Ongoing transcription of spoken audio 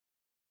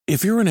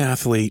If you're an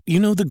athlete, you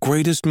know the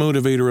greatest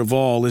motivator of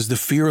all is the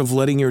fear of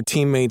letting your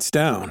teammates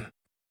down.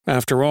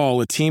 After all,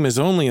 a team is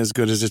only as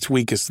good as its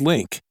weakest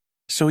link.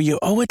 So you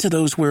owe it to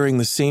those wearing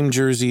the same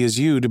jersey as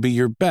you to be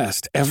your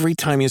best every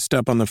time you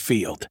step on the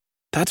field.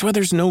 That's why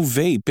there's no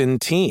vape in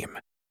team.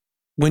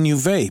 When you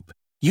vape,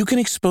 you can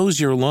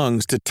expose your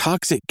lungs to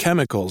toxic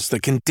chemicals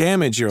that can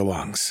damage your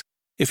lungs.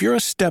 If you're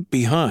a step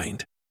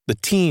behind, the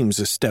team's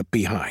a step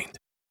behind.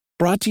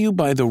 Brought to you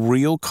by The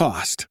Real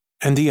Cost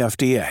and the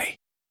FDA.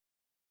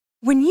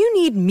 When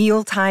you need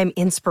mealtime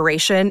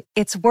inspiration,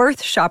 it's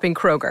worth shopping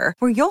Kroger,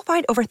 where you'll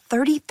find over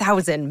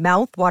 30,000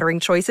 mouth-watering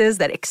choices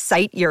that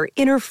excite your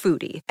inner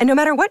foodie. And no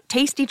matter what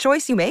tasty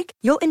choice you make,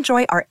 you'll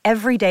enjoy our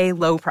everyday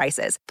low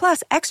prices,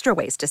 plus extra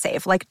ways to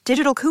save, like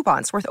digital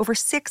coupons worth over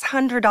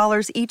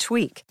 $600 each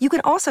week. You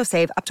can also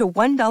save up to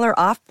 $1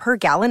 off per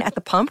gallon at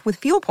the pump with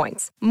fuel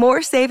points.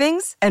 More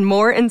savings and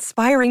more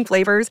inspiring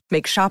flavors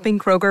make shopping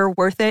Kroger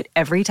worth it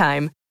every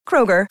time.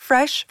 Kroger,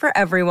 fresh for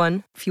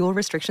everyone. Fuel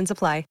restrictions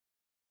apply.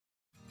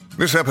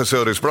 This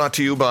episode is brought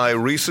to you by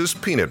Reese's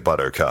Peanut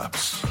Butter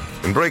Cups.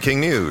 In breaking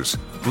news,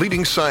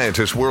 leading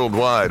scientists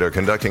worldwide are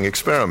conducting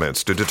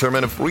experiments to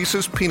determine if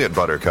Reese's Peanut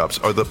Butter Cups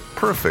are the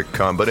perfect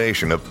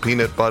combination of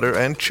peanut butter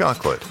and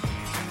chocolate.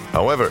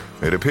 However,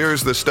 it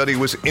appears the study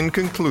was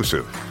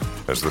inconclusive,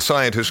 as the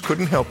scientists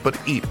couldn't help but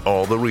eat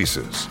all the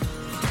Reese's.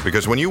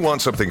 Because when you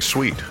want something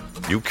sweet,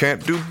 you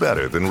can't do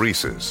better than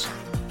Reese's.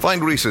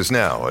 Find Reese's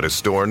now at a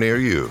store near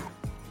you.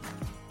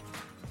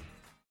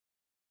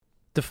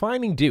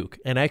 Defining Duke,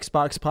 an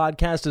Xbox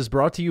podcast, is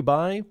brought to you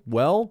by,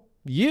 well,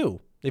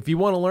 you. If you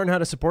want to learn how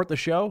to support the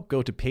show,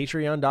 go to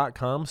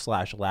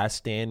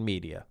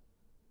patreon.com/laststandmedia.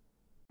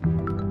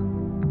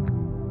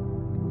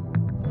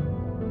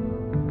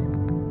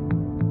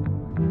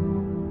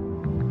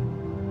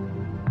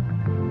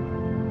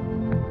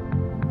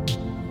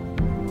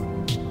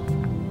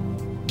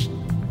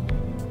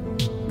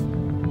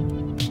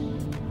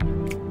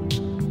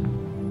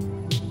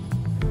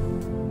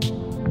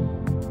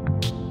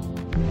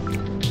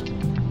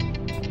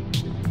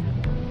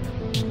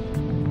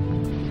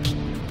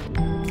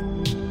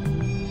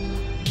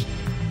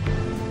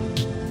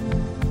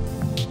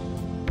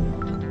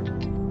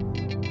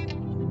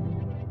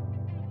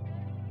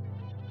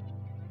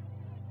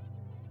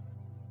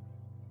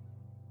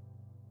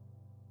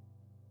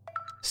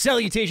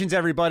 Salutations,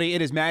 everybody.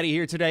 It is Maddie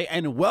here today,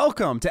 and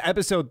welcome to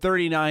episode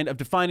 39 of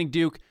Defining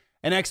Duke,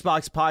 an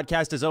Xbox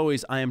podcast. As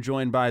always, I am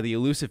joined by the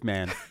elusive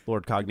man,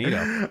 Lord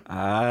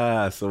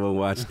Cognito. Someone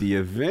watched the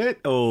event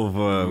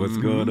over. What's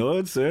going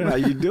on, sir? How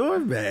you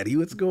doing, Maddie?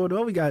 What's going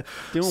on? We got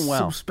doing well.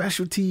 Some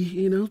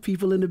specialty,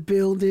 people in the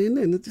building,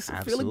 and it's just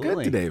feeling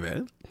good today,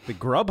 man. The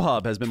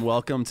Grubhub has been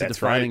welcomed to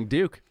Defining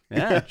Duke.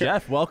 Yeah,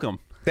 Jeff, welcome.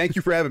 Thank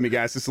you for having me,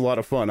 guys. This is a lot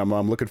of fun.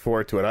 I'm looking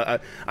forward to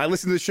it. I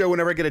listen to the show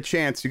whenever I get a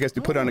chance. You guys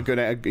do put on a good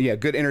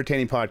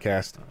entertaining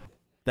podcast.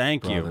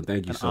 Thank you. Brother,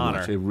 thank you so honor.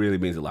 much. It really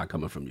means a lot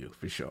coming from you,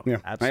 for sure. Yeah,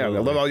 absolutely.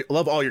 I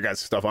love all your guys'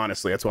 stuff.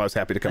 Honestly, that's why I was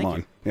happy to come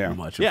on. Yeah,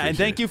 and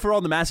thank you for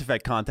all the Mass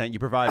Effect content you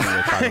provide me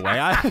with. By the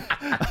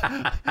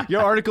way,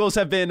 your articles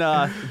have been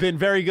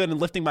very good in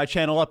lifting my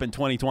channel up in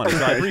 2020.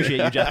 So I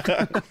appreciate you, Jeff.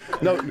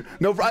 no.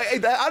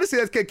 Honestly,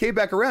 that came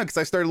back around because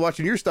I started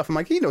watching your stuff. I'm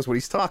like, he knows what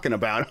he's talking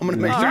about. I'm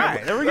gonna make sure.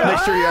 Right, there we go. Make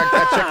sure you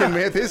check in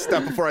with his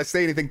stuff before I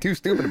say anything too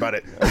stupid about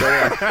it. So,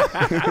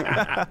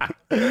 yeah.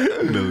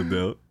 No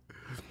doubt.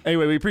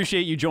 Anyway, we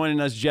appreciate you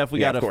joining us, Jeff. We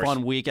got a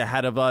fun week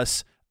ahead of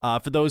us.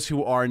 For those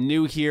who are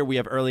new here, we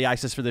have early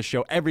access for this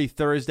show every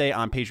Thursday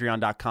on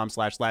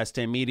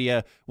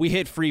patreon.com/laststandmedia. We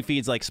hit free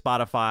feeds like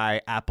Spotify,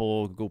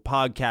 Apple, Google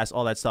Podcasts,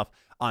 all that stuff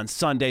on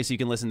Sunday, so you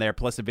can listen there,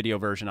 plus the video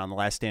version on the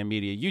Last Stand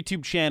Media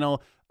YouTube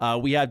channel.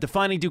 We have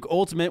Defining Duke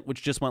Ultimate,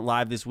 which just went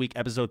live this week,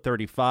 episode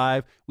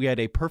 35. We had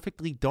a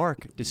perfectly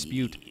dark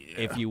dispute,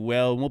 if you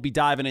will. And we'll be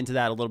diving into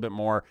that a little bit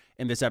more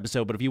in this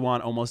episode. But if you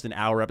want almost an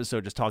hour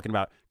episode just talking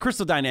about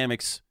Crystal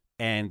Dynamics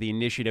and the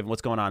initiative and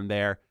what's going on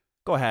there,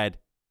 go ahead,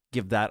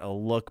 give that a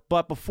look.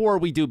 But before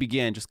we do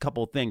begin, just a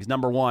couple of things.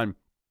 Number one,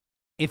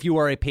 if you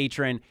are a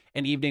patron,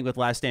 An Evening with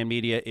Last Stand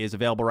Media is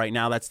available right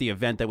now. That's the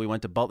event that we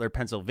went to Butler,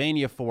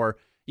 Pennsylvania for.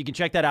 You can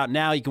check that out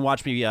now. You can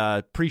watch me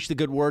preach the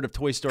good word of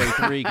Toy Story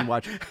 3. You can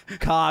watch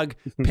Cog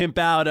pimp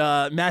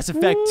out Mass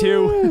Effect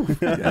 2.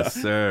 Yes,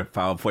 sir.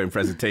 PowerPoint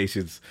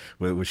presentations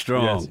were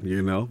strong,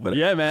 But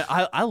yeah, man.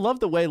 I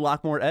love the way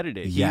Lockmore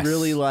edited. Yes. He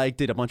really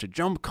did a bunch of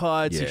jump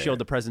cuts. He showed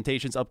the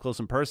presentations up close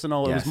and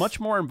personal. It was much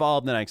more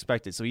involved than I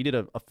expected. So he did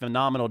a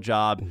phenomenal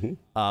job.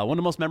 One of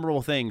the most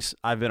memorable things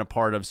I've been a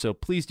part of. So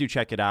please do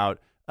check it out.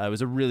 It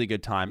was a really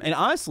good time. And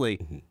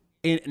honestly,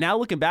 now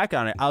looking back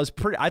on it,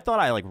 I thought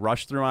I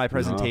rushed through my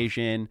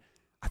presentation.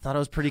 I thought I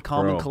was pretty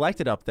calm and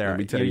collected up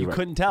there. You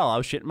couldn't tell. I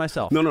was shitting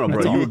myself. No,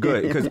 bro. You were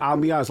good. Because I'll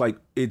be honest,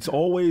 it's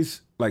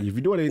always, if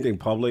you're doing anything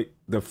public,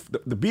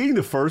 the being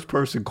the first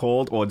person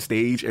called on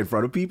stage in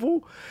front of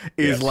people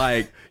is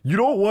you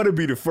don't want to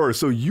be the first.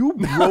 So you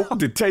broke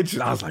the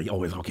tension. I was like,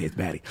 oh, it's okay. It's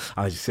Maddie.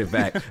 I'll just sit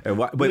back.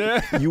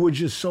 But you were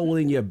just so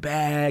in your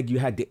bag. You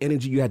had the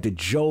energy. You had the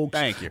jokes.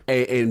 Thank you.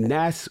 And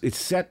it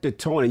set the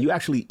tone. And you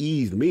actually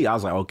eased me. I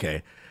was like,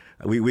 okay.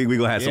 We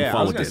gonna have some fun with this.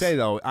 I was gonna say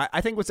though,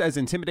 I think what's as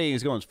intimidating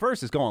as going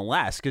first is going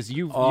last because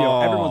you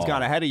know everyone's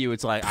gone ahead of you.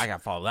 It's like I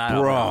gotta follow that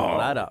up, follow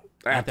that up.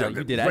 After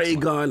you did Ray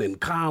Gun and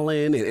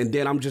Colin, and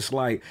then I'm just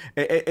like,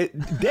 Dagan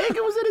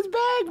was in his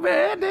bag,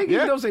 man. Dagan, you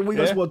know what I'm saying? We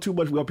don't want too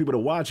much. We want people to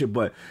watch it,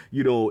 but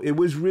you know, it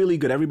was really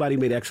good. Everybody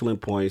made excellent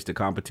points. The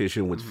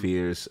competition was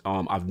fierce.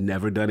 I've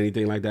never done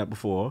anything like that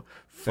before.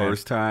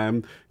 First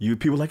time,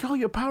 people like, oh,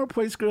 your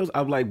PowerPoint skills.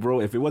 I'm like, bro,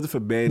 if it wasn't for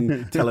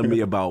Ben telling me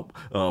about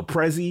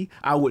Prezi,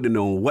 I wouldn't have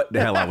known what the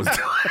hell I was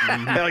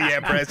doing. Hell yeah,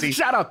 Prezi.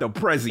 Shout out to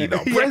Prezi, though.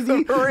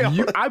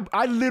 Prezi,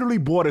 I literally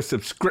bought a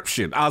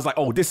subscription. I was like,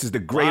 oh, this is the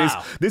greatest.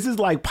 Wow. This is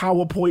like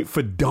PowerPoint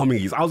for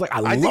dummies. I was like,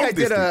 I think I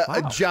did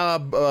a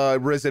job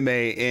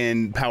resume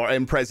in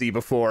Prezi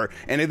before,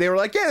 and they were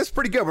like, yeah, it's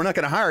pretty good. We're not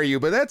going to hire you,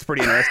 but that's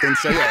pretty interesting.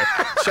 So yeah,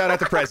 shout out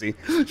to Prezi.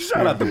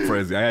 Shout out to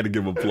Prezi. I had to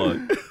give him a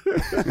plug.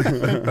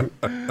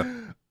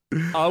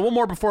 One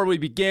more before we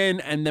begin,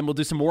 and then we'll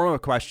do some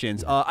warm-up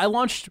questions. I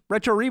launched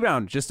Retro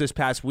Rebound just this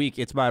past week.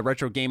 It's my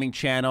retro gaming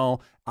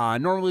channel.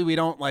 Normally, we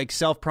don't like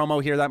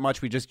self-promo here that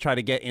much. We just try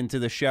to get into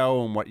the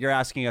show and what you're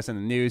asking us in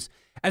the news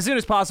as soon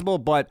as possible,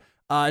 but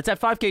it's at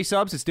 5K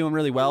subs. It's doing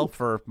really well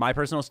for my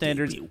personal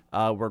standards.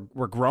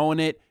 We're growing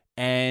it,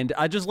 and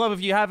I just love if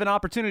you have an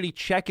opportunity,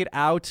 check it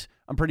out.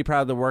 I'm pretty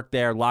proud of the work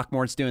there.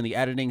 Lockmore's doing the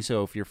editing,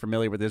 so if you're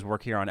familiar with his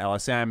work here on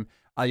LSM,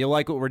 you'll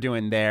like what we're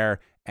doing there.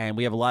 And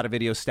we have a lot of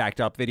videos stacked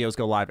up. Videos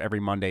go live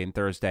every Monday and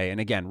Thursday. And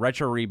again,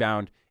 Retro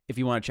Rebound, if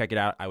you want to check it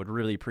out, I would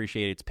really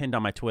appreciate it. It's pinned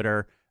on my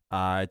Twitter.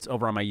 It's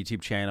over on my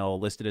YouTube channel,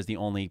 listed as the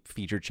only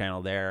featured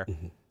channel there,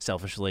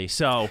 selfishly.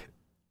 So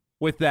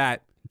with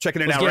that,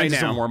 checking it out right now.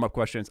 Some warm-up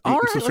questions. All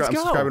right, let's go. I'm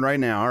subscribing right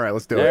now. All right,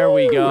 let's do it. There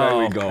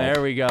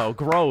we go.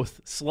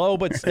 Growth, slow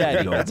but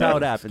steady. That's how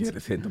it happens.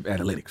 Let's hit the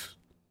analytics.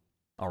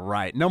 All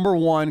right. Number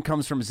one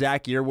comes from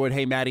Zach Yearwood.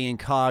 Hey, Maddie and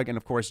Cog, and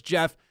of course,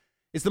 Jeff.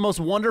 It's the most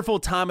wonderful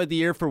time of the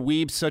year for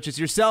weebs such as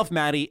yourself,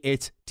 Maddie.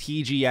 It's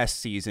TGS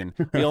season.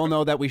 We all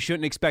know that we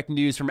shouldn't expect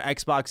news from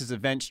Xbox's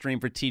event stream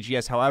for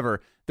TGS.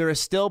 However, there are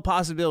still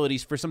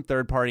possibilities for some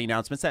third-party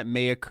announcements that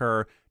may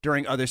occur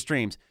during other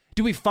streams.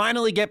 Do we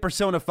finally get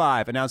Persona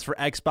 5 announced for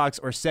Xbox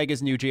or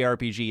Sega's new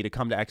JRPG to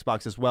come to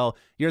Xbox as well?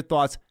 Your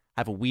thoughts?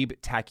 Have a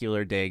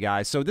weeb-tacular day,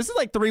 guys. So this is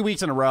like 3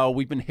 weeks in a row.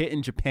 We've been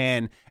hitting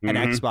Japan and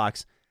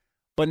Xbox.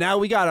 But now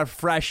we got a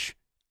fresh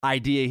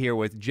idea here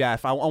with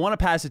Jeff. I want to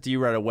pass it to you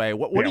right away.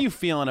 What are you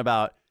feeling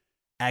about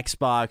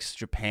Xbox,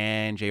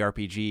 Japan,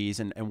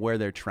 JRPGs, and where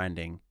they're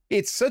trending?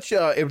 It's such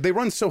they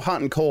run so hot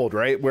and cold,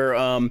 right? Where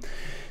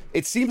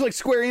it seems like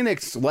Square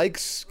Enix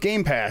likes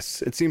Game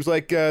Pass. It seems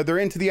like they're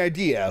into the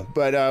idea.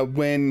 But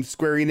when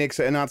Square Enix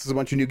announces a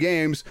bunch of new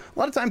games, a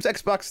lot of times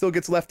Xbox still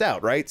gets left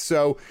out, right?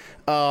 So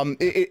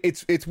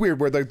it's weird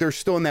where they're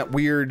still in that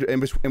weird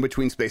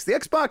in-between space. The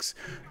Xbox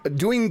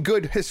doing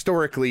good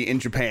historically in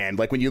Japan.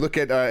 Like when you look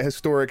at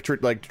historic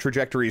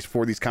trajectories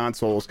for these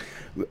consoles,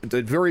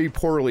 did very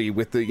poorly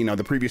with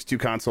the previous two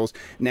consoles.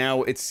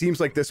 Now it seems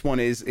like this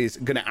one is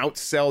going to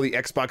outsell the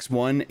Xbox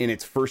One in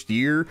its first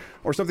year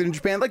or something in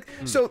Japan.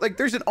 So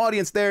there's an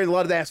audience there. A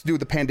lot of that has to do with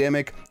the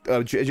pandemic.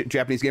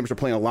 Japanese gamers are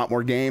playing a lot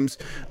more games,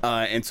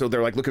 and so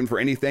they're looking for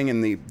anything,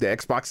 and the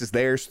Xbox is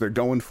there, so they're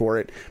going for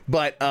it.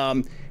 But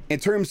in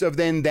terms of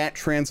then that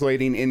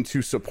translating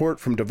into support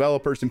from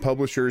developers and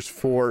publishers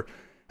for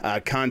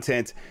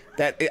content,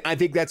 that I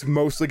think that's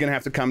mostly going to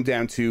have to come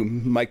down to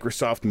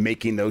Microsoft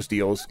making those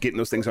deals, getting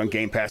those things on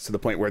Game Pass to the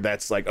point where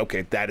that's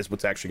okay, that is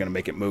what's actually going to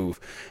make it move.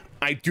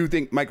 I do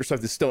think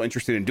Microsoft is still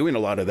interested in doing a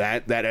lot of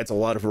that. That adds a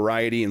lot of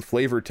variety and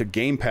flavor to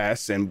Game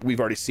Pass, and we've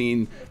already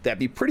seen that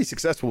be pretty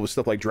successful with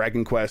stuff like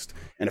Dragon Quest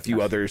and a few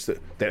others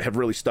that have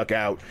really stuck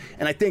out.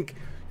 And I think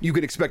you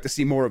can expect to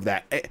see more of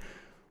that.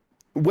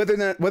 Whether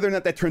or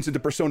not that turns into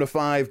Persona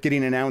 5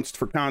 getting announced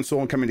for console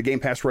and coming to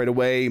Game Pass right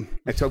away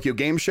at Tokyo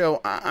Game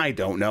Show, I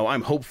don't know.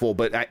 I'm hopeful,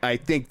 but I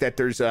think that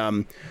there's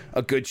a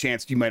good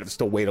chance you might have to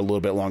still wait a little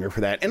bit longer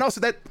for that. And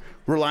also that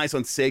relies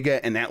on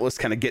Sega and Atlus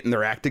kind of getting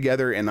their act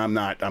together, and I'm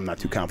not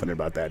too confident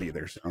about that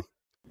either. So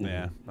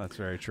yeah, that's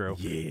very true.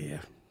 Yeah.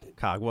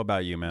 Cog, what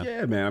about you, man?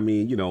 Yeah, man. I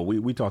mean,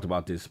 we talked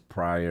about this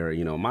prior.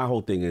 My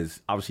whole thing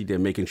is obviously they're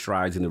making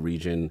strides in the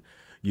region.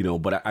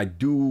 But I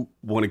do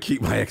want to keep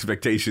my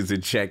expectations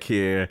in check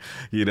here,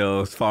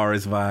 as far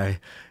as my,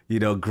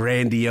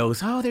 grandiose,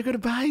 they're going to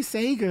buy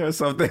Sega or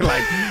something.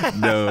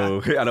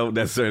 No, I don't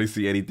necessarily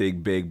see anything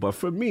big. But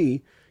for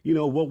me,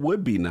 what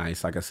would be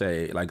nice, like I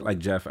say, like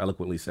Jeff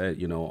eloquently said,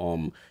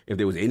 if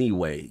there was any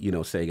way,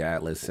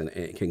 Sega Atlus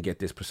and can get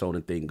this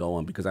Persona thing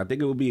going, because I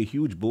think it would be a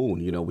huge boon.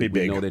 We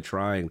know they're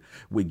trying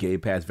with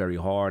Game Pass very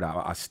hard.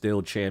 I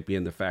still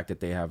champion the fact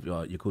that they have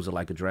Yakuza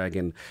Like a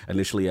Dragon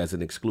initially as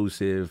an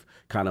exclusive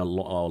kind of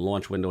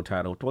launch window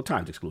title,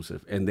 times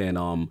exclusive. And then,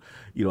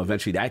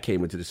 eventually that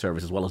came into the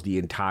service as well as the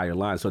entire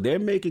line. So they're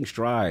making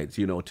strides,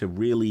 to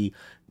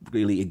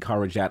really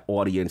encourage that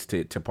audience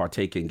to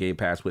partake in Game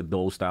Pass with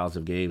those styles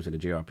of games and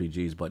the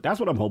JRPGs. But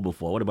that's what I'm hoping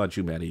for. What about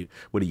you, Maddie?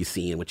 What are you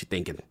seeing? What you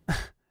thinking?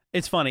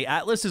 It's funny.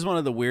 Atlus is one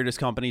of the weirdest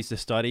companies to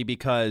study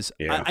because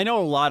I know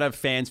a lot of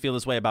fans feel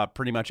this way about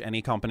pretty much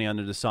any company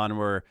under the sun,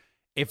 where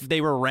if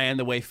they were ran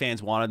the way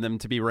fans wanted them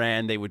to be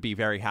ran, they would be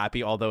very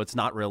happy, although it's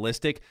not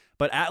realistic.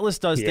 But Atlus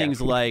does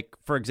things like,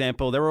 for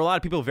example, there were a lot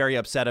of people very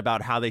upset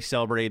about how they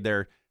celebrated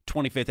their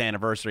 25th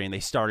anniversary and they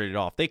started it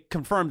off. They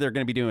confirmed they're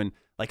going to be doing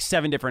like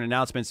 7 different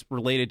announcements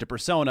related to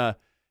Persona,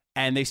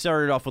 and they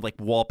started off with like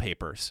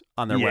wallpapers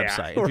on their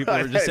website. And people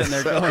were just sitting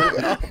there going,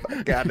 oh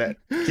my God, that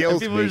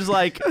kills people me. were just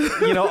like,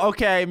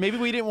 okay, maybe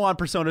we didn't want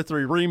Persona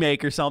 3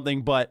 remake or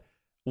something, but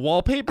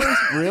wallpapers?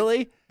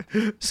 Really?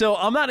 So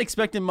I'm not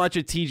expecting much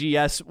at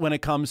TGS when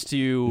it comes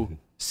to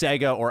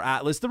Sega or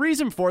Atlus. The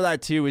reason for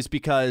that, too, is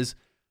because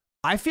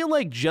I feel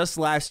like just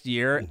last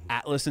year,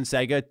 Atlus and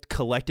Sega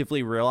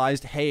collectively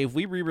realized, hey, if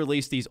we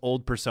re-release these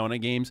old Persona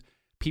games,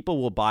 people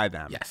will buy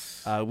them.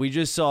 Yes. We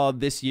just saw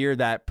this year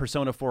that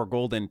Persona 4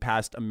 Golden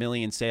passed 1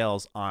 million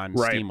sales on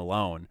Steam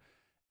alone.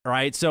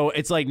 Right? So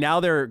it's like now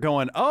they're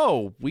going,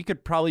 oh, we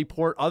could probably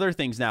port other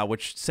things now,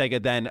 which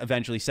Sega then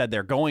eventually said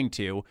they're going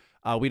to.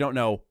 We don't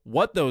know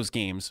what those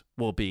games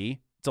will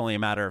be. It's only a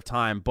matter of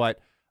time. But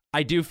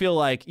I do feel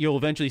like you'll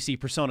eventually see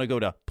Persona go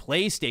to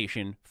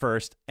PlayStation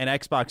first, and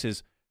Xbox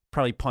is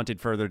probably punted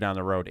further down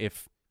the road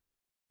if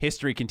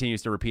history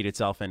continues to repeat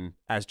itself. And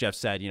as Jeff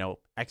said,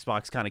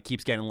 Xbox kind of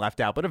keeps getting left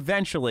out, but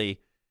eventually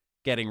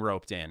getting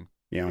roped in.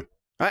 Yeah.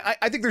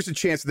 I think there's a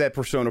chance that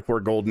Persona 4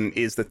 Golden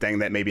is the thing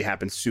that maybe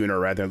happens sooner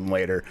rather than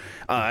later.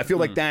 I feel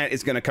like that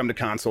is going to come to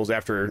consoles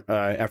after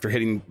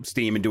hitting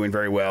Steam and doing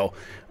very well.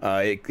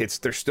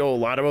 There's still a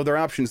lot of other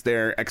options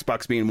there,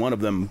 Xbox being one of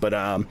them,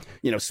 but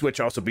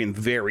Switch also being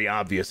very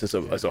obvious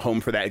as a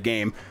home for that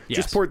game. Yes.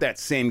 Just port that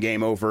same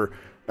game over.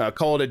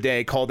 Call it a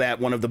day. Call that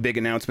one of the big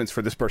announcements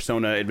for this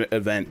Persona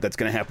event that's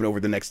going to happen over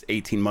the next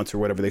 18 months or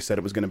whatever they said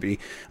it was going to be.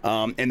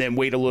 And then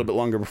wait a little bit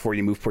longer before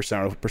you move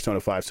Persona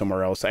 5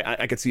 somewhere else.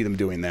 I could see them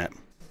doing that.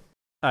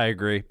 I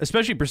agree.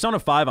 Especially Persona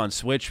 5 on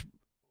Switch,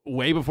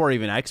 way before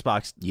even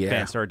Xbox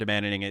fans started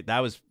demanding it. That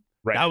was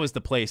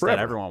the place that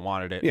everyone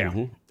wanted it.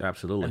 Yeah,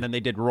 absolutely. And then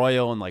they did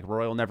Royal, and like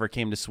Royal never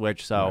came to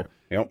Switch. So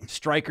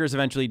Strikers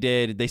eventually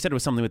did. They said it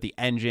was something with the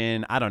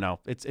engine. I don't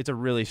know. It's a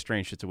really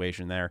strange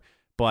situation there.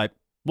 But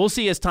we'll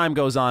see as time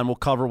goes on. We'll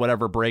cover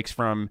whatever breaks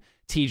from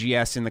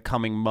TGS in the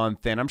coming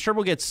month, and I'm sure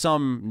we'll get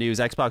some news.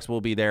 Xbox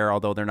will be there,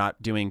 although they're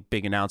not doing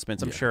big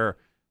announcements. I'm sure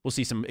we'll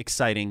see some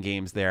exciting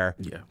games there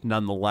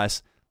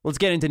nonetheless. Let's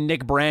get into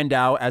Nick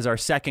Brandow as our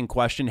second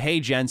question. Hey,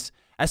 gents.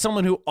 As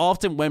someone who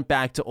often went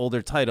back to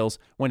older titles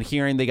when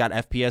hearing they got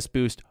FPS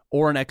boost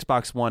or an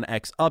Xbox One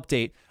X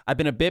update, I've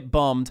been a bit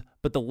bummed,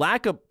 but the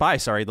lack of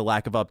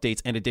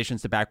updates and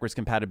additions to backwards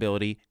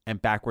compatibility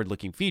and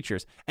backward-looking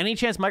features. Any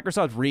chance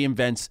Microsoft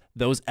reinvents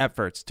those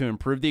efforts to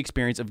improve the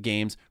experience of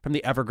games from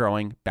the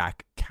ever-growing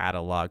back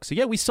catalog? So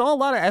yeah, we saw a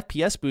lot of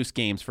FPS boost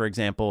games, for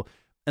example,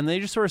 and they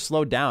just sort of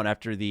slowed down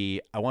after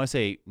the, I want to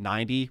say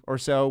 90 or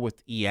so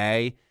with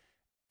EA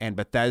and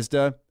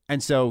Bethesda.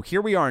 And so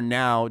here we are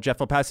now.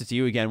 Jeff, I'll pass it to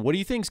you again. What do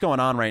you think's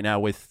going on right now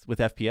with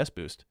FPS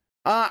boost?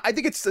 I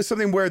think it's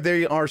something where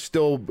they are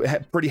still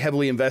pretty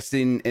heavily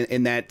investing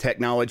in that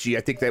technology.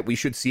 I think that we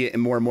should see it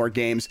in more and more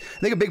games. I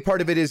think a big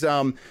part of it is,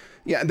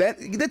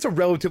 that's a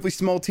relatively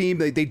small team.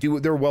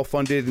 They're well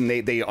funded, and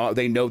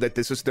they know that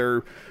this is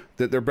their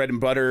bread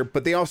and butter.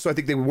 But they also, I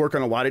think, they work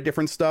on a lot of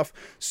different stuff.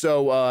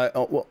 So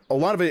a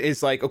lot of it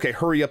is like, okay,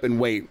 hurry up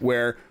and wait.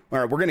 Where all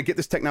right, we're going to get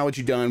this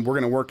technology done. We're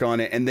going to work on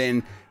it, and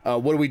then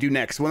what do we do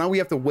next? Well, now we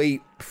have to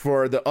wait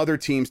for the other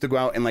teams to go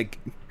out and like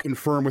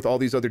confirm with all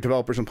these other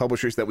developers and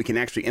publishers that we can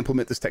actually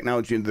implement this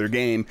technology into their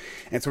game.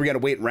 And so we got to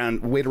wait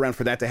around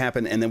for that to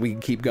happen, and then we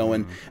can keep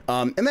going.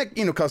 And that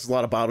causes a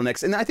lot of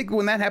bottlenecks. And I think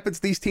when that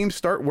happens, these teams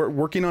start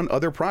working on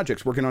other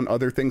projects, working on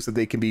other things that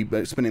they can be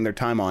spending their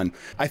time on.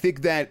 I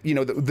think that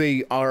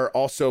they are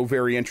also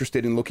very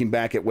interested in looking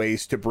back at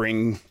ways to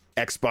bring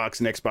Xbox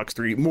and Xbox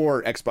 3,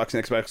 more Xbox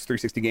and Xbox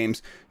 360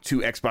 games to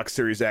Xbox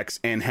Series X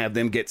and have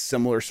them get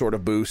similar sort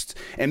of boosts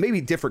and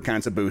maybe different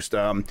kinds of boost.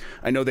 I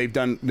know they've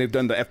done the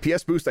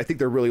FPS boost. I think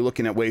they're really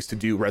looking at ways to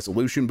do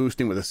resolution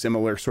boosting with a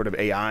similar sort of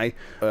AI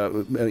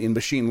in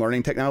machine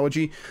learning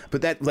technology.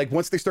 But that, like,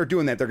 once they start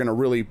doing that, they're going to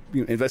really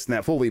invest in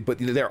that fully. But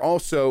they're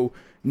also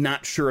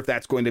not sure if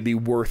that's going to be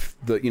worth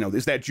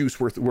is that juice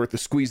worth the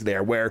squeeze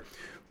there, where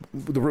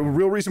the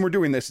real reason we're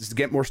doing this is to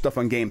get more stuff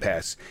on Game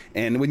Pass.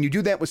 And when you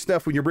do that with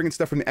stuff, when you're bringing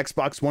stuff from the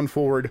Xbox One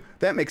forward,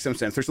 that makes some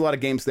sense. There's a lot of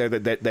games there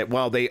that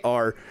while they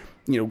are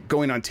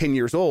going on 10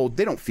 years old,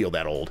 they don't feel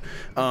that old.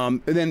 And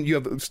then you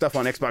have stuff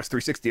on Xbox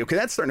 360. Okay,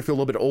 that's starting to feel a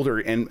little bit older,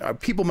 and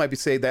people might be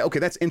saying that, okay,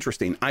 that's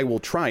interesting, I will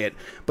try it,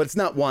 but it's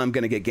not why I'm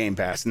going to get Game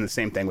Pass. And the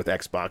same thing with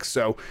Xbox.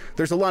 So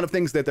there's a lot of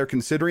things that they're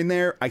considering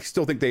there. I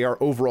still think they are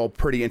overall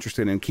pretty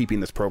interested in keeping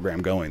this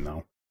program going,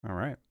 though. All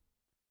right.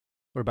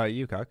 What about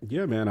you, Cock?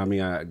 Yeah, man. I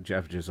mean,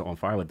 Jeff just on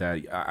fire with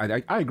that.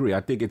 I agree.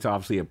 I think it's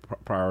obviously a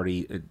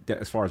priority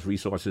as far as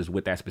resources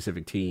with that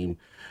specific team.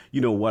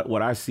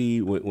 What I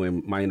see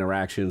when my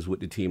interactions with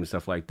the team and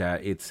stuff like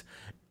that, it's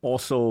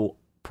also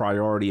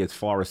priority as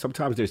far as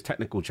sometimes there's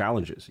technical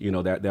challenges,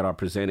 that are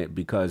presented,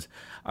 because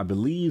I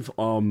believe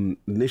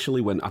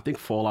initially when I think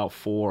Fallout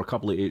 4, a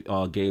couple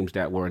of games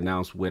that were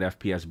announced with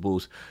FPS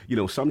boost,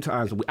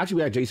 sometimes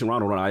we had Jason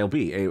Ronald on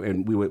ILB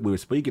and we were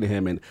speaking to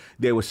him, and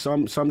there was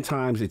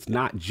sometimes it's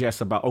not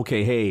just about,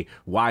 okay, hey,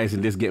 why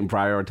isn't this getting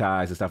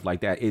prioritized and stuff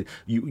like that.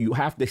 You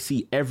have to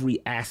see every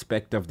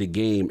aspect of the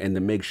game and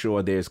to make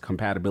sure there's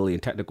compatibility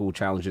and technical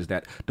challenges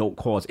that don't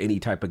cause any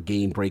type of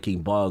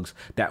game-breaking bugs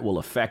that will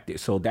affect it.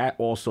 So that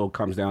also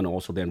comes down to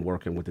also then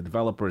working with the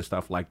developer and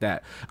stuff like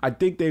that. I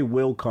think they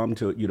will come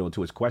to,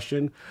 to his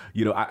question.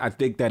 I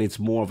think that it's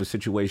more of a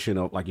situation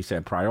of, like you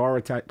said,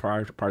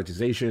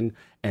 prioritization.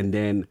 And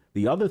then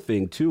the other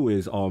thing too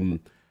is,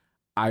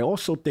 I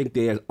also think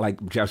there's,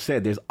 like Jeff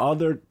said, there's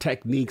other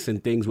techniques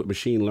and things with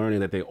machine learning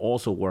that they're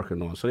also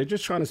working on. So they're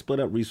just trying to split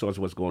up resources,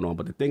 what's going on.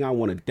 But the thing I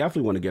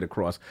definitely want to get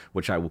across,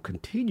 which I will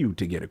continue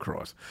to get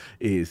across,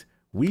 is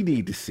we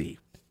need to see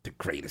the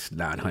greatest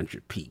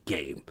 900p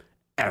game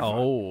ever.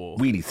 Oh,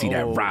 we need to see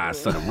that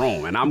Rise of the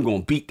Rome, and I'm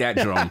gonna beat that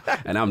drum,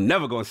 and I'm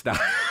never gonna stop.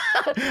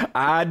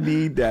 I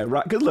need that,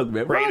 right? Because look,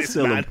 man, greatest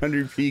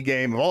 900p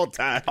game of all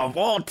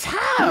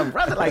time,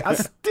 brother. Like, I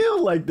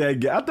still like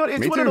that game. I thought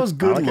it's one of those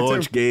good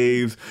launch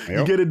games. Yep.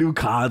 You get a new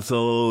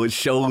console, it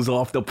shows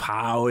off the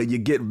power, and you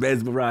get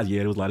mesmerized. Yeah,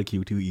 there was a lot of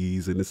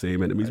Q2Es and the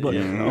same enemies, but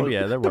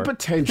the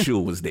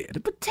potential was there. The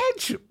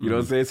potential, you know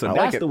what I'm saying? So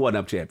that's the one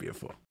I'm champion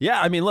for. Yeah,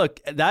 I mean,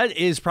 look, that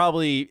is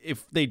probably,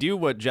 if they do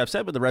what Jeff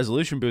said with the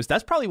resolution boost,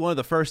 that's probably one of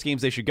the first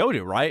games they should go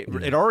to, right?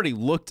 Mm-hmm. It already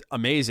looked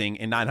amazing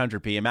in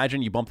 900p.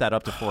 Imagine you bump that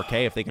up to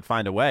 4K if they could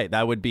find a way.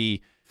 That would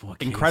be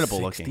 4K, incredible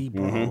 60, looking.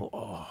 Bro. Mm-hmm.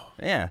 Oh.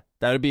 Yeah,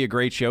 that would be a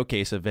great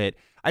showcase of it.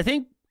 I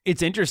think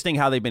it's interesting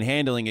how they've been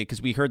handling it,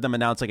 because we heard them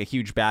announce like a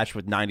huge batch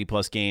with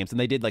 90-plus games, and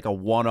they did like a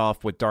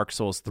one-off with Dark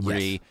Souls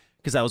 3,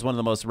 because that was one of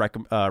the most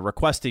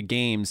requested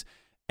games.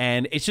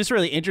 And it's just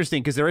really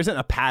interesting because there isn't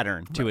a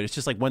pattern to it. It's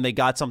just like when they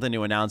got something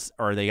to announce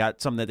or they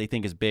got something that they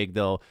think is big,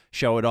 they'll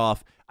show it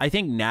off. I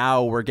think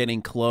now we're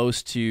getting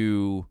close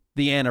to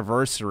the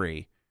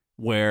anniversary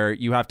where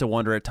you have to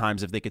wonder at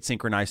times if they could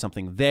synchronize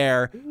something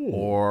there.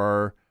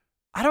 Or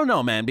I don't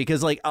know, man,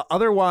 because like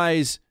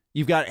otherwise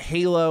you've got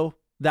Halo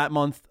that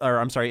month, or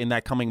I'm sorry, in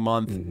that coming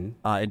month,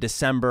 in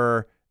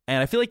December.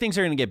 And I feel like things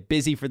are going to get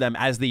busy for them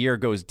as the year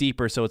goes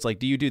deeper. So it's like,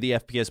 do you do the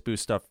FPS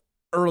boost stuff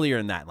earlier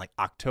in that, like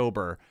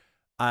October?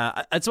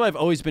 That's what I've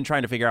always been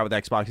trying to figure out with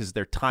Xbox, is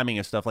their timing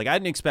of stuff. Like, I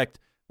didn't expect,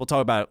 we'll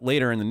talk about it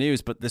later in the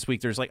news, but this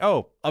week there's like,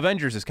 oh,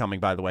 Avengers is coming,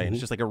 by the way. And it's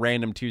just like a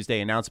random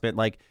Tuesday announcement.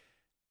 Like,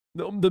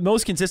 the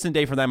most consistent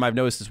day for them I've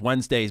noticed is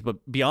Wednesdays, but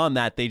beyond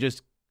that, they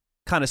just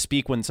kind of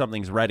speak when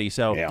something's ready.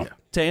 So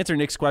to answer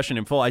Nick's question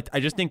in full, I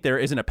just think there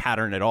isn't a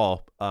pattern at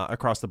all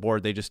across the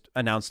board. They just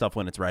announce stuff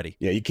when it's ready.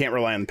 Yeah, you can't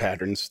rely on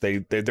patterns.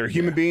 They're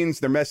human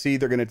beings. They're messy.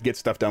 They're going to get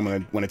stuff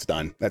done when it's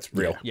done. That's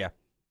real. Yeah.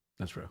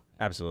 That's real.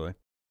 Absolutely.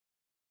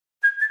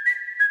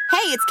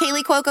 Hey, it's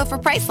Kaylee Cuoco for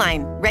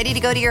Priceline. Ready to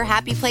go to your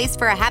happy place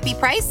for a happy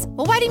price?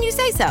 Well, why didn't you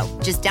say so?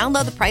 Just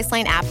download the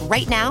Priceline app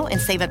right now and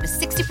save up to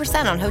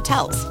 60% on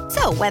hotels.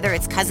 So whether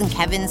it's Cousin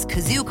Kevin's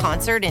Kazoo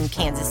Concert in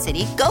Kansas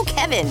City, go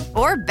Kevin,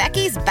 or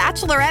Becky's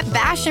Bachelorette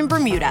Bash in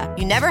Bermuda,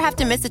 you never have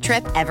to miss a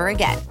trip ever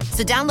again.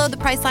 So download the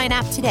Priceline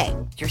app today.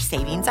 Your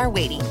savings are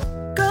waiting.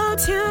 Go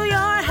to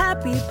your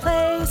happy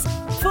place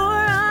for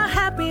a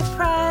happy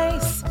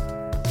price.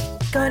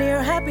 Go to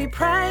your happy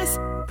price,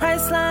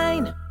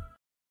 Priceline.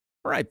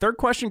 All right, third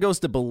question goes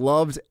to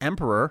beloved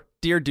Emperor,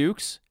 Dear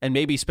Dukes, and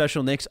maybe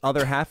Special Nick's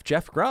other half,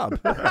 Jeff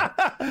Grubb.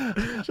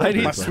 I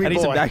need some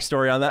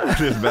backstory on that.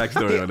 Just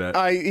backstory on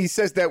that. He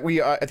says that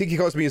I think he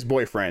calls me his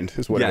boyfriend,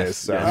 is what it is.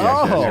 So.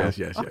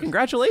 Yes. Oh,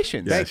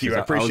 congratulations. Thank you,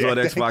 I appreciate it.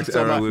 I was on Xbox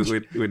era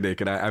with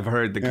Nick, and I've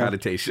heard the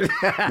connotation.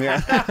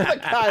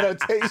 The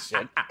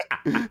connotation.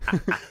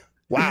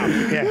 Wow.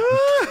 Yeah.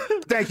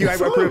 Thank you. I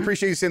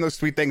appreciate you saying those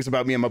sweet things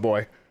about me and my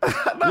boy.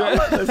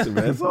 Listen,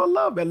 man. It's all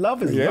love, man.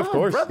 Love is love, of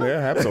course. Brother. Yeah,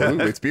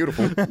 absolutely. It's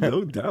beautiful.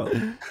 No doubt.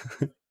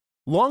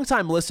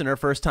 Longtime listener,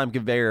 first-time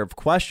conveyor of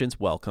questions,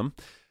 welcome.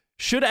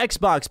 Should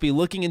Xbox be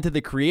looking into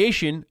the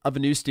creation of a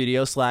new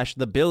studio /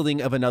 the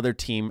building of another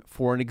team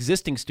for an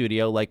existing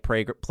studio like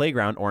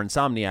Playground or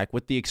Insomniac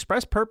with the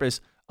express purpose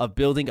of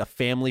building a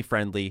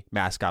family-friendly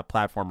mascot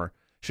platformer?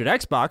 Should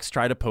Xbox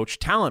try to poach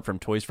talent from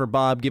Toys for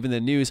Bob, given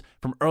the news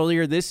from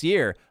earlier this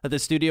year that the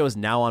studio is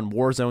now on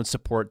Warzone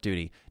support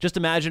duty? Just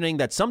imagining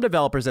that some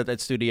developers at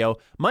that studio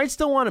might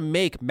still want to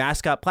make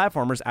mascot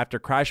platformers after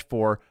Crash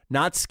 4,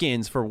 not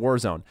skins for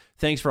Warzone.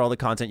 Thanks for all the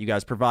content you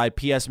guys provide.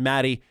 P.S.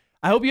 Maddie,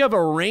 I hope you have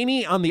a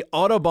rainy on the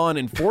Autobahn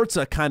in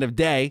Forza kind of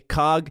day.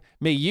 Cog,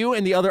 may you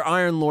and the other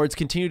Iron Lords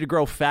continue to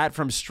grow fat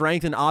from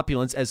strength and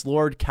opulence as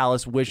Lord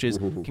Callus wishes.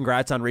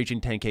 Congrats on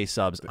reaching 10K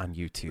subs on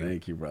YouTube.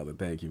 Thank you, brother.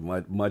 Thank you.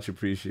 Much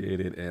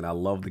appreciated. And I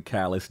love the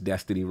Callus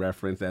Destiny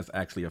reference. That's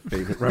actually a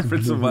favorite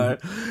reference of mine.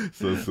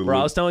 So, bro,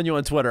 I was telling you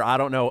on Twitter, I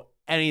don't know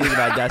anything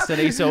about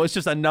Destiny, so it's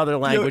just another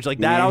language like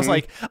that. I was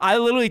like, I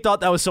literally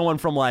thought that was someone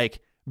from like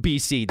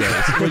BC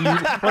days when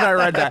I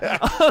read that.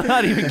 I'm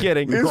not even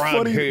kidding. It's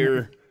funny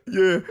here.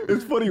 Yeah,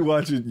 it's funny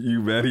watching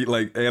you, man. He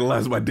like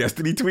analyze my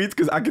Destiny tweets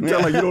because I can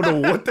tell like you don't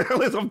know what the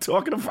hell is I'm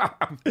talking about.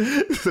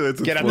 So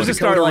it's Get up to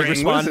start like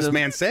responding. What is this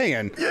man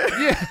saying?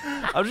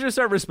 Yeah. I'm just gonna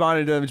start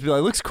responding to him and just be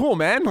like, "Looks cool,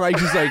 man." Like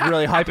just like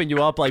really hyping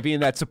you up, like being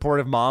that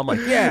supportive mom. Like,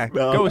 yeah,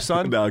 go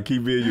son. No,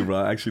 keep being you, bro.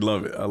 I actually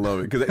love it. I love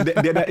it because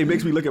it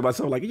makes me look at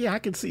myself like, yeah, I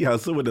can see how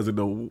someone doesn't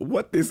know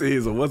what this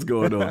is or what's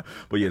going on.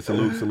 But yeah,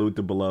 salute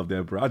the beloved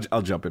Emperor.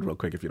 I'll jump in real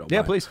quick if you don't mind.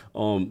 Yeah, please.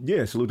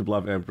 Yeah, salute the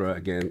beloved Emperor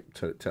again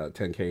to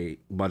 10K.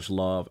 Much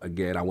love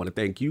again. I want to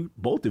thank you,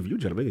 both of you,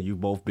 gentlemen.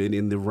 You've both been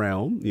in the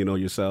realm,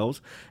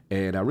 yourselves,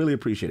 and I really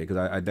appreciate it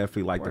because I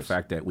definitely like the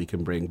fact that we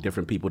can bring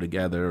different people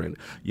together and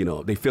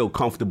they feel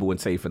comfortable and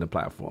safe in the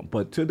platform.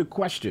 But to the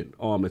question,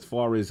 as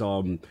far as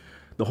the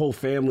whole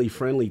family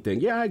friendly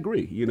thing, yeah, I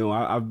agree.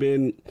 I've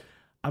been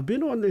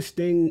on this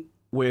thing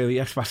where the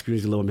Xbox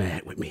community is a little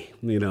mad with me,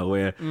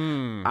 where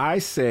I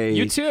say...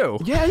 You too.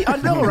 Yeah, I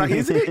know, right?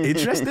 Isn't it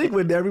interesting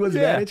when everyone's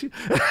mad at you?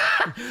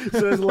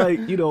 So it's like,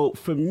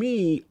 for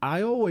me,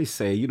 I always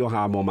say,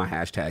 how I'm on my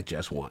hashtag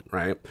just one,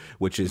 right?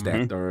 Which is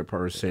that third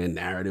person,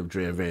 narrative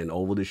driven,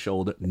 over the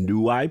shoulder,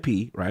 new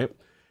IP, right?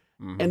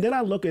 And then I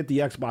look at the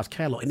Xbox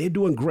catalog, and they're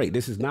doing great.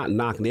 This is not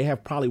knocking. They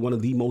have probably one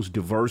of the most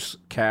diverse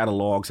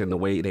catalogs in the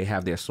way they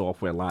have their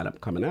software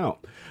lineup coming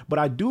out. But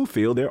I do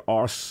feel there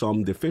are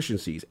some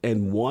deficiencies,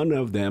 and one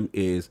of them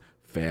is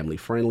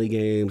family-friendly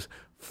games,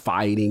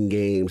 fighting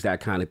games,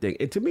 that kind of thing.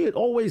 And to me, it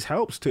always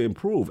helps to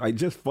improve.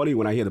 It's just funny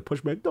when I hear the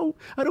pushback,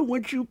 I don't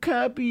want you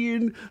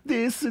copying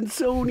this and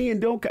Sony,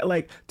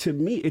 and to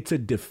me, it's a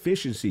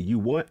deficiency. You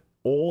want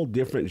all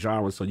different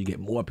genres so you get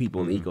more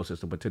people in the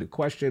ecosystem. But to the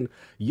question,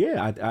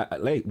 yeah, I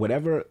like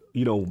whatever,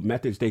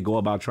 methods they go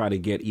about trying to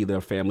get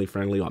either family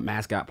friendly or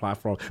mascot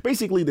platform,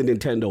 basically the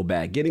Nintendo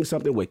bag, getting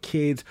something with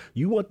kids,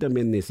 you want them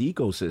in this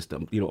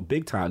ecosystem,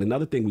 big time.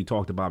 Another thing we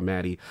talked about,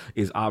 Maddie,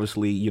 is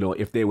obviously,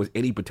 if there was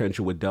any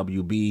potential with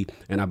WB,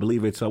 and I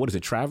believe it's,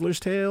 Traveler's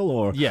Tale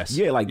or? Yes.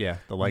 Yeah,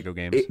 the Lego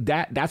games.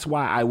 That's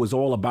why I was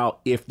all about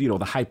if, the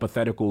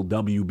hypothetical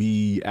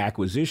WB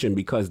acquisition,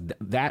 because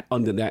that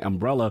under that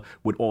umbrella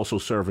would also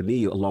serve a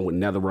need along with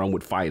NetherRealm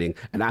with fighting,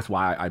 and that's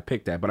why I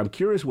picked that. But I'm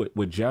curious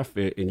what Jeff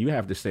and you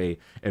have to say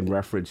in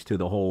reference to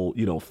the whole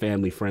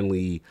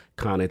family-friendly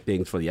kind of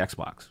things for the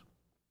Xbox.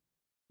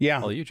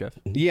 Yeah. Oh, you, Jeff.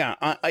 Yeah,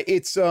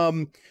 it's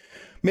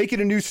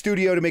making a new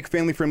studio to make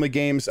family-friendly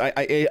games.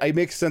 I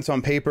make sense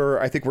on paper.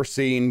 I think we're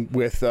seeing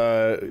with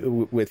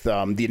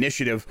the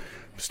initiative,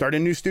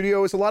 starting a new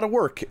studio is a lot of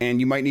work, and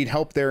you might need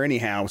help there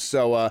anyhow.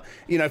 So,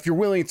 if you're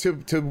willing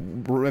to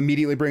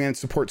immediately bring in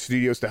support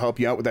studios to help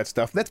you out with that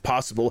stuff, that's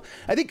possible.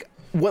 I think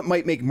what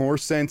might make more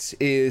sense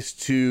is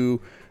to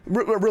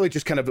really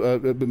just kind of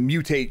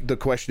mutate the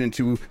question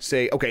into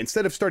say, okay,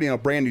 instead of starting a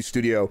brand new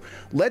studio,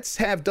 let's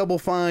have Double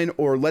Fine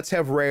or let's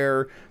have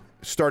Rare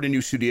start a new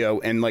studio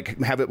and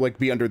have it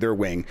be under their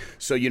wing.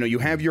 So you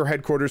have your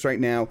headquarters right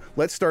now.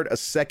 Let's start a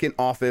second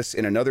office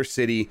in another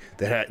city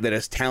that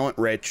is talent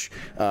rich.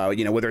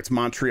 Whether it's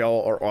Montreal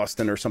or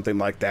Austin or something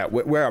like that,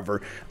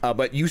 wherever.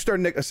 But you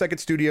start a second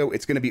studio.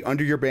 It's going to be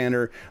under your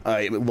banner.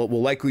 It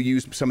will likely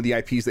use some of the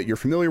IPs that you're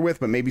familiar with,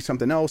 but maybe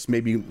something else.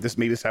 Maybe this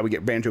is how we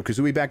get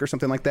Banjo-Kazooie back or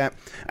something like that.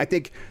 I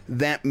think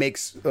that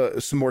makes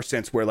some more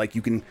sense where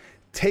you can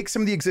take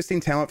some of the existing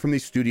talent from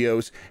these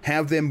studios,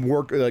 have them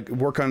work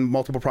on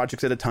multiple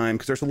projects at a time,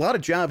 because there's a lot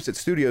of jobs at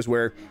studios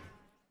where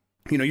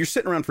you're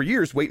sitting around for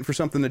years waiting for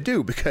something to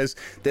do because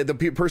the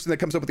person that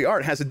comes up with the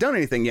art hasn't done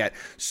anything yet.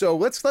 So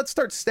let's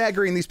start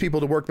staggering these people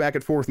to work back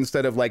and forth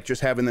instead of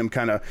just having them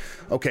kind of,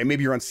 okay,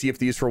 maybe you're on Sea of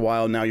Thieves for a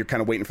while, now you're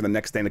kind of waiting for the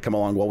next thing to come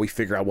along while we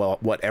figure out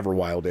what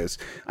Everwild is.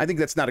 I think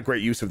that's not a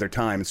great use of their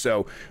time.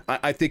 So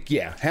I think,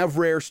 yeah, have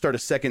Rare start a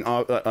second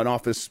an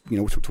office,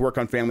 to work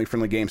on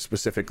family-friendly games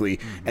specifically,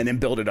 and then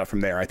build it up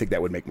from there. I think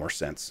that would make more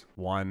sense.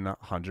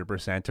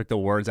 100%. Took the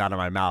words out of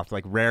my mouth.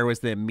 Rare was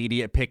the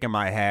immediate pick in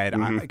my head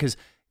because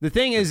the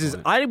thing is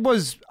I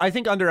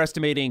think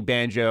underestimating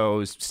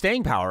Banjo's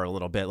staying power a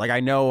little bit.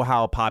 I know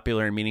how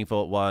popular and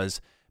meaningful it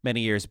was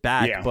many years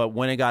back, but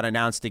when it got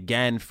announced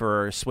again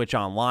for Switch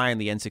Online,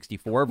 the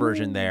N64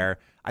 version there,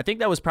 I think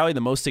that was probably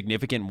the most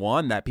significant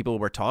one that people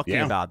were talking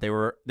about. They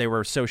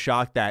were so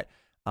shocked that,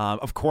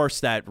 of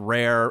course, that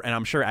Rare, and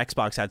I'm sure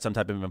Xbox had some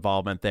type of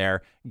involvement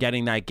there,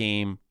 getting that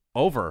game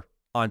over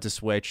onto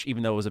Switch,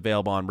 even though it was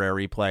available on Rare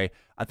Replay,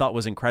 I thought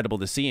was incredible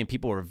to see, and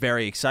people were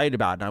very excited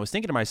about it. And I was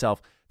thinking to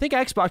myself, I think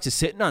Xbox is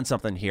sitting on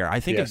something here. I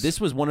think if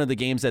this was one of the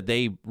games that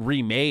they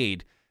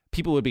remade,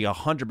 people would be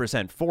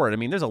 100% for it. I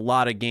mean, there's a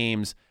lot of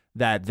games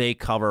that they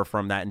cover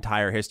from that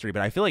entire history,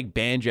 but I feel like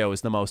Banjo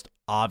is the most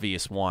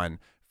obvious one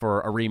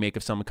for a remake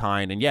of some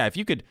kind. And yeah, if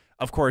you could,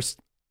 of course,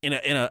 in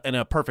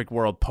a perfect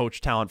world,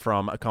 poach talent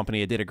from a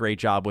company that did a great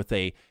job with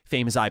a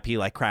famous IP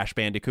like Crash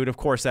Bandicoot, of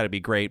course that'd be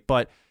great.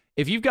 But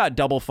if you've got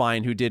Double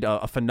Fine, who did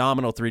a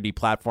phenomenal 3D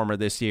platformer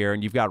this year,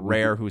 and you've got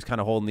Rare, who's kind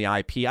of holding the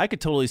IP, I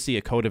could totally see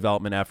a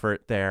co-development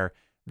effort there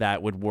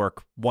that would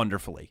work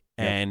wonderfully.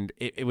 And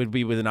it would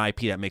be with an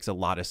IP that makes a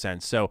lot of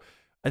sense. So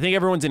I think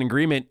everyone's in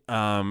agreement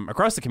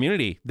across the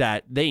community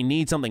that they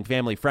need something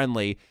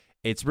family-friendly.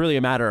 it's really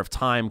a matter of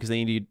time because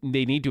they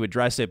need to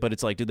address it. But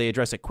it's like, do they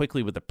address it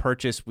quickly with the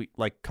purchase?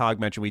 Like Cog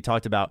mentioned, we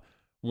talked about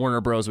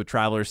Warner Bros. With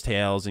Traveler's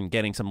Tales and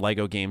getting some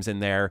Lego games in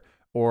there.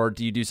 Or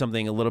do you do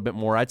something a little bit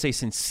more, I'd say,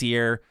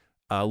 sincere,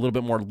 a little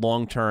bit more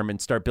long-term,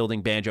 and start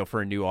building Banjo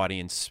for a new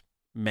audience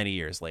many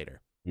years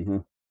later? Mm-hmm.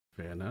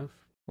 Fair enough.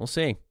 We'll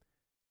see.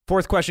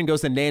 Fourth question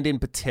goes to Nandin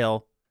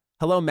Patil.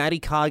 Hello, Maddie,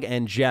 Cog,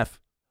 and Jeff.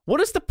 What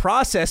is the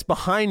process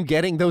behind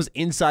getting those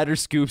insider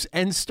scoops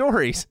and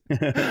stories?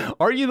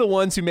 Are you the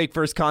ones who make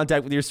first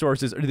contact with your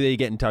sources, or do they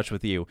get in touch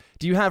with you?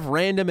 Do you have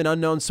random and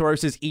unknown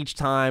sources each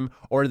time,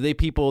 or are they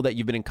people that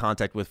you've been in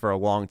contact with for a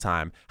long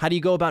time? How do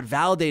you go about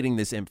validating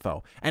this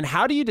info? And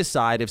how do you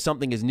decide if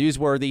something is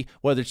newsworthy,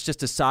 whether it's just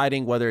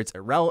deciding whether it's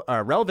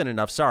relevant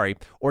enough,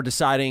 or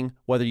deciding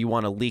whether you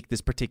want to leak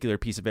this particular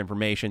piece of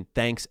information?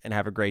 Thanks, and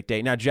have a great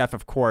day. Now, Jeff,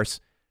 of course,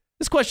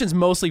 this question's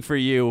mostly for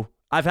you.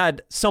 I've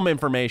had some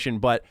information,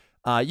 but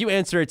you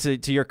answer it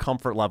to your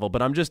comfort level.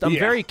 But I'm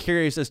very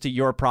curious as to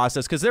your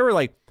process, because there were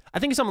I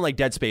think something like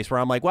Dead Space, where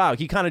I'm like, wow,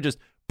 he kind of just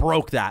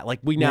broke that. Like,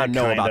 we now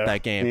know about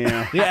that game.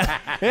 Yeah.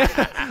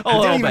 I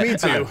didn't even mean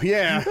to.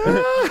 Yeah.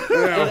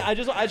 And I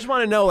just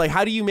want to know,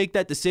 how do you make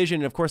that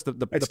decision? And of course,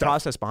 the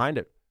process behind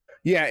it.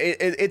 Yeah,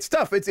 it's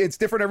tough. It's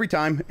different every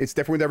time. It's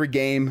different with every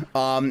game.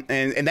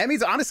 And that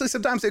means, honestly,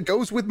 sometimes it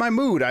goes with my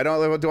mood. I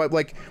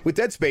like with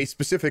Dead Space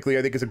specifically,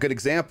 I think is a good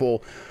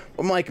example.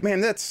 I'm like, man,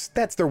 that's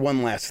their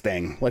one last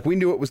thing. Like, we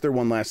knew it was their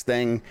one last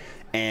thing,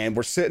 and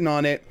we're sitting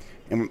on it.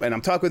 And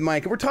I'm talking with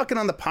Mike, and we're talking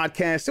on the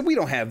podcast, and we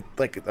don't have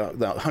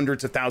the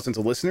hundreds of thousands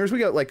of listeners. We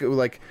got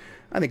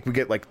I think we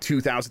get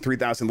 2,000,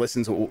 3,000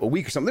 listens a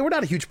week or something. We're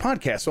not a huge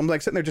podcast, so I'm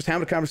sitting there just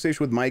having a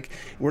conversation with Mike.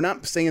 We're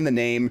not saying the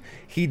name.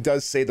 He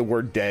does say the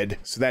word dead,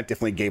 so that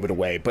definitely gave it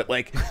away. But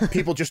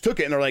people just took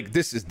it and they're like,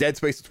 "This is Dead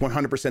Space. It's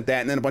 100% that."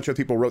 And then a bunch of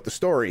people wrote the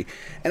story,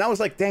 and I was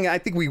like, "Dang,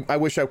 I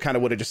wish I kind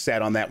of would have just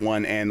sat on that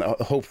one and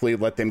hopefully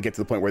let them get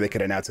to the point where they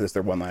could announce it as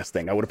their one last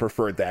thing. I would have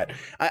preferred that."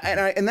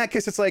 In that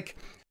case, it's like,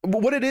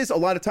 what it is a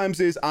lot of times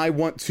is I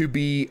want to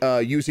be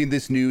using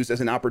this news as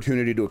an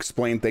opportunity to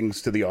explain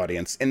things to the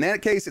audience. In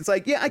that case, it's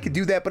like, yeah, I could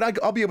do that, but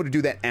I'll be able to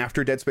do that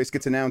after Dead Space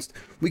gets announced.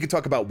 We could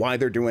talk about why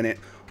they're doing it.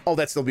 All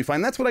that still be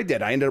fine. That's what I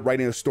did. I ended up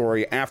writing a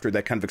story after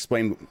that kind of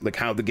explained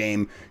how the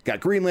game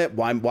got greenlit,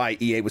 why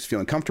EA was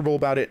feeling comfortable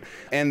about it,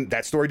 and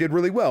that story did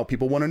really well.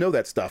 People want to know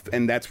that stuff,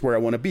 and that's where I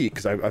want to be,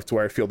 because that's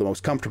where I feel the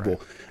most comfortable.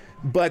 Right.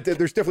 But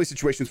there's definitely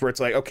situations where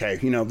it's like, okay,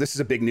 this is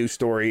a big news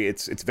story.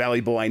 It's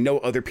valuable. I know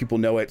other people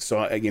know it.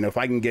 So, if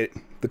I can get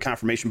the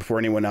confirmation before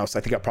anyone else,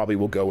 I think I probably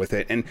will go with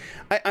it. And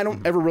I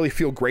don't ever really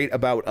feel great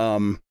about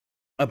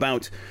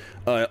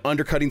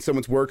undercutting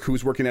someone's work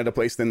who's working at a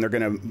place, then they're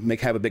going to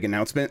have a big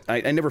announcement.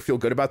 I never feel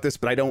good about this,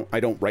 but I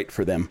don't write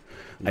for them.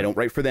 I don't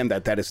write for them.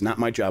 That is not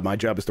my job. My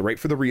job is to write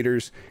for the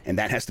readers, and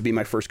that has to be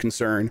my first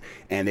concern.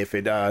 And if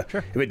it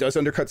does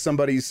undercut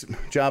somebody's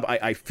job,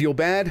 I feel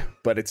bad,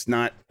 but it's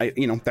not,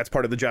 that's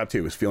part of the job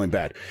too, is feeling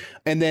bad.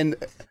 And then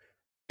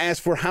as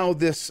for how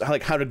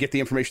to get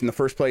the information in the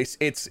first place,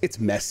 it's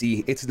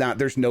messy. It's not,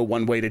 there's no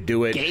one way to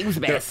do it. Games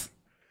mess.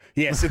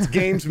 Yes, it's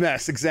games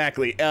mess,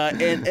 exactly.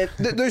 And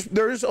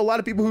there's a lot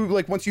of people who,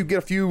 once you get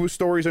a few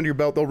stories under your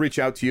belt, they'll reach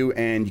out to you,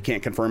 and you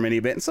can't confirm any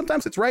of it. And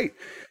sometimes it's right.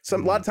 A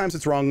lot of times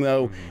it's wrong,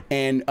 though.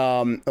 And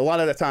a lot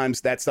of the times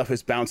that stuff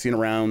is bouncing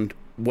around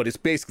what is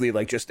basically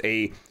just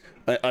a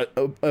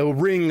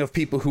ring of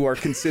people who are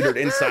considered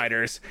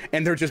insiders,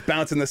 and they're just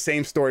bouncing the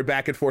same story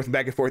back and forth,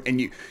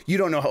 and you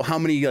don't know how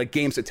many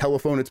games at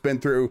telephone it's been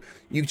through.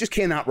 You just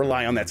cannot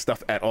rely on that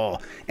stuff at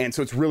all, and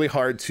so it's really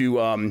hard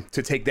to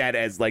take that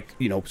as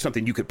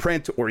something you could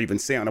print or even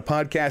say on a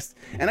podcast,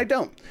 and I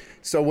don't.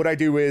 So what I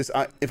do is,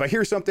 if I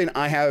hear something,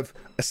 I have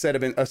a set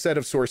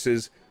of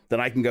sources that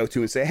I can go to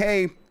and say,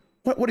 hey,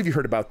 what have you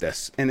heard about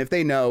this? And if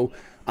they know,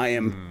 I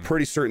am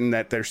pretty certain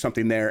that there's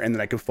something there, and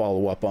that I can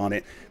follow up on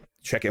it.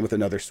 Check in with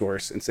another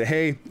source and say,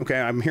 hey, okay,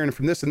 I'm hearing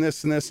from this and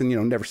this and this, and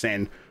never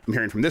saying I'm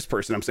hearing from this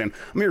person. I'm saying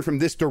I'm hearing from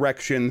this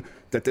direction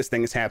that this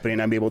thing is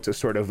happening. I'm able to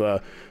sort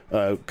of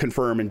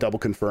confirm and double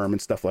confirm and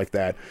stuff like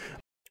that.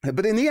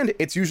 But in the end,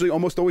 it's usually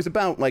almost always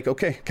about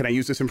okay, can I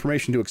use this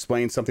information to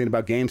explain something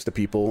about games to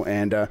people?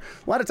 And a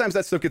lot of times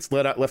that stuff gets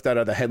left out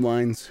of the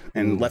headlines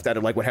and left out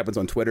of what happens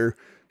on Twitter,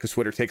 because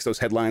Twitter takes those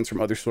headlines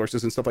from other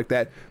sources and stuff like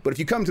that. But if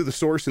you come to the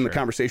source in the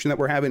conversation that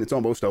we're having, it's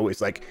almost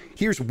always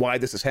here's why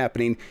this is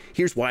happening.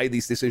 Here's why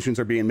these decisions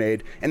are being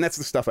made. And that's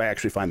the stuff I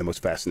actually find the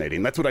most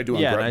fascinating. That's what I do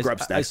on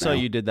Grubstacks. I saw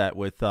you did that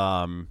with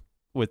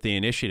the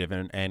initiative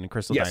and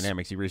Crystal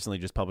Dynamics. You recently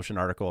just published an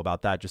article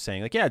about that, just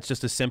saying it's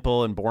just as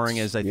simple and boring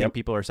as I think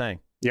people are saying.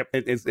 Yep.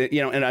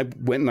 And I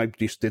went and I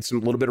just did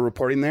some little bit of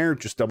reporting there,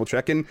 just double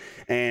checking.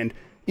 And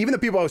even the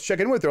people I was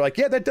checking with, they're like,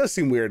 yeah, that does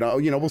seem weird.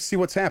 We'll see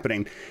what's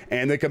happening.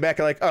 And they come back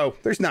and oh,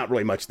 there's not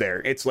really much there.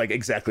 It's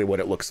exactly what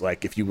it looks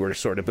like. If you were to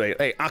sort of say,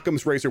 hey,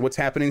 Occam's Razor, what's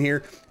happening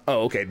here?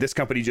 Oh, okay. This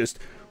company just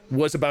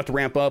was about to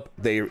ramp up.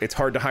 It's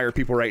hard to hire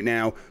people right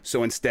now.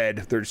 So instead,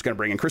 they're just going to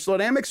bring in Crystal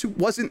Dynamics, who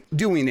wasn't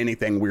doing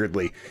anything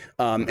weirdly.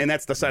 And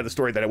that's the side of the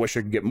story that I wish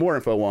I could get more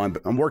info on,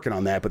 but I'm working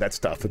on that. But that's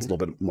tough. It's a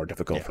little bit more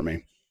difficult for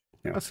me.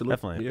 Yeah,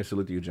 definitely. Yeah,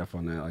 salute to you, Jeff,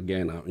 on that.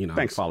 Again, Thanks.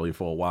 I've followed you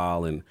for a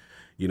while, and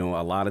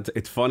a lot of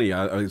it's funny.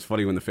 It's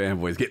funny when the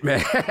fanboys get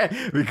mad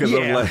because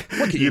I'm like,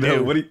 what can you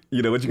do? What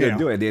you gonna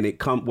do? And then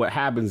what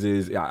happens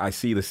is I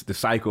see the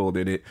cycle.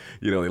 Then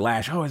they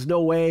lash. Oh, it's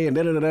no way, and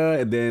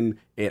and then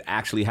it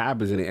actually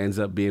happens, and it ends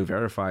up being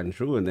verified and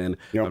true. And then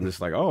I'm just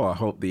like, oh, I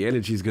hope the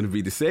energy is gonna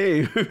be the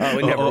same. Oh,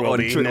 it never will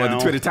be on the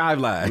Twitter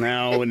timeline.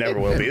 No, it never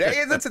will be.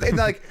 That's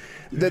like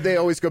that. They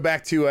always go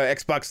back to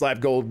Xbox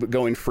Live Gold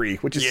going free,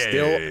 which is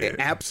still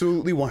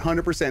absolutely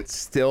 100%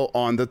 still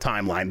on the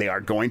timeline. They are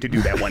going to do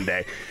that one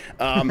day.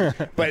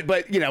 But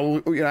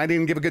I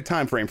didn't give a good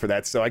time frame for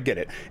that, so I get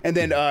it. And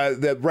then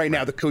right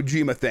now the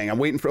Kojima thing, I'm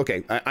waiting for.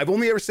 Okay, I've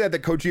only ever said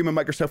that Kojima and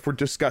Microsoft were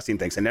discussing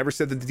things. I never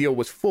said that the deal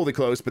was fully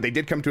closed, but they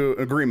did come to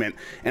an agreement.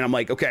 And I'm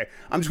like, okay,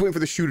 I'm just waiting for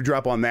the shoe to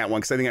drop on that one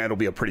because I think that'll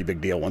be a pretty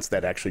big deal once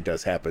that actually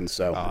does happen.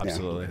 So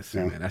absolutely,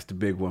 man, that's the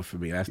big one for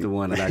me. That's the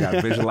one that I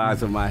got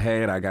visualized in my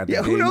head. I got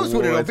who knows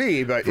what it'll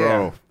be, but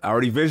bro, I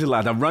already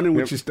visualized. I'm running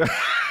with your stuff.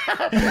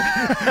 That's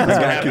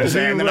gonna happen,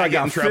 and then I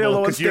get in trouble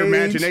because your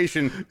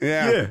imagination.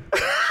 Yeah.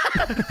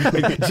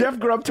 Jeff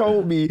Grubb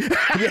told me.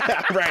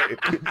 Yeah, right.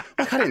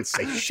 I didn't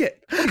say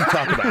shit. What are you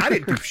talking about? I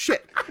didn't do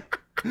shit.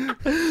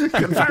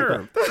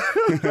 Confirmed.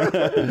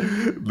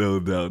 No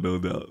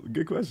doubt.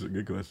 Good question,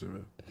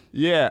 man.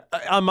 Yeah,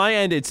 on my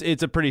end,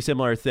 it's a pretty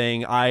similar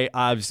thing. I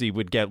obviously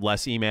would get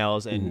less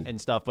emails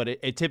and stuff, but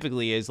it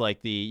typically is like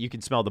you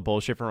can smell the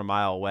bullshit from a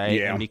mile away.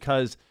 Yeah. And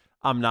because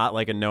I'm not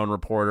like a known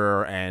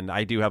reporter, and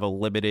I do have a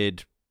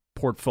limited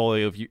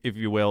portfolio, if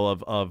you will,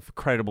 of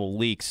credible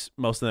leaks,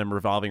 most of them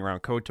revolving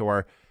around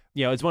KOTOR.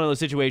 It's one of those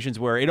situations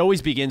where it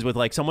always begins with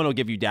like someone will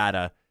give you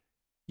data.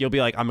 You'll be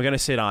like, I'm going to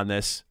sit on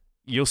this.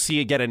 You'll see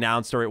it get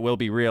announced or it will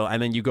be real.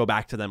 And then you go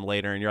back to them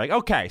later and you're like,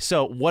 okay,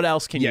 so what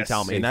else can you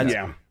tell me?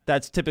 And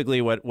that's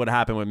typically what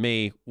happened with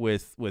me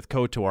with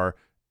KOTOR,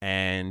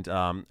 and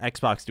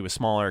Xbox to a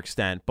smaller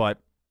extent. But,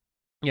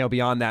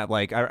 beyond that,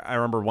 like I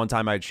remember one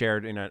time I'd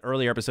shared in an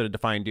earlier episode of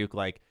Defying Duke,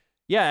 like,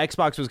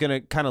 Xbox was going to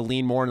kind of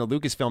lean more in the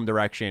Lucasfilm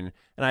direction.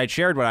 And I had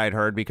shared what I had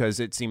heard because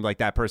it seemed like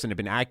that person had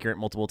been accurate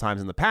multiple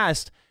times in the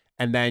past.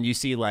 And then you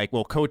see like,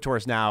 well,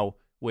 KOTOR's now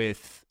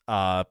with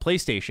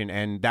PlayStation,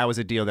 and that was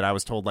a deal that I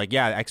was told like,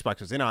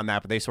 Xbox was in on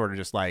that, but they sort of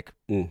just like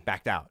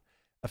backed out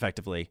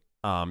effectively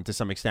to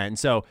some extent. And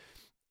so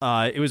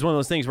it was one of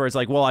those things where it's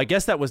like, well, I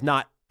guess that was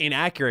not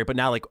inaccurate, but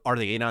now like, are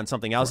they in on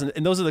something else?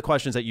 And those are the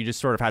questions that you just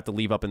sort of have to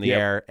leave up in the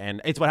air.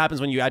 And it's what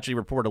happens when you actually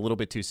report a little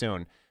bit too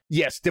soon.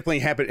 Yes, definitely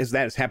happened.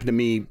 That has happened to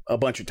me a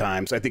bunch of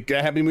times. I think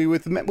that happened to me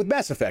with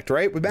Mass Effect,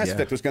 right? With Mass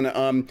Effect was going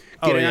to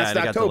get announced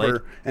in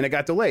October, and it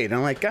got delayed. And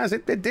I'm like, guys,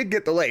 it did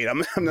get delayed.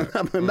 I'm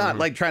not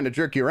like trying to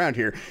jerk you around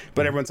here,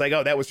 but everyone's like,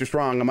 oh, that was just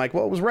wrong. I'm like,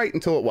 well, it was right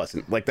until it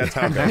wasn't. Like that's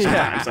how it goes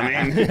sometimes.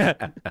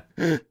 I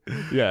mean,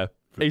 yeah.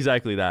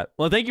 Exactly that.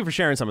 Well, thank you for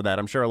sharing some of that.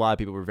 I'm sure a lot of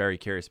people were very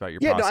curious about your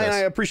process. Yeah, no, I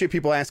appreciate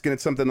people asking.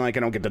 It's something like I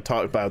don't get to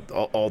talk about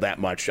all that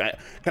much. I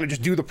kind of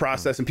just do the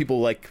process, and people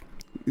like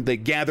they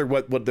gather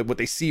what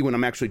they see when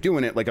I'm actually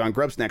doing it, like on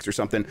Grubsnacks or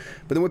something.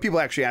 But then when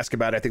people actually ask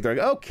about it, I think they're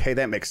like, okay,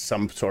 that makes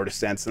some sort of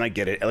sense, and I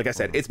get it. Like I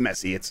said, it's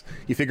messy.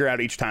 You figure out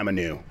each time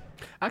anew.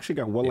 I actually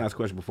got one last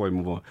question before we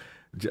move on.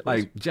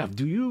 Like Jeff,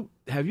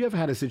 have you ever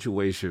had a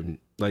situation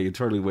like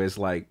internally where it's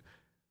like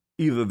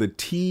either the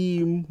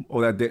team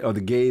or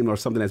the game or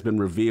something that's been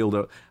revealed,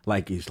 or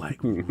like is like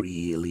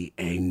really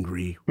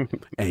angry,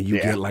 and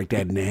you get like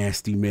that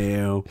nasty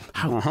mail?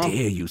 How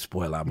dare you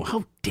spoil our?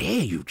 How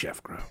dare you,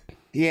 Jeff Grubb?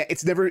 Yeah,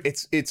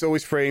 it's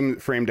always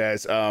framed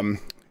as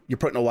you're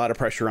putting a lot of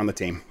pressure on the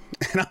team,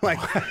 and I'm like,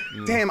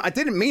 damn, I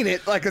didn't mean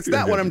it. Like it's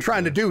not what I'm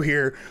trying to do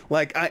here.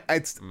 Like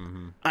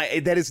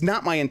that is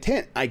not my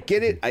intent. I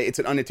get it. It's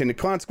an unintended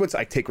consequence.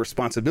 I take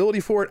responsibility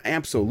for it,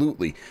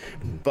 absolutely.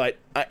 But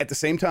at the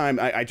same time,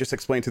 I just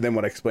explained to them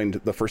what I explained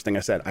the first thing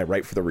I said. I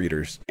write for the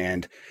readers,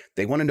 and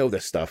they want to know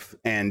this stuff,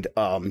 and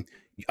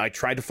I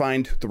tried to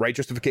find the right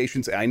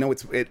justifications. I know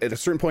at a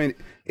certain point,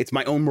 it's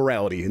my own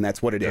morality, and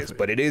that's what it is.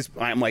 But it is,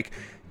 I'm like,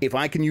 if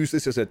I can use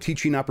this as a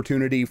teaching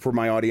opportunity for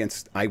my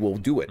audience, I will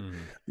do it.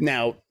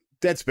 Now,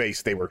 Dead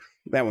Space,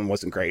 that one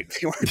wasn't great.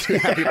 They weren't too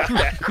happy about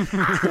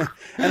that.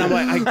 And I'm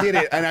like, I did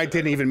it, and I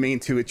didn't even mean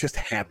to. It just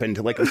happened.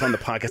 Like it was on the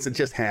podcast, it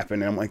just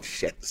happened, and I'm like,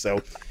 shit.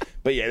 So,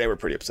 but yeah, they were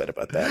pretty upset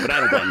about that. But I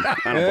don't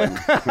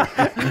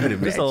blame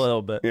them. Just a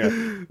little bit. Yeah,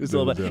 just a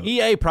little bit.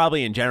 EA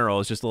probably in general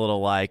is just a little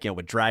like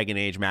with Dragon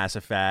Age, Mass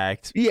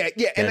Effect. Yeah,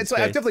 and it's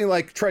like I've definitely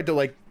like tried to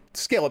like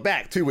scale it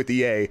back too with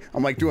EA.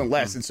 I'm like doing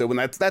less, and so when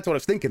that's what I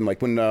was thinking.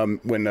 Like when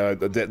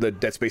the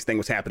Dead Space thing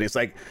was happening, it's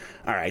like,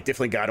 all right,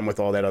 definitely got him with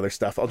all that other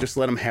stuff. I'll just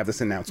let him have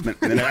this announcement,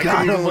 and then I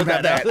didn't even look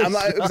at that.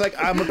 It was like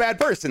I'm a bad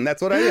person.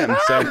 That's what I am.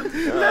 So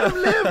let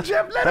him live,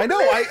 Jeff. Let him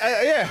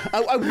live.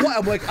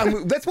 I'm like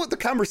that's what the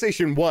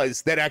conversation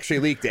was that actually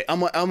leaked it.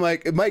 I'm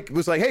like Mike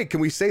was like, hey,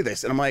 can we say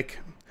this? And I'm like,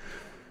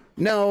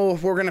 no,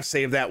 we're gonna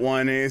save that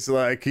one. And he's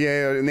like,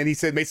 yeah, and then he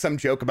made some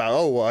joke about,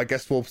 oh, well, I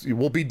guess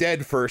we'll be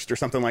dead first or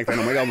something like that.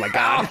 And I'm like, oh my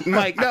god, I'm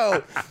like,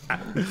 no,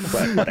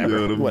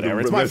 but whatever,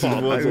 it's my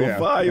fault. On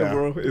fire,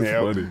 bro. It's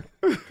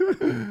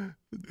funny.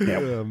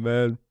 Yeah,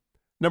 man.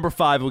 Number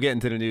 5, we'll get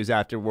into the news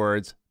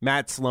afterwards.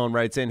 Matt Sloan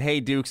writes in, "Hey,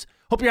 Dukes,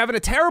 hope you're having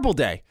a terrible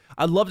day.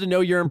 I'd love to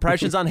know your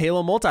impressions on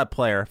Halo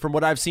multiplayer. From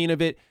what I've seen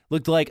of it,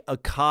 looked like a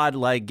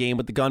COD-like game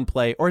with the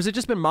gunplay, or has it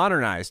just been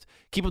modernized?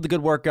 Keep up the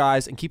good work,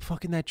 guys, and keep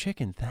fucking that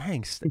chicken.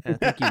 Thanks."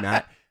 Thank you,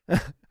 Matt.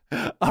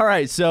 All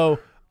right, so,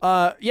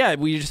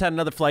 we just had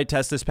another flight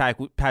test this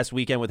past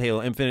weekend with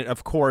Halo Infinite.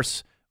 Of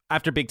course,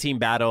 after Big Team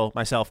Battle,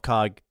 myself,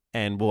 Cog,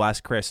 and we'll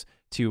ask Chris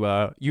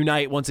to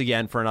unite once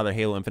again for another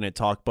Halo Infinite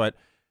talk, but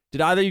did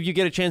either of you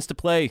get a chance to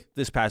play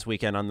this past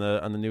weekend on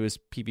the newest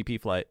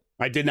PvP flight?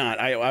 I did not.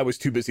 I was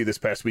too busy this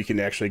past weekend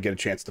to actually get a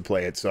chance to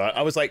play it. So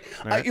I was like,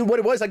 right. What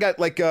it was, I got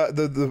like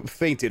the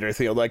fainted or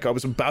thing. Like I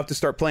was about to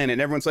start playing it,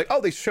 and everyone's like, "Oh,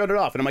 they shut it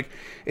off," and I'm like,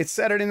 "It's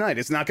Saturday night.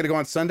 It's not going to go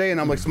on Sunday."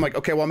 And I'm like,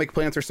 "Okay, well, I'll make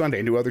plans for Sunday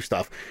and do other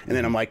stuff." And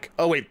then I'm like,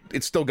 "Oh wait,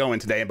 it's still going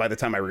today." And by the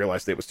time I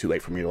realized it was too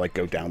late for me to like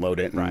go download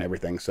it and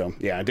everything. So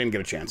yeah, I didn't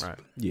get a chance. Right.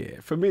 Yeah,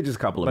 for me, just a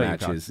couple of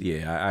matches.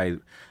 Yeah,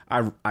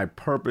 I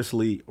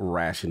purposely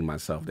rationed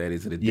myself. That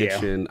is an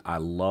addiction. I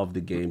love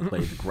the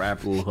gameplay, the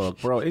grappling hook,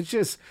 bro.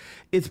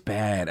 It's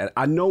bad.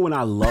 I know when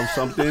I love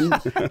something,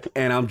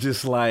 and I'm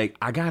just like,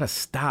 I gotta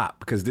stop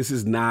because this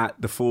is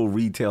not the full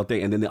retail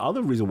thing. And then the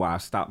other reason why I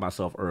stopped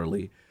myself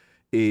early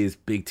is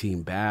Big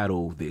Team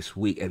Battle this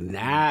week, and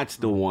that's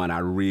the one I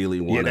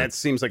really want. Yeah, that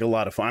seems like a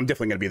lot of fun. I'm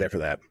definitely gonna be there for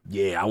that.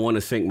 Yeah, I want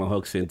to sink my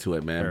hooks into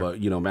it, man. Sure.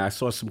 But man, I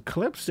saw some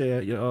clips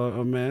there.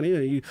 Man,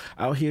 you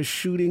out here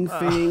shooting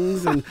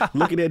things and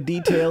looking at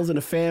details, and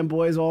the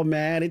fanboys all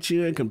mad at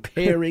you and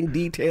comparing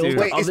details. Dude,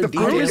 wait, is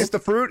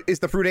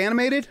the fruit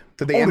animated?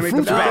 Did they animate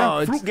the fruit?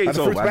 No, fruit gate's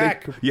over.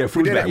 Back. Yeah,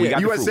 fruit's back. We got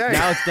USA. The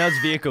Now it's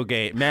Vehicle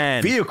Gate,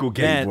 man. Vehicle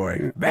Gate,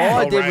 boy. All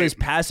I did was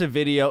pass a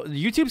video.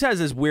 YouTube has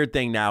this weird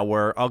thing now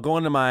where I'll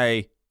go into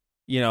my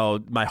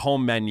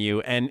home menu,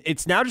 and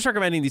it's now just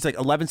recommending these like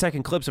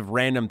 11-second clips of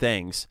random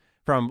things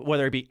from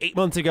whether it be 8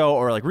 months ago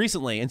or like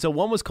recently. And so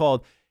one was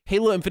called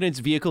Halo Infinite's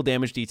vehicle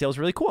damage details.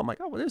 Really cool. I'm like,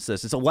 oh, what is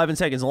this? It's 11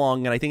 seconds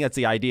long, and I think that's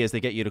the idea is they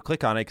get you to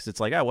click on it because it's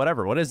like, oh,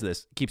 whatever. What is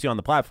this? It keeps you on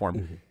the platform.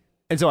 Mm-hmm.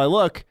 And so I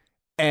look,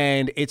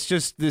 and it's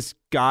just this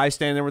guy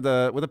standing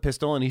there with a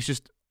pistol, and he's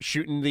just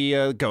shooting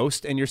the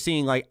ghost, and you're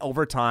seeing like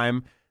over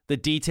time the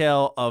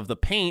detail of the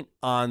paint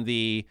on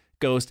the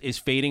ghost is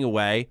fading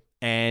away.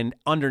 And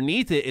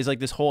underneath it is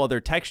like this whole other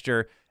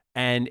texture,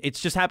 and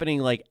it's just happening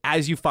like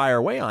as you fire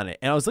away on it.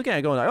 And I was looking at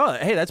it going like,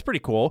 oh, hey, that's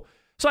pretty cool.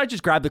 So I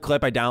just grabbed the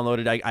clip, I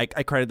downloaded,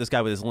 I credit this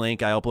guy with his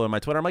link, I uploaded on my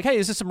Twitter. I'm like, hey,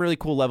 this is some really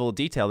cool level of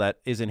detail that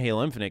is in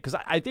Halo Infinite. Because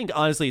I think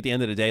honestly, at the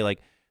end of the day,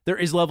 like there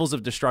is levels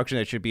of destruction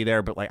that should be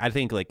there, but like I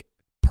think like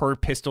per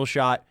pistol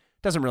shot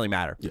doesn't really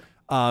matter. Yeah.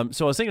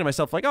 So I was thinking to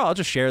myself like, oh, I'll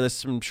just share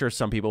this. I'm sure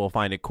some people will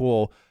find it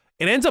cool.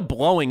 It ends up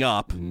blowing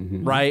up,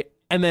 right?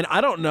 And then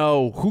I don't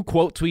know who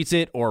quote tweets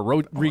it or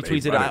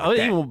retweets it. I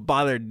didn't even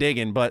bother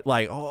digging, but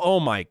like, oh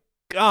my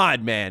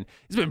God, man.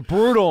 It's been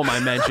brutal in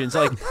my mentions.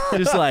 Like,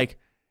 just like,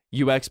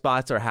 UX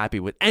bots are happy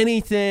with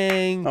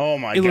anything. Oh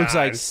my God. It looks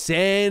like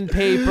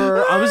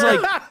sandpaper. I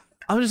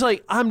was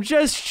like, I'm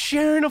just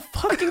sharing a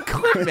fucking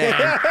clip,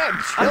 man.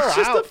 It's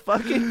just a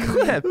fucking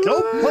clip.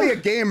 Don't play a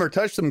game or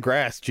touch some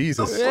grass.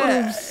 Jesus. That's what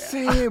I'm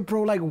saying,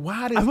 bro. Like,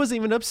 why did I wasn't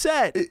even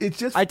upset. It's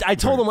just I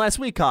told him last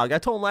week, Cog. I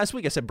told him last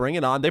week. I said, bring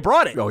it on. They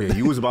brought it. Oh yeah,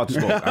 you was about to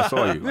smoke. I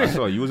saw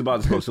you. You was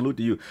about to smoke. Salute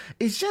to you.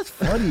 It's just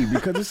funny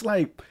because it's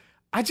like,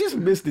 I just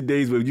miss the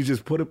days where you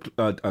just put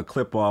a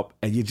clip up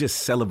and you're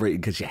just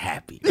celebrating because you're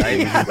happy. Right?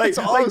 Yeah, like, it's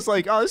always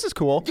like, oh, this is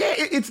cool. Yeah,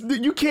 it's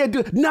you can't do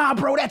it. Nah,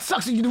 bro, that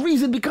sucks. The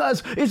reason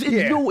because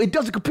it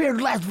doesn't compare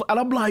to last. And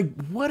I'm like,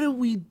 what are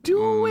we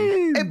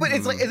doing? But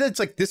it's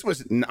like this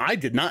was. I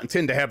did not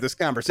intend to have this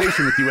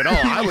conversation with you at all.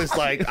 I was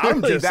like,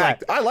 I'm just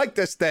like, I like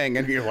this thing,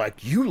 and you're like,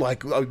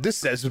 this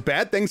says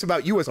bad things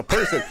about you as a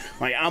person.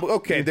 Like,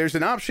 okay, there's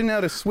an option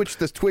now to switch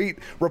the tweet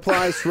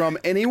replies from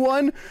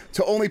anyone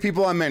to only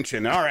people I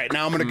mentioned. All right,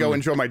 now I'm gonna go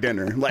enjoy my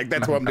dinner. Like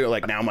that's what I'm doing.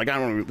 Like now I'm like, I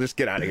don't want to just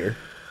get out of here.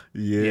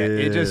 Yeah,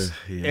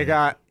 it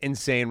got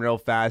insane real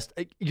fast.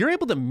 You're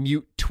able to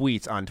mute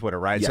tweets on Twitter,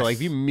 right? Yes. So like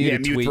if you mute a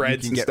tweet,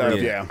 threads you can and stuff.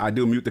 Yeah, I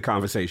do mute the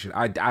conversation.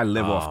 I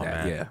live off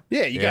that. Man.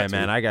 Yeah, you got to.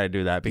 Man, I got to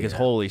do that because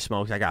holy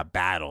smokes, I got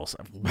battles,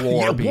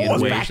 war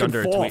being waged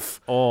under a tweet.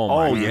 Oh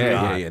my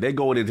God. Yeah. They're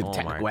going into the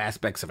technical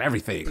aspects of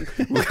everything.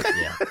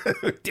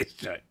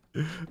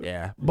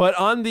 Yeah, but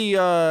on the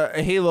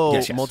Halo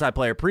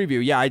multiplayer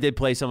preview, I did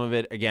play some of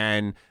it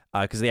again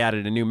because they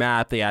added a new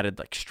map. They added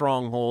like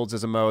strongholds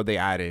as a mode. They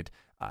added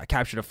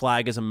capture the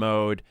flag as a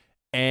mode.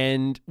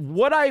 And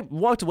what I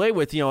walked away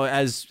with,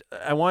 as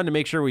I wanted to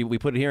make sure we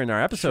put it here in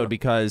our episode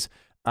because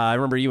I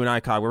remember you and I,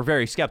 Cog, were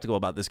very skeptical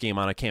about this game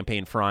on a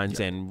campaign front,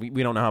 and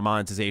we don't know how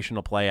monetization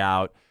will play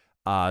out.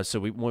 So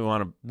we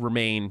want to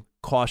remain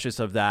cautious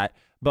of that.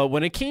 But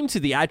when it came to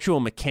the actual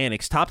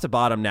mechanics, top to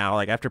bottom now,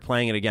 like after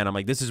playing it again, I'm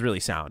like, this is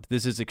really sound.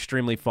 This is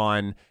extremely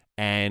fun.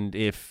 And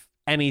if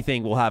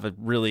anything, we'll have a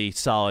really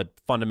solid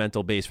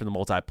fundamental base for the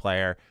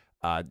multiplayer.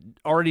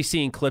 Already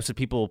seeing clips of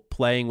people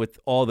playing with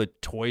all the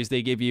toys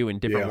they give you in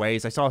different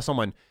ways. I saw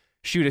someone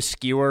shoot a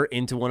skewer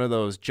into one of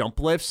those jump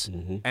lifts,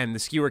 and the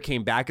skewer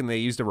came back and they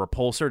used a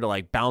repulsor to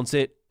like bounce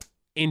it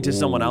into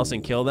someone else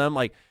and kill them.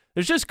 Like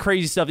there's just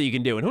crazy stuff that you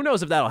can do. And who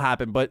knows if that'll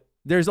happen, but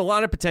there's a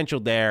lot of potential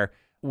there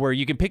where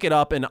you can pick it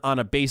up and on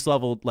a base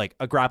level, like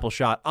a grapple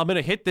shot, I'm going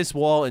to hit this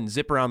wall and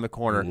zip around the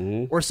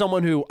corner. Or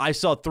someone who I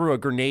saw threw a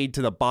grenade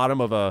to the bottom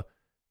of a,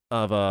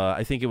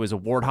 I think it was a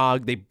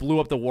Warthog. They blew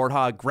up the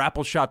Warthog,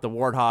 grapple shot the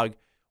Warthog,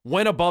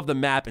 went above the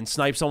map and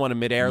sniped someone in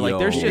midair. Like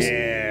there's just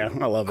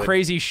I love it.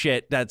 Crazy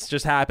shit that's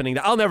just happening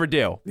that I'll never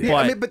do.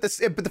 Yeah, but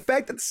the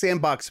fact that the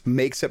sandbox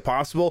makes it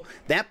possible,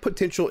 that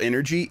potential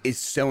energy is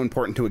so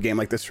important to a game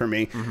like this for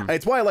me.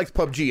 It's why I liked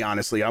PUBG,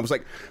 honestly. I was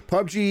like,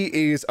 PUBG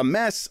is a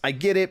mess, I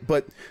get it,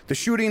 but the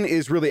shooting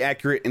is really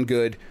accurate and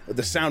good.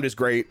 The sound is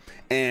great,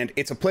 and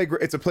it's a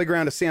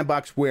playground, a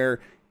sandbox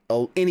where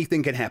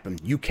anything can happen.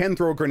 You can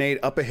throw a grenade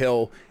up a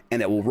hill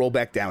and it will roll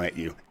back down at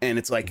you. And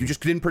it's like, you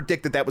just didn't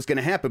predict that was going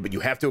to happen, but you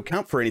have to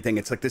account for anything.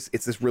 It's like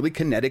it's this really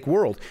kinetic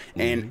world.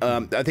 And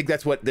I think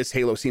that's what this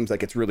Halo seems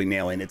like it's really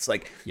nailing. It's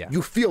like,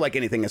 you feel like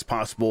anything is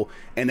possible,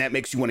 and that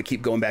makes you want to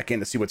keep going back in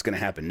to see what's going to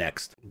happen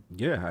next.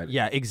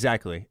 Yeah,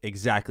 exactly.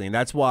 And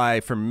that's why,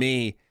 for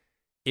me,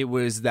 it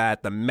was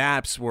that the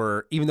maps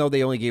were, even though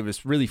they only gave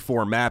us really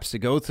 4 maps to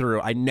go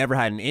through, I never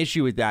had an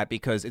issue with that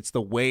because it's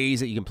the ways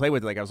that you can play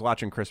with it. Like I was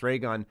watching Chris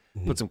Raygun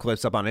put some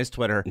clips up on his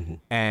Twitter,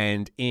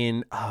 and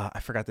in I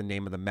forgot the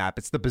name of the map.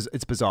 It's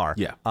Bazaar.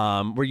 Yeah.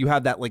 Where you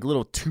have that like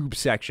little tube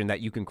section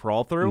that you can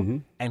crawl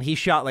through, and he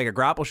shot like a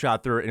grapple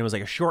shot through it, and it was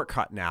like a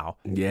shortcut now,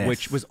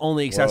 which was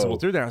only accessible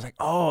through there. I was like,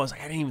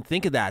 I didn't even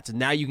think of that. So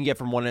now you can get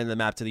from one end of the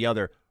map to the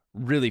other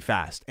really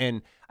fast.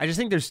 And I just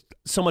think there's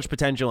so much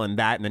potential in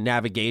that, and the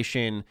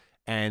navigation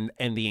and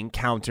the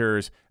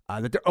encounters,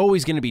 that they're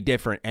always going to be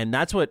different. And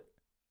that's what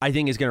I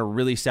think is going to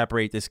really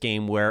separate this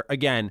game, where,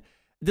 again,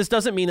 this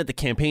doesn't mean that the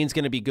campaign's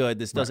going to be good.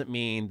 This doesn't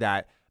mean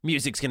that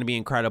music's going to be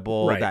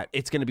incredible, that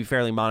it's going to be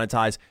fairly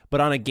monetized. But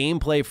on a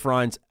gameplay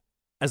front,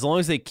 as long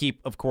as they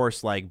keep, of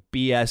course, like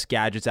BS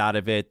gadgets out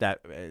of it,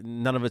 that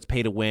none of it's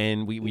pay to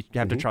win, we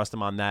have to trust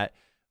them on that.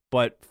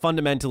 But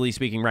fundamentally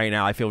speaking, right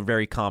now, I feel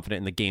very confident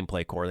in the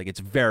gameplay core. Like, it's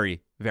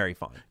very, very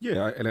fun.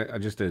 Yeah, and I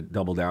just to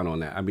double down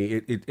on that, I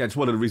mean, it's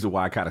one of the reasons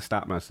why I kind of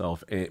stopped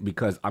myself,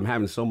 because I'm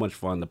having so much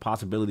fun. The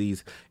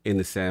possibilities in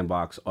the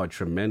sandbox are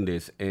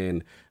tremendous.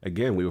 And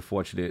again, we were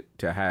fortunate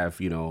to have,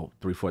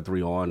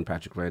 343 on,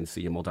 Patrick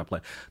Renzi, and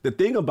multiplayer. The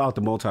thing about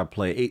the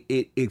multiplayer,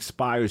 it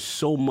inspires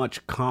so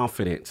much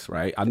confidence,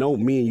 right? I know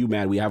me and you,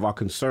 man, we have our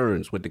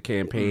concerns with the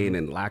campaign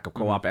and lack of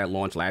co-op at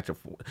launch, lack of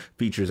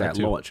features at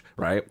launch,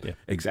 right? Yeah.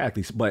 Exactly.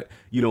 But,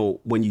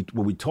 when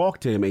we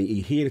talk to him and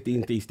you hear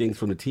these things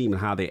from the team and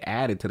how they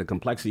added to the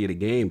complexity of the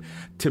game,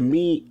 to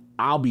me,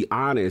 I'll be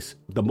honest,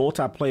 the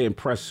multiplayer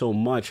impressed so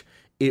much,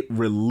 it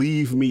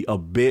relieved me a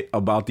bit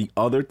about the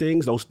other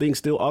things. Other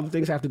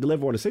things have to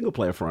deliver on the single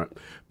player front,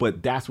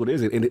 but that's what it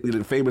is. And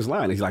the famous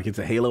line, he's like, it's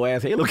a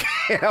Halo-ass Halo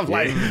game. I'm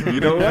like, you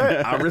know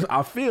what?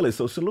 I feel it.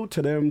 So salute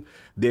to them.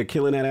 They're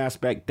killing that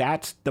aspect.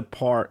 That's the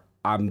part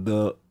I'm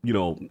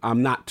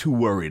not too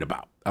worried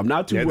about. I'm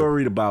not too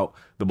worried about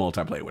the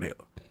multiplayer with Halo.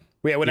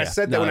 Yeah, when I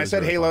said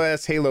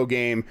Halo-ass Halo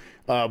game,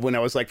 when I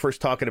was like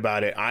first talking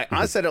about it,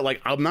 I said it like,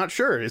 I'm not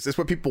sure. Is this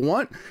what people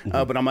want?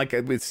 But I'm like,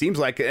 it seems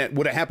like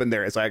what happened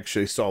there is I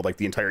actually saw like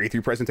the entire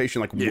E3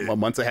 presentation like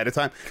months ahead of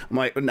time. I'm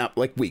like, not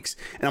like weeks.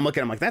 And I'm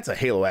looking, I'm like, that's a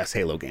Halo-ass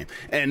Halo game.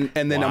 And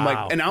then I'm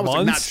like, and I was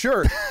like, not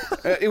sure.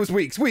 It was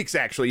weeks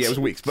actually. Yeah, it was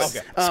weeks.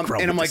 But,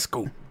 and I'm like,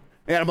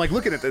 and I'm like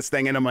looking at this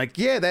thing and I'm like,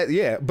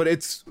 but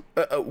it's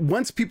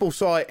once people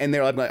saw it and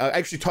they're like, I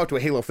actually talked to a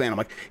Halo fan. I'm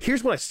like,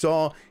 here's what I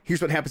saw.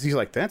 Here's what happens. He's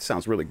like, that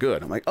sounds really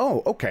good. I'm like,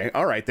 oh, okay.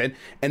 All right then.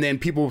 And then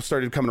people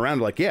started coming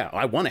around like, yeah,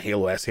 I want a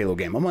Halo-ass Halo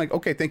game. I'm like,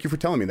 okay, thank you for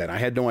telling me that. I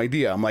had no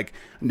idea. I'm like,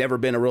 never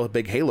been a real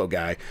big Halo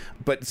guy,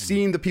 but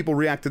seeing the people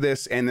react to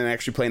this and then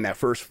actually playing that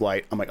first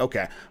flight, I'm like,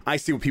 okay, I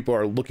see what people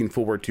are looking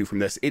forward to from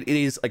this. It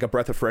is like a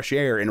breath of fresh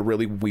air in a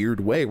really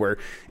weird way where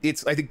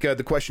it's, I think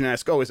the question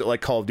asked, is it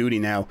like Call of Duty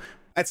now?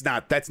 That's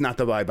not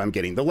the vibe I'm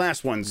getting. The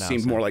last one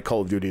seemed more like Call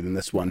of Duty than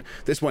this one.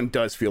 This one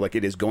does feel like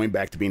it is going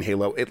back to being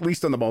Halo, at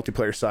least on the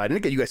multiplayer side. And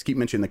again, you guys keep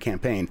mentioning the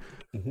campaign.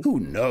 Who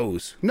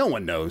knows? No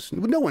one knows.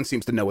 No one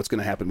seems to know what's going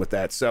to happen with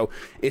that. So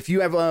if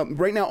you have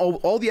right now,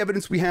 all the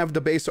evidence we have to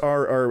base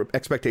our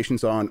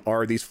expectations on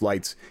are these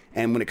flights.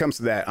 And when it comes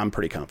to that, I'm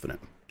pretty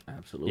confident.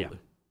 Absolutely. Yeah.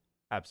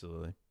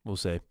 Absolutely. We'll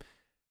see.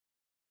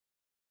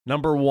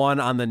 Number 1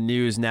 on the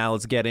news now,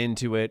 let's get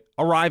into it.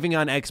 Arriving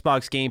on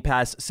Xbox Game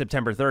Pass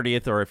September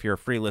 30th, or if you're a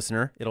free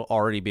listener, it'll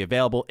already be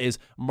available, is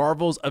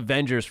Marvel's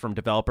Avengers from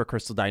developer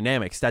Crystal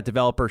Dynamics. That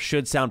developer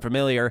should sound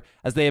familiar,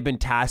 as they have been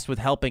tasked with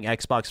helping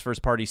Xbox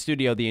first-party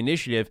studio The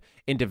Initiative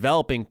in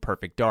developing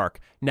Perfect Dark.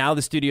 Now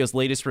the studio's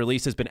latest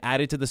release has been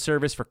added to the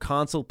service for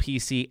console,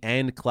 PC,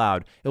 and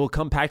cloud. It will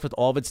come packed with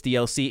all of its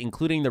DLC,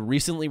 including the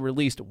recently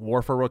released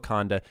War for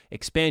Wakanda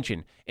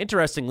expansion.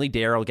 Interestingly,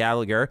 Daryl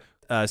Gallagher,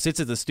 sits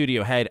as the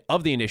studio head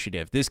of the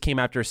initiative. This came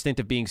after a stint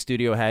of being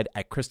studio head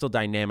at Crystal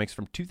Dynamics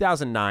from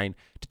 2009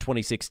 to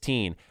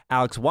 2016.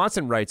 Alex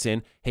Watson writes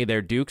in, "Hey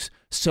there, Dukes.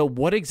 So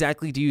what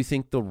exactly do you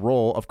think the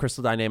role of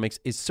Crystal Dynamics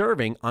is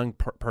serving on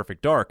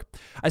Perfect Dark?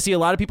 I see a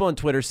lot of people on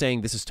Twitter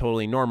saying this is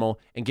totally normal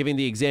and giving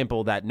the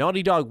example that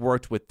Naughty Dog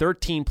worked with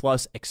 13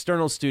 plus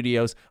external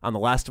studios on The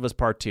Last of Us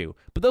Part 2.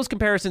 But those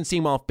comparisons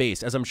seem off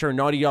base, as I'm sure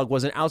Naughty Dog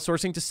wasn't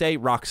outsourcing to, say,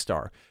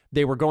 Rockstar.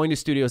 They were going to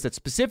studios that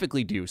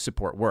specifically do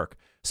support work.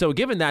 So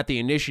given that the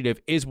initiative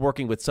is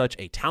working with such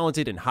a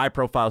talented and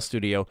high-profile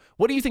studio,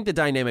 what do you think the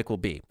dynamic will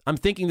be? I'm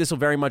thinking this will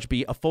very much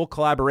be a full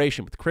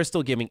collaboration with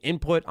Crystal giving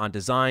input on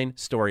design,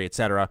 story,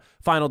 etc.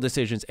 Final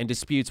decisions and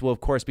disputes will,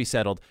 of course, be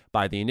settled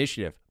by the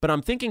initiative. But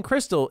I'm thinking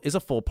Crystal is a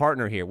full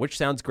partner here, which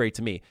sounds great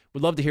to me.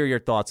 Would love to hear your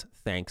thoughts.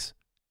 Thanks,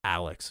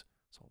 Alex."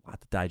 So a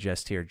lot to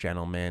digest here,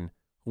 gentlemen.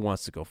 Who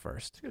wants to go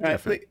first?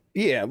 Let me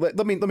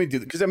do it,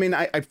 because I mean,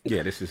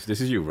 this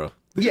is you, bro.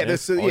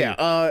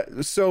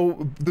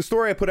 So the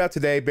story I put out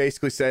today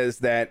basically says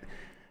that,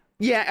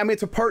 yeah, I mean,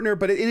 it's a partner,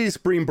 but it is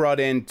being brought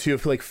in to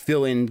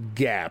fill in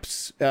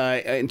gaps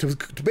and to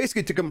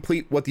basically to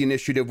complete what the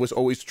initiative was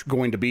always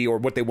going to be, or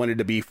what they wanted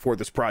to be for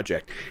this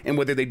project. And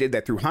whether they did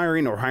that through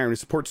hiring or hiring a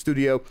support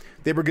studio,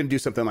 they were going to do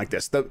something like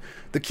this. The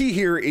key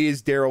here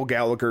is Daryl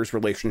Gallagher's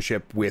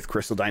relationship with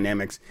Crystal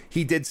Dynamics.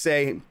 He did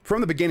say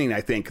from the beginning,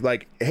 I think,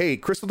 like, hey,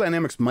 Crystal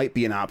Dynamics might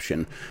be an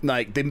option.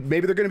 Like,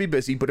 maybe they're going to be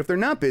busy, but if they're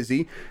not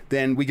busy,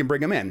 then we can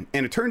bring them in.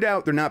 And it turned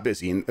out they're not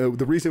busy. And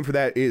the reason for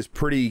that is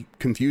pretty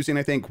confusing,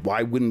 I think.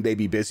 Why wouldn't they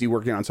be busy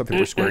working on something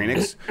for Square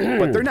Enix?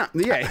 But they're not.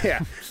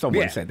 Yeah.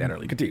 Someone said that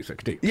earlier. Continue.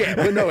 Yeah,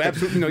 but no,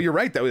 absolutely. No, you're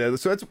right, though.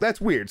 So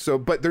that's weird. So,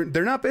 but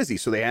they're not busy.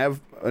 So they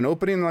have an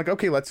opening, like,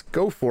 okay, let's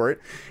go for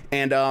it.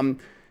 And are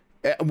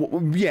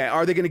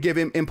they going to give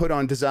him input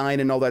on design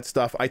and all that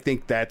stuff? I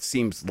think that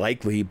seems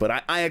likely, but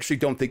I actually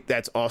don't think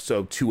that's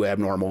also too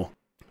abnormal.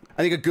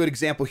 I think a good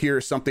example here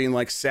is something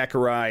like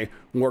Sakurai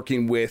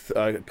working with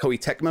Koei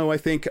Tecmo, I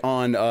think,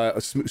 on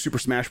Super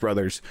Smash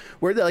Brothers,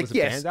 where they're like, was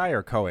it Bandai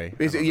or Koei?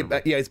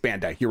 It's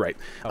Bandai. You're right.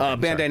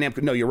 Bandai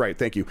Namco. No, you're right.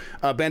 Thank you.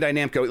 Bandai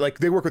Namco. Like,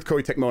 they work with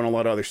Koei Tecmo on a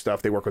lot of other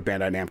stuff. They work with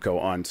Bandai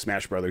Namco on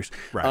Smash Brothers.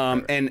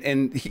 Right.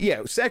 And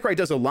Sakurai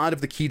does a lot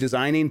of the key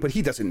designing, but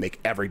he doesn't make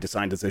every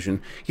design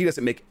decision. He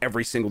doesn't make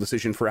every single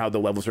decision for how the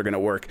levels are going to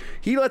work.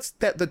 He lets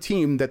the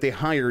team that they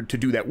hired to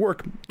do that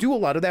work do a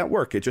lot of that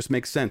work. It just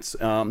makes sense.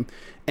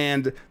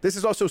 And this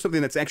is also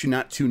something that's actually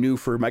not too new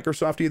for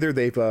Microsoft either.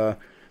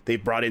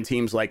 They've brought in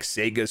teams like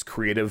Sega's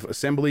Creative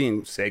Assembly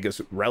and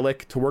Sega's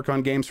Relic to work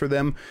on games for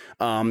them.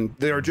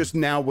 They're just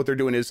now, what they're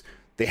doing is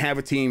they have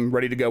a team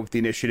ready to go with the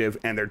initiative,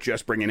 and they're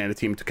just bringing in a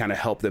team to kind of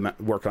help them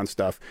work on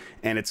stuff.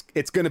 And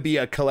it's going to be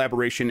a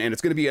collaboration, and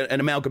it's going to be an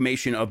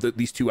amalgamation of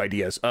these two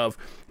ideas of,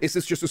 is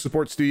this just a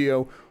support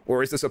studio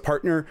or is this a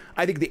partner?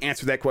 I think the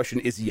answer to that question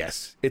is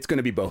yes. It's going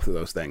to be both of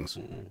those things.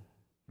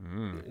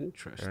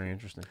 Interesting. Very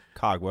interesting.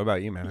 Cog, what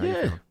about you, man? How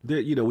you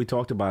feel? We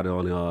talked about it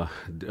on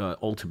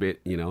Ultimate,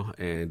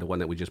 and the one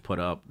that we just put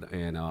up,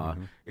 and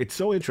it's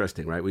so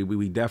interesting, right?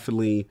 We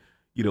definitely,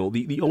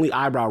 the only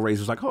eyebrow raise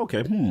was like,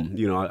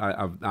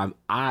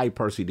 I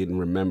personally didn't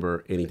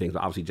remember anything.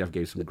 But obviously, Jeff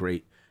gave some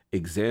great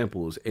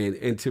examples,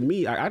 and to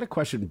me, I had a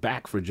question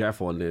back for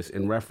Jeff on this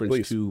in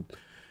reference to,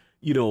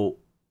 the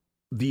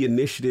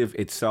initiative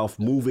itself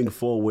moving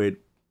forward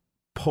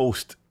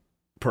post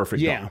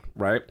Perfect Dark,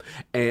 right?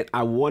 And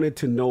I wanted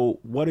to know,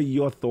 what are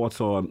your thoughts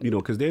on,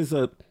 because there's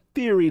a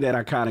theory that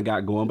I kind of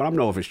got going, but I don't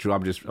know if it's true.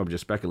 I'm just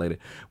speculating.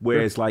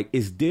 Where it's like,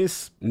 is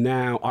this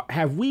now,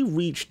 have we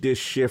reached this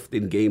shift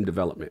in game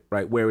development,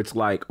 right? Where it's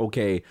like,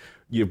 okay,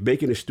 you're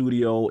making a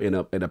studio in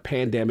a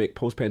pandemic,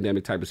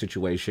 post-pandemic type of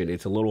situation.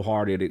 It's a little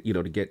harder to,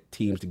 to get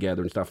teams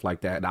together and stuff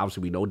like that. And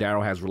obviously we know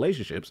Daryl has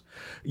relationships,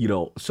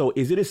 So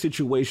is it a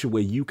situation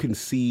where you can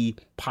see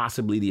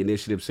possibly the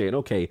initiative saying,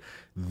 okay,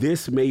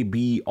 this may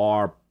be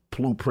our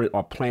blueprint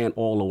or plan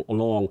all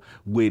along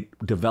with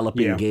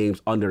developing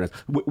games under us,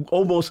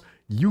 almost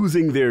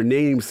using their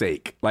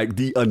namesake, like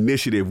the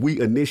initiative. We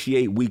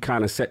initiate, we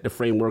kind of set the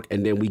framework,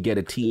 and then we get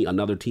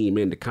another team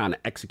in to kind of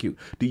execute.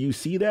 Do you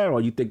see that,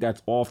 or you think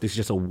that's off? This is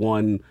just a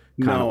one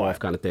kind of off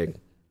kind of thing?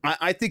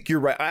 I think you're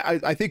right.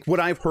 I think what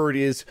I've heard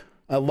is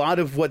a lot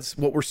of what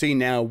we're seeing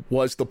now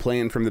was the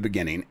plan from the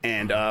beginning.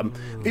 And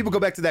people go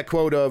back to that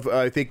quote of,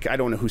 I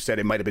don't know who said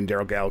it, might have been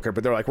Daryl Gallagher,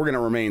 but they're like, we're going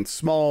to remain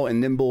small and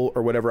nimble,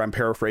 or whatever. I'm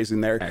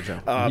paraphrasing there. Agile.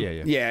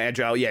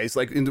 Agile. Yeah. It's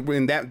like,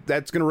 and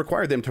that's going to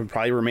require them to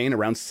probably remain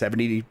around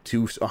 70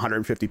 to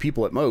 150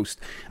 people at most.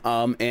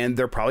 And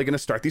they're probably going to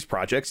start these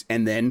projects.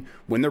 And then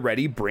when they're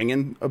ready, bring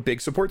in a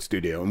big support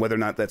studio. And whether or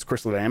not that's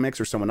Crystal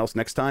Dynamics or someone else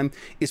next time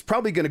is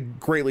probably going to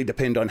greatly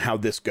depend on how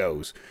this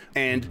goes.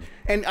 And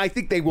I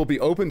think they will be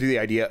open to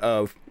the idea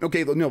of,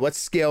 okay, no, let's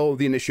scale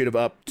the initiative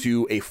up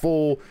to a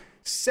full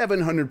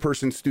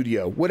 700-person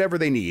studio, whatever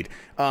they need.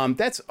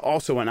 That's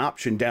also an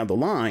option down the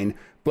line.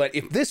 But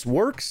if this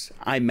works,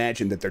 I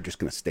imagine that they're just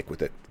going to stick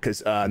with it, because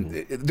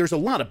there's a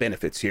lot of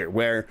benefits here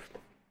where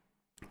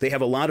they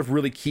have a lot of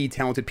really key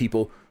talented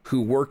people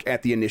who work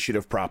at the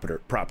initiative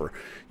proper.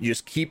 You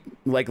just keep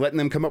like letting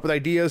them come up with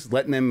ideas,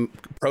 letting them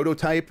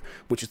prototype,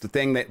 which is the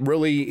thing that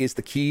really is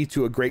the key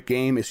to a great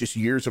game. It's just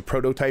years of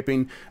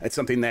prototyping. It's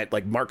something that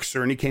like Mark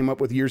Cerny came up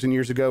with years and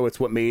years ago. It's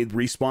what made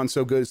Respawn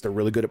so good. Is they're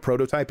really good at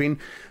prototyping.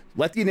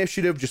 Let the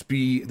initiative just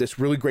be this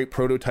really great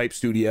prototype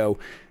studio.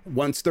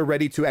 Once they're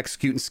ready to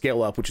execute and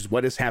scale up, which is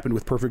what has happened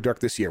with Perfect Dark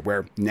this year,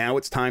 where now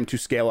it's time to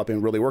scale up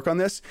and really work on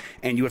this.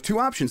 And you have two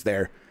options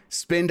there.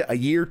 Spend a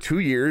year, 2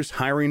 years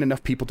hiring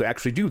enough people to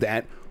actually do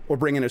that, or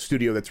bring in a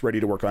studio that's ready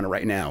to work on it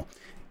right now.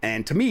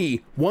 And to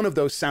me, one of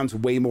those sounds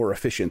way more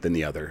efficient than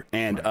the other.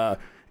 And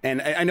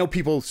and I know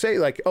people say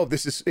like, oh,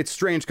 it's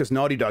strange because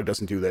Naughty Dog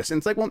doesn't do this. And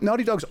it's like, well,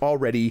 Naughty Dog's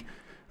already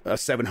a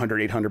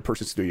 700, 800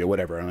 person studio,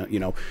 whatever, you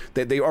know,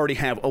 they already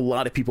have a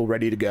lot of people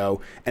ready to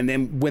go. And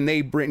then when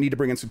they need to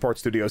bring in support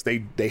studios,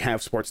 they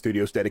have support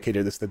studios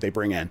dedicated to this that they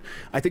bring in.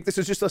 I think this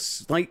is just a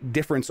slight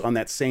difference on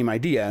that same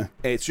idea.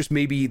 It's just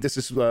maybe this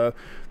is the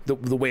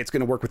way it's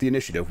going to work with the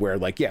initiative, where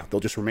like, yeah,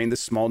 they'll just remain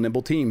this small,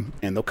 nimble team,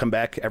 and they'll come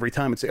back every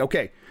time and say,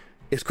 okay,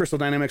 is Crystal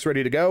Dynamics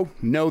ready to go?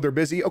 No, they're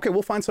busy. Okay,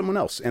 we'll find someone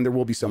else, and there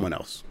will be someone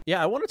else.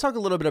 Yeah, I want to talk a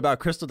little bit about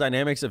Crystal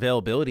Dynamics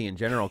availability in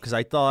general, because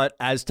I thought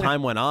as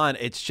time went on,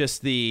 that's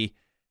just the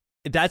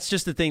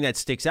thing that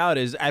sticks out.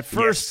 Is at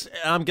first,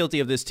 I'm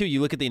guilty of this too.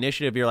 You look at the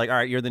initiative, you're like, all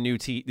right, you're the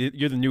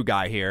new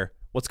guy here.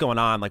 What's going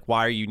on? Like,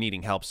 why are you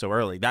needing help so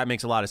early? That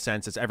makes a lot of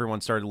sense. As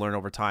everyone started to learn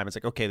over time, it's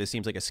like, okay, this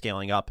seems like a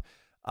scaling up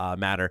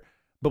matter.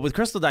 But with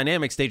Crystal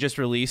Dynamics, they just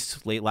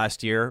released late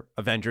last year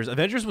Avengers.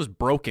 Avengers was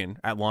broken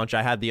at launch.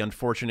 I had the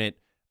unfortunate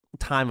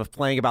time of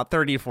playing about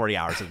 30 to 40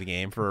 hours of the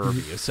game for a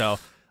review. So it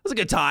was a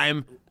good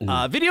time.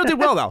 Video did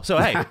well, though. So,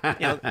 hey,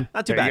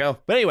 not too bad.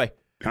 But anyway.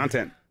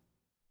 Content.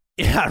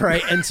 Yeah,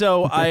 right. And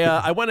so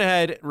I went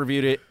ahead,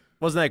 reviewed it.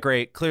 Wasn't that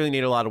great. Clearly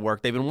needed a lot of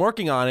work. They've been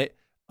working on it,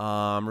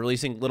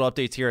 releasing little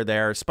updates here or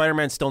there.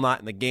 Spider-Man's still not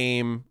in the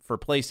game for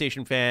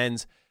PlayStation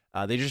fans.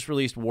 They just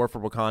released War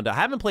for Wakanda. I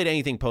haven't played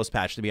anything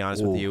post-patch, to be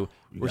honest with you.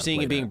 We're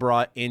seeing it being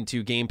brought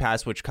into Game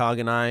Pass, which Cog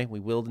and I, we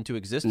willed into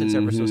existence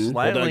ever so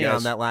slightly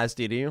on that last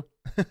DDU.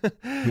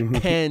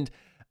 And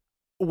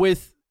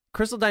with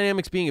Crystal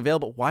Dynamics being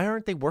available, why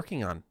aren't they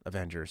working on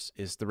Avengers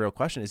is the real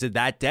question. Is it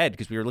that dead?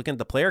 Because we were looking at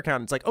the player count,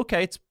 and it's like,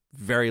 okay, it's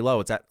very low.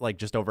 It's at like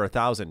just over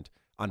 1,000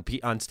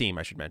 on Steam,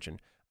 I should mention.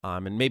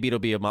 And maybe it'll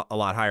be a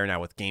lot higher now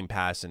with Game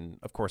Pass and,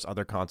 of course,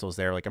 other consoles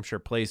there. Like I'm sure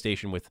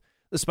PlayStation with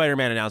the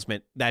Spider-Man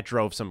announcement, that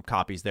drove some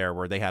copies there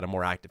where they had a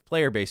more active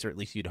player base, or at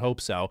least you'd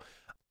hope so.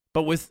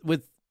 But with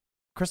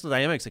Crystal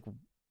Dynamics, like,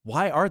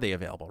 why are they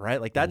available, right?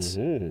 Like, that's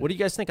what do you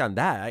guys think on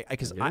that?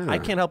 Because I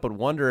can't help but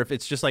wonder if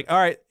it's just like, all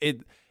right,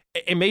 it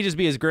may just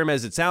be as grim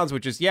as it sounds,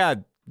 which is, yeah,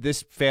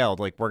 this failed.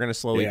 Like, we're going to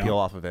slowly peel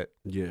off of it.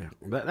 Yeah,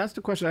 that's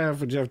the question I have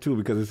for Jeff, too,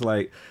 because it's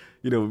like,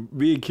 you know,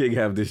 me and King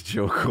have this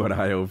joke on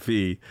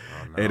IOP,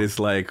 and it's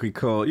like we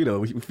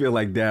feel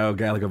like Darryl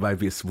Gallagher might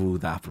be a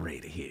smooth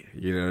operator here.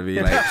 You know what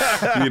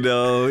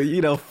I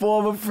mean? Like,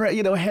 former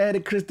friend, head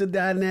of Crystal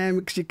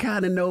Dynamics, you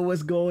kind of know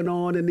what's going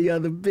on in the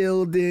other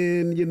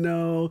building,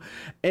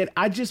 And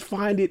I just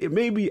find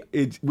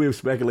we've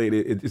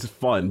speculated, it's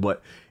fun,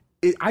 but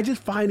I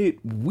just find it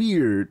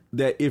weird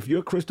that if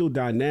you're Crystal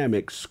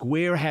Dynamics,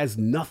 Square has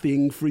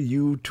nothing for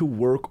you to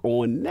work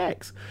on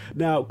next.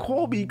 Now,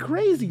 call me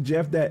crazy,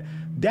 Jeff, that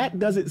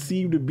doesn't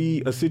seem to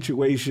be a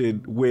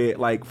situation where,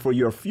 like, for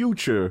your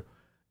future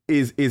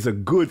is a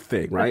good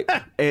thing, right?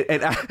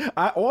 and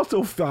I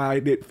also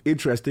find it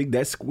interesting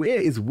that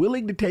Square is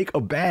willing to take a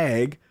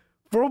bag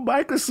from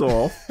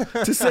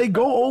Microsoft to say,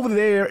 go over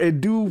there and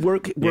do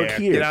work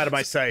here. Get out of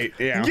my sight.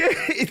 Yeah.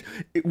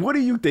 What do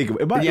you think?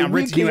 I'm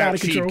rinsing you out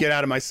cheap. Get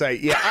out of my sight.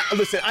 Yeah.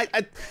 Listen,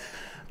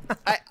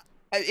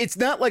 it's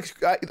not like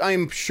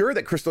I'm sure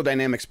that Crystal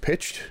Dynamics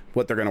pitched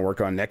what they're going to work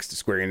on next to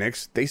Square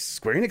Enix.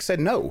 Square Enix said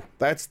no.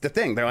 That's the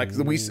thing. They're like,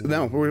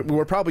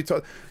 we're probably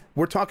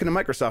we're talking to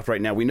Microsoft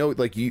right now. We know,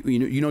 like, you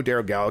know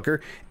Darryl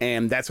Gallagher,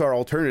 and that's our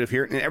alternative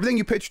here. And everything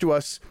you pitch to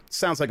us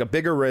sounds like a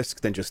bigger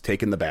risk than just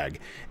taking the bag.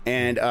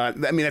 And I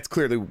mean, that's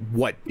clearly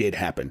what did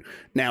happen.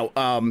 Now,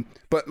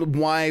 but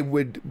why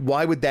would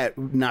that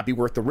not be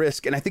worth the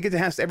risk? And I think it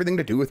has everything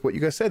to do with what you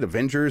guys said.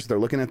 Avengers, they're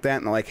looking at that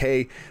and they're like,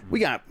 hey,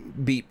 we got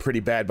beat pretty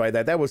bad by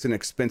that. That was an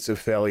expensive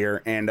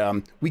failure,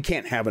 and we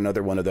can't have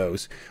another one of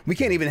those. We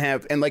can't even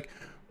have, and like,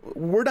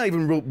 we're not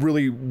even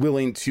really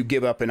willing to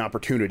give up an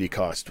opportunity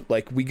cost.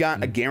 Like, we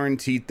got a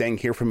guaranteed thing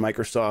here from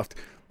Microsoft.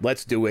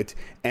 Let's do it.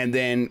 And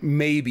then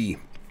maybe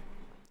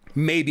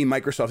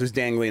Microsoft is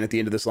dangling at the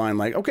end of this line,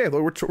 like, okay,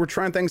 we're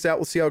trying things out.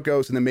 We'll see how it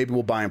goes. And then maybe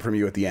we'll buy them from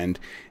you at the end.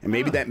 And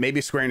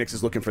maybe Square Enix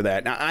is looking for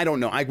that. Now, I don't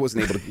know. I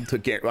wasn't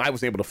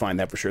able to find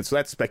that for sure. So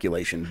that's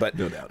speculation, but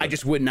no doubt. I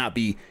just would not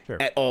be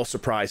at all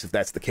surprised if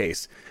that's the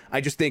case.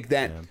 I just think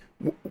that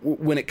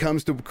when it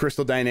comes to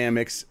Crystal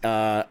Dynamics,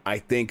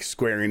 I think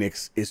Square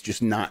Enix is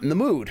just not in the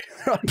mood.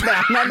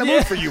 not in the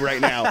mood for you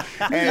right now.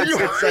 And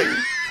it's like,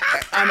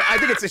 I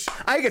think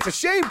it's a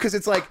shame, because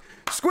it's like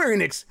Square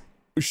Enix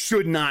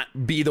should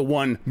not be the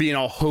one being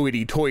all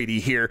hoity-toity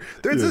here.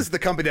 This is the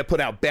company that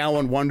put out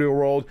Balan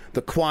Wonderworld,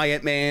 The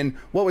Quiet Man.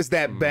 What was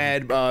that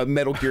bad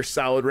Metal Gear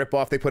Solid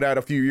ripoff they put out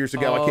a few years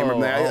ago? I can't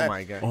remember that. Oh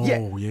my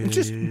god! Yeah,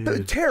 just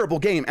a terrible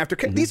game.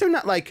 These are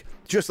not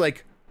just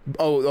like.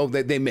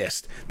 They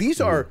missed. These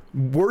are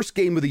worst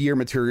game of the year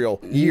material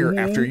year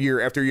after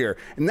year after year,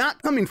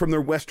 not coming from their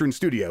Western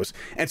studios.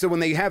 And so when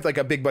they have like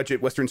a big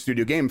budget Western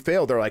studio game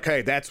fail, they're like,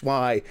 hey, that's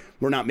why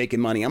we're not making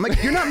money. I'm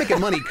like, you're not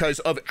making money because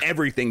of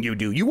everything you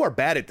do. You are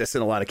bad at this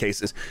in a lot of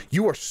cases.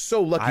 You are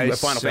so lucky with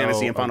Final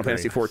Fantasy and Final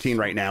Fantasy 14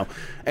 right now.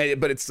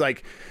 But it's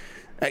like,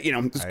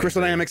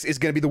 Crystal Dynamics is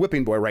going to be the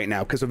whipping boy right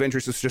now because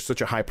Avengers is just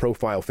such a high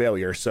profile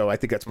failure. So I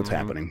think that's what's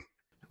happening.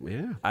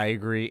 Yeah, I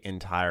agree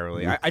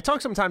entirely. I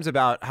talk sometimes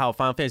about how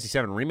Final Fantasy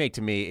VII Remake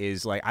to me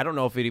is like, I don't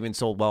know if it even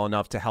sold well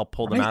enough to help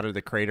pull them out of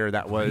the crater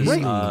that was.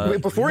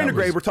 Before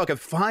Integrate, we're talking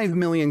 5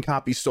 million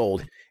copies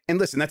sold. And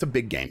listen, that's a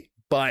big game.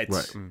 But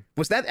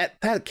was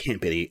that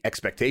can't be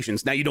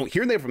expectations. Now, you don't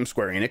hear that from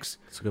Square Enix.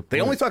 They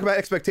only talk about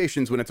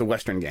expectations when it's a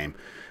Western game.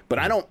 But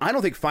I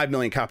don't think 5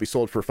 million copies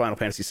sold for Final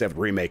Fantasy VII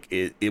Remake,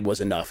 it was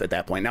enough at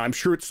that point. Now, I'm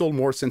sure it sold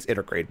more since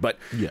Integrate. But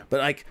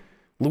like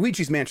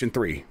Luigi's Mansion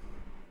 3,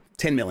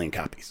 10 million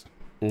copies.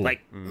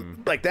 Like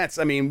that's,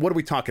 I mean, what are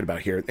we talking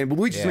about here? And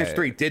Luigi's Mansion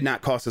 3 did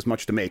not cost as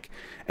much to make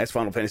as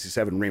Final Fantasy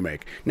VII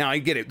Remake. Now, I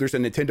get it. There's a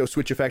Nintendo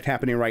Switch effect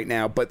happening right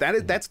now, but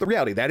that's the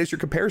reality. That is your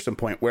comparison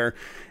point where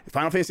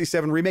Final Fantasy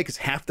VII Remake is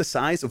half the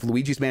size of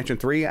Luigi's Mansion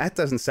 3. That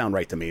doesn't sound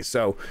right to me.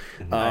 So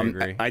I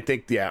agree. I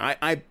think,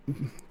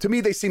 to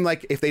me, they seem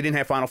like if they didn't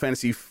have Final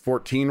Fantasy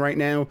 14 right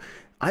now,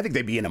 I think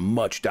they'd be in a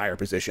much dire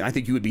position. I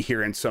think you would be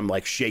hearing some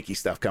like shaky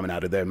stuff coming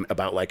out of them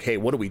about like, hey,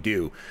 what do we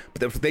do?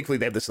 But thankfully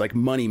they have this like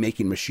money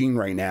making machine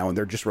right now, and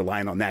they're just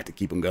relying on that to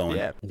keep them going.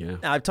 Yeah.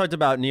 I've talked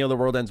about Neo: The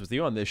World Ends With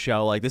You on this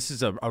show. Like, this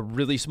is a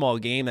really small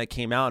game that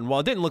came out, and while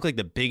it didn't look like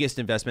the biggest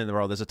investment in the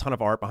world, there's a ton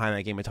of art behind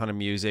that game, a ton of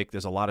music.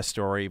 There's a lot of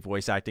story,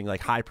 voice acting,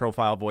 like high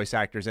profile voice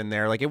actors in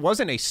there. Like, it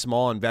wasn't a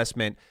small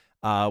investment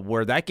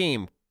where that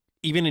game,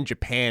 even in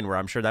Japan, where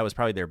I'm sure that was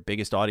probably their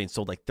biggest audience,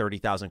 sold like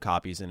 30,000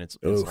 copies in its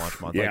launch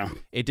month. Yeah.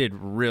 Like, it did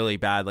really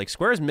bad. Like,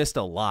 Square's missed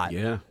a lot.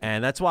 Yeah.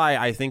 And that's why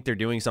I think they're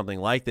doing something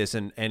like this.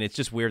 And it's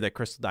just weird that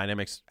Crystal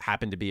Dynamics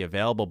happened to be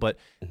available. But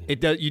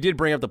you did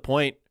bring up the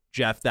point,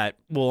 Jeff, that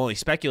we'll only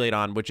speculate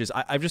on, which is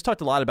I've just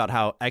talked a lot about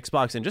how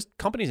Xbox and just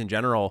companies in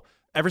general,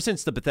 ever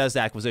since the Bethesda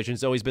acquisition,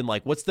 has always been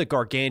like, what's the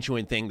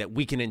gargantuan thing that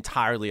we can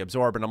entirely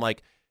absorb? And I'm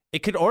like,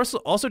 it could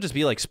also just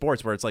be like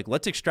sports, where it's like,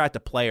 let's extract a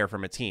player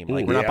from a team.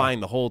 Like, we're not buying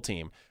the whole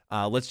team.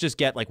 Let's just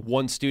get like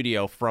one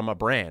studio from a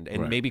brand.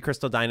 And maybe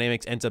Crystal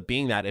Dynamics ends up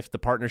being that if the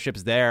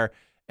partnership's there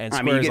and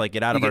Square's like,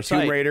 get out of our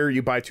sight.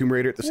 You buy Tomb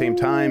Raider at the same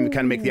time,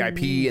 kind of make the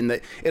IP, and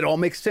it all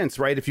makes sense,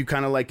 right? If you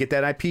kind of like get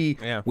that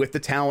IP with the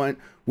talent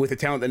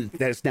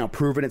that has now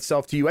proven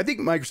itself to you. I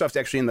think Microsoft's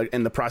actually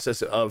in the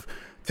process of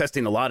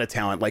testing a lot of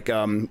talent. Like,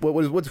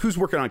 who's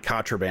working on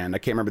Contraband? I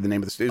can't remember the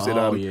name of the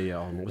studio.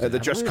 The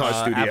Just Cause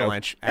studio.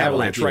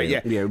 Avalanche, right?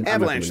 Yeah.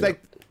 Avalanche.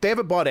 They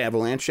haven't bought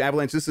Avalanche.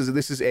 Avalanche. This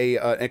is a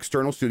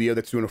external studio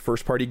that's doing a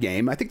first party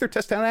game. I think they're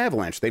testing out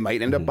Avalanche. They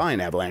might end up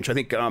buying Avalanche. I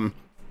think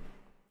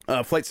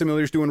Flight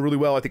Simulator is doing really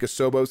well. I think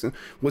Asobo's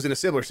was in a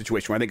similar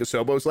situation where I think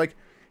Asobo's like,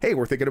 hey,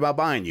 we're thinking about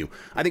buying you.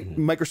 I think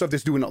Microsoft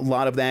is doing a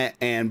lot of that,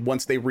 and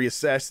once they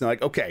reassess, they're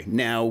like, okay,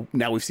 now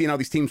we've seen how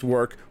these teams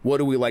work. What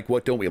do we like?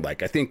 What don't we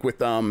like? I think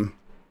with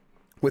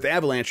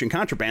Avalanche and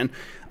Contraband,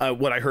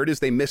 what I heard is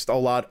they missed a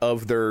lot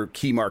of their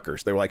key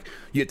markers. They were like,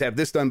 you have to have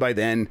this done by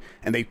then,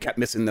 and they kept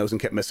missing those.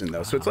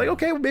 So it's like,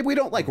 okay, maybe we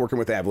don't like working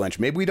with Avalanche.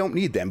 Maybe we don't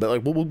need them, but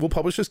like we'll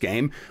publish this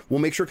game.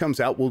 We'll make sure it comes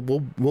out.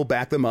 We'll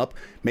back them up.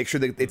 Make sure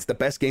that it's the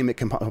best game it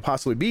can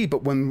possibly be.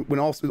 But when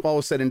all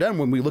is said and done,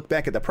 when we look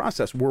back at the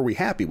process, were we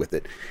happy with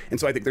it? And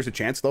so I think there's a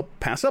chance they'll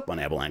pass up on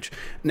Avalanche.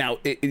 Now,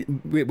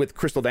 with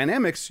Crystal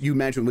Dynamics, you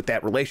imagine with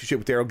that relationship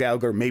with Daryl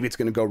Gallagher, maybe it's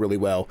going to go really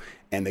well,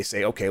 and they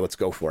say, okay, let's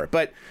go for it.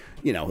 But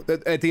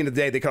at the end of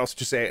the day, they could also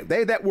just say,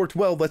 hey, that worked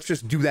well. Let's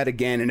just do that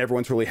again. And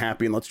everyone's really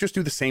happy. And let's just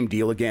do the same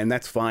deal again.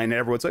 That's fine. And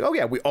everyone's like, oh,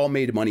 yeah, we all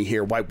made money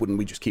here. Why wouldn't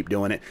we just keep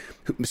doing it?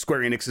 Square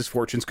Enix's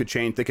fortunes could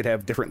change. They could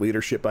have different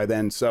leadership by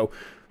then. So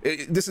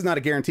this is not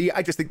a guarantee.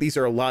 I just think these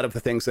are a lot of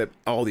the things that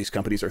all these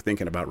companies are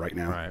thinking about right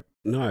now. Right.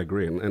 No, I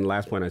agree. And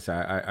last point I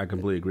said, I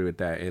completely agree with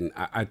that. And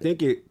I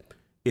think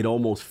it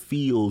almost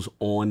feels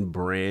on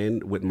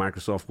brand with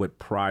Microsoft with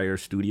prior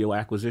studio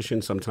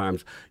acquisitions.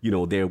 Sometimes,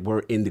 they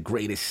were in the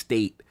greatest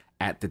state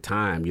at the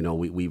time.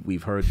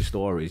 We've heard the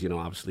stories,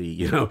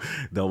 obviously,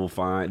 Double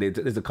Fine.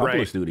 There's a couple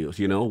of studios,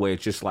 where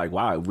it's just like,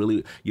 wow,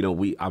 really,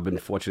 I've been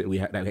fortunate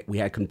we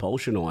had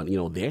Compulsion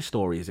on, their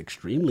story is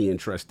extremely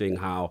interesting,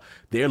 how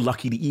they're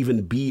lucky to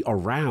even be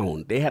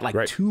around. They had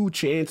 2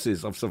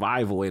 chances of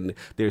survival and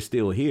they're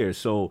still here.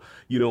 So,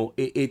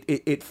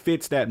 it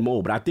fits that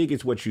mold. But I think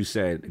it's what you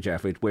said,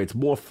 Jeff, where it's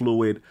more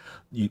fluid.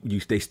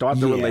 They start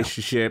the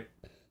relationship.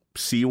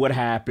 see what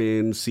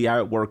happens, see how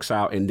it works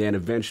out, and then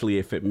eventually,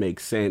 if it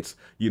makes sense,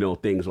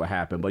 things will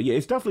happen. But yeah,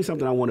 it's definitely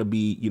something I want to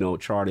be,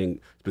 charting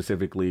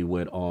specifically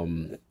with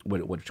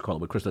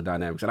with Crystal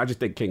Dynamics. And I just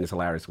think King is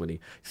hilarious when he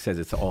says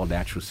it's an all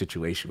natural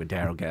situation with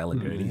Daryl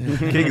Gallagher.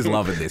 King is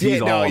loving this.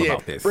 He's all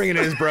about this. Bringing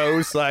in his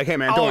bros, like, hey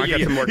man, don't I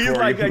got some work for you.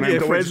 Like, man,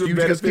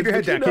 just keep your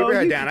head down. Keep your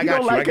head down. I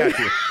got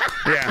you.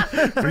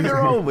 Yeah, bring her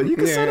over. You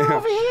can send her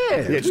over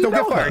here. Yeah, just don't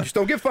get fired. Just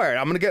don't get fired.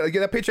 I'm gonna get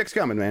that paycheck's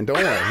coming, man. Don't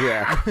worry.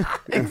 Yeah,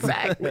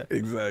 exactly.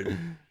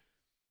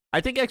 I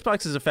think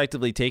Xbox is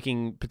effectively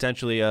taking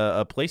potentially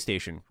a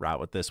PlayStation route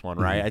with this one,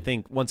 right? I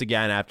think once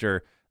again,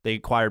 after they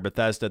acquired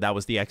Bethesda, that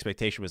was the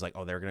expectation, was like,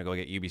 oh, they're going to go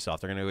get Ubisoft.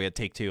 They're going to go get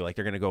Take-Two. Like,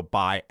 they're going to go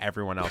buy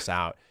everyone else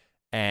out.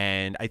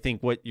 And I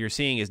think what you're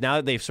seeing is now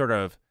that they've sort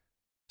of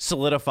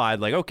solidified,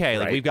 like, okay,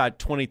 like we've got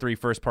 23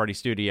 first-party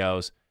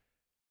studios.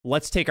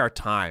 Let's take our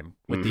time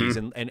with these.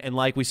 And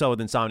like we saw with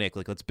Insomniac,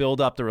 like, let's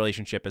build up the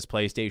relationship as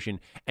PlayStation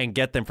and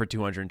get them for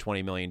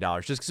 $220 million.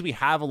 Just because we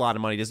have a lot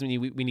of money doesn't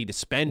mean we need to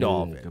spend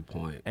all of it. Good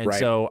point. And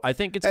so I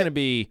think it's going to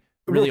be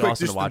really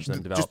awesome to watch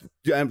them develop.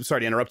 I'm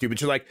sorry to interrupt you, but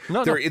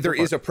there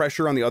is a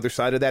pressure on the other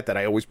side of that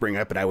I always bring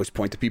up and I always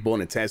point to people,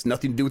 and it has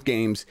nothing to do with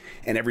games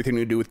and everything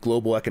to do with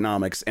global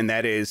economics, and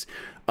that is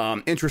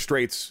interest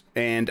rates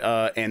and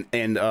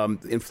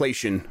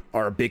inflation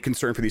are a big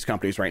concern for these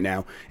companies right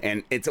now,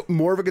 and it's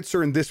more of a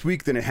concern this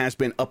week than it has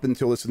been up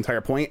until this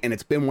entire point, and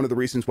it's been one of the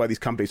reasons why these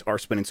companies are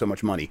spending so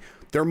much money.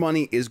 Their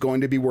money is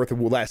going to be worth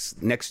less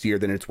next year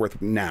than it's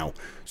worth now.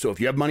 So if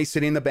you have money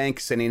sitting in the bank,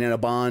 sitting in a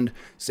bond,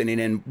 sitting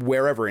in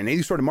wherever, in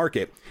any sort of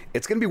market,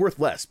 it's going to be worth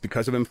less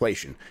because of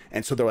inflation.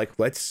 And so they're like,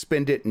 let's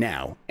spend it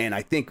now. And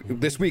I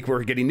think this week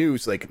we're getting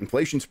news like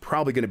inflation's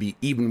probably going to be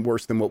even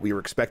worse than what we were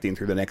expecting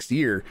through the next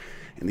year.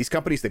 And these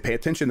companies, they pay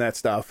attention to that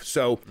stuff.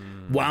 So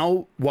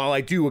while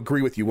I do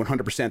agree with you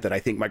 100% that I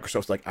think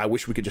Microsoft's like, I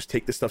wish we could just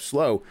take this stuff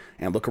slow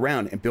and look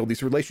around and build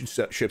these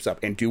relationships up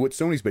and do what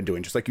Sony's been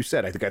doing, just like you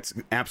said. I think that's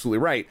absolutely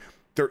right.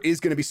 There is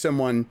going to be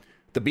someone,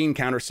 the bean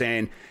counter,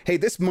 saying, hey,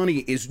 this money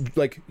is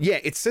like, yeah,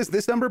 it says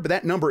this number, but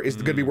that number is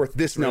going to be worth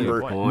this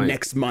number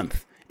next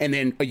month. And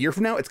then a year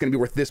from now, it's going to be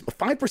worth this.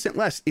 5%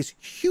 less is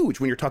huge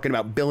when you're talking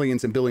about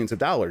billions and billions of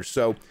dollars.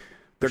 So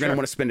they're going to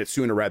want to spend it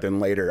sooner rather than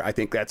later. I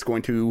think that's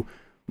going to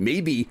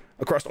maybe,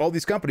 across all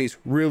these companies,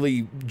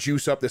 really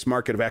juice up this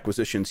market of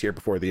acquisitions here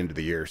before the end of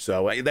the year.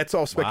 So that's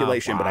all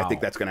speculation, but I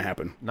think that's going to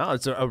happen. No,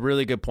 it's a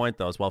really good point,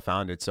 though. It's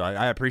well-founded. So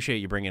I appreciate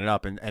you bringing it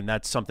up. And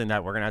that's something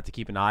that we're going to have to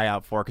keep an eye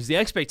out for, because the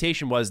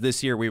expectation was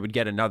this year we would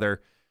get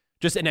another.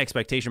 Just an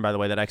expectation, by the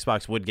way, that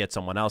Xbox would get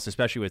someone else,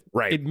 especially with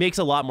it makes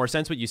a lot more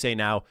sense what you say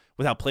now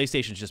with how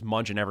PlayStation's just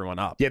munching everyone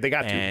up. Yeah, they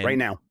got to right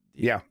now.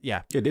 Yeah.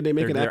 Did they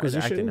make an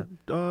acquisition?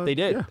 They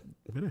did.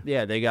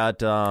 Yeah, they got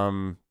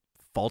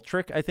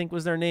Faltric, I think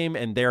was their name,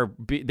 and they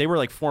were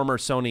like former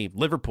Sony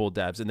Liverpool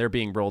devs, and they're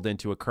being rolled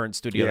into a current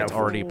studio that's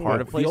already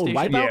part of PlayStation. The old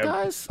Wipeout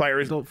guys?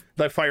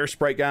 Like Fire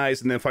Sprite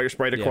guys, and then Fire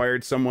Sprite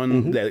acquired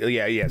someone.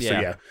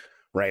 So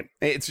right.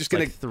 It's just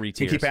going to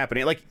keep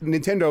happening. Like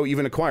Nintendo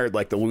even acquired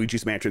like the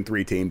Luigi's Mansion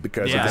 3 team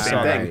because of the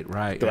same thing.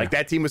 Right. They're like,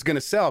 that team was going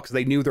to sell because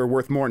they knew they're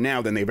worth more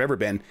now than they've ever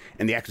been.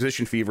 And the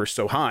acquisition fever is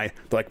so high.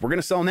 They're like, we're going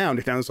to sell now. And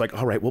Nintendo's like,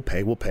 all right, we'll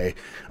pay.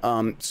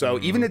 So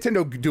even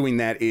Nintendo doing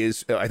that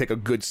is, I think, a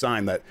good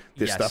sign that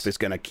this stuff is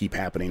going to keep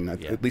happening,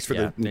 at least for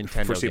the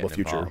foreseeable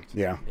future.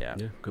 Yeah,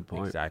 good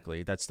point.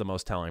 Exactly. That's the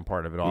most telling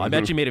part of it all. I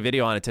actually made a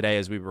video on it today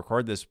as we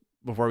record this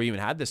before we even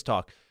had this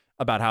talk,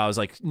 about how I was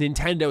like,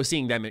 Nintendo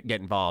seeing them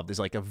get involved is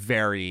like a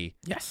very,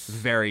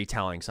 very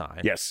telling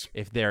sign. Yes.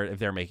 If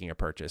they're making a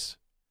purchase.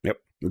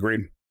 Yep.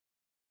 Agreed.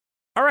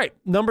 All right.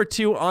 Number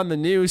 2 on the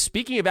news.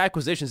 Speaking of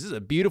acquisitions, this is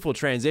a beautiful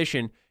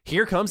transition.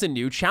 Here comes a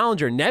new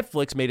challenger.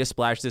 Netflix made a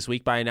splash this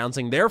week by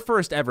announcing their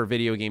first ever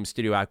video game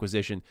studio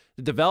acquisition.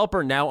 The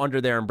developer now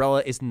under their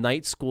umbrella is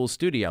Night School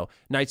Studio.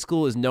 Night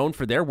School is known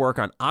for their work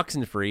on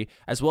Oxenfree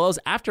as well as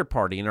After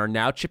Party, and are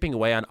now chipping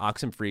away on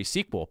Oxenfree's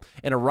sequel.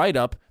 In a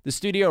write-up, the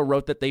studio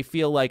wrote that they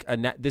feel like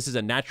this is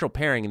a natural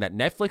pairing and that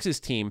Netflix's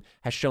team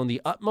has shown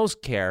the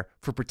utmost care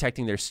for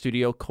protecting their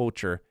studio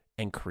culture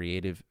and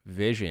creative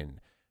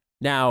vision.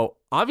 Now,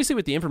 obviously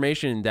with the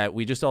information that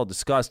we just all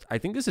discussed, I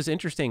think this is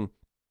interesting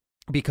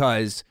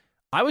because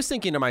I was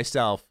thinking to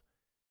myself,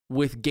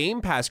 with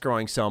Game Pass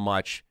growing so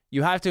much,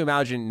 you have to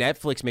imagine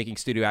Netflix making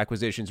studio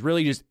acquisitions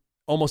really just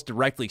almost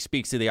directly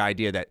speaks to the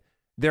idea that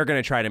they're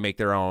going to try to make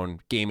their own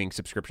gaming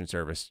subscription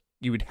service.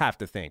 You would have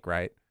to think,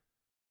 right?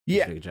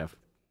 Yeah, Jeff.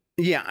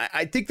 Yeah,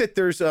 I think that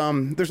there's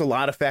a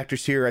lot of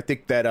factors here. I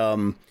think that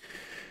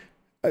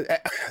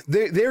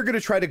they're going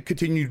to try to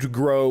continue to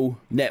grow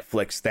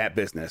Netflix, that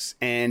business,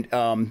 and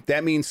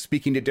that means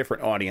speaking to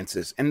different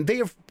audiences, and they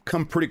have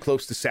come pretty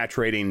close to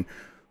saturating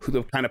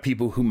the kind of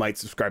people who might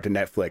subscribe to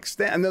Netflix,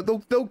 and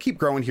they'll keep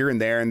growing here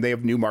and there, and they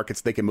have new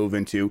markets they can move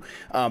into,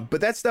 but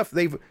that stuff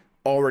they've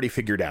already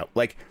figured out.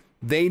 Like,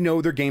 they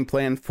know their game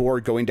plan for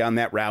going down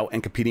that route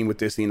and competing with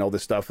Disney and all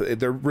this stuff.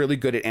 They're really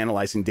good at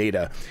analyzing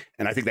data,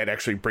 and I think that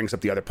actually brings up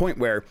the other point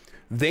where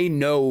they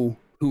know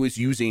who is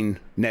using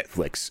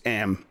Netflix,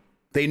 and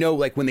They know,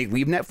 like, when they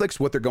leave Netflix,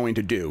 what they're going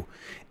to do.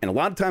 And a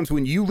lot of times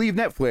when you leave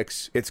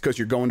Netflix, it's because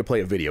you're going to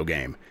play a video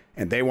game.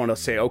 And they want to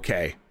say,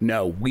 okay,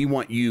 no, we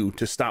want you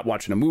to stop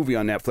watching a movie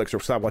on Netflix or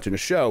stop watching a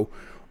show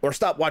or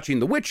stop watching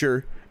The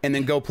Witcher and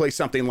then go play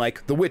something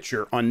like The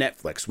Witcher on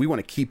Netflix. We want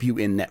to keep you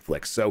in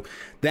Netflix. So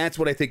that's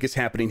what I think is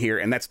happening here.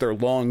 And that's their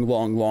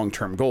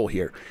long-term goal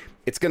here.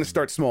 It's going to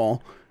start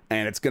small.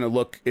 And it's gonna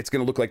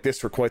look like this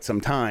for quite some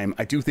time.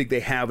 I do think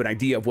they have an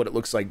idea of what it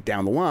looks like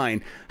down the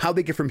line. How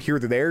they get from here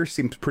to there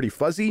seems pretty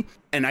fuzzy,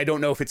 and I don't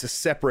know if it's a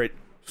separate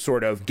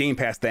sort of Game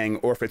Pass thing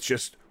or if it's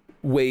just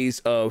ways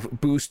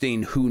of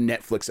boosting who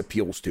Netflix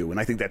appeals to. And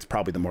I think that's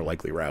probably the more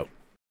likely route.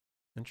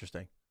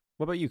 Interesting.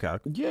 What about you, Kyle?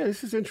 Yeah,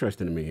 this is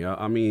interesting to me.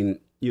 I mean,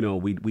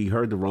 we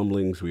heard the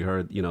rumblings. We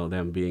heard,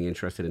 them being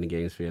interested in the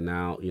GameSphere.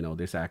 Now,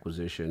 this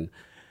acquisition,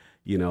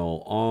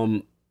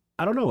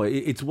 I don't know.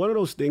 It's one of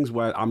those things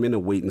where I'm in a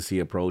wait and see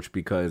approach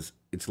because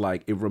it's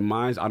like it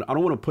reminds. I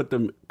don't want to put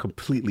them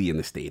completely in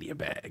the Stadia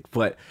bag,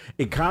 but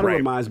it kind of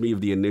reminds me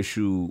of the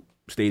initial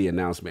Stadia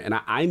announcement, and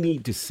I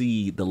need to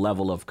see the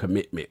level of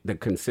commitment, the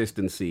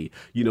consistency.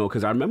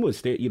 Because I remember with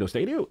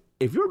Stadia.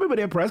 If you remember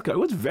their press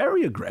conference, it was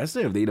very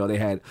aggressive. They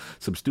had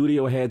some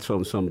studio heads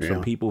from some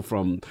people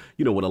from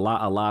with a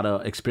lot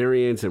of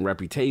experience and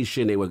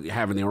reputation. They were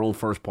having their own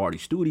first party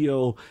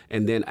studio,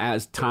 and then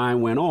as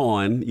time went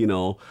on,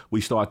 we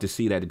start to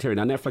see that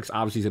deteriorate. Now Netflix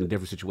obviously is in a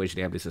different situation.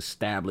 They have this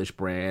established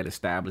brand,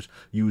 established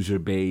user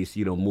base,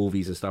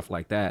 movies and stuff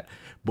like that.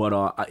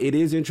 But it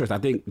is interesting.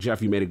 I think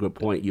Jeff, you made a good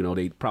point.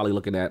 They probably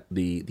looking at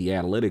the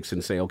analytics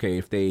and say, okay,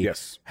 if they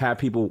have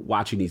people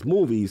watching these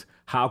movies,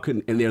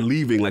 and they're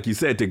leaving, like you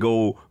said, to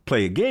go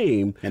play a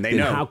game, and they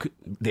know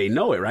they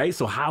know it, right?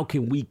 So how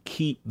can we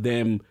keep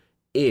them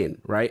in,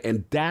 right?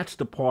 And that's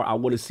the part I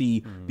want to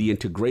see the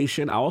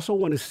integration. I also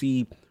want to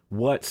see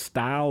what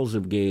styles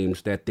of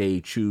games that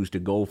they choose to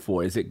go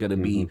for. Is it going to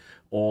be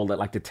all that,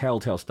 like the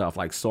Telltale stuff,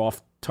 like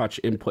soft touch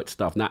input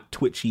stuff, not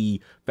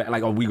twitchy,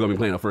 like, are we going to be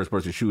playing a first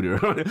person shooter? You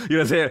know what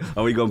I'm saying?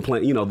 Are we going to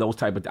play, those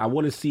type of, I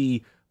want to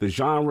see the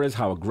genres,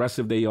 how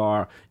aggressive they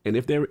are, and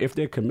if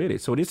they're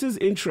committed. So this is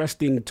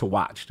interesting to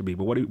watch to me.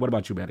 But what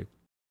about you, Betty?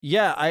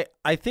 Yeah,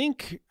 I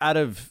think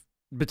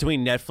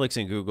between Netflix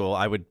and Google,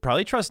 I would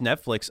probably trust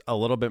Netflix a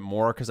little bit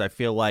more because I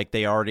feel like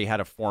they already had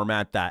a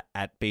format that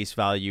at base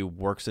value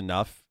works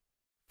enough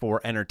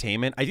for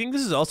entertainment. I think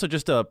this is also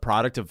just a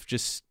product of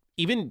just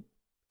even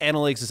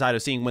analytics aside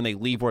of seeing when they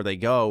leave where they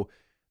go,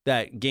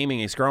 that gaming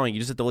is growing.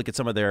 You just have to look at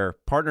some of their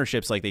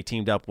partnerships, like they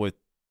teamed up with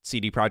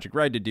CD Projekt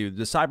Red to do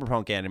the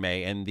Cyberpunk anime,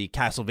 and the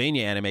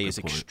Castlevania anime is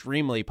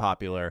extremely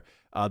popular.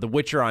 The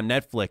Witcher on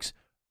Netflix,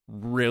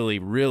 really,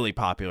 really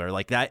popular.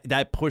 Like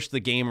that pushed the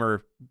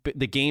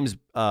game's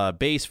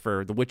base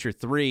for The Witcher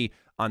 3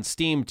 on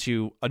Steam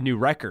to a new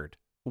record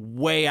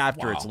way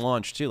after its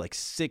launch too, like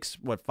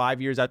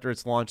 5 years after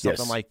its launch,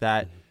 something like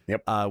that.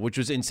 Yep. Which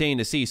was insane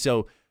to see.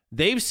 So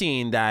they've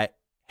seen that,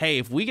 hey,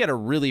 if we get a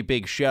really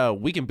big show,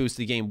 we can boost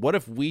the game. What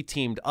if we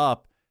teamed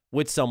up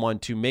with someone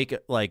to make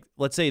it, like,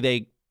 let's say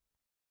they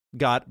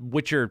got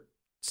Witcher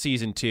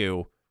Season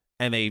 2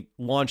 and they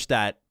launched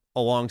that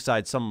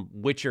alongside some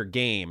Witcher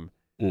game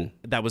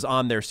that was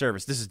on their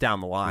service. This is down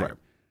the line. Right.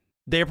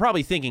 They're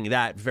probably thinking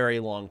that very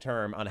long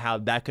term on how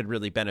that could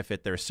really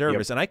benefit their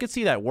service. Yep. And I could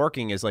see that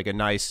working as like a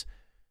nice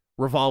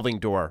revolving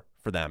door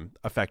for them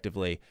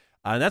effectively.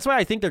 And that's why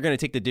I think they're going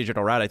to take the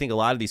digital route. I think a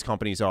lot of these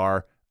companies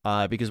are,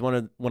 because one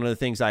of the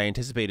things I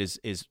anticipate is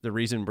the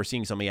reason we're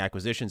seeing so many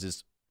acquisitions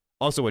is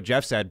also what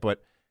Jeff said,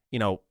 but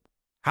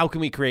how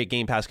can we create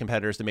Game Pass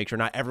competitors to make sure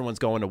not everyone's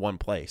going to one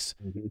place?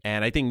 Mm-hmm.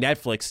 And I think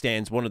Netflix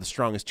stands one of the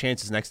strongest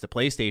chances next to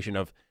PlayStation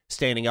of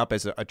standing up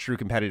as a true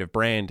competitive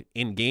brand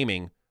in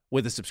gaming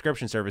with a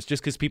subscription service,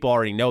 just because people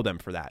already know them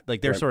for that.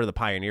 Like they're sort of the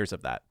pioneers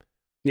of that.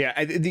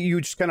 Yeah,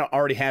 you just kind of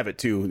already have it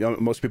too.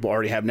 Most people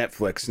already have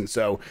Netflix, and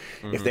so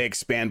if they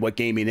expand what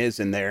gaming is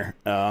in there,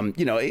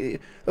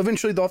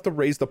 eventually they'll have to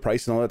raise the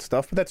price and all that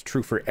stuff. But that's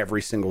true for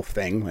every single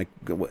thing. Like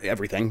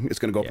everything is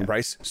going to go up in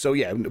price. So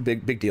yeah,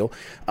 big deal.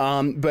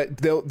 But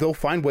they'll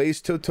find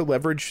ways to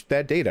leverage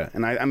that data.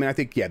 And I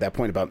think that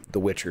point about The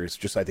Witcher is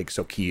just, I think,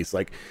 so key. It's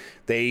like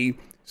they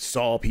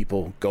saw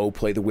people go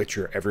play The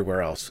Witcher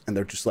everywhere else, and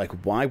they're just like,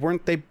 why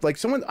weren't they, like,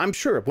 someone, I'm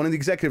sure one of the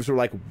executives were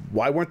like,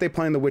 why weren't they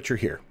playing The Witcher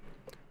here?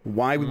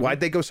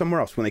 Why'd they go somewhere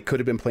else when they could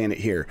have been playing it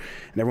here?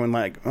 And everyone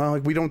like, well,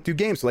 like, we don't do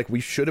games. Like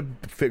we should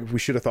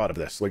have thought of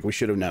this. Like we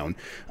should have known.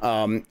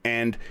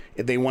 And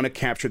they want to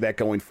capture that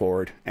going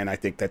forward. And I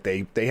think that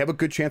they have a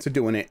good chance of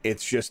doing it.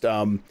 It's just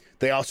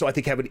they also, I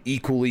think, have an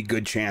equally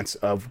good chance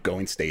of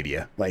going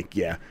Stadia. Like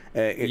this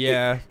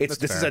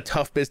is a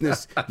tough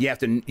business. You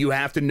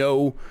have to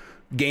know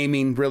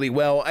gaming really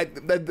well.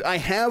 I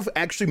have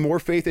actually more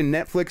faith in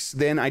Netflix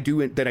than I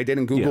did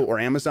in Google or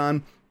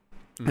Amazon.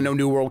 I know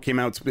New World came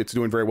out; it's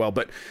doing very well.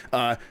 But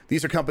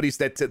these are companies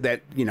that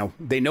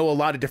they know a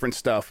lot of different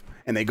stuff,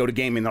 and they go to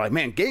gaming. They're like,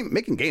 man,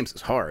 making games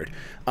is hard.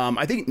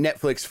 I think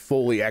Netflix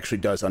fully actually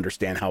does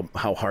understand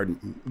how hard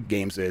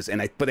games is,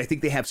 but I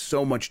think they have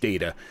so much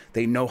data.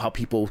 They know how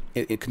people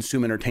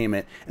consume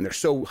entertainment, and they're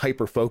so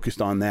hyper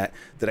focused on that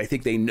I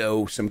think they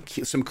know some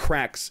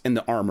cracks in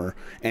the armor,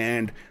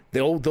 and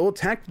they'll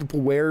attack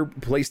where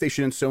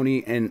PlayStation and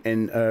Sony and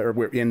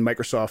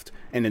Microsoft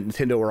and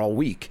Nintendo are all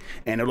weak.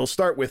 And it'll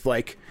start with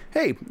like,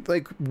 hey,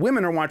 like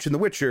women are watching The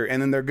Witcher,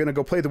 and then they're gonna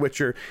go play The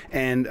Witcher,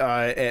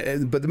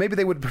 but maybe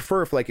they would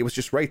prefer if like it was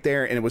just right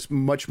there and it was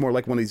much more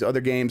like one of these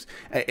other games.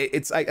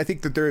 I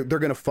think that they're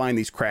gonna find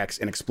these cracks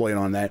and exploit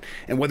on that.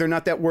 And whether or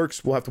not that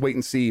works, we'll have to wait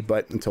and see.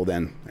 But until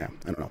then, I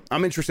don't know.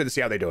 I'm interested to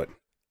see how they do it.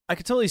 I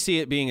could totally see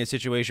it being a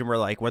situation where,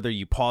 like, whether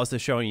you pause the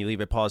show and you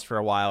leave it paused for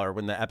a while, or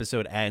when the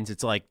episode ends,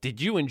 it's like,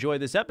 did you enjoy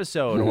this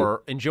episode?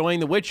 Or enjoying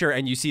The Witcher,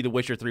 and you see The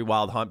Witcher 3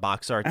 Wild Hunt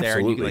box art there,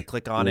 and you can like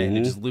click on it, and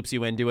it just loops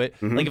you into it.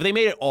 Like, if they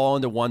made it all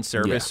into one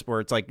service where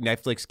it's like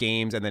Netflix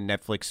games and then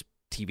Netflix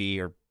TV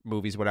or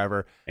movies,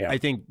 whatever, I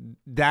think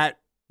that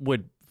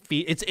would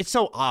it's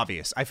so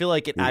obvious. I feel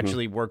like it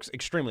actually works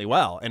extremely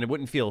well, and it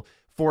wouldn't feel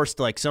forced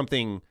like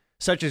something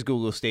such as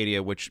Google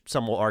Stadia, which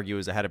some will argue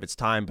is ahead of its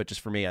time, but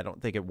just for me, I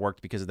don't think it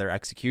worked because of their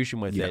execution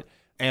with it.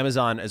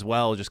 Amazon as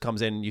well just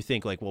comes in, and you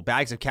think like, well,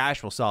 bags of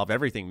cash will solve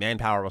everything,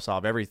 manpower will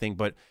solve everything,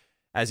 but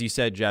as you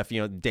said, Jeff,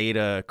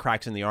 data,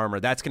 cracks in the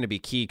armor, that's going to be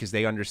key because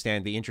they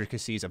understand the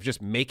intricacies of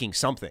just making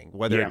something,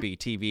 whether it be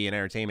TV and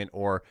entertainment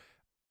or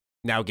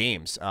now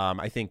games.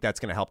 I think that's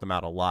going to help them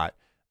out a lot.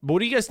 But what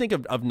do you guys think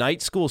of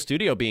Night School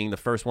Studio being the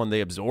first one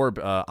they absorb?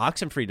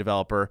 Oxenfree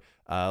developer.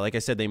 Like I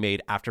said, they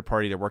made After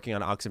Party. They're working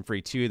on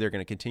Oxenfree 2. They're going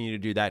to continue to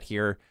do that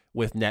here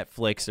with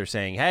Netflix. They're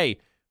saying, hey,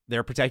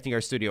 they're protecting our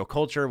studio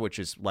culture, which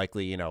is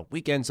likely,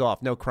 weekends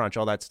off, no crunch,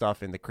 all that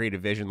stuff, and the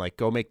creative vision. Like,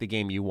 go make the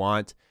game you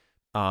want.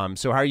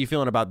 So how are you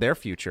feeling about their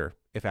future,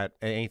 if at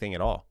anything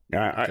at all?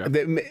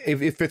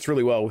 It fits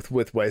really well with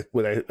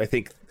what I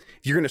think.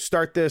 If you're going to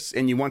start this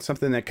and you want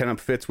something that kind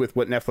of fits with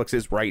what Netflix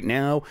is right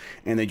now,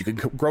 and then you can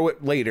grow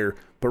it later,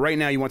 but right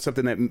now you want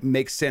something that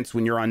makes sense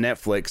when you're on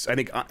Netflix, I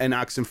think an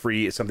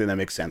Oxenfree is something that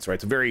makes sense, right?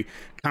 It's a very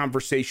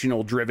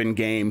conversational driven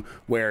game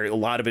where a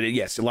lot of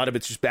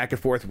it's just back and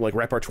forth, like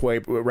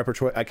repertoire.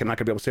 I'm not going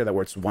to be able to say that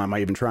word, so why am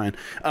I even trying?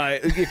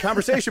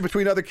 Conversation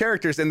between other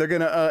characters, and they're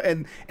going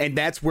to, and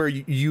that's where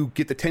you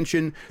get the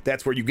tension,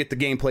 that's where you get the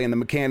gameplay and the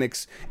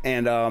mechanics,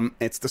 and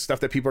it's the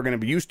stuff that people are going to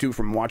be used to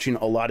from watching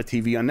a lot of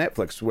TV on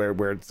Netflix, where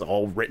it's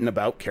all written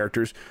about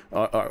characters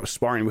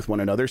sparring with one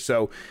another.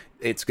 So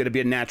it's going to be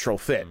a natural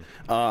fit.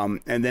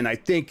 And then I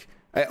think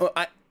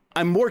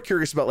I'm more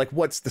curious about like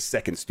what's the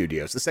second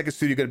studio. Is the second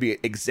studio going to be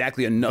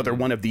exactly another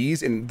one of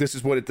these, and this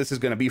is what this is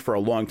going to be for a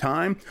long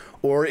time,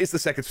 or is the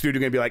second studio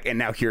going to be like, and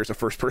now here's a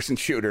first-person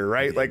shooter,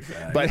 right? Like,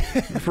 but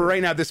for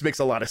right now, this makes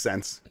a lot of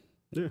sense.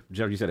 Yeah,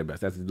 Jeff, you said it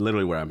best. That's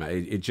literally where I'm at.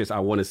 It's just I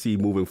want to see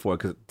moving forward,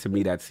 because to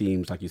me that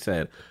seems, like you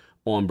said,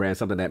 on brand,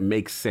 something that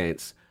makes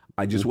sense.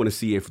 I just want to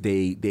see if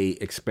they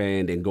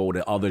expand and go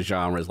to other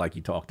genres like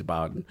you talked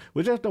about.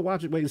 We'll just have to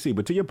watch it, wait and see.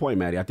 But to your point,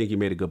 Maddie, I think you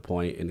made a good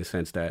point in the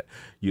sense that,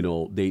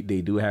 they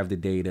do have the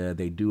data.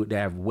 They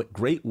have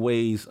great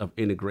ways of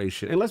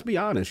integration. And let's be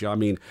honest, y'all. I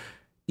mean,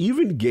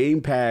 even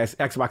Game Pass,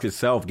 Xbox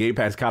itself, Game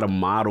Pass kind of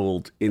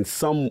modeled in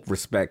some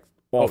respect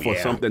off of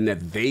something that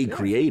they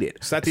created.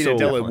 Satya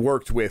Nadella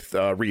worked with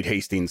Reed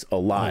Hastings a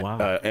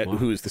lot,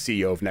 who's the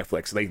CEO of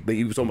Netflix.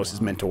 He was almost his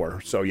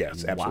mentor. So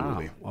yes,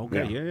 absolutely. Wow.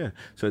 Okay, yeah.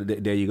 So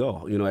there you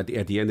go. At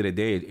the end of the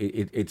day,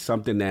 it's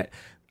something that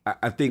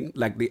I think,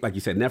 like you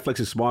said, Netflix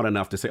is smart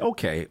enough to say,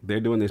 okay, they're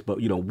doing this, but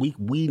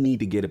we need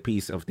to get a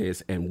piece of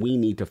this, and we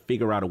need to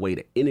figure out a way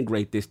to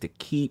integrate this to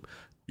keep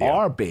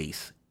our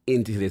base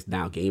into this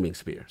now gaming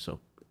sphere. So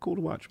cool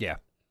to watch. Yeah.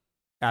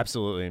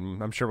 Absolutely.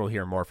 And I'm sure we'll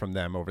hear more from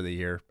them over the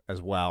year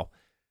as well.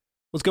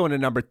 Let's go into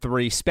number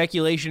 3.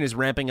 Speculation is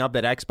ramping up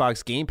that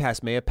Xbox Game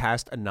Pass may have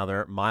passed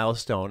another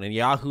milestone. In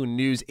Yahoo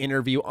News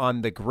interview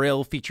on The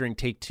Grill featuring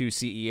Take-Two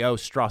CEO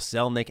Strauss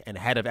Zelnick and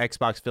head of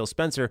Xbox Phil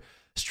Spencer,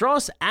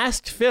 Strauss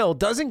asked Phil,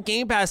 doesn't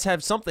Game Pass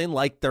have something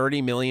like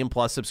 30 million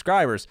plus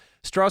subscribers?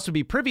 Strauss would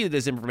be privy to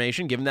this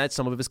information given that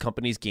some of his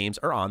company's games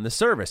are on the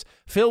service.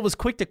 Phil was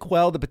quick to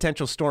quell the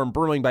potential storm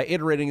brewing by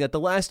iterating that the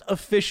last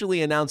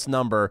officially announced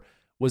number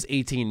was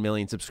 18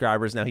 million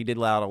subscribers. Now, he did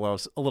allow a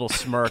little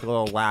smirk, a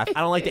little laugh.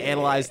 I don't like to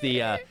analyze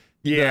the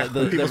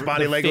people's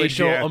body language,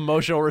 facial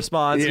emotional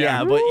response.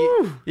 Yeah, but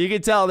you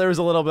could tell there was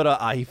a little bit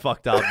of, he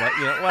fucked up,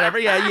 but whatever.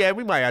 Yeah,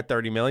 we might have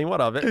 30 million. What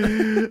of it?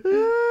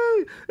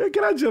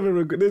 Can I jump in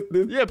real quick?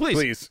 Yeah,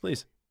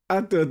 please. I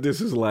thought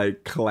this is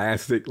like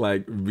classic,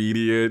 like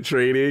media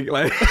training,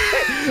 like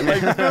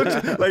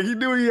you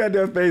knew he had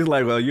that face,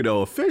 like,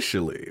 well,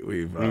 officially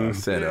we've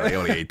said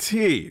only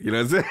 18. You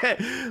know what I'm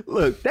saying?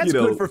 Look, that's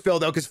good for Phil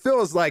though, because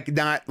Phil is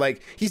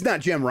he's not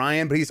Jim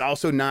Ryan, but he's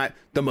also not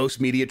the most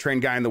media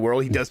trained guy in the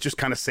world. He does just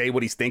kind of say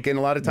what he's thinking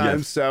a lot of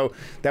times. Yes. So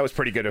that was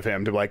pretty good of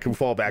him to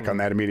fall back on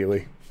that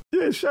immediately.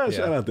 Yeah, shout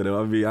out to them.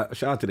 I mean,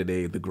 shout out to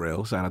the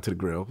grill. Shout out to the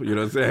grill. You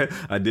know what I'm saying?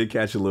 I did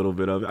catch a little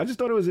bit of it. I just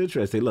thought it was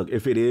interesting. Look,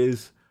 if it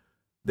is,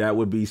 that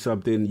would be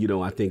something,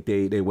 I think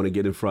they want to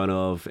get in front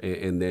of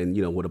and then,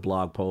 with a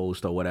blog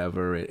post or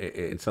whatever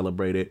and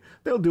celebrate it.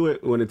 They'll do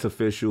it when it's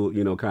official,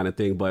 kind of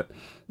thing. But,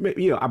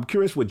 I'm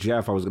curious with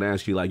Jeff. I was going to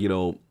ask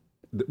you,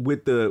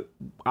 with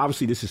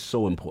obviously this is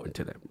so important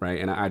to them, right?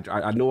 And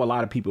I know a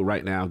lot of people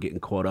right now getting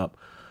caught up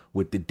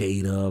with the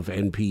data of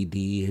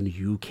NPD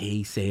and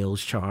UK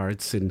sales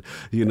charts and,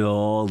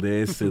 all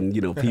this and,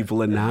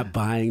 people are not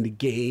buying the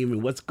game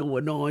and what's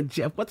going on,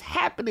 Jeff? What's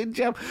happening,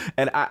 Jeff?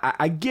 And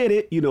I get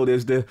it.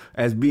 There's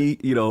as me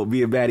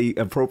and Maddie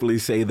appropriately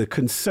say, the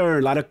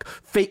concern, a lot of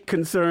fake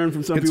concern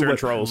from some people.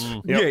 Trolls.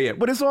 Yep. Yeah.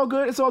 But it's all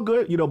good. It's all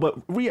good, but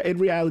in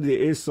reality, there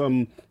is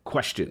some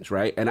questions,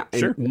 right? And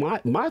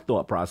my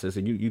thought process,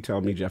 and you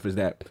tell me, Jeff, is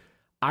that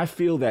I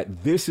feel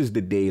that this is the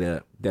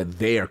data that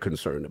they are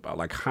concerned about.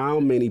 Like how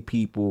many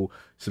people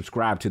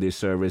subscribe to this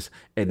service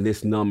and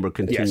this number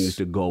continues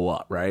to go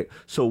up, right?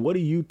 So what do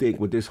you think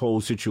with this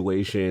whole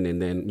situation?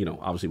 And then,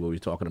 obviously what we're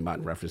talking about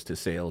in reference to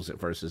sales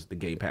versus the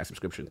Game Pass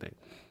subscription thing.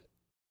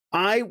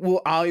 I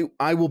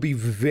will be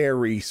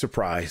very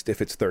surprised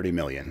if it's 30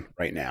 million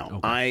right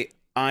now. Okay.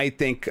 I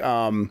think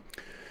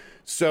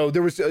so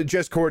there was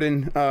Jez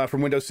Corden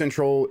from Windows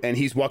Central, and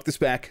he's walked this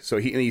back. So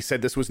he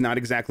said this was not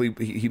exactly,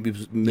 he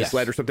was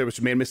misled or something, which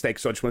made a mistake.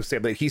 So I just want to say,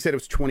 but he said it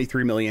was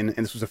 23 million, and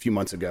this was a few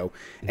months ago.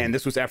 And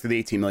this was after the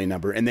 18 million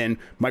number. And then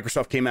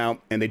Microsoft came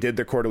out, and they did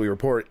their quarterly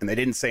report, and they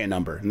didn't say a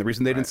number. And the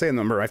reason they didn't say a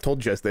number, I've told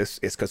Jez this,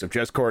 is because of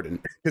Jez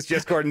Corden. Because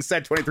Jez Corden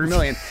said 23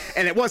 million,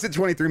 and it wasn't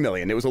 23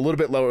 million. It was a little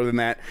bit lower than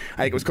that.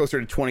 I think it was closer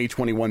to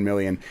 21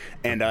 million.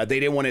 And they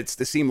didn't want it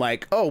to seem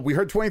like, oh, we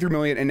heard 23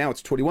 million, and now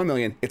it's 21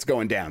 million. It's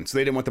going down. So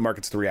they didn't want the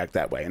markets to react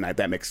that way. And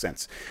that makes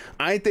sense.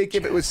 I think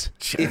if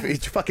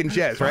it's fucking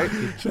Jez, right?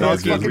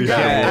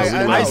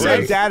 I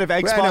said dad of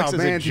Xbox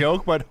as a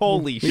joke, but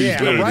holy shit.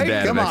 Yeah,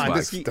 right? Come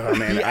on.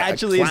 He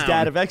actually is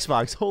dad of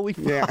Xbox. Holy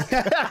fuck.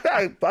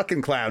 Yeah.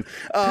 Fucking clown.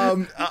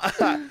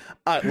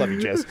 I love you,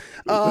 Jez.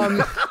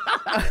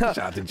 Shout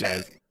out to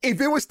Jez.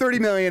 If it was 30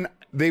 million,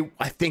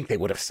 I think they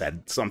would have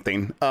said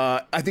something.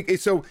 I think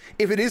so.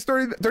 If it is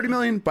 30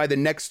 million, by the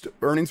next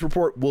earnings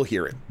report, we'll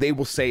hear it. They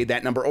will say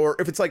that number. Or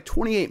if it's like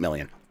 28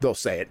 million, they'll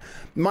say it.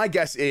 My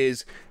guess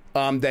is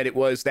that it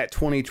was that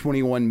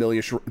 21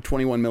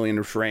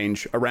 million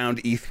range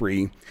around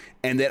E3,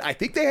 and that I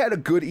think they had a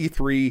good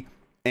E3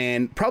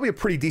 and probably a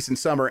pretty decent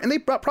summer, and they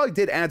probably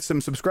did add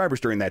some subscribers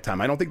during that time.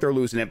 I don't think they're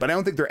losing it, but I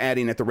don't think they're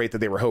adding at the rate that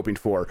they were hoping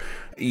for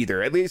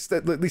either. At least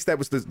that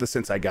was the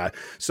sense I got.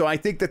 So I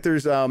think that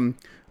there's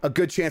a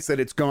good chance that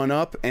it's gone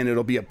up, and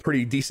it'll be a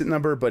pretty decent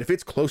number. But if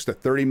it's close to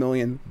 30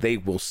 million, they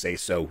will say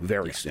so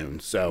very soon.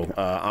 So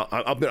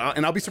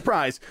I'll be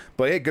surprised,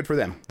 but hey, good for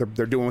them.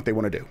 They're doing what they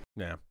want to do.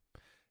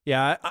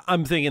 Yeah.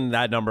 I'm thinking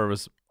that number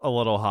was a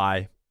little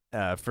high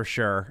for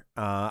sure.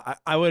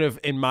 I would have,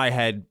 in my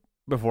head,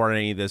 before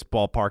any of this,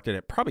 ballparked it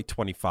at probably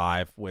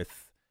 25,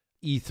 with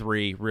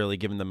E3 really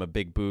giving them a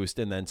big boost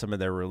and then some of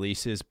their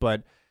releases.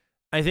 But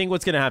I think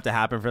what's going to have to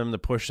happen for them to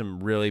push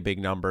some really big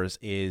numbers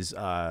is,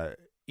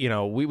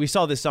 we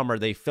saw this summer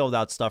they filled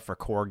out stuff for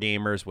core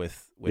gamers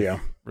with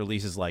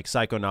releases like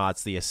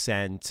Psychonauts, The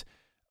Ascent.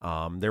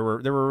 There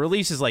were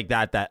releases like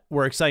that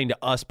were exciting to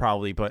us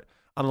probably, but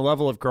on the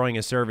level of growing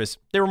a service,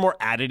 they were more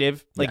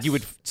additive. Like you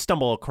would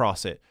stumble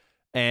across it.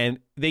 And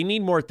they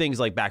need more things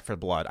like Back 4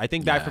 Blood. I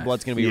think Back 4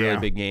 Blood's going to be a really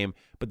big game,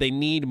 but they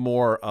need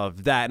more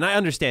of that. And I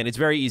understand it's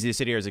very easy to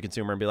sit here as a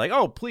consumer and be like,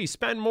 oh, please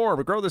spend more,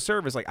 but grow the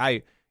service. Like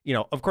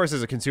of course,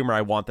 as a consumer,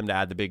 I want them to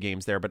add the big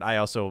games there, but I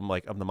also am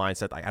like of the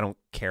mindset, like, I don't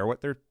care what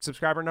their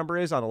subscriber number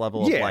is on a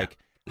level of like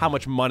how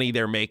much money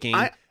they're making.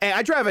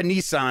 I drive a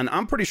Nissan.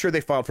 I'm pretty sure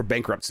they filed for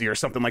bankruptcy or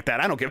something like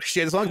that. I don't give a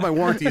shit. As long as my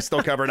warranty is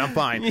still covered, I'm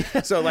fine.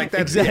 So like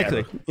that's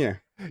exactly.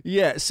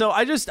 Yeah. So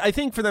I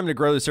think for them to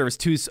grow the service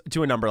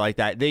to a number like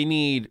that, they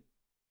need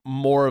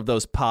more of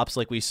those pops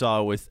like we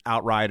saw with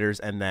Outriders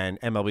and then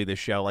MLB The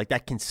Show, like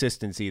that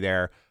consistency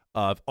there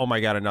of, oh my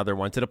God, another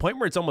one, to the point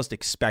where it's almost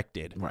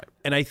expected. Right.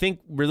 And I think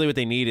really what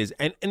they need is,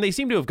 and they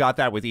seem to have got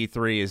that with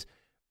E3, is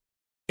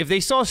if they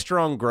saw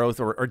strong growth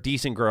or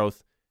decent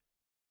growth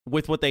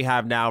with what they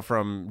have now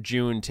from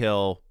June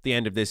till the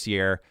end of this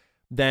year,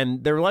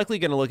 then they're likely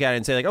going to look at it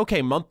and say like,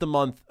 okay,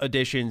 month-to-month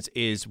additions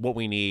is what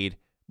we need,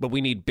 but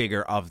we need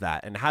bigger of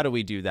that. And how do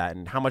we do that?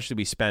 And how much do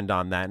we spend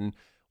on that? And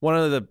one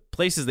of the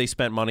places they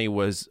spent money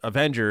was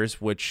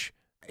Avengers, which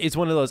is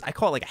one of those, I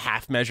call it like a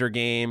half measure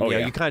game.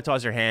 You kind of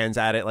toss your hands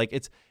at it. Like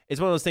it's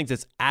one of those things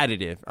that's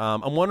additive.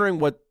 I'm wondering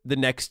what the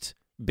next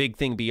big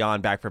thing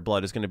beyond Back 4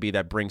 Blood is going to be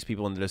that brings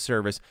people into the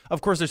service.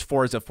 Of course, there's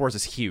Forza.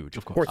 Forza's huge.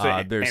 Of course.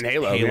 There's and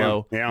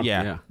Halo.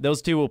 Yeah.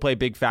 Those two will play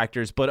big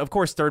factors. But of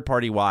course, third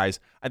party wise,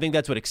 I think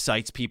that's what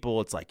excites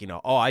people. It's like,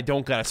 oh, I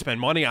don't got to spend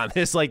money on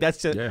this. Like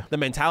that's the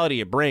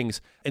mentality it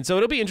brings. And so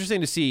it'll be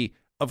interesting to see,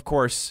 of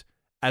course,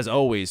 as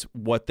always,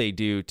 what they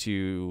do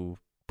to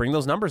bring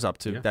those numbers up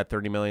to that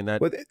 30 million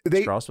that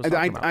Strauss was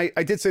talking about.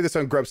 I did say this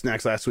on Grub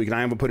Snacks last week, and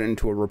I haven't put it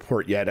into a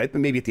report yet.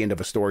 Maybe at the end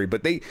of a story,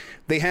 but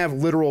they have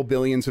literal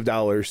billions of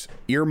dollars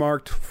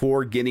earmarked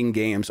for getting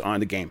games on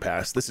the Game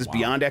Pass. This is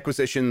beyond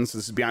acquisitions.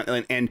 This is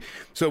beyond, and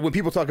so when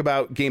people talk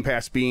about Game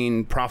Pass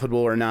being profitable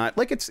or not,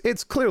 like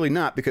it's clearly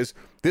not, because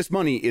this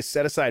money is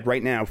set aside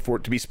right now for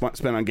it to be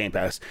spent on Game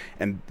Pass,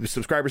 and the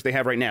subscribers they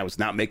have right now is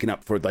not making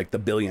up for like the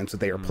billions that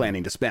they are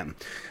planning to spend.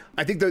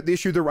 I think the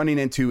issue they're running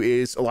into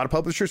is a lot of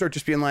publishers are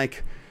just being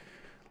like,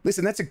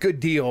 listen, that's a good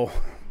deal,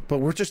 but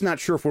we're just not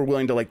sure if we're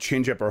willing to like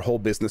change up our whole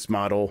business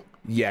model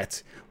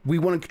yet. We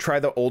want to try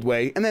the old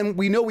way, and then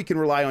we know we can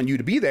rely on you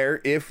to be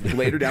there if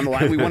later down the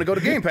line we want to go to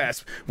Game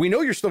Pass. We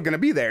know you're still going to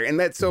be there, and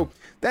that's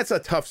a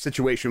tough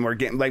situation where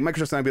like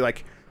Microsoft's not be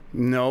like,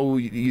 no,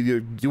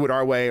 you do it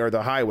our way or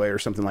the highway or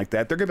something like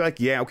that. They're gonna be like,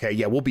 yeah, okay,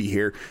 yeah, we'll be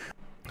here.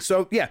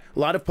 So yeah, a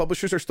lot of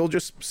publishers are still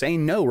just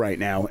saying no right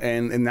now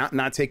and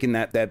not taking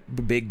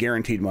that big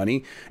guaranteed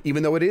money,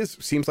 even though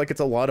seems like it's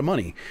a lot of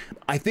money.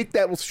 I think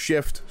that will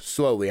shift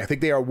slowly. I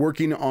think they are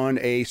working on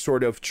a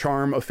sort of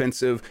charm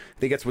offensive. I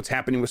think that's what's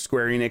happening with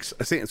Square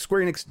Enix.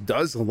 Square Enix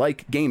does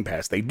like Game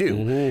Pass. They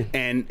do.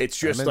 And it's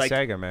just like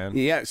Sega, man.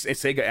 Yeah, it's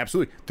Sega,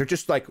 absolutely. They're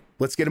just like,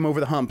 let's get them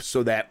over the hump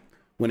so that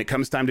when it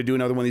comes time to do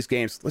another one of these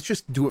games, let's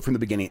just do it from the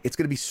beginning. It's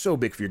going to be so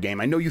big for your game.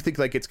 I know you think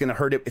like it's going to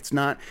hurt it. It's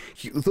not.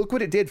 Look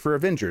what it did for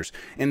Avengers,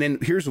 and then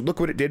look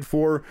what it did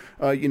for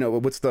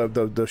what's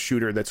the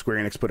shooter that Square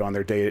Enix put on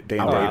their day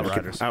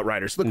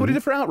Outriders. Look what it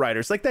did for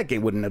Outriders. Like that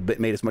game wouldn't have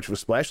made as much of a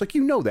splash. Like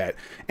that.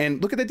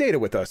 And look at the data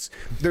with us.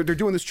 They're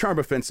doing this charm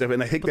offensive,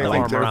 and I think they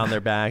like around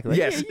their back. Like,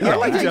 yes, I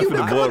like Jeff in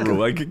the boardroom.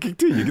 Like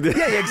continue.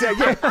 Yeah,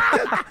 exactly.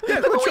 Yeah.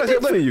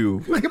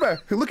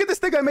 Look at this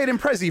thing I made in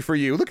Prezi for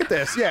you. Look at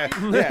this. Yeah.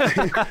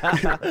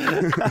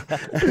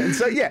 And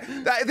so yeah,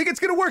 I think it's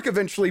going to work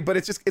eventually, but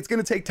it's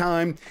going to take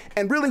time.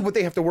 And really what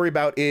they have to worry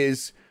about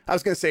is, I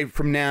was going to say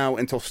from now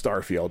until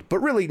Starfield, but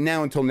really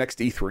now until next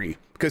E3,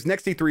 because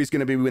next E3 is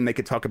going to be when they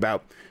could talk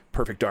about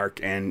Perfect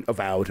Dark and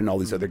Avowed and all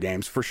these other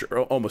games for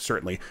sure. Almost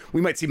certainly we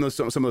might see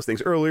some of those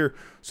things earlier,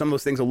 some of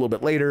those things a little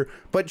bit later,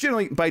 but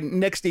generally by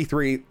next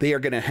E3 they are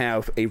going to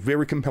have a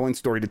very compelling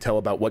story to tell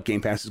about what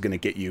Game Pass is going to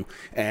get you.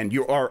 And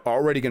you are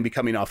already going to be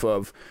coming off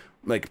of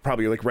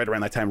probably right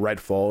around that time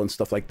Redfall and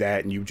stuff like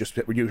that, and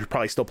you're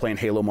probably still playing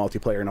Halo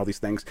multiplayer and all these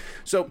things,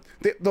 so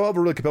they'll have a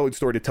really compelling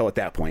story to tell at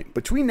that point.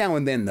 Between now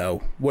and then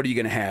though, what are you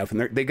going to have?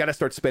 And they got to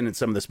start spending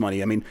some of this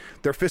money. I mean,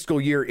 their fiscal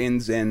year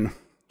ends in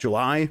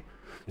July,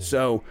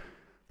 so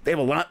they have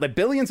a lot, like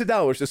billions of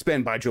dollars to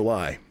spend by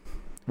July.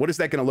 What is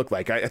that going to look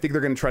like? I think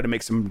they're going to try to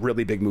make some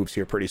really big moves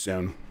here pretty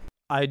soon.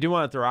 I do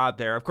want to throw out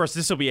there, of course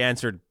this will be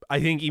answered I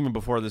think even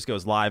before this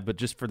goes live, but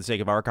just for the sake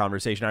of our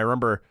conversation, I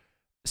remember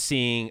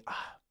seeing, I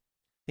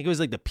think it was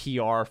like the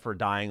PR for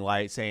Dying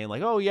Light saying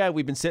like, oh yeah,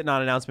 we've been sitting on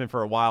an announcement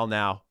for a while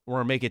now. We're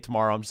going to make it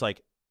tomorrow. I'm just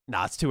like,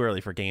 nah, it's too early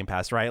for Game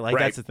Pass, right? Like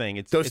that's the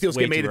thing. Those deals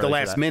get made at the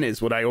last minute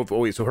is what I've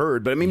always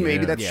heard. But I mean,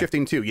 maybe that's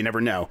shifting too. You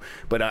never know.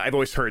 But I've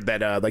always heard that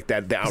the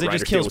Outriders it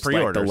just kills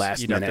pre-orders. Like the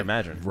last you'd minute. have to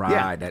imagine.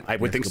 Right. Yeah, I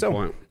would think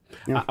so.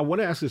 Yeah. I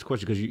want to ask this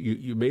question because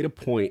you made a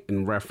point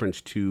in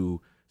reference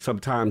to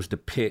sometimes the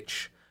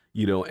pitch,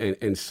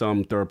 and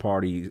some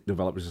third-party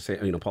developers are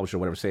saying, publisher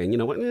or whatever, saying,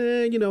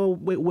 we'll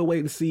wait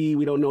and see.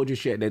 We don't know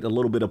just yet. There's a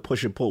little bit of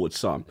push and pull with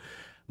some.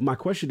 My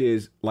question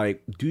is,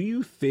 like, do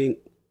you think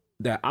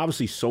that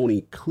obviously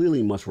Sony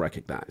clearly must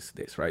recognize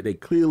this, right? They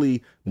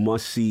clearly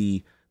must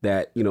see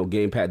that,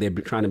 Game Pass,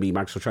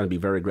 Microsoft trying to be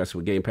very aggressive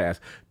with Game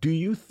Pass. Do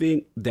you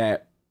think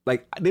that,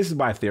 like, this is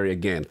my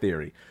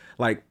theory,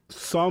 like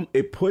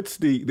it puts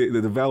the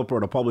developer or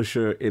the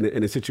publisher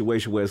in a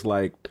situation where it's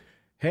like,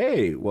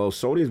 hey, well,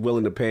 Sony's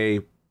willing to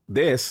pay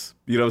this,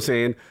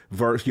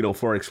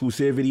 for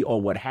exclusivity or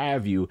what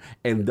have you,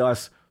 and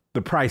thus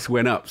the price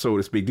went up, so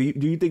to speak. Do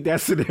you think that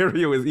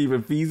scenario is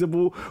even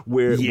feasible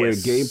where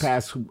Game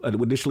Pass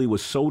initially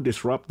was so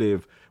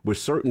disruptive with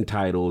certain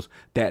titles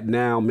that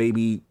now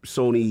maybe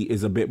Sony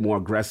is a bit more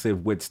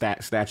aggressive with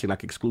snatching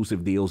like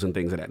exclusive deals and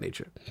things of that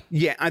nature?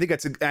 Yeah, I think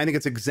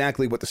that's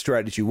exactly what the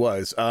strategy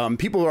was.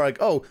 People are like,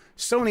 oh,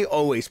 Sony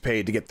always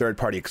paid to get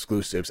third-party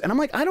exclusives. And I'm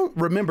like, I don't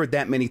remember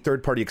that many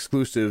third-party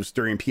exclusives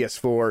during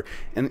PS4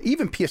 and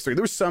even PS3.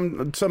 There was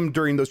some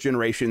during those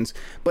generations,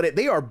 but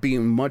they are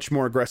being much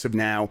more aggressive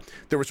now.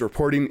 There was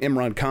reporting,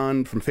 Imran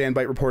Khan from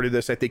Fanbyte reported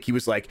this. I think he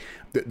was like,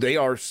 they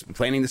are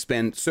planning to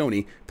spend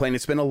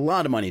a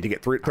lot of money to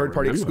get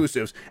third-party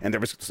exclusives, and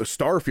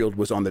Starfield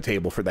was on the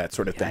table for that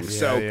sort of thing.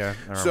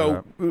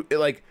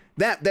 Like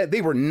that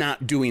they were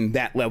not doing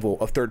that level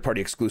of third-party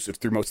exclusives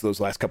through most of those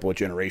last couple of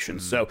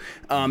generations. So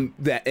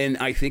and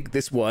I think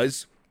this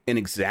was an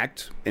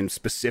exact and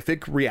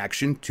specific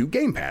reaction to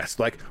Game Pass.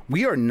 Like,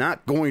 we are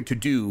not going to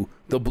do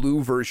the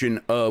blue version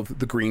of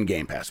the green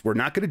Game Pass. We're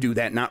not going to do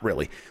that. Not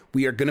really.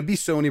 We are going to be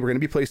Sony. We're going to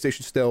be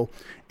PlayStation still.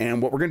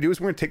 And what we're going to do is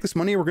we're going to take this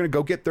money and we're going to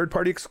go get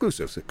third-party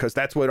exclusives, because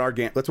that's what our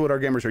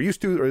gamers are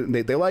used to, or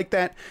they like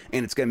that,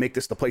 and it's going to make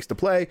this the place to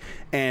play.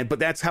 But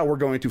that's how we're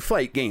going to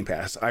fight Game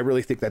Pass. I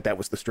really think that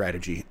was the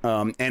strategy.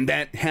 And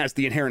that has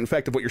the inherent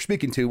effect of what you're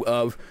speaking to,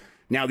 of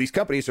now these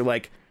companies are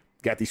like,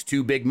 got these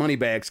two big money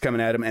bags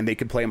coming at them, and they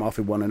can play them off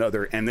of one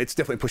another, and it's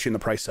definitely pushing the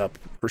price up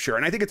for sure.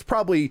 And I think it's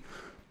probably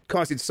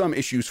causing some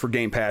issues for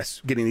Game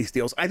Pass getting these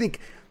deals. I think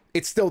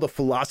it's still the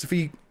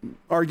philosophy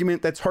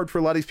argument that's hard for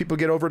a lot of these people to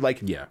get over.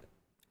 Like,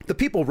 the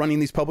people running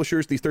these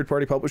publishers, these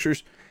third-party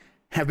publishers,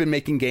 have been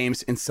making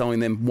games and selling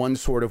them one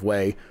sort of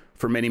way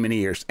for many, many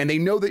years. And they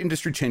know the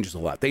industry changes a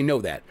lot. They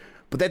know that.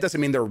 But that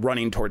doesn't mean they're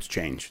running towards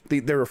change.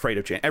 They're afraid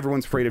of change.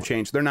 Everyone's afraid of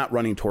change. They're not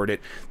running toward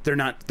it.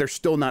 They're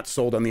still not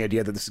sold on the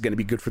idea that this is going to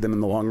be good for them in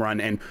the long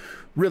run. And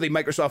really,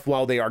 Microsoft,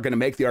 while they are going to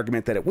make the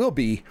argument that it will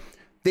be,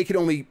 they can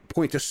only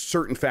point to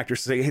certain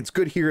factors to say, hey, it's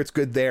good here, it's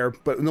good there.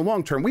 But in the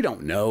long term, we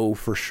don't know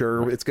for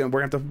sure. We're going to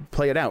have to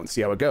play it out and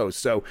see how it goes.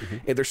 So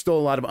there's still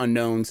a lot of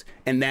unknowns.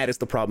 And that is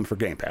the problem for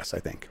Game Pass, I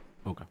think.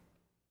 Okay.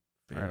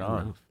 Right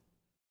on.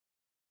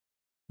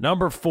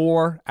 Number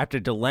 4, after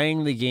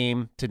delaying the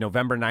game to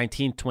November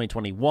 19th,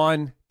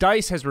 2021,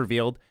 DICE has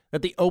revealed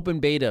that the open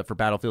beta for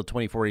Battlefield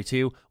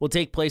 2042 will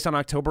take place on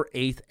October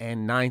 8th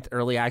and 9th.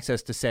 Early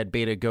access to said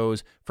beta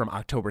goes from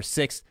October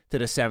 6th to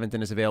the 7th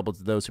and is available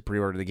to those who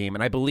pre-order the game.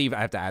 And I believe I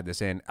have to add this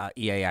in,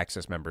 EA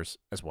Access members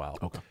as well.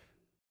 Okay.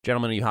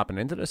 Gentlemen, are you hopping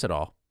into this at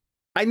all?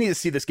 I need to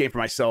see this game for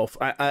myself.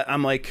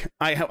 I'm like,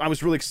 I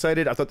was really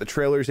excited. I thought the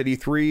trailers at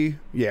E3,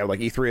 like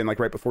E3 and like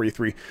right before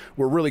E3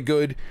 were really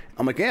good.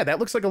 I'm like, yeah, that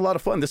looks like a lot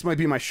of fun. This might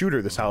be my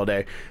shooter this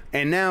holiday.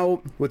 And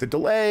now with the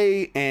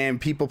delay and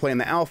people playing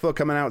the alpha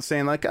coming out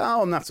saying like,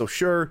 oh, I'm not so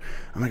sure.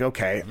 I'm like,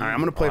 okay, I'm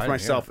going to play for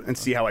myself and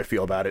see how I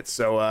feel about it.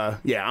 So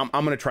I'm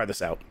going to try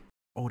this out.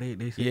 Oh,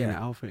 they say the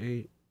alpha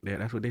 8. Yeah,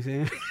 that's what they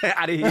saying.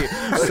 I didn't hear.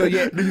 So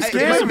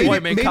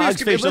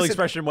Cog's facial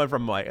expression went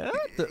from like,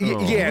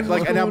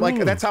 and I'm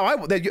like, that's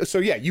how so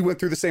you went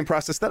through the same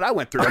process that I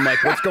went through. I'm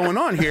like, what's going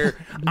on here?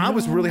 I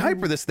was really hyped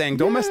for this thing.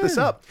 Don't mess this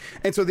up.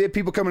 And so they had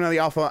people coming out of the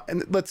alpha,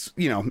 and let's,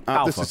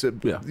 alpha. This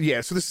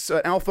is so this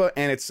is alpha,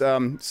 and it's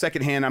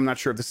secondhand. I'm not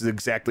sure if this is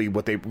exactly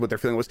what their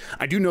feeling was.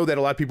 I do know that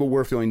a lot of people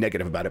were feeling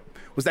negative about it.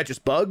 Was that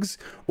just bugs,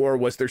 or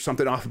was there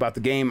something off about the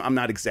game? I'm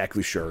not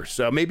exactly sure.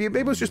 So maybe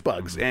it was just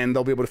bugs, and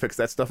they'll be able to fix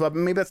that stuff up,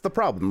 and maybe that's the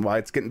problem why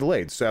it's getting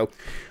delayed. So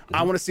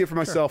I want to see it for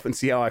myself and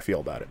see how I feel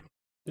about it.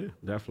 Yeah,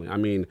 definitely. I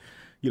mean,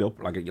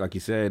 like you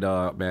said,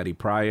 Maddie,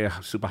 prior,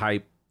 super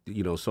hype,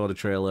 saw the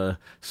trailer,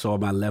 saw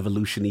my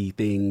Levolution-y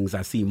things.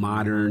 I see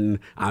modern,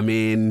 I'm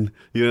in,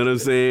 you know what I'm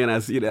saying? I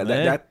see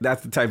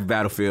that's the type of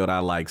Battlefield I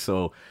like.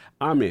 So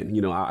I'm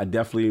in, I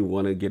definitely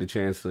want to get a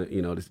chance to,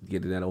 to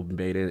get in that open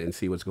beta and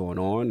see what's going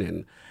on.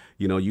 And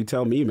you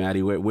tell me,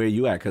 Maddie, where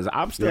you at? Because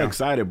I'm still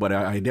excited, but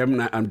I'm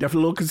definitely a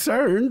little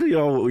concerned,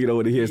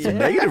 when it hears some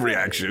negative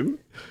reaction.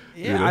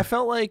 Yeah, I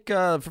felt like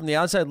from the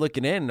outside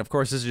looking in, of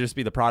course, this would just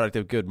be the product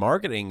of good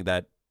marketing,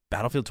 that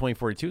Battlefield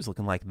 2042 is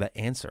looking like the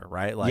answer,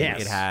 right? Like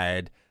it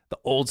had the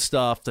old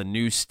stuff, the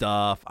new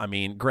stuff. I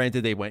mean,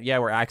 granted, they went,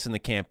 we're axing the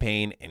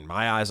campaign. In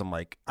my eyes, I'm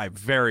like, I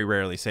very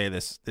rarely say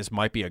this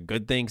might be a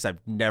good thing because I've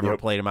never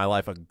played in my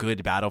life a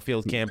good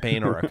Battlefield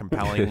campaign or a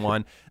compelling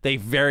one. They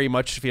very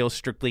much feel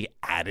strictly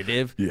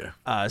additive.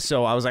 Yeah.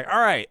 So I was like,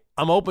 all right,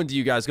 I'm open to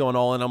you guys going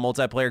all in on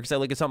multiplayer because I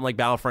look at something like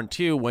Battlefront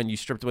 2 when you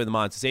stripped away the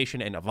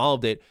monetization and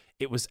evolved it.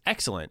 It was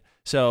excellent.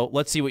 So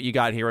let's see what you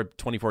got here at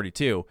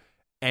 2042.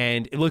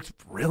 And it looked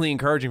really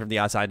encouraging from the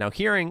outside. Now,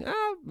 hearing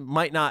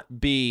might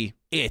not be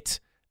it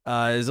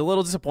is a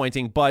little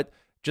disappointing, but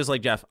just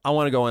like Jeff, I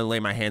want to go and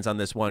lay my hands on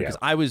this one because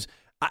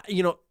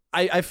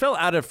I fell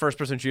out of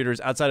first-person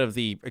shooters outside of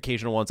the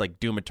occasional ones like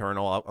Doom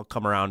Eternal. I'll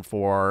come around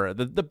for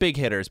the big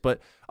hitters, but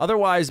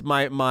otherwise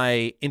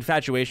my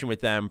infatuation with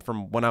them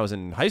from when I was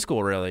in high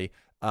school really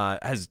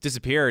has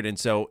disappeared. And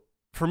so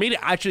for me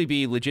to actually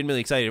be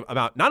legitimately excited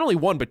about not only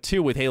 1 but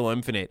 2 with Halo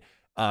Infinite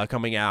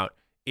coming out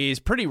is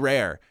pretty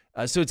rare.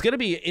 So it's going to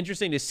be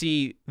interesting to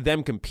see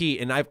them compete.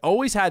 And I've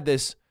always had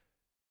this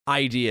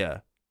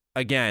idea,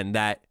 again,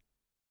 that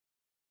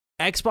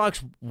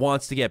Xbox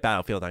wants to get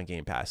Battlefield on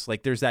Game Pass.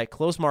 Like, there's that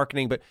close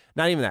marketing, but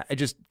not even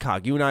that.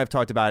 Cog, you and I have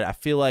talked about it. I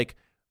feel like,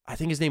 I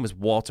think his name is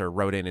Walter,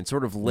 wrote in and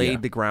sort of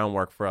laid the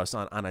groundwork for us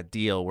on a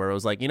deal where it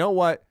was like, you know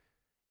what?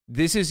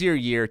 This is your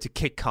year to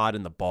kick COD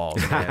in the balls,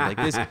 man.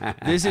 Like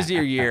this is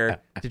your year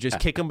to just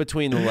kick them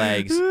between the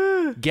legs,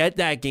 get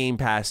that Game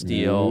Pass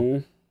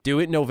deal. Do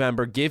it in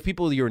November. Give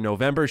people your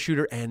November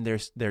shooter and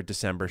their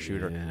December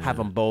shooter. Yeah. Have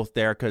them both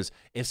there because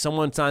if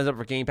someone signs up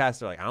for Game Pass,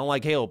 they're like, I don't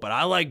like Halo, but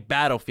I like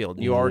Battlefield.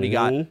 And you already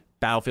got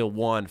Battlefield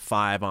 1,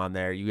 5 on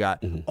there. You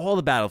got all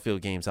the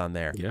Battlefield games on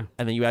there. Yeah.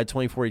 And then you add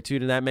 2042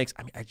 to that mix.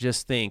 I mean, I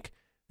just think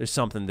there's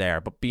something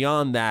there. But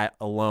beyond that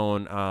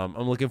alone,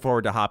 I'm looking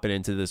forward to hopping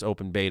into this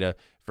open beta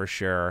for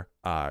sure.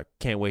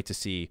 Can't wait to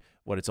see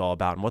what it's all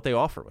about and what they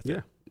offer with it.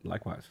 Yeah,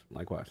 likewise.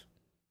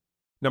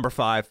 Number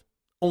 5.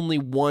 Only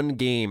one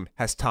game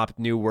has topped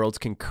New World's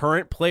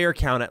concurrent player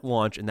count at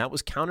launch, and that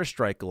was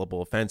Counter-Strike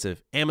Global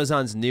Offensive.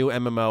 Amazon's new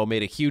MMO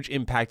made a huge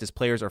impact as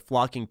players are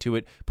flocking to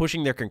it,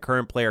 pushing their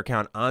concurrent player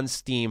count on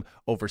Steam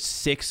over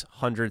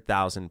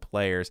 600,000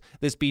 players.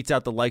 This beats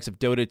out the likes of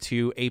Dota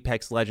 2,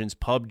 Apex Legends,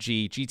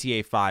 PUBG,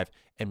 GTA 5,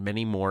 and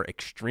many more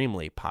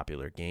extremely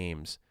popular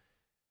games.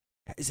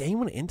 Is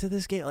anyone into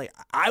this game? Like,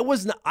 I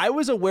was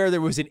aware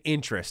there was an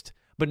interest,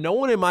 but no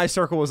one in my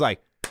circle was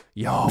like,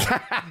 yo,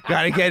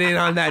 gotta get in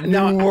on that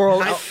New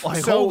World.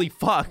 Holy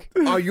fuck.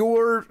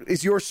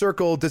 Is your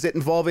circle, does it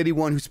involve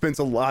anyone who spends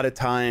a lot of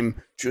time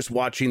just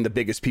watching the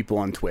biggest people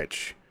on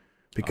Twitch?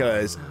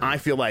 Because I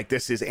feel like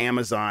this is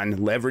Amazon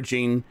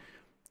leveraging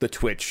the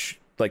Twitch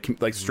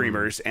like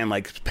streamers and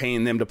like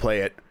paying them to play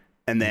it,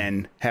 and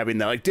then having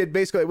that did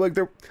basically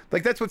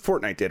that's what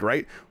Fortnite did,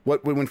 right?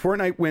 When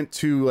Fortnite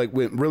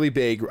went really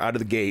big out of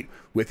the gate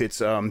with its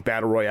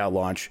battle royale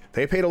launch,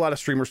 they paid a lot of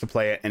streamers to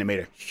play it, and it made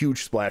a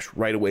huge splash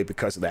right away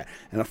because of that.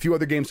 And a few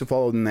other games have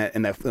followed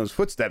in those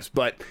footsteps,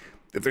 but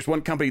if there's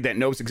one company that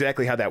knows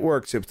exactly how that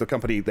works, it's the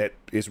company that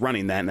is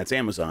running that, and that's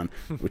Amazon,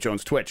 which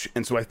owns Twitch.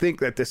 And so I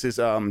think that this is,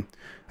 I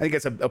think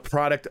it's a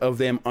product of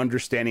them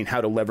understanding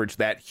how to leverage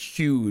that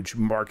huge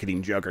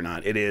marketing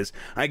juggernaut. It is,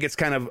 I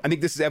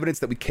think this is evidence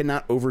that we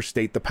cannot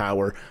overstate the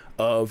power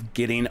of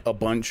getting a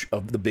bunch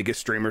of the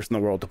biggest streamers in the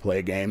world to play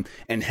a game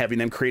and having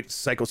them create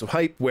cycles of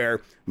hype,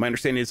 where my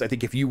understanding is, I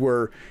think if you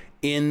were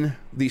in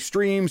these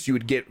streams, you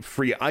would get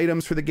free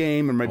items for the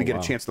game and maybe get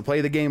a chance to play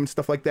the game and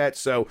stuff like that.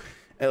 So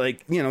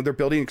they're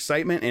building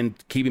excitement and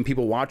keeping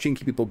people watching,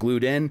 keep people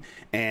glued in,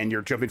 and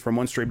you're jumping from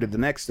one stream to the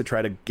next to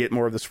try to get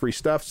more of this free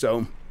stuff.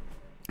 So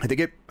I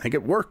think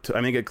it worked.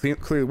 I think it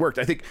clearly worked.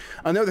 I think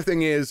another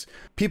thing is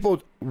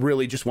people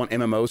really just want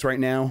MMOs right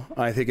now.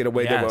 I think in a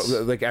way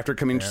that after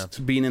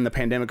being in the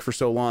pandemic for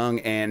so long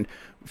and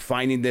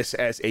finding this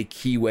as a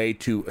key way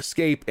to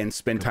escape and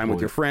spend time with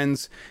your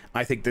friends.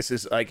 I think this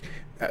is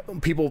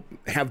people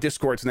have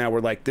Discords now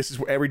where this is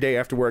every day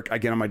after work, I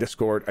get on my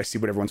Discord, I see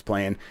what everyone's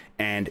playing.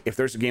 And if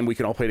there's a game we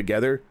can all play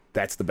together,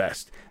 that's the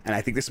best. And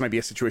I think this might be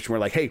a situation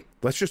where hey,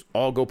 let's just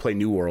all go play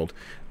New World.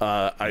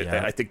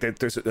 I think that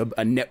there's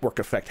a network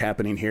effect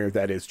happening here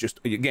that is just,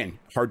 again,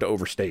 hard to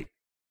overstate.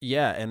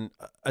 Yeah, and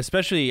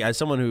especially as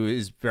someone who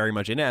is very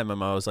much into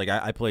MMOs,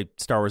 I play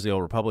Star Wars: The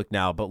Old Republic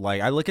now, but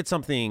I look at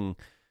something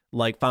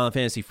like Final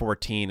Fantasy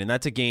 14, and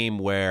that's a game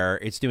where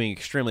it's doing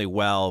extremely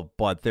well,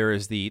 but there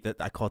is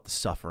I call it the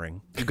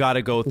suffering. You got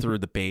to go through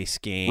the base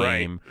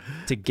game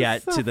to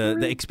get to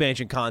the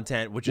expansion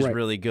content, which is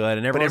really good.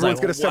 And everyone's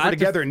going to suffer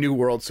together in New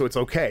World, so it's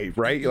okay,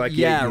 right?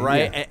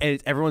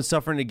 And everyone's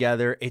suffering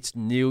together. It's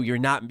new.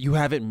 You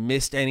haven't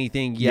missed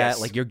anything yet.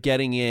 Yes. You're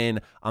getting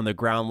in on the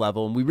ground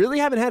level, and we really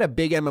haven't had a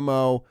big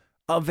MMO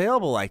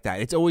available like that.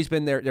 It's always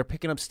been there. They're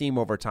picking up steam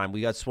over time. We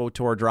got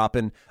SWTOR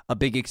dropping a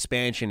big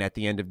expansion at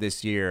the end of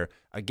this year.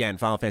 Again,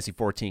 Final Fantasy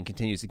 14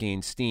 continues to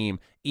gain steam.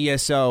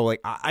 ESO,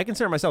 I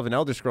consider myself an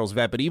Elder Scrolls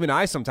vet, but even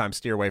I sometimes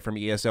steer away from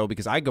ESO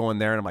because I go in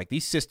there and I'm like,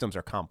 these systems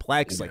are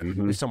complex.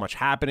 There's so much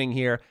happening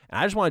here, and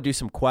I just want to do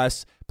some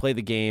quests, play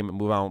the game, and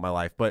move on with my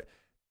life. But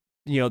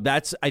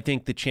that's, I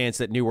think, the chance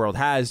that New World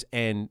has.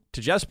 And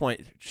to Jeff's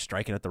point,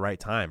 striking at the right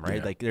time,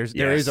 right? Yeah.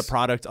 There is a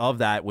product of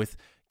that with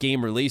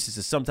game releases.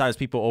 Is sometimes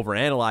people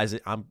overanalyze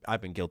it.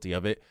 I've been guilty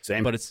of it.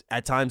 Same. But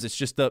at times it's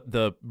just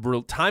the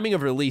timing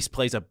of release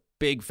plays a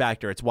big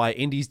factor. It's why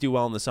indies do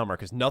well in the summer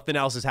because nothing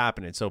else is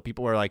happening. So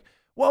people are like,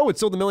 whoa, it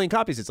sold 1 million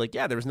copies. It's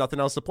there was nothing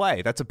else to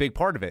play. That's a big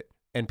part of it.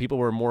 And people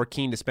were more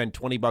keen to spend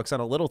 $20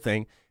 on a little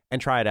thing and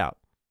try it out.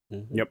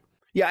 Yep.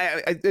 Yeah,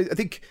 I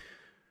think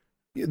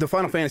the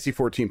Final Fantasy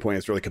 14 point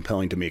is really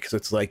compelling to me because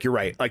it's you're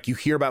right. You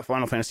hear about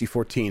Final Fantasy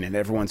 14 and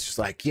everyone's just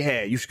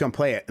yeah, you should come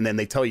play it. And then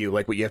they tell you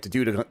what you have to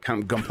do to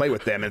come play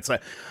with them. And it's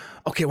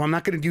okay, well, I'm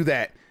not going to do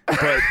that.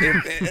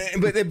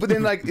 But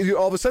then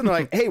all of a sudden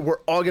they're hey, we're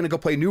all going to go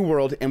play New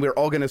World and we're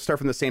all going to start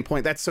from the same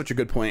point. That's such a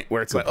good point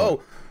where it's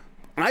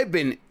I've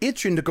been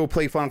itching to go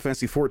play Final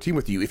Fantasy 14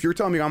 with you. If you're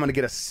telling me I'm going to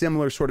get a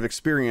similar sort of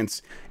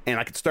experience and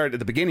I could start at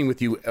the beginning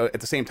with you at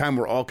the same time,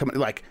 we're all coming,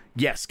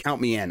 yes, count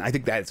me in. I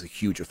think that is a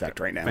huge effect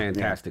right now.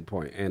 Fantastic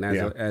point. And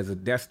as a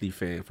Destiny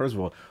fan, first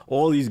of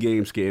all these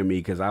games scare me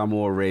because I'm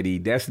already,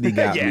 Destiny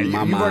got me,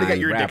 my mind already got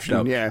your wrapped addiction.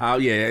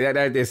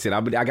 up. That's it.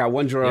 I got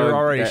one drug. You're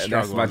already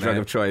that's my drug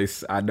of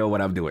choice. I know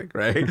what I'm doing,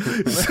 right?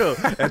 So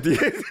at the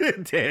end of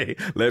the day,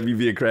 let me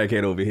be a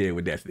crackhead over here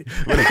with Destiny.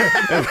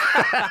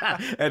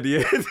 At the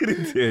end of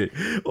the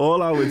day,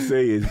 all I would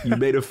say is you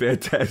made a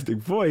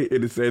fantastic point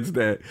in the sense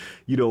that,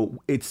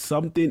 it's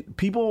something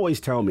people always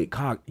tell me,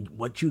 God,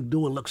 what you're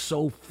doing looks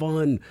so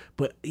fun,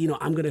 but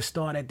I'm gonna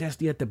start at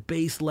Destiny at the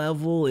base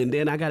level, and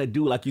then I gotta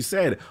do, like you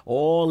said,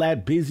 all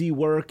that busy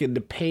work and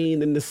the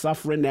pain and the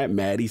suffering that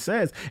Maddie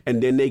says,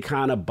 and then they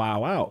kind of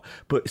bow out.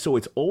 But so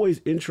it's always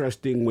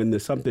interesting when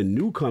there's something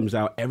new comes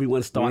out,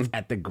 everyone starts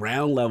at the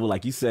ground level,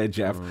 like you said,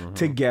 Jeff,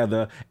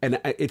 together. And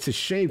it's a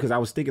shame because I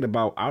was thinking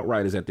about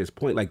Outriders at this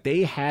point.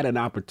 They had an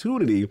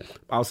opportunity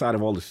outside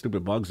of all the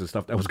stupid bugs and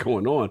stuff that was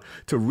going on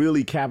to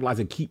really capitalize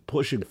and keep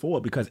pushing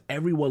forward because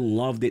everyone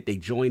loved it. They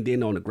joined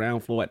in on the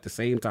ground floor at the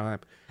same time.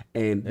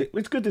 And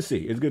it's good to see.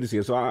 It's good to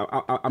see. So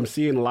I'm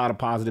seeing a lot of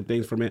positive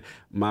things from it.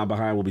 My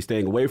behind will be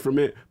staying away from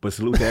it, but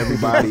salute to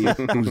everybody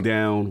who's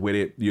down with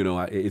it.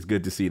 It's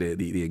good to see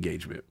the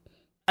engagement.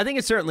 I think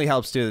it certainly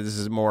helps too that this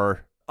is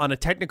more on a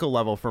technical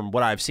level from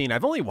what I've seen.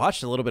 I've only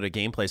watched a little bit of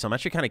gameplay, so I'm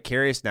actually kind of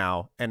curious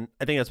now. And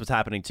I think that's what's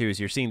happening too, is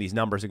you're seeing these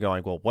numbers and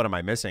going, well, what am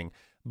I missing?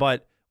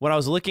 But when I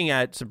was looking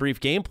at some brief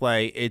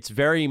gameplay, it's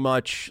very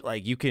much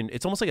like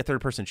it's almost like a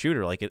third-person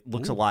shooter. Like it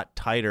looks a lot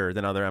tighter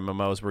than other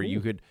MMOs where you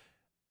could,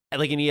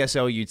 like in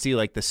ESO, you'd see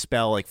like the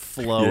spell like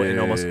flow and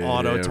almost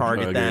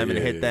auto-target them and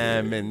hit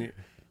them. And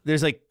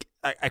there's like,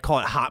 I call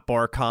it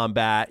hotbar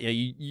combat.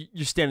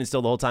 You're standing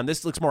still the whole time.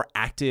 This looks more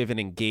active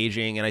and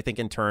engaging, and I think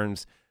in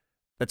terms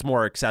that's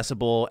more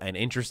accessible and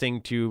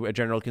interesting to a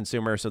general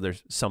consumer, so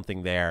there's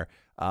something there.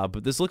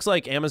 But this looks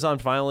like Amazon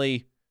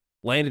finally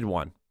landed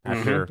one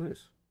after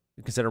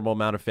a considerable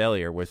amount of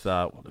failure with,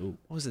 what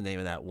was the name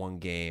of that one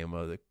game?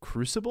 The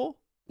Crucible?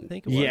 I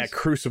think it was. Yeah,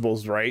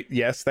 Crucible's right.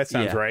 Yes, that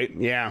sounds right.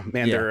 Yeah,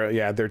 man,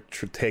 their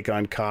take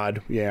on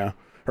COD,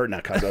 or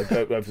not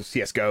COD,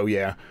 CS:GO,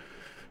 yeah.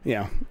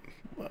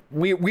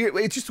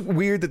 It's just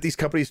weird that these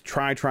companies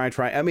try.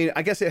 I mean,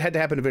 I guess it had to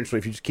happen eventually.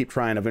 If you just keep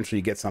trying, eventually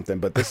you get something.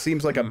 But this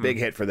seems like a big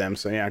hit for them.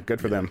 So yeah, good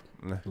for them.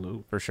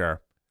 For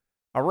sure.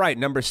 All right,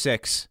 number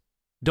 6.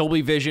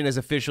 Dolby Vision is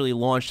officially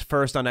launched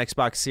first on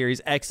Xbox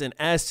Series X and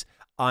S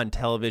on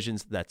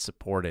televisions that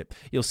support it.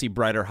 You'll see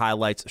brighter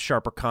highlights,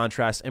 sharper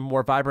contrast, and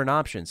more vibrant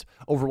options.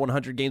 Over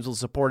 100 games will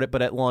support it,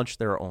 but at launch,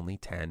 there are only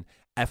 10.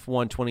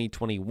 F1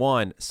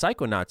 2021,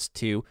 Psychonauts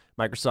 2,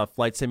 Microsoft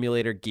Flight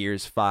Simulator,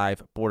 Gears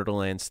 5,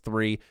 Borderlands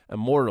 3,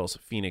 Immortals,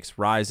 Phoenix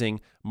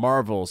Rising,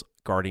 Marvel's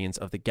Guardians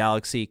of the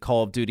Galaxy,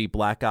 Call of Duty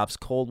Black Ops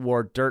Cold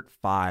War, Dirt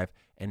 5,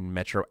 and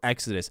Metro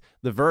Exodus.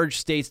 The Verge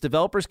states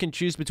developers can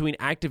choose between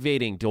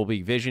activating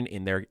Dolby Vision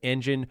in their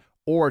engine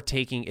or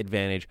taking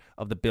advantage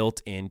of the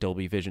built-in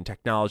Dolby Vision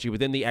technology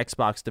within the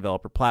Xbox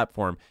developer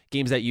platform.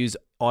 Games that use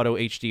Auto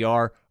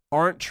HDR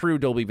aren't true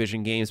Dolby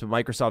Vision games, but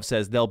Microsoft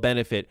says they'll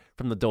benefit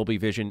from the Dolby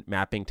Vision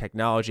mapping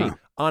technology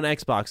on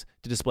Xbox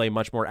to display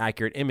much more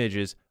accurate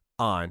images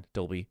on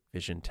Dolby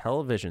Vision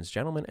televisions.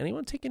 Gentlemen,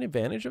 anyone taking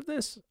advantage of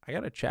this? I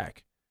got to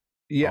check.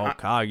 Yeah.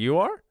 Kyle, you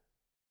are?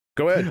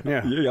 Go ahead.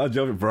 Yeah, I'll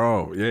jump in,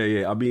 bro.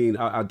 Yeah. I mean,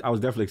 I was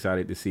definitely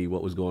excited to see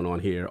what was going on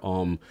here.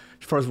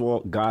 First of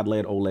all,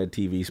 God-led OLED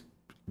TVs.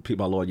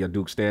 My Lord,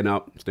 Duke, stand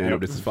up.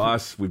 This is for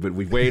us.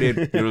 We've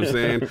waited. You know what I'm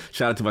saying?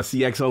 Shout out to my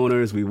CX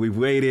owners. We've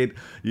waited.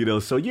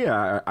 So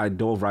yeah, I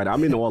dove right.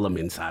 I'm in all them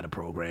insider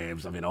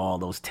programs. I'm in all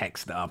those tech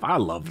stuff. I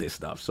love this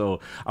stuff. So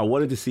I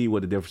wanted to see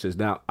what the difference is.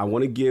 Now I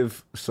want to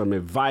give some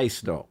advice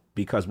though,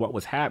 because what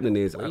was happening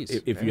is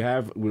if you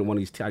have one of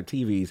these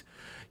TVs,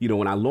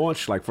 when I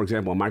launched, like for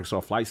example, a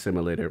Microsoft Flight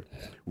Simulator,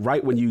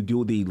 right when you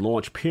do the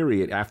launch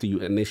period after you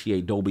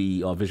initiate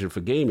Dolby Vision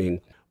for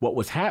gaming, what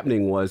was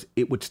happening was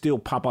it would still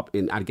pop up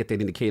and I'd get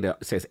that indicator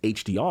that says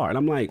HDR. And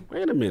I'm like,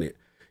 wait a minute.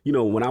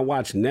 When I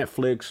watch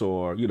Netflix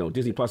or,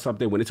 Disney Plus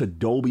something, when it's a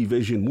Dolby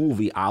Vision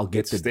movie, I'll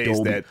get the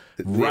Dolby.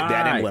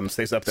 That emblem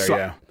stays up there,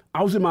 so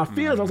I was in my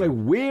feels. I was like,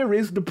 where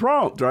is the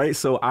prompt, right?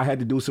 So I had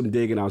to do some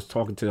digging. I was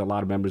talking to a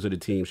lot of members of the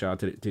team.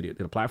 Shout out to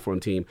the platform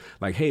team.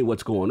 Like, hey,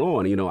 what's going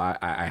on?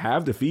 I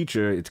have the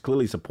feature. It's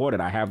clearly supported.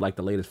 I have like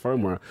the latest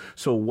firmware.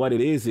 So what it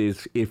is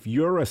if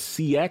you're a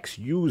CX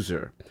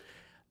user,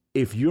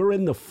 if you're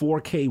in the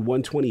 4K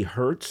 120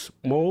 hertz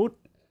mode,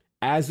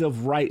 as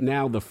of right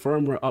now, the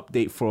firmware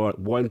update for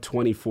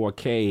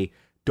 124K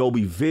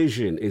Dolby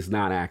Vision is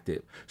not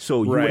active.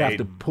 So you would have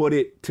to put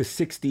it to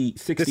 60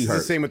 this hertz. Is the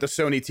same with the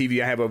Sony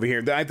TV I have over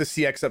here. I have the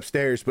CX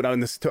upstairs, but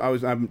I'm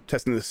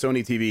testing the Sony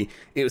TV.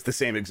 It was the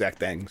same exact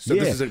thing. So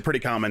this is a pretty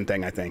common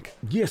thing, I think.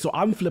 Yeah, so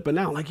I'm flipping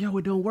out like,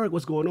 it don't work.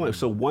 What's going on?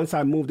 So once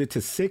I moved it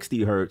to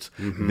 60 hertz,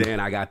 then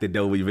I got the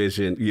Dolby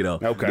Vision,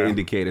 the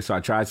indicator. So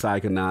I tried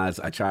Psychonauts.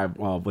 I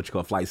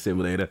tried Flight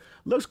Simulator.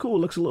 Looks cool.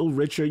 Looks a little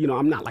richer.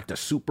 I'm not like the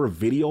super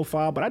video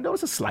file, but I know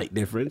it's a slight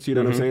difference. You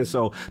know what I'm saying?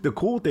 So the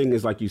cool thing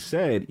is, like you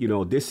said,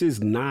 this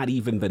is not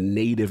even the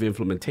native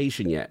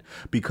implementation yet,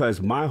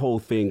 because my whole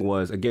thing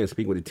was, again,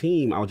 speaking with the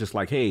team, I was just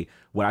like, hey,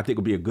 what I think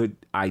would be a good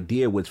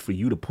idea was for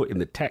you to put in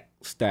the tech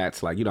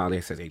stats, like, how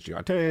it says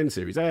HDR10,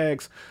 Series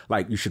X,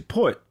 like you should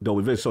put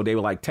Dolby Vision. So they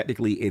were like,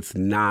 technically it's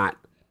not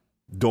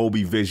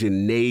Dolby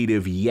Vision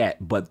native yet,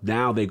 but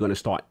now they're going to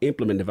start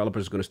implementing,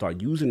 developers are going to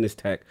start using this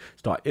tech,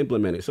 start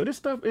implementing. So this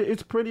stuff,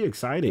 it's pretty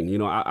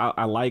exciting.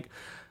 I like,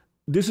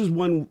 this is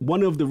one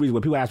of the reasons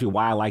when people ask me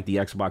why I like the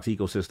Xbox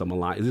ecosystem a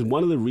lot. This is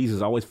one of the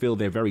reasons I always feel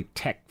they're very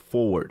tech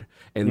forward,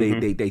 and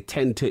they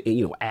tend to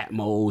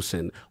Atmos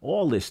and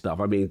all this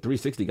stuff. I mean,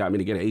 360 got me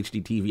to get an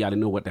HD TV. I didn't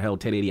know what the hell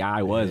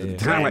 1080i was at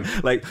the time.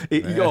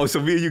 So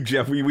me and you,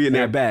 Jeff, we in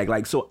that bag.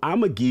 Like, so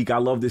I'm a geek. I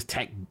love this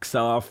tech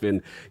stuff,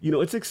 and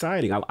it's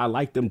exciting. I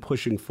like them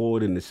pushing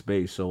forward in this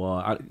space.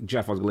 So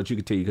Jeff, I was gonna let you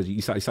continue because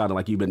you sounded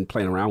like you've been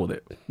playing around with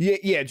it.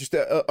 Yeah, just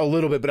a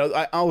little bit.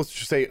 But I'll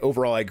just say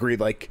overall, I agree.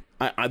 Like,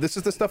 this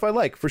is the stuff I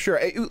like for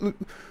sure.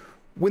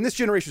 When this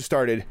generation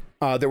started,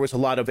 there was a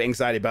lot of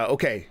anxiety about,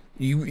 okay,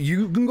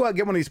 you can go out and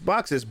get one of these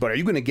boxes, but are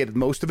you going to get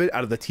most of it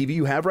out of the TV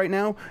you have right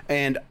now?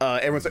 And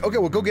everyone's like, okay,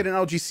 well, go get an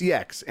LG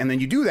CX. And then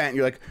you do that, and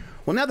you're like,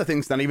 well, now the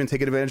thing's not even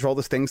taking advantage of all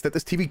the things that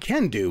this TV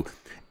can do.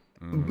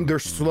 they're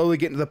slowly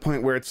getting to the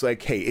point where it's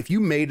like, hey, if you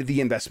made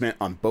the investment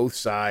on both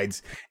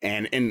sides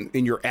and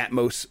in your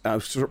Atmos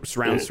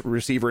surround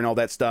receiver and all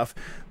that stuff,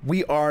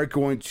 we are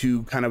going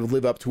to kind of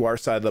live up to our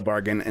side of the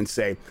bargain and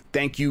say,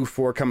 thank you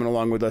for coming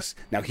along with us.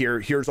 Now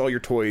here's all your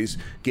toys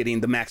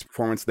getting the max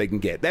performance they can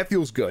get. That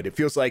feels good. It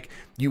feels like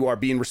you are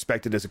being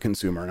respected as a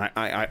consumer, and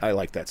I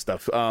like that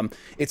stuff.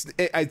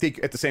 I think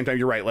at the same time,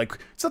 you're right. Like,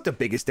 it's not the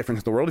biggest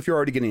difference in the world. If you're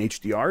already getting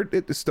HDR,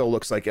 it still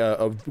looks like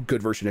a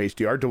good version of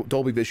HDR.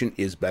 Dolby Vision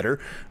is better,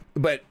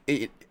 but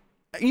I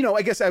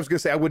guess I was gonna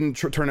say I wouldn't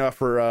turn it off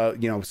for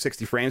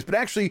 60 frames, but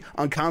actually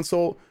on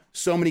console,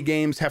 so many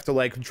games have to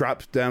like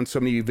drop down so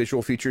many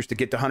visual features to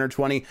get to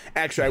 120.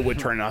 Actually, I would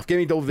turn it off. Give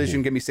me Dolby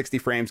Vision, give me 60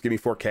 frames, give me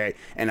 4K,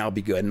 and I'll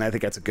be good. And I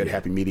think that's a good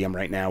happy medium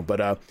right now.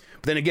 But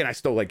then again, I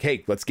still like,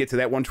 hey, let's get to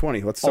that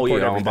 120. Let's support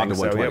everything. I'm about the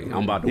 120. So,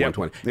 I'm about the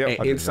 120. Yep.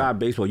 Hey, inside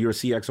baseball, you're a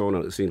CX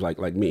owner. It seems like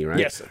me, right?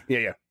 Yes.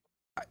 Yeah.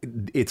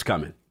 It's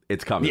coming.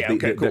 It's coming. Yeah,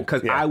 okay, cool.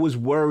 Because I was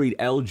worried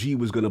LG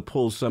was going to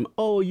pull some,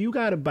 you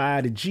got to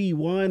buy the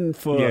G1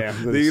 for, I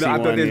thought they were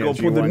going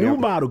to pull the new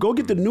model. Go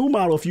get the new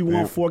model if you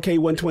want 4K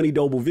 120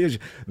 Dolby Vision.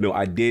 No,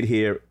 I did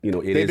hear, it is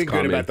coming. They've been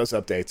good about those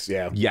updates,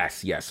 yeah. Yes.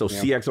 So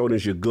CX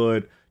owners, you're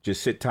good.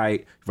 Just sit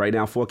tight. Right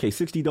now, 4K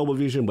 60 Dolby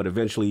Vision, but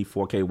eventually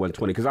 4K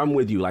 120. Because I'm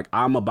with you. Like,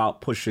 I'm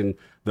about pushing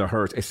the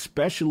hertz,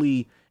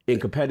 especially in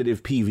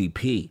competitive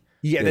PvP.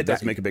 Yeah, that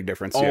does make a big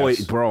difference. Oh,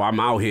 yes. Bro, I'm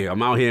out here.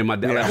 I'm out here,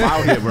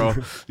 bro.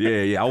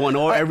 Yeah. I want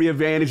every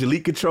advantage.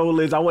 Elite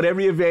controllers. I want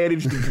every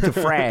advantage to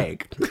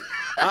frag.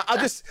 I'll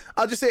just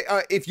say,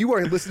 if you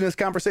are listening to this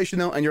conversation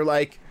though, and you're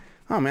like,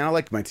 oh man, I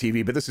like my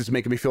TV, but this is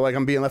making me feel like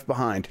I'm being left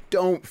behind.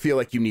 Don't feel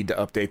like you need to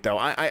update though.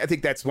 I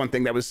think that's one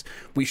thing that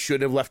we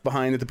should have left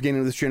behind at the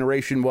beginning of this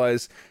generation,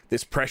 was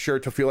this pressure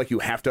to feel like you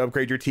have to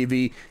upgrade your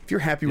TV. If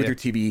you're happy with your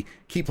TV,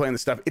 keep playing the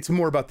stuff. It's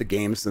more about the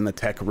games than the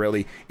tech,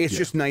 really. It's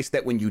just nice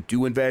that when you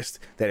do invest,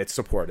 that it's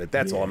supported.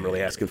 That's all I'm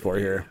really asking for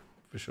here.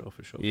 For sure.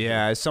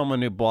 Yeah, as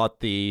someone who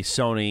bought the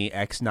Sony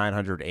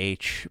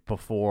X900H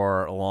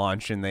before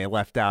launch, and they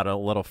left out a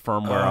little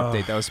firmware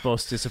update that was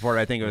supposed to support,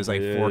 I think it was like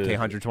 4K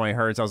 120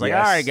 hertz. I was like, all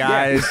right,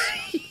 guys,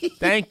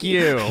 thank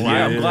you.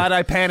 I'm glad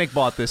I panic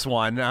bought this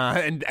one,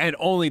 and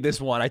only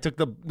this one. I took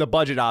the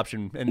budget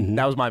option, and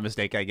that was my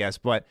mistake, I guess.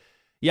 But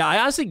yeah, I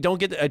honestly don't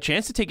get a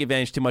chance to take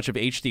advantage too much of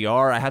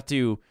HDR. I have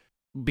to,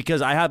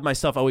 because I have my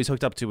stuff always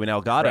hooked up to an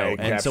Elgato,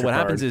 and so what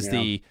happens is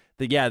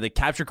the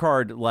capture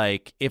card,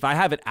 like if I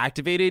have it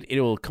activated,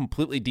 it will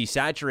completely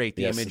desaturate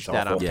the image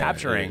that I'm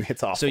capturing.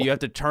 It's awful. So you have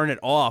to turn it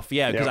off.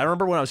 Yeah, because I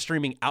remember when I was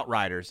streaming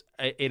Outriders,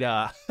 I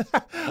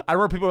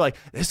remember people were like,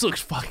 "This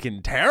looks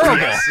fucking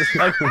terrible."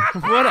 Like,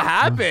 what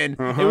happened?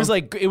 It was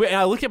like, and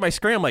I looked at my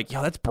screen, I'm like,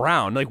 "Yo, that's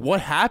brown." Like,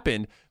 what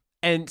happened?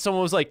 And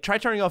someone was like, "Try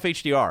turning off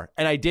HDR,"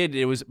 and I did.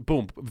 It was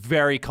boom,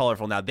 very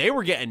colorful. Now they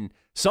were getting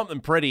something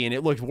pretty, and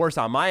it looked worse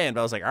on my end.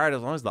 But I was like, all right,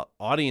 as long as the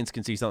audience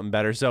can see something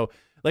better. So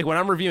like when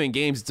I'm reviewing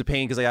games, it's a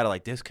pain because I got to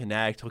like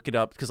disconnect, hook it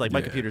up, because like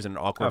my computer's in an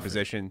awkward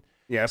position.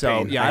 Yeah.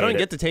 So I don't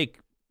get to take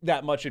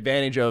that much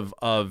advantage of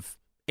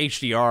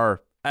HDR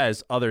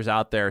as others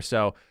out there.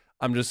 So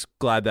I'm just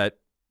glad that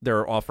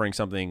they're offering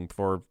something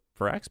for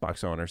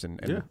Xbox owners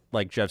and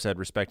like Jeff said,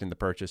 respecting the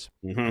purchase.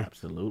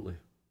 Absolutely.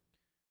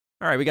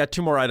 All right, we got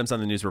 2 more items on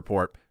the news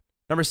report.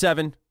 Number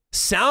 7.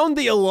 Sound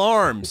the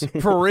alarms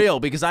for real,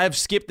 because I have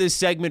skipped this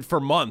segment for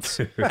months.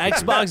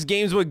 Xbox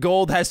Games with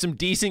Gold has some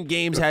decent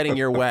games heading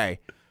your way.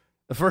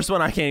 The first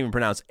one I can't even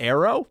pronounce.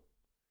 Arrow?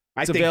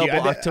 I think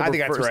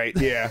that's right.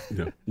 Yeah.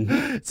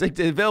 It's like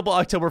available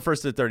October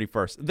 1st to the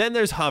 31st. Then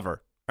there's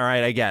Hover. All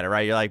right, I get it,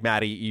 right? You're like,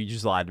 Maddie, you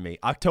just lied to me.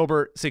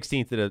 October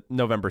 16th to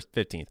November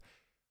 15th.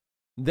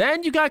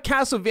 Then you got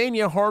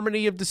Castlevania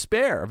Harmony of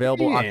Despair,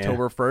 available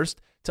October 1st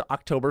to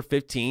October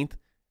 15th.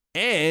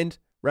 And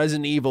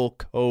Resident Evil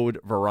Code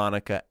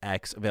Veronica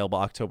X, available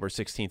October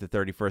 16th to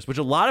 31st, which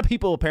a lot of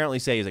people apparently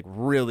say is like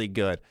really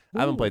good. I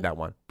haven't played that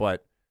one,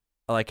 but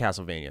I like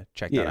Castlevania.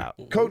 Check that out.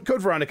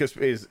 Code Veronica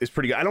is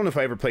pretty good. I don't know if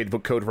I ever played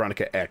Code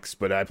Veronica X,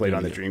 but I played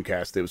on the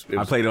Dreamcast. It was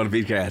I played on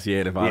the Vcast,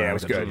 it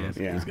was good.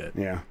 It was good.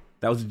 Yeah.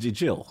 That was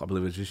Jill. I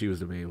believe she was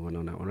the main one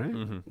on that one, right?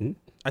 Mm-hmm.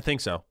 I think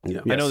so.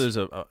 Yeah. I know there's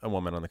a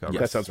woman on the cover.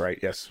 That sounds right,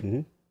 yes.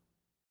 Mm-hmm.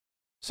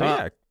 So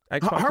yeah.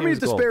 Harmony of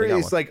Despair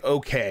is like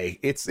okay.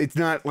 It's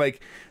not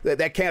like that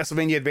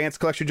Castlevania Advanced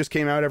Collection just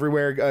came out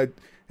everywhere.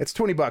 It's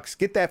 $20.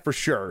 Get that for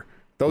sure.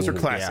 Those are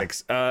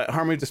classics.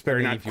 Harmony of Despair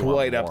not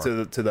quite up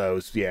to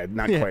those. Yeah,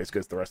 not quite as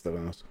good as the rest of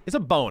those. It's a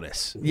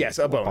bonus. Yes,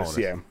 a bonus.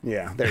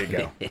 Yeah. There you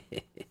go.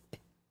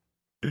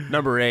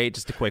 Number 8,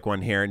 just a quick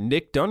one here.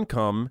 Nick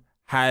Duncombe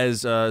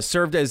has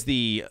served as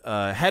the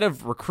head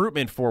of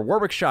recruitment for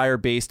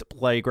Warwickshire-based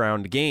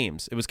Playground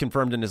Games. It was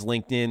confirmed in his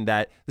LinkedIn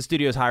that the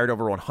studio has hired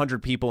over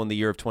 100 people in the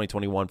year of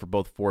 2021 for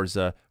both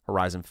Forza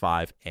Horizon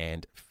 5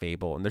 and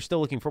Fable, and they're still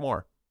looking for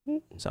more.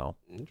 So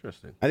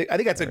interesting. I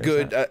think that's a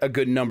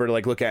good number to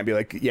like look at and be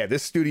like, yeah,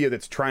 this studio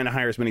that's trying to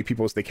hire as many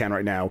people as they can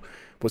right now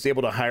was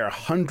able to hire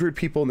 100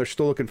 people, and they're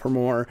still looking for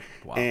more.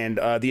 Wow. And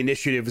the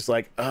initiative is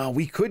like,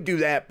 we could do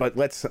that, but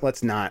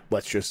let's not.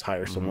 Let's just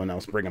hire someone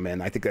else, bring them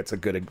in. I think that's a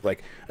good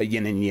like a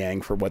yin and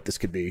yang for what this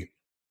could be.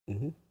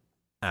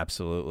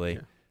 Absolutely.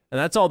 Yeah. And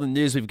that's all the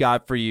news we've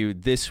got for you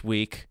this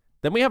week.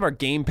 Then we have our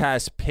Game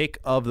Pass pick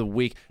of the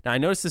week. Now, I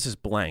noticed this is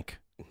blank.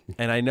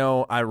 And I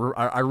know I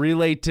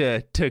relayed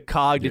to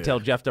Cog to tell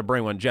Jeff to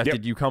bring one. Jeff,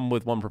 did you come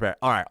with one prepared?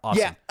 All right,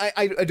 awesome. Yeah,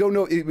 I don't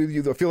know.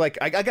 I feel like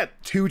I got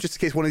two just in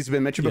case one of these has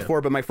been mentioned before,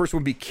 but my first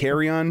one would be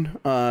Carrion.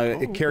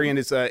 Carrion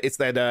is it's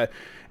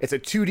a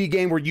 2D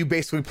game where you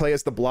basically play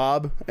as the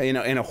Blob in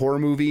a horror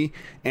movie,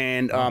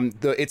 and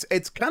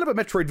it's kind of a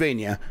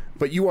Metroidvania,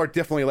 but you are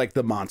definitely like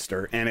the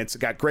monster, and it's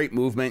got great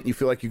movement. You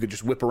feel like you could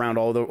just whip around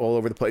all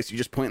over the place. You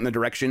just point in the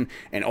direction,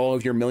 and all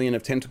of your million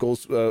of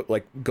tentacles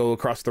like go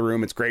across the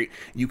room. It's great.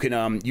 You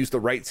can use the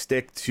right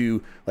stick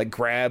to like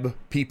grab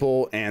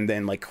people and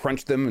then like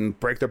crunch them and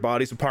break their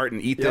bodies apart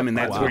and eat them, and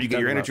that's where you get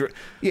your energy.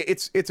 Yeah,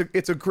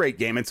 it's a great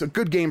game. It's a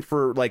good game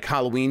for like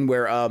Halloween,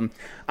 where I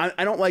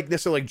don't like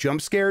necessarily like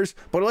jump scares,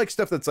 but I like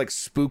stuff that's like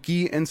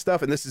spooky and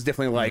stuff. And this is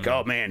definitely like,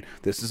 oh man,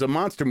 this is a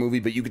monster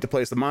movie, but you get to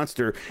play as the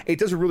monster. It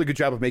does a really good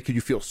job of making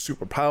you feel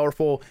super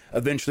powerful.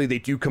 Eventually, they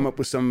do come up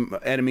with some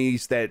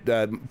enemies that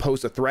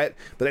pose a threat,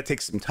 but that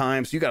takes some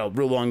time. So you got a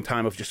real long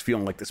time of just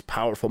feeling like this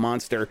powerful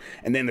monster,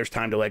 and then there's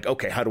time to like,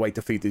 okay, how do I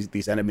defeat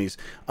these enemies?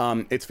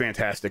 It's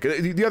fantastic.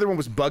 The other one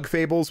was Bug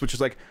Fables, which is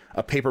like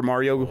a Paper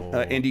Mario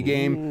indie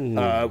game.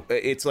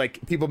 It's like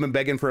people have been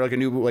begging for like a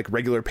new like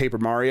regular Paper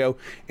Mario,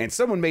 and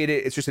someone made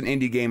it. It's just an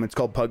indie game. It's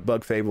called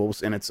Bug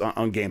Fables, and it's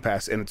on Game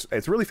Pass, and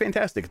it's really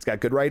fantastic. It's got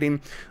good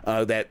writing,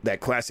 that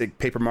classic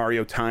Paper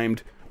Mario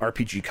timed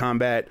RPG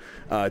combat.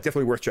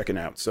 Definitely worth checking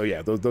out. So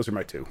yeah, those are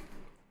my two.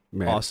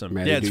 Awesome.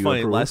 Yeah, it's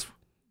funny.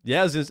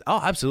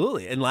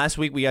 Absolutely. And last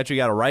week we actually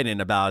got a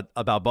write-in about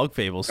Bug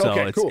Fables, so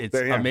it's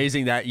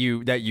amazing that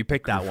you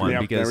picked that one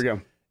because there we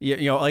go.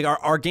 You know, like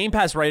our Game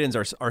Pass write-ins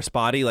are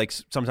spotty. Like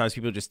sometimes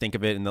people just think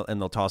of it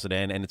and they'll toss it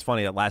in. And it's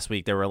funny that last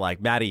week they were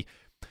like, Maddie,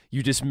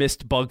 you just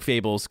missed Bug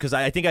Fables, because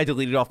I think I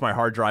deleted off my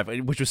hard drive,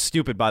 which was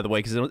stupid, by the way,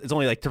 because it's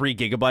only like 3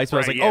 gigabytes. But I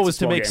was like, it was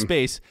to make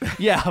space.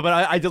 Yeah, but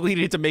I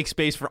deleted it to make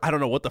space for, I don't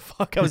know what the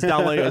fuck I was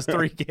downloading. It was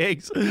 3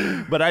 gigs.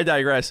 But I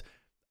digress.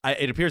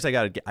 It appears I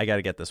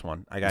gotta get this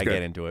one. I gotta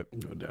get into it.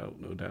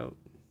 No doubt.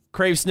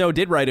 Crave Snow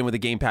did write in with a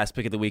Game Pass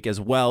pick of the week as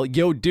well.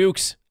 Yo,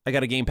 Dukes, I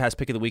got a Game Pass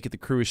pick of the week if the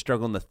crew is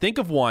struggling to think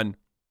of one.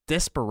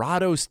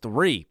 Desperados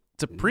 3.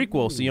 It's a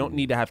prequel, so you don't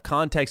need to have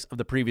context of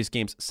the previous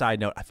games. Side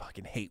note, I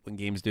fucking hate when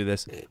games do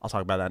this. I'll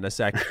talk about that in a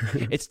sec.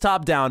 It's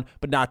top-down,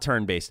 but not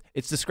turn-based.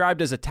 It's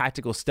described as a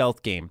tactical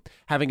stealth game.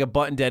 Having a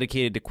button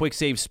dedicated to quick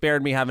save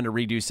spared me having to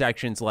redo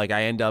sections like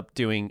I end up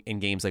doing in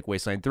games like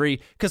Wasteland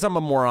 3, because I'm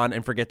a moron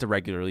and forget to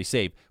regularly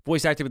save.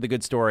 Voice acted with a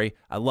good story.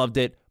 I loved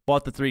it.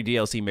 Bought the 3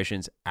 DLC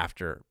missions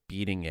after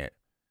beating it.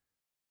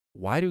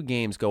 Why do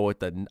games go with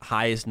the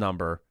highest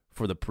number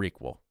for the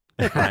prequel?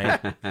 Right?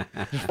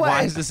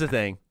 Why is this a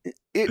thing?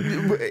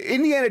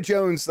 Indiana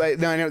Jones, I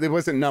know it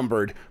wasn't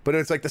numbered, but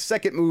it's like the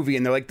second movie,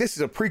 and they're like, this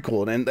is a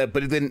prequel,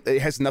 but then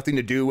it has nothing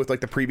to do with like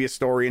the previous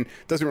story and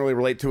doesn't really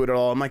relate to it at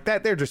all. I'm like,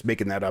 they're just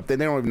making that up. They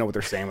don't even know what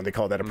they're saying when they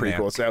call that a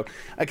prequel. Yeah. So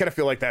I kind of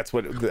feel like that's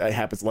what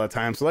happens a lot of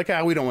times. So like,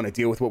 we don't want to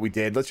deal with what we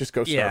did. Let's just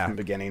go start from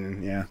the beginning.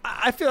 And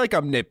I feel like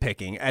I'm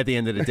nitpicking at the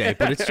end of the day,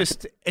 but it's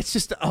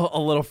just a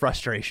little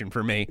frustration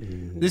for me.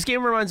 Mm-hmm. This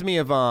game reminds me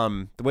of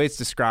the way it's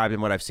described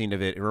and what I've seen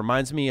of it. It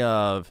reminds me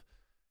of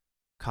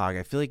Cog,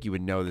 I feel like you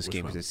would know this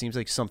game because it seems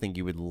like something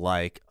you would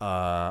like.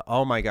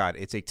 Oh my god,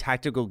 it's a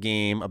tactical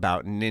game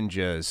about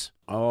ninjas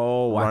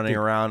running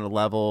around a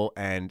level,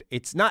 and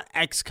it's not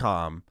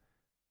XCOM.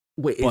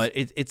 But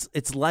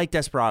it's like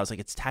Desperados, like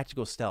it's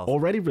tactical stealth.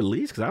 Already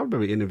released? Because I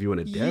remember interviewing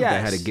a dev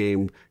that had a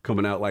game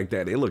coming out like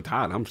that. It looked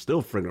hot. I'm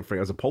still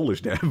freaking as a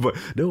Polish dev, but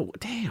no,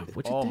 damn.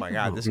 Oh my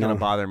god, this is gonna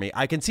bother me.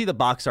 I can see the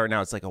box art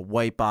now. It's like a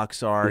white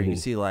box art. You can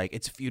see like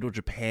it's feudal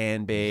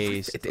Japan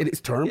based. It's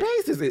turn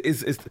based.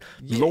 It's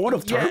Lord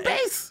of turn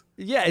based.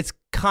 Yeah, it's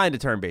kind of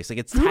turn based. Like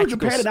it's feudal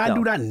tactical Japan, stealth. and I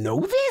do not know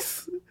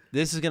this.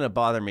 This is gonna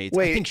bother me.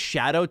 I think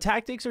Shadow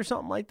Tactics or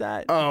something like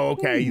that. Oh,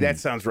 okay, that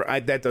sounds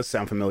right. That does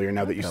sound familiar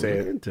now that you say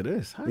it. Into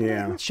this,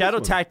 Shadow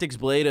Tactics: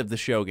 Blade of the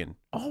Shogun.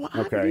 Oh,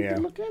 I didn't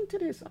even look into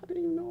this. I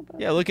didn't even know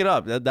about it. Yeah, look it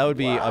up. That would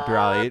be up your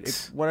alley.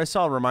 What I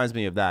saw reminds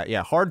me of that.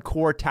 Yeah,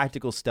 hardcore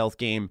tactical stealth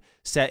game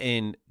set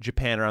in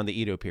Japan around the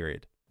Edo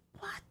period.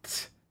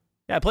 What?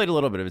 Yeah, I played a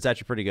little bit of it. It's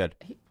actually pretty good.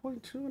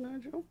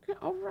 8.2. Okay,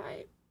 all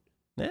right.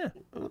 Yeah.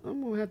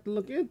 I'm going to have to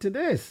look into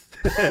this.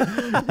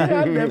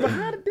 I never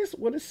had this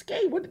one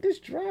escape. When did this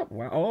drop?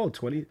 Wow.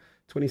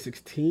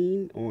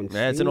 2016 on Steam.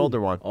 Yeah, it's an older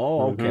one.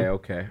 Oh,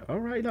 okay. All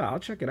right. No, I'll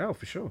check it out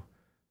for sure.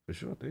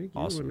 Thank you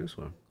awesome. on this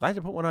one. Glad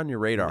to put one on your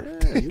radar. Yeah,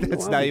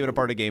 it's not even a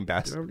part of Game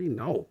Pass. You already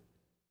know.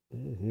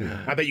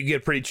 Mm-hmm. I bet you get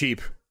it pretty cheap.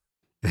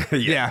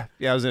 Yeah,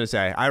 I was going to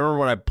say. I remember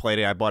when I played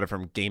it, I bought it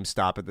from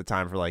GameStop at the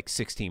time for like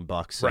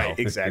 $16. So right,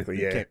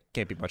 exactly, yeah.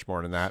 Can't be much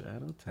more than that.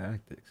 Shadow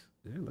Tactics.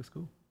 Yeah, let's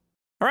go.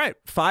 All right,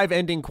 5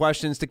 ending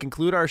questions to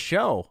conclude our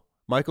show.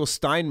 Michael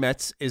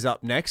Steinmetz is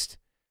up next.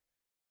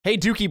 Hey,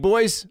 Dookie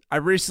boys. I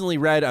recently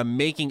read a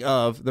making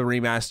of the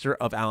remaster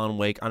of Alan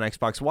Wake on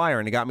Xbox Wire,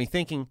 and it got me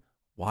thinking,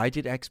 why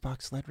did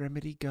Xbox let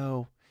Remedy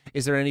go?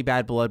 Is there any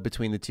bad blood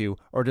between the two,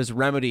 or does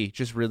Remedy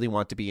just really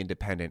want to be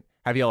independent?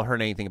 Have y'all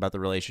heard anything about the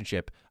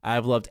relationship?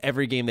 I've loved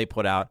every game they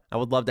put out. I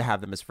would love to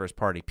have them as first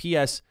party.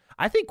 P.S.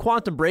 I think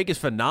Quantum Break is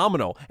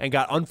phenomenal and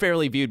got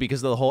unfairly viewed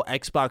because of the whole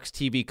Xbox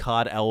TV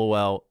COD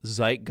LOL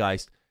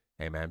zeitgeist.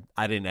 Hey, man,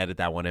 I didn't edit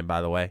that one in,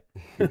 by the way.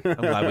 I'm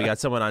glad we got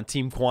someone on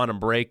Team Quantum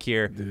Break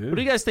here. Dude. What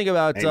do you guys think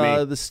about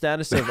the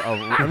status of...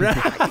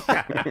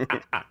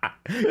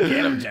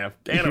 Get him, Jeff.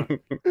 Get him.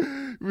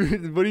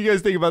 What do you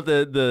guys think about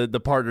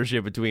the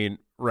partnership between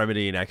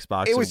Remedy and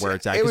Xbox and where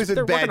it's at? It was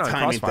a bad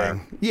timing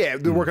thing. Yeah,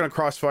 they're working on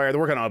Crossfire.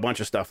 They're working on a bunch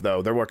of stuff,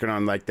 though. They're working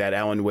on like that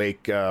Alan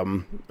Wake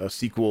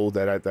sequel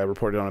that I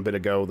reported on a bit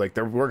ago. Like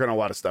they're working on a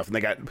lot of stuff, and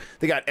they got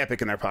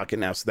Epic in their pocket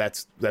now, so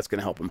that's going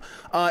to help them.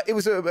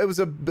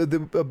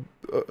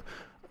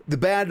 The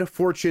bad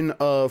fortune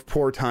of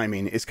poor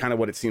timing is kind of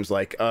what it seems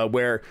like,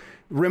 where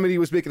Remedy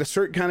was making a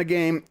certain kind of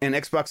game, and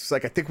Xbox is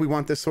like, I think we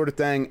want this sort of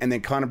thing, and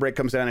then Quantum Break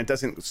comes out, and it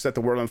doesn't set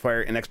the world on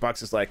fire, and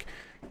Xbox is like,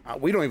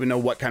 we don't even know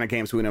what kind of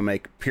games we want to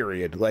make,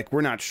 period. Like,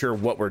 we're not sure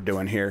what we're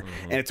doing here.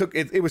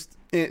 Mm-hmm.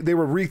 And they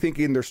were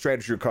rethinking their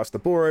strategy across the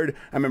board.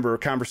 I remember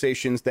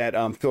conversations that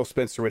Phil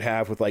Spencer would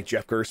have with, like,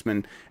 Jeff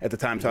Gerstmann at the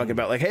time, talking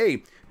about, like,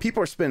 hey,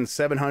 people are spending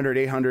 700,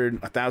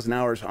 800, 1,000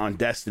 hours on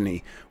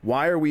Destiny.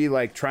 Why are we,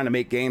 like, trying to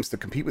make games to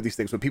compete with these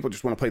things when people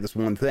just want to play this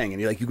one thing?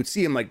 And, you could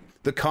see him, like,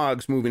 the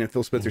cogs moving in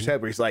Phil Spencer's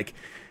head, where he's like,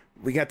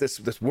 we got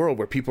this world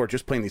where people are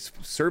just playing these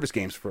service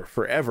games for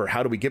forever.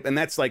 How do we get... And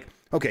that's like,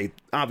 okay,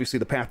 obviously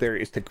the path there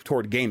is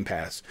toward Game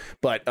Pass.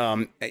 But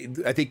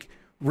I think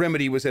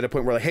Remedy was at a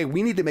point where, like, hey,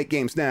 we need to make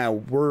games now.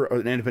 We're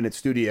an independent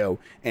studio.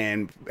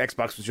 And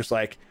Xbox was just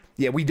like,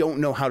 yeah, we don't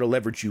know how to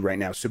leverage you right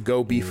now. So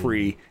go be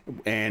free,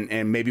 and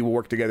maybe we'll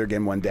work together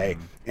again one day.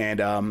 And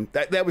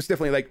that was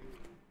definitely like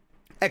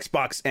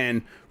Xbox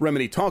and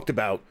Remedy talked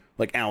about,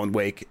 like Alan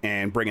Wake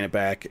and bringing it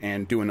back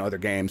and doing other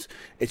games.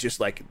 It's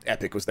just like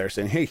Epic was there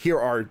saying, hey, here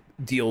are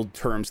deal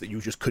terms that you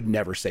just could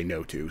never say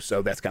no to.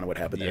 So that's kind of what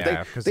happened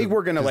there. They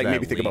were going to like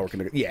maybe think about working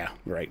together. Yeah,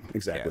 right.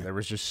 Exactly. Yeah, there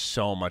was just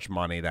so much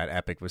money that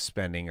Epic was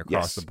spending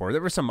across the board.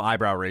 There were some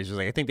eyebrow raisers.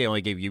 Like, I think they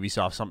only gave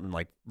Ubisoft something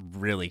like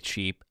really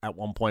cheap at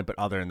one point, but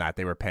other than that,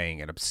 they were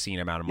paying an obscene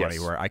amount of money,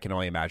 where I can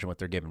only imagine what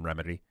they're giving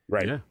Remedy.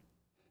 Right. Yeah.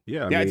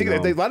 Yeah, I think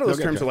a lot of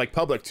those terms are like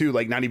public too,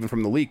 like not even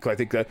from the leak. I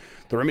think the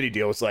Remedy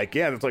deal is like,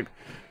 yeah, it's like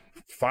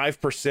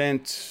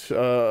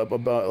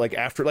 5% like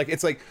after, like,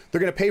 it's like they're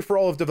going to pay for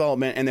all of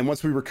development, and then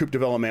once we recoup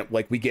development,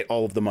 like, we get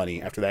all of the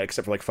money after that,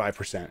 except for like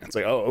 5%. It's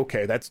like, oh,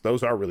 okay,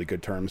 those are really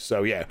good terms.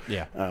 So yeah.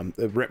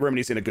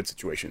 Remedy's in a good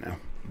situation now.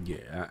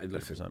 Yeah,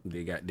 listen,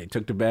 they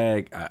took the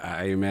bag.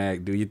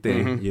 IMAG, do your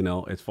thing.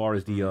 Mm-hmm. As far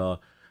as the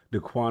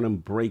Quantum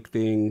Break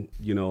thing,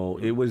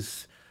 it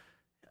was.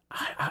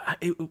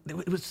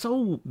 It was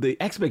so, the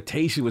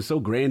expectation was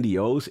so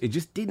grandiose. It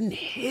just didn't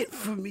hit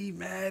for me,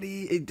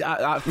 Maddie.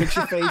 Fix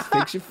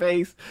your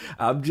face.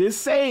 I'm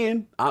just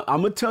saying.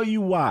 I'm gonna tell you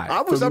why.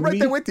 I'm right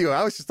there with you.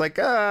 I was just like,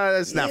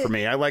 that's not for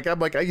me.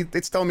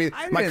 It's telling me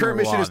my current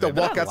mission is to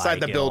walk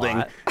outside the building,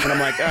 and I'm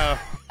like,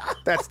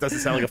 that doesn't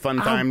sound like a fun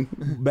time.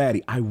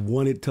 Maddie, I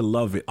wanted to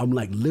love it. I'm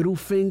like, little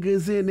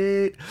fingers in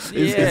it.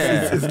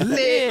 It's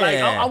lit. Like,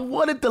 I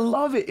wanted to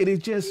love it. And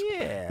it just,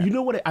 you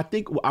know what? I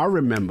think I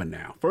remember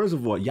now. First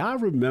of all, y'all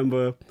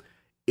remember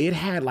it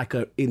had like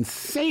an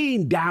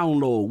insane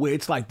download where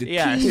it's like the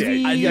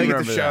TV. I gotta get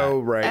the show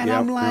right. And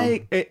I'm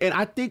like, and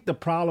I think the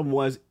problem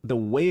was the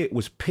way it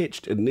was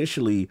pitched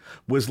initially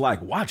was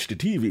like, watch the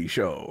TV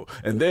show.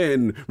 And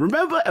then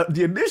remember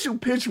the initial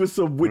pitch was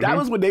that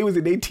was when they was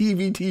in their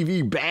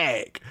TV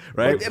bag,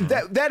 right?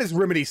 Well, that is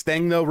Remedy's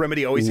thing though.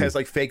 Remedy always has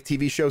like fake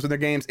TV shows in their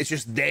games. It's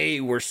just they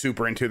were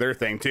super into their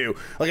thing too.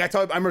 Like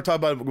I remember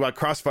talking about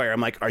Crossfire.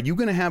 I'm like, are you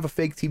gonna have a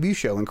fake TV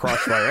show in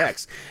Crossfire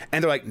X?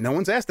 And they're like, no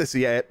one's asked this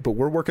yet, but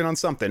we're working on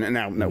something. And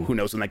now, who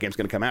knows when that game's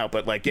going to come out?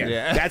 But like,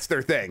 that's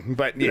their thing.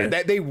 But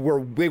they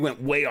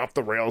went way off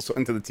the rails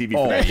into the TV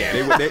for that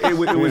game.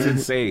 It was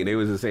insane. It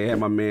was insane. They had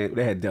my man.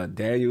 They had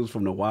Daniels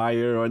from The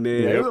Wire on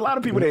there. There was a lot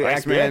of people that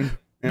Iceman.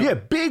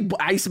 Big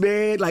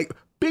Iceman, like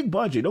big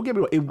budget. Don't get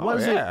me wrong. It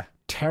wasn't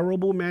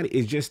terrible, man.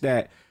 It's just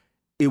that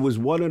it was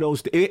one of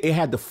those. It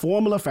had the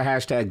formula for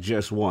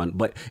 #JustOne,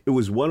 but it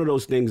was one of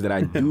those things that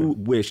I do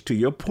wish, to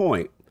your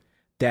point,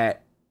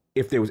 that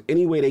if there was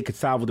any way they could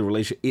salvage the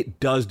relationship, it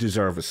does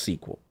deserve a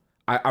sequel.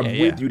 I'm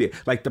with you there.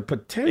 Like the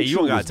potential. You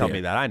don't gotta tell me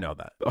that. I know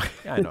that.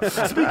 Yeah, I know.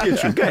 Speak your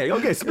truth.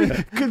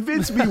 Okay.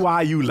 Convince me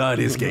why you love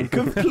this game.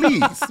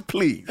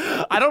 Please.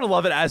 I don't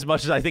love it as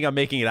much as I think I'm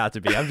making it out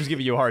to be. I'm just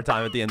giving you a hard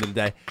time at the end of the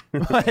day.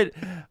 But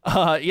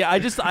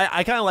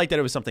I kind of like that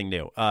it was something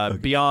new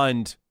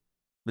beyond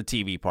the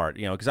TV part.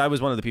 Because I was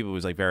one of the people who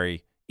was like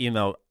even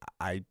though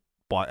I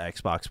bought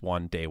Xbox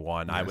One day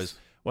one, I was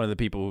one of the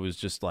people who was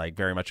just like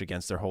very much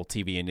against their whole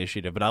TV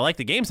initiative, but I like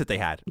the games that they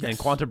had, and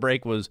Quantum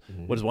Break was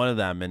one of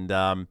them. And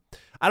I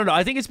don't know,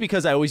 I think it's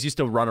because I always used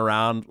to run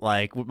around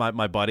like with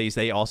my buddies.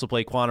 They also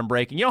play Quantum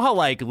Break, and you know how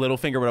like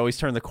Littlefinger would always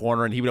turn the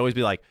corner and he would always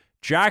be like,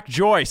 Jack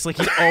Joyce. Like,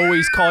 he'd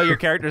always call your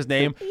character's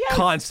name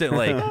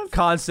constantly. That's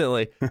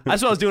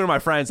what I was doing to my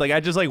friends. Like, I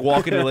just like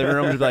walk into the living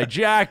room and be like,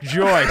 Jack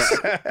Joyce.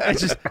 It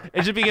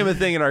just became a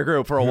thing in our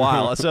group for a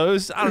while. So it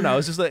was, I don't know,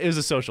 it was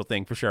a social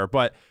thing for sure.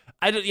 But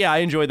I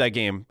enjoyed that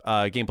game,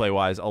 gameplay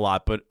wise, a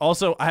lot. But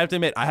also, I have to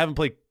admit, I haven't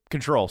played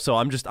Control, so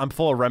I'm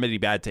full of Remedy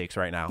bad takes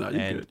right now,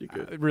 you're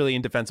good. Really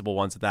indefensible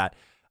ones at that.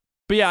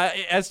 But yeah,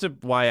 as to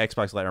why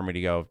Xbox let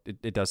Remedy go,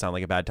 it does sound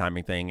like a bad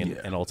timing thing,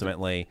 and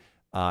ultimately,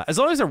 as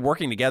long as they're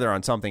working together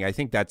on something, I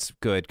think that's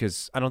good,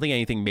 because I don't think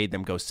anything made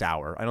them go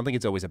sour. I don't think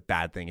it's always a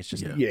bad thing. It's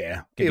just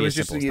it was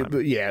just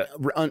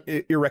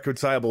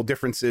irreconcilable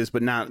differences,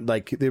 but not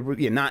like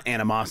not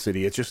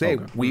animosity. It's just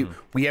we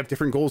have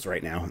different goals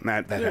right now,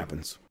 and that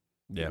happens.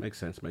 Yeah, makes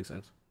sense.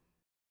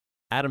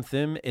 Adam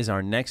Thim is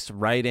our next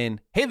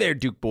write-in. Hey there,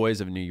 Duke Boys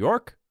of New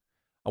York.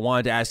 I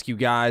wanted to ask you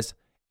guys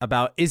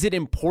about, is it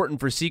important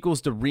for sequels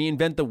to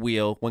reinvent the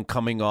wheel when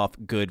coming off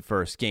good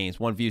first games?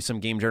 One view some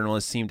game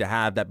journalists seem to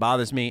have that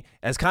bothers me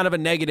as kind of a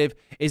negative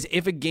is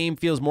if a game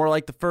feels more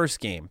like the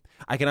first game.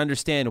 I can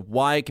understand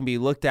why it can be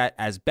looked at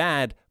as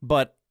bad,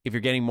 but if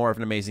you're getting more of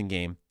an amazing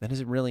game, then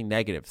is it really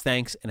negative?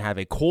 Thanks, and have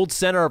a cold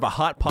center of a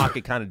hot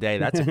pocket kind of day.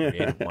 That's a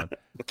creative one.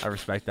 I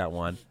respect that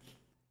one.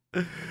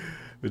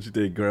 What you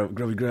think,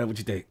 Grubby Grub? What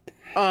you think?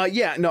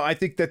 I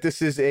think that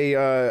this is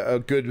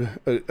a good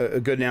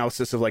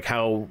analysis of like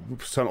how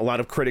a lot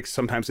of critics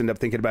sometimes end up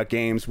thinking about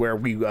games where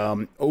we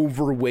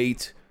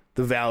overweight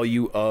the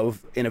value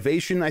of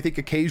innovation. I think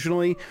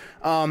occasionally,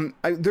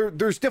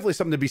 there's definitely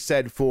something to be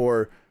said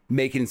for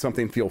making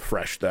something feel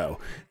fresh, though,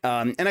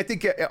 and I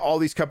think all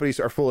these companies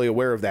are fully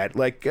aware of that.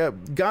 Like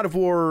God of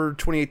War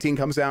 2018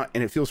 comes out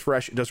and it feels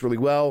fresh. It does really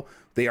well.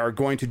 They are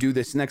going to do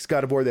this next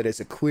God of War that is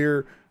a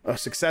clear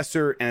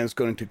successor and is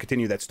going to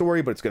continue that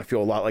story, but it's going to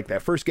feel a lot like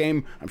that first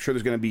game. I'm sure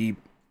there's going to be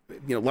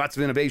lots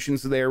of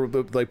innovations there,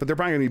 but they're probably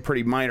going to be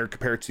pretty minor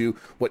compared to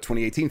what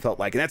 2018 felt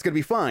like, and that's going to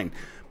be fine.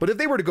 But if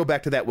they were to go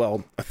back to that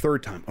well a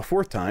third time, a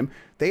fourth time,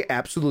 they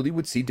absolutely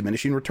would see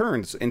diminishing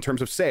returns in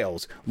terms of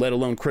sales, let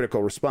alone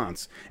critical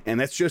response. And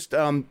that's just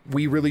while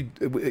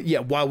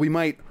we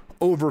might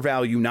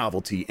overvalue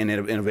novelty and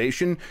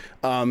innovation,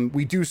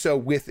 we do so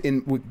with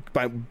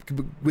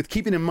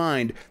keeping in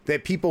mind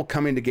that people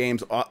come into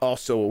games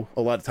also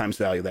a lot of times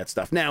value that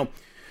stuff. Now,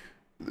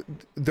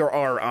 there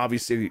are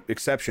obviously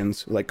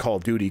exceptions, like Call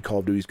of Duty. Call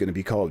of Duty is going to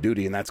be Call of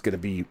Duty, and that's going to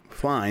be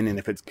fine. And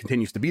if it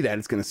continues to be that,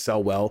 it's going to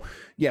sell well.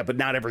 Yeah, but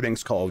not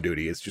everything's Call of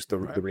Duty. It's just the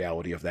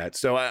reality of that.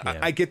 So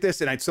I get this,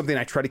 and it's something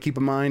I try to keep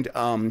in mind.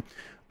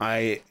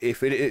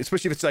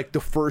 Especially if it's like the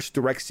first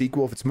direct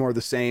sequel, if it's more of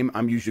the same,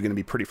 I'm usually going to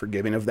be pretty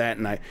forgiving of that.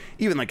 And I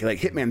even like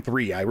Hitman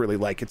 3, I really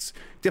like. It's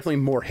definitely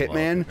more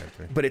Hitman,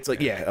 but it's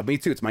like me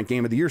too. It's my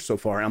game of the year so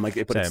far. And I'm like,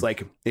 but it's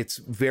like it's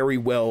very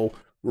well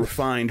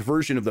refined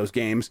version of those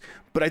games.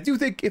 But I do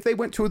think if they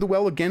went to the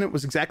well again, it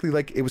was exactly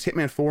like it was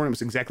Hitman 4 and it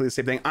was exactly the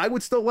same thing, I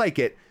would still like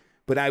it,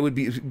 but I would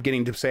be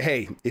getting to say,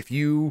 hey, if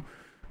you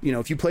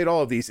played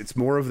all of these, it's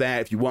more of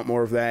that. If you want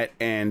more of that,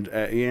 and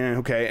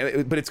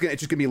okay, but it's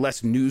just gonna be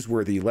less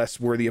newsworthy,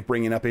 less worthy of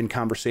bringing up in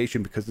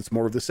conversation because it's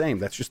more of the same.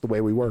 That's just the way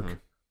we work.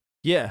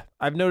 Yeah,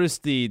 I've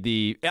noticed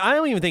the I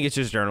don't even think it's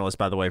just journalists,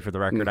 by the way, for the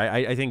record.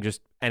 I think just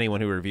anyone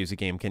who reviews a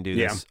game can do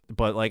this. Yeah.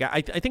 But like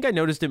I think I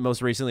noticed it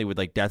most recently with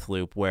like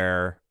Deathloop,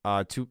 where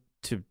to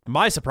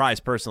my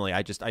surprise personally,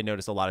 I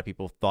noticed a lot of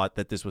people thought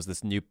that this was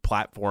this new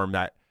platform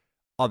that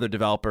other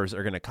developers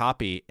are going to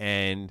copy,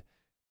 and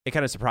it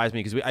kind of surprised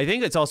me because I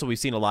think it's also we've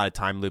seen a lot of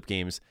time loop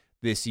games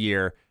this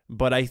year,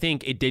 but I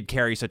think it did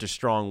carry such a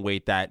strong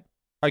weight that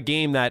a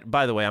game that,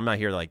 by the way, I'm not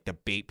here to like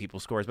debate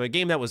people's scores, but a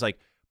game that was like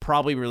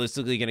probably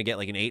realistically going to get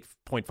like an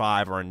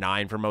 8.5 or a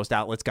 9 for most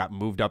outlets got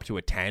moved up to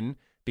a 10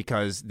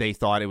 because they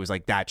thought it was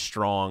like that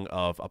strong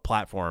of a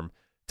platform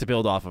to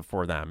build off of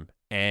for them.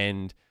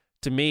 And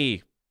to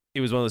me,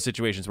 it was one of those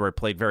situations where it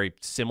played very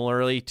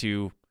similarly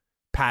to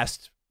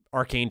past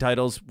Arcane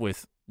titles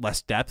with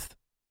less depth,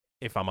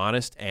 if I'm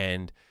honest.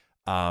 And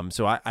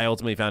so I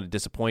ultimately found it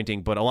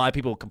disappointing, but a lot of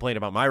people complained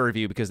about my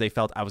review because they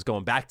felt I was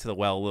going back to the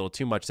well a little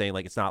too much, saying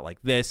like, it's not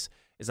like this.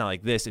 It's not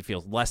like this. It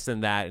feels less than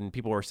that. And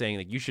people were saying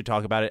like, you should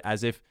talk about it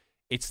as if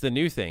it's the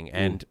new thing.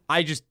 And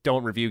I just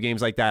don't review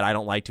games like that. I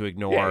don't like to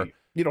ignore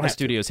the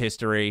studio's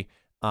history.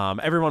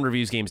 Everyone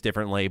reviews games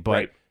differently,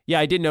 but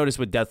I did notice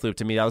with Deathloop,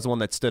 to me, that was the one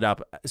that stood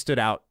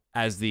out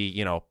as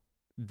the,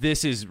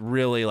 this is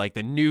really like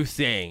the new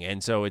thing.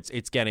 And so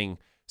it's getting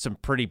some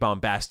pretty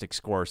bombastic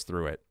scores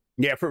through it.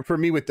 Yeah. For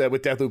me with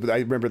Deathloop, I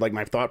remember like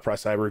my thought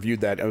process. I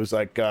reviewed that. I was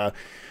like,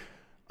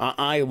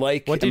 I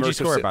like. What did you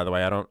score, by the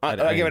way?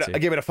 I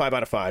gave it a 5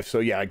 out of 5. So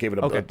yeah, I gave it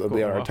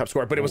a top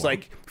score. But it was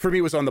like, for me,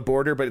 it was on the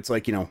border. But it's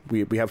like,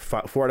 we have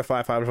 4 out of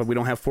 5, 5 out of 5. We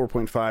don't have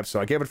 4.5. So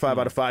I gave it 5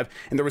 out of 5.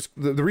 And there was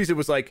the reason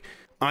was like,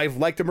 I've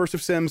liked immersive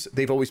sims.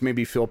 They've always made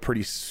me feel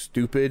pretty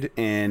stupid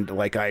and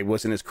like I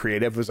wasn't as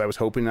creative as I was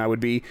hoping I would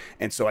be.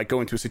 And so I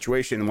go into a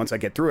situation, and once I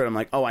get through it, I'm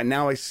like,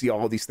 now I see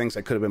all these things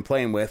I could have been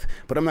playing with,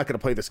 but I'm not going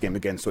to play this game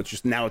again. So it's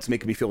just now it's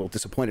making me feel a little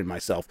disappointed in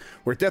myself.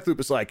 Where Deathloop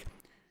is like,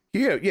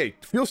 Yeah,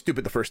 it feels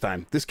stupid the first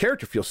time. This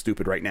character feels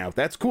stupid right now.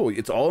 That's cool.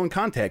 It's all in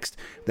context.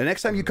 The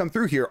next time you come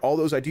through here, all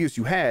those ideas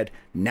you had,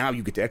 now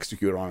you get to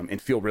execute on them and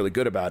feel really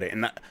good about it.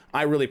 And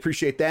I really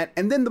appreciate that.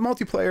 And then the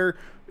multiplayer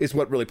is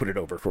what really put it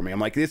over for me. I'm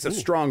like, it's a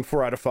strong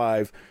 4 out of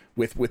 5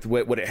 with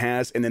what it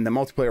has. And then the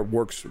multiplayer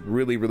works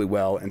really, really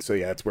well. And so,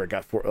 yeah, that's where it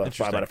got 5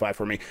 out of 5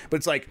 for me. But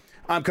it's like,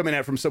 I'm coming at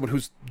it from someone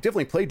who's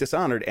definitely played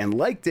Dishonored and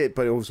liked it,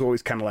 but it was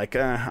always kind of like,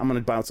 I'm going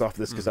to bounce off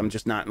this because I'm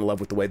just not in love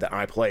with the way that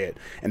I play it.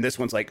 And this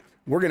one's like,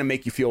 we're going to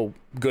make you feel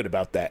good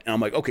about that. And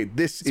I'm like, okay,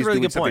 this is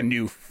really doing something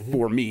new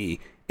for me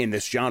in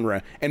this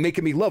genre and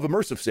making me love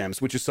immersive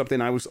sims, which is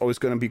something I was always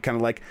going to be kind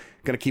of like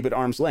going to keep at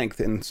arm's length.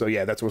 And so,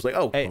 yeah, that's what I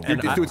was like,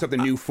 you're doing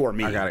something new for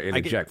me. I got to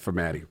interject for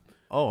Maddie.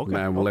 Oh, okay.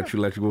 Man, we'll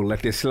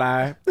let this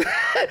slide.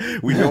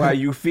 We know how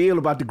you feel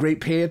about the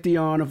great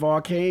pantheon of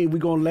Arcane. We're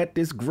going to let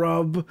this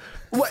grub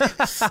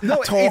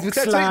talk it's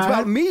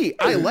about me.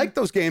 I like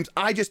those games.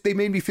 They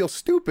made me feel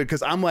stupid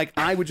because I'm like,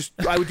 I would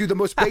do the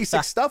most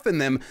basic stuff in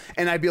them.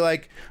 And I'd be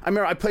like, I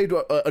remember I played an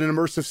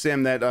immersive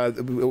sim that,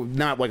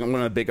 not like one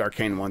of the big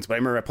Arcane ones, but I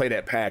remember I played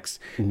at PAX.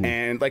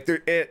 And like,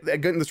 I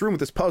got in this room with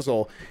this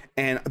puzzle,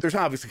 and there's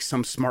obviously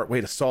some smart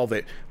way to solve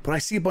it, but I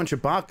see a bunch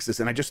of boxes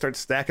and I just start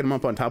stacking them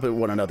up on top of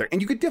one another.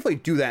 And you could definitely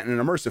do that in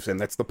an immersive sim.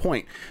 That's the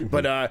point.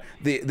 But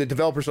the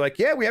developers are like,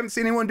 yeah, we haven't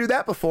seen anyone do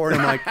that before.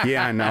 And I'm like,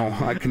 yeah, I know.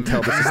 I can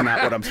tell this is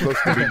not what I'm supposed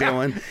to be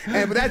doing.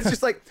 But that's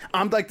just like,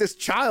 I'm like this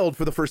child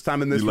for the first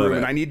time in this room,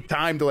 and I need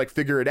time to like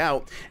figure it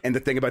out. And the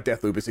thing about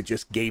Deathloop is it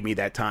just gave me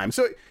that time.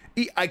 So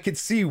I could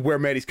see where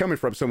Maddie's coming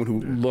from, someone who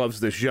loves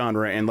this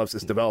genre and loves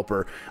this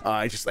developer.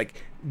 It's just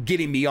like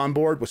getting me on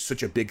board was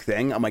such a big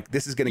thing. I'm like,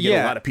 this is going to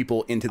get a lot of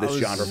people into this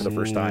genre for the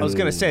first time. I was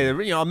going to say,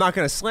 I'm not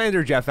going to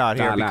slander Jeff out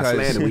here because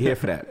slander. We're here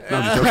for that. No,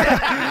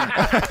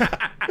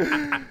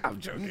 I'm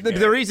joking.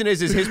 The reason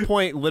is his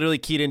point literally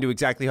keyed into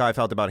exactly how I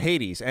felt about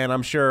Hades, and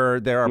I'm sure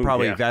there are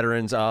probably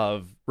veterans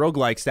of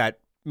roguelikes that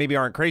maybe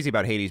aren't crazy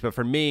about Hades, but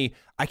for me,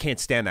 I can't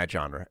stand that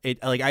genre.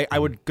 I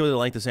would go to the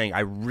length of saying I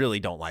really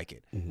don't like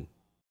it.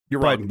 You're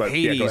wrong, but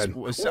Hades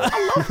was. Wait,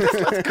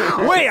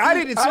 I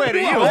didn't swear to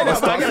you. I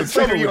got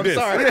trouble you. I'm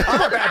sorry.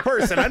 I'm a bad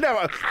person. I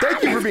never.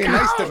 Thank you for being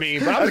nice to me,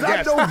 but I'm the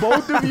guest. I know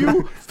both of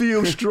you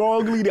feel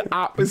strongly the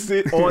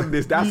opposite on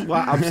this. That's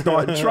why I'm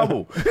starting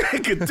trouble.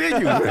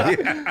 Continue.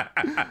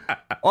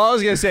 All I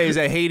was gonna say is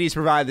that Hades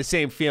provided the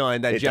same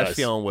feeling that Jeff's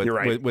feeling with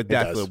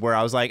Deathloop, where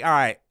I was like, all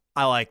right,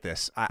 I like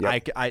this.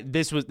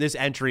 This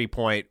entry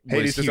point was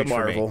Hades huge is a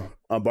marvel. For me.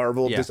 A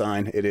marvel of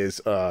design. It is,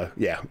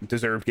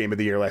 deserved game of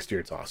the year last year.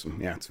 It's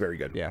awesome. Yeah, it's very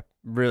good. Yeah,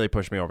 really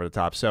pushed me over the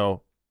top.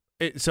 So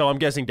I'm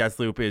guessing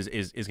Deathloop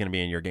is going to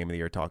be in your game of the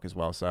year talk as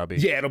well. So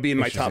it'll be in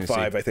my top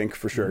 5, I think,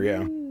 for sure.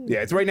 Yeah,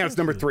 It's right now. It's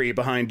number 3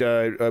 behind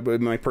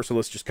my personal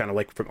list. Just kind of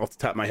like from off the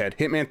top of my head,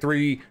 Hitman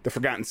 3, The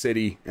Forgotten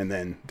City, and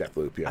then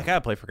Deathloop. Yeah, I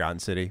gotta play Forgotten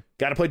City.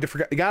 Gotta play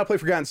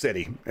Forgotten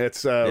City.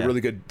 It's a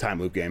really good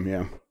time loop game.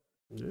 Yeah.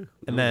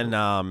 And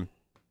then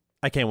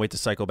I can't wait to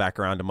cycle back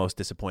around to most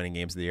disappointing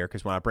games of the year,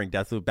 because when I bring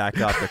Deathloop back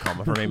up, they're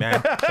coming for me,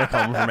 man. They're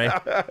coming for me.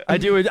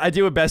 I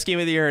do a best game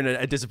of the year and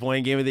a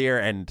disappointing game of the year,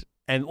 and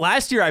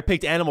last year I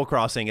picked Animal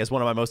Crossing as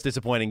one of my most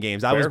disappointing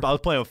games. I was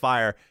playing with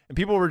fire, and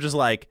people were just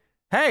like,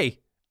 "Hey,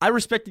 I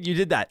respect that you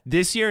did that."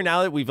 This year,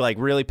 now that we've like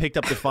really picked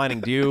up Defining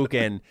Duke,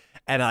 and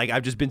like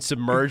I've just been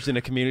submerged in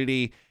a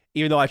community,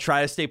 even though I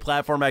try to stay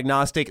platform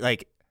agnostic,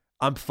 like.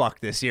 I'm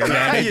fucked this year,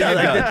 man.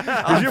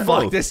 I'm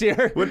fucked this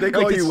year. What they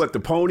call you, the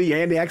pony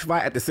and the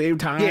Xbox at the same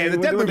time? Yeah, the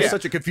Deathloop is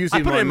such a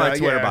confusing one. I put it in my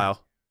Twitter bio.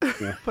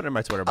 Put it in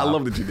my Twitter bio. I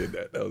love that you did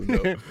that. That was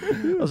dope.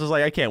 I was just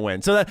like, I can't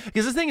win. So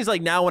because the thing is,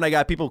 like, now when I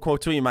got people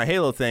quote tweeting my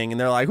Halo thing, and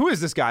they're like, "Who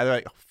is this guy?" They're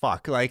like, oh,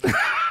 "Fuck!" Like,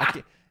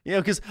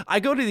 because I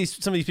go to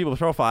some of these people's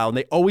profile, and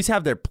they always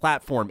have their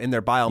platform in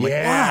their bio. I'm like,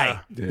 why?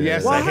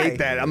 Yes, why? I hate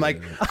that. I'm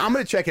like, I'm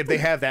gonna check if they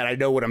have that. I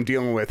know what I'm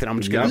dealing with, and I'm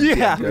just gonna.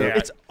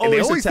 It's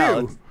always a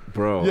talent.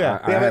 Bro,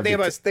 yeah, they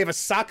have a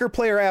soccer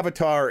player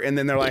avatar, and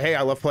then they're like, "Hey,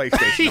 I love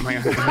PlayStation."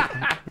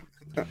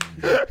 I'm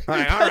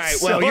like, all right.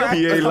 Well,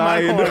 you ain't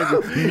lying.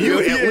 You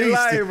ain't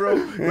lying, bro.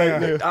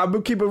 Like, I'm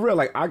gonna keep it real.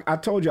 Like I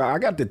told you, I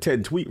got the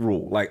 10 tweet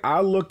rule. Like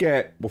I look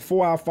at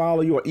before I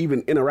follow you or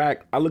even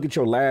interact, I look at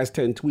your last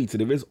 10 tweets,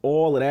 and if it's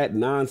all of that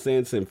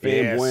nonsense and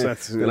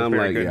fanboy, then I'm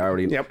like, I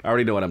already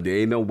know what I'm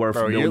doing. Ain't no worth.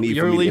 Bro, no need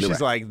your for me leash to interact.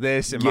 is like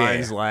this, and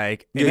mine's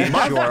like.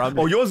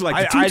 Yours is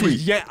like the 2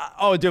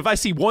 tweets. Dude, if I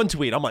see 1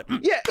 tweet, I'm like,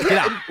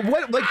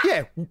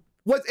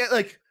 What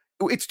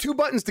it's 2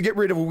 buttons to get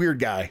rid of a weird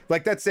guy.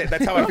 Like, that's it.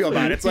 That's how I feel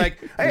about it. It's like,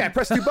 hey, I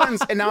pressed 2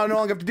 buttons, and now I no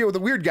longer have to deal with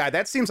a weird guy.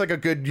 That seems like a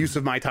good use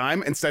of my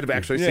time instead of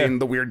actually seeing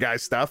the weird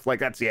guy's stuff. Like,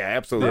 that's,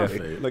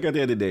 absolutely. Look, at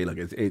the end of the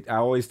day, I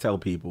always tell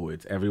people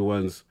it's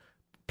everyone's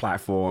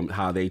platform,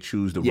 how they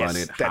choose to run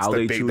it, how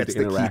they choose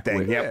to interact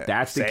with it.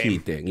 That's the key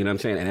thing. You know what I'm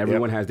saying? And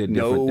everyone has their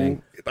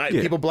different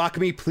thing. People block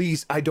me,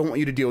 please. I don't want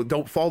you to deal.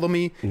 Don't follow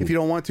me if you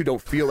don't want to. Don't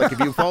feel like if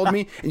you followed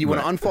me and you want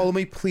to unfollow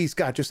me, please,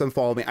 God, just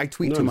unfollow me. I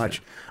tweet too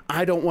much.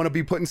 I don't want to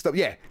be putting stuff.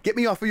 Yeah, get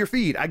me off of your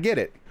feed. I get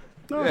it.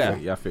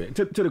 I feel it.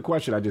 To the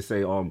question, I just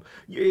say,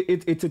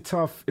 it's a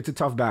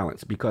tough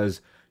balance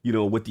because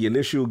with the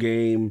initial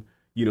game,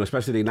 you know,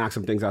 especially they knock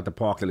some things out the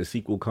park and the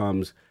sequel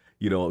comes,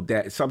 you know,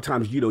 that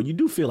sometimes, you know, you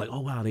do feel like, oh,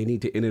 wow, they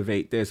need to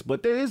innovate this.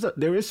 But there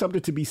is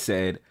something to be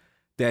said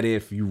that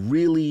if you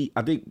really,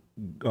 I think,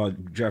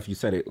 Jeff, you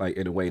said it like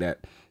in a way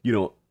that, you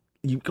know,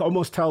 you can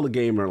almost tell the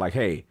gamer like,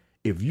 hey,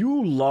 if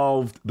you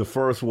loved the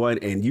first one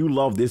and you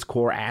love this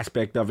core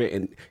aspect of it,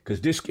 and because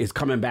this is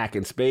coming back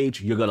in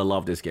spades, you're going to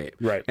love this game.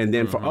 Right. And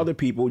then for other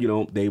people, you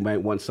know, they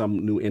might want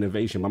some new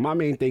innovation. But my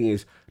main thing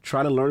is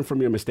try to learn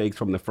from your mistakes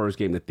from the first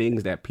game, the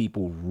things that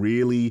people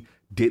really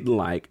didn't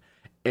like.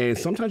 And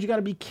sometimes you got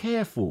to be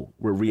careful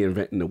with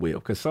reinventing the wheel,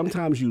 because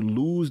sometimes you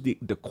lose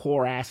the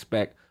core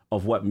aspect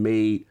of what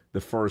made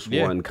the first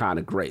one kind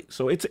of great.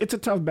 So it's a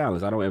tough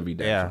balance. I don't envy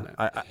that.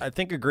 Yeah, I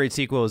think a great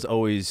sequel is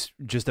always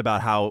just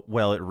about how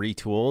well it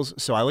retools.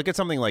 So I look at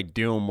something like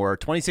Doom, where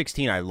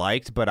 2016 I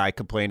liked, but I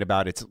complained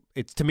about its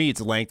to me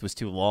its length was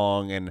too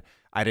long, and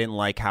I didn't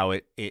like how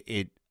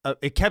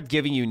it kept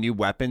giving you new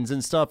weapons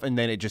and stuff, and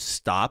then it just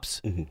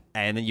stops, and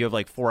then you have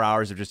like 4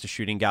 hours of just a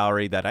shooting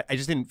gallery that I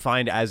just didn't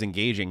find as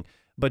engaging.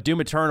 But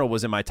Doom Eternal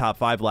was in my top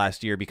 5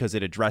 last year because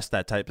it addressed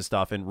that type of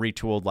stuff and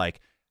retooled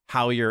like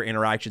how your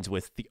interactions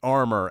with the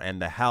armor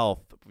and the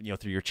health, you know,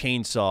 through your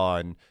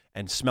chainsaw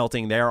and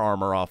smelting their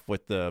armor off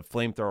with the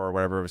flamethrower or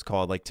whatever it was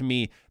called. Like, to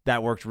me,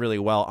 that worked really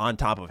well on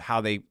top of how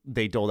they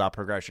doled out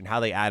progression, how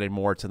they added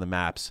more to the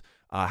maps,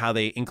 how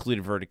they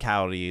included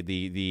verticality.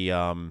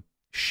 The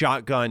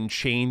shotgun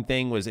chain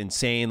thing was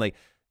insane. Like,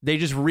 they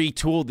just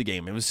retooled the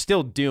game. It was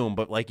still Doom,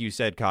 but like you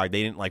said, Cog,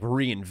 they didn't like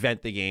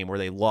reinvent the game where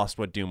they lost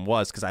what Doom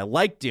was, because I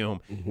liked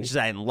Doom, it's just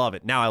I didn't love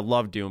it. Now I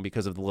love Doom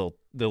because of the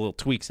little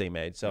tweaks they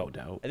made. So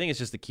I think it's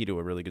just the key to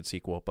a really good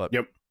sequel. But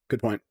yep, good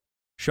point.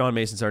 Sean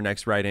Mason's our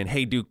next write-in.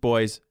 Hey, Duke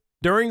boys.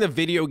 During the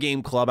video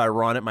game club I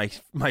run at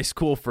my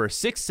school for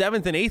 6th,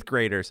 7th, and 8th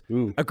graders,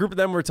 a group of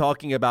them were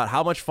talking about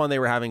how much fun they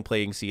were having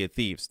playing Sea of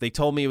Thieves. They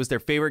told me it was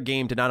their favorite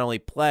game to not only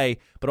play,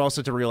 but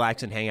also to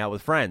relax and hang out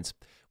with friends.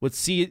 With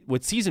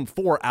Season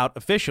 4 out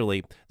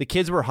officially, the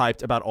kids were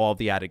hyped about all of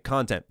the added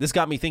content. This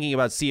got me thinking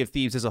about Sea of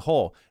Thieves as a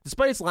whole.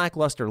 Despite its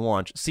lackluster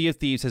launch, Sea of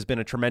Thieves has been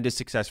a tremendous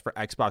success for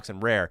Xbox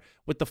and Rare.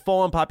 With the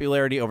fallen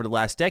popularity over the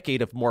last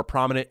decade of more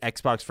prominent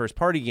Xbox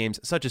first-party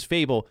games such as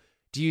Fable,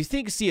 do you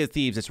think Sea of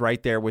Thieves is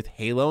right there with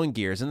Halo and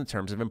Gears in the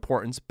terms of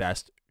importance?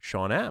 Best,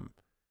 Sean M.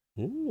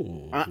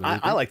 Ooh,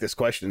 I like this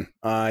question.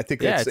 I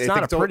think it's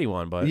not a pretty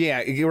one, but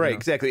yeah, you're right,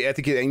 exactly. I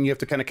think, and you have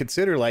to kind of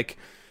consider like,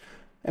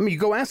 I mean, you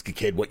go ask a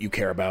kid what you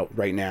care about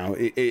right now,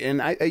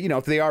 and I, you know,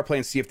 if they are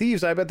playing Sea of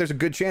Thieves, I bet there's a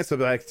good chance they'll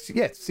be like,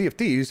 yeah, Sea of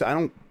Thieves.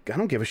 I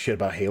don't give a shit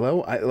about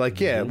Halo. I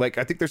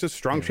think there's a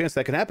strong chance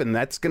that can happen.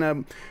 That's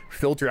gonna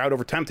filter out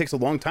over time. It takes a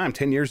long time.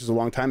 10 years is a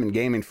long time in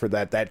gaming for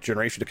that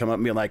generation to come up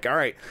and be like, all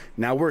right,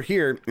 now we're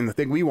here, and the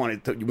thing we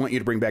want you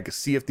to bring back is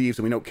Sea of Thieves,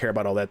 and we don't care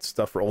about all that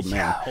stuff for old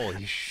man.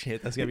 Holy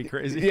shit, that's gonna be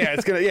crazy.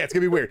 It's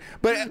gonna be weird.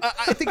 But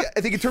I think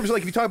in terms of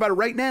like, if you talk about it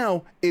right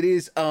now,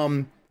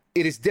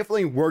 it has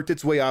definitely worked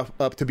its way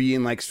up to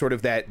being like sort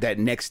of that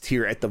next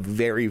tier at the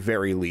very,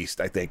 very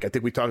least. I think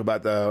we talk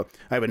about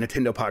I have a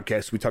Nintendo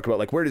podcast. We talk about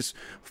like, where does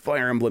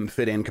Fire Emblem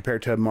fit in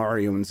compared to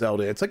Mario and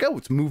Zelda? It's like, oh,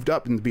 it's moved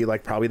up and be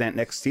like probably that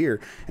next tier.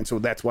 And so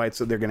that's why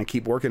they're going to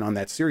keep working on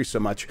that series so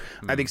much.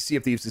 I think Sea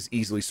of Thieves is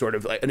easily sort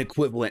of like an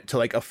equivalent to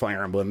like a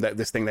Fire Emblem,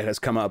 this thing that has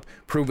come up,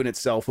 proven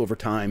itself over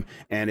time,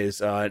 and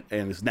is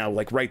now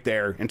like right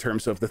there in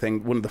terms of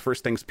one of the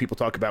first things people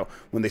talk about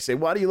when they say,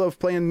 why do you love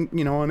playing,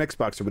 you know, on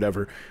Xbox or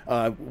whatever?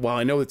 While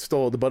I know it's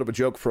still the butt of a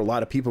joke for a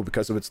lot of people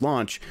because of its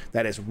launch,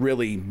 that is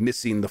really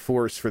missing the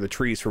forest for the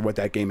trees for what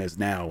that game is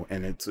now,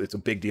 and it's a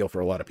big deal for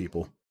a lot of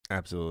people.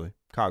 Absolutely.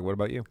 Cog, what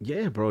about you?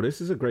 Yeah, bro,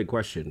 this is a great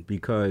question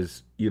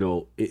because, you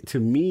know, to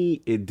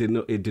me, it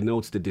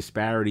denotes the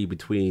disparity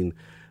between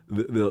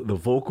the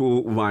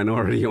vocal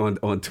minority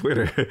on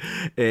Twitter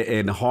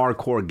and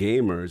hardcore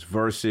gamers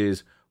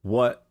versus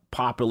what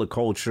popular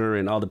culture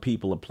and other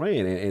people are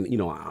playing. And you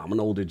know, I'm an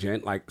older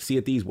gent. Like, Sea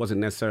of Thieves wasn't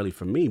necessarily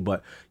for me,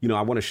 but, you know,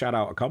 I want to shout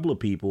out a couple of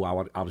people. I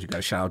obviously got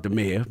to shout out the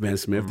mayor, Ben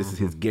Smith. This is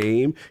his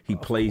game. He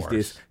plays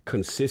this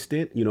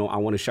consistent. You know, I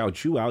want to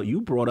shout you out.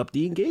 You brought up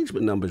the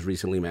engagement numbers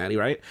recently, Manny,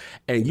 right?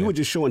 And you were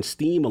just showing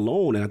Steam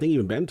alone. And I think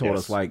even Ben told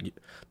us, like,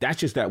 that's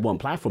just that one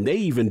platform. They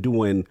even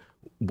doing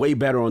way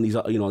better on these,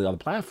 you know, the other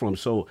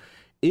platforms. So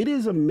it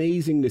is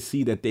amazing to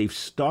see that they've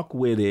stuck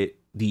with it.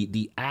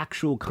 The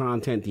actual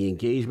content, the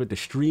engagement, the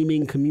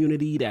streaming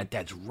community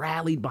that's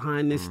rallied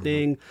behind this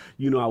thing.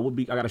 You know,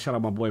 I got to shout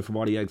out my boy from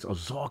RDX,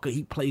 Ozarka.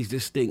 He plays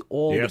this thing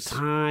all the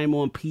time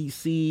on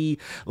PC.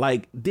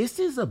 Like, this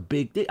is a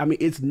big thing. I mean,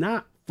 it's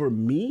not for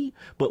me,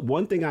 but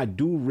one thing I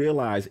do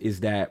realize is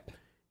that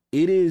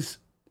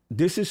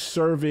this is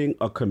serving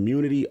a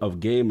community of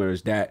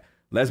gamers that,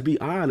 let's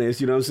be honest,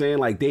 you know what I'm saying?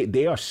 Like,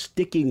 they are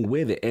sticking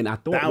with it. And I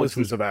thought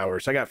thousands of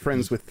hours. I got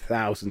friends with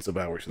thousands of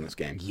hours in this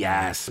game.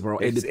 Yes, bro.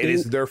 It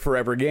is their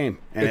forever game.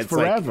 And it's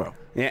forever. Like,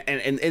 Yeah,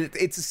 and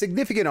it's a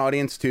significant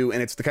audience too,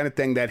 and it's the kind of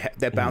thing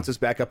that bounces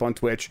back up on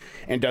Twitch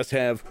and does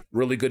have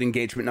really good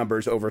engagement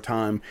numbers over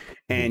time.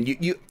 And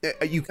you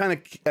kind of,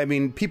 I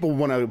mean, people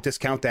want to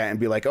discount that and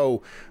be like,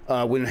 oh,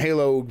 when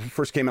Halo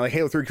first came out, like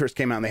Halo 3 first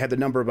came out, and they had the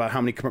number about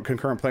how many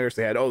concurrent players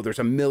they had. Oh, there's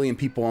 1 million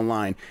people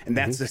online, and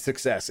that's a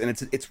success. And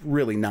it's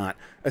really not.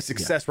 A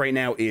success right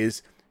now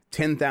is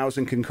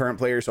 10,000 concurrent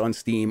players on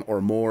Steam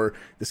or more.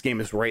 This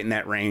game is right in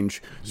that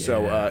range. Yeah.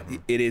 So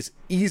it is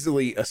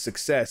easily a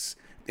success.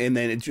 And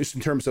then just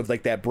in terms of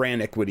like that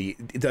brand equity,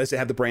 it does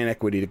have the brand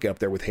equity to get up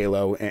there with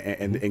Halo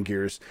and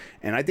Gears.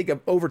 And I think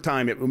over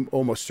time, it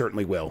almost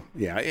certainly will.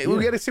 Yeah.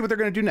 We got to see what they're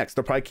going to do next.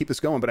 They'll probably keep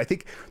this going. But I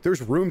think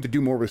there's room to do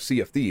more with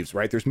Sea of Thieves,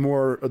 right? There's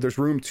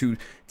room to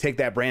take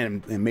that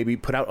brand and maybe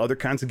put out other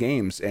kinds of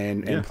games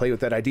and play with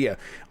that idea.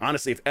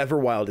 Honestly, if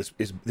Everwild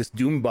is this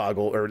doom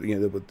boggle or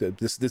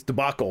this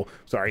debacle,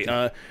 sorry,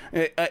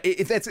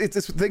 if it's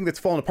this thing that's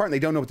falling apart and they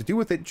don't know what to do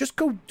with it, just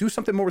go do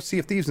something more with Sea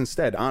of Thieves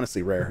instead.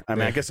 Honestly, Rare. I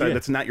mean, I guess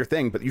that's not your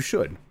thing, but you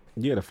should.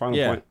 Yeah, the final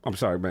point. I'm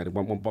sorry, man.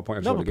 One point I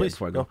just want to get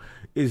before I go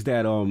is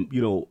that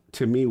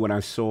to me, when I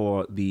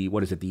saw the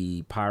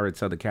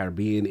Pirates of the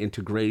Caribbean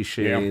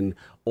integration,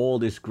 all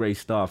this great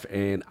stuff,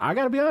 and I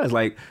gotta be honest,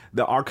 like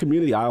our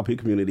community, ILP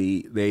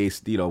community, they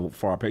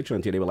for our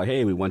Patreon tier, they were like,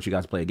 hey, we want you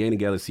guys to play a game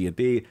together, see a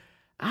thing.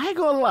 I ain't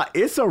gonna lie,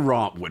 it's a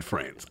romp with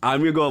friends.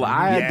 I'm gonna lie.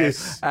 I had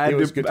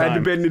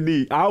to bend the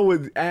knee.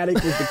 Attic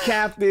was the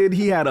captain.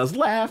 He had us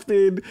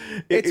laughing.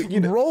 It's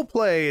role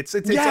play. It's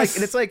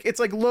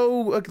like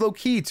low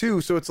key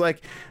too. So it's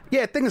like,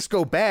 yeah, things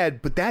go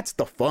bad, but that's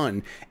the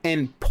fun.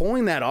 And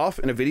pulling that off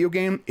in a video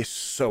game is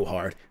so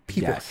hard.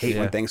 People hate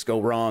when things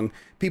go wrong.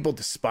 People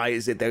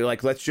despise it. They're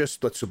like, let's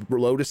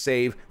reload a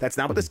save. That's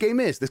not what this game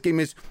is. This game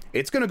is,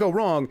 it's going to go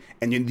wrong,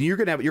 and you're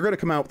going to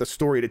come out with a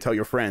story to tell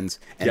your friends.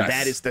 And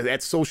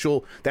that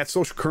social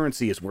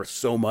currency is worth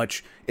so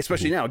much,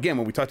 especially now. Again,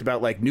 when we talked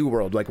about like New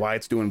World, like why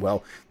it's doing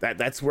well,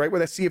 that's right where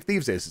that Sea of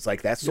Thieves is. It's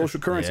like that social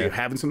currency of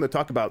having something to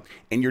talk about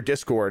in your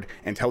Discord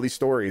and tell these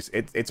stories.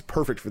 It's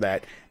perfect for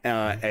that.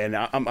 And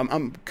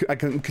I'm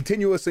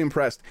continuously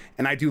impressed,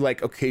 and I do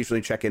like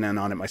occasionally checking in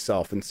on it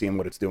myself and seeing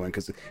what it's doing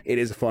because it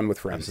is fun with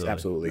friends.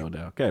 Absolutely. No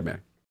doubt. Okay,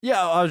 man.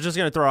 Yeah, I was just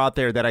going to throw out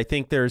there that I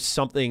think there's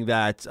something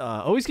that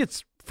always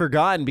gets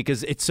forgotten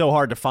because it's so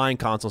hard to find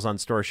consoles on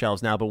store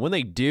shelves now. But when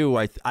they do,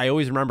 I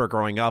always remember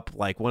growing up,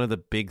 like one of the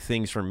big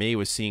things for me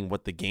was seeing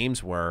what the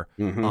games were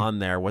on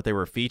there, what they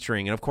were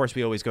featuring. And of course,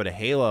 we always go to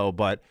Halo,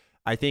 but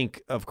I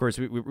think, of course,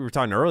 we were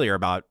talking earlier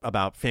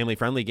about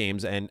family-friendly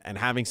games, and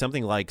having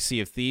something like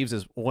Sea of Thieves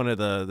is one of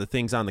the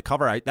things on the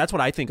cover. That's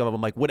what I think of.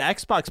 I'm like, would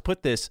Xbox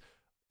put this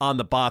on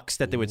the box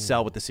that they would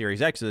sell with the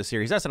Series X or the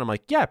Series S? And I'm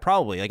like, yeah,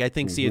 probably. Like, I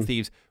think Sea of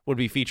Thieves would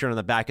be featured on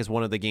the back as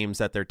one of the games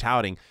that they're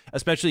touting,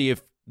 especially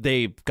if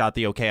they got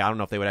the okay. I don't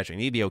know if they would actually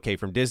need the okay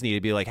from Disney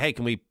to be like, hey,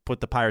 can we put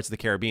the Pirates of the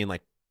Caribbean,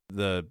 like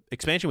the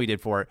expansion we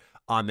did for it,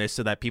 on this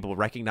so that people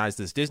recognize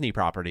this Disney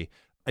property?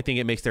 I think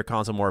it makes their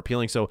console more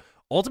appealing. So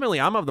ultimately,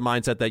 I'm of the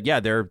mindset that,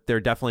 yeah, they're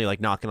definitely like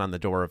knocking on the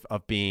door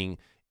of being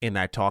in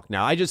that talk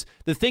now.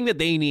 The thing that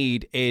they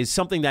need is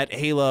something that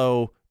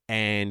Halo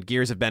and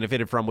Gears have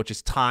benefited from, which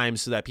is time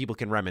so that people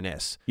can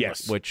reminisce.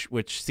 Yes. Which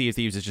Sea of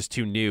Thieves is just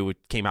too new. It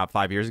came out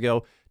 5 years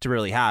ago to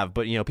really have.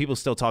 But, people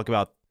still talk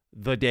about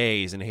the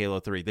days in Halo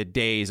 3, the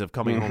days of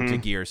coming home to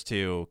Gears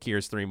 2,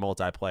 Gears 3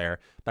 multiplayer,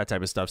 that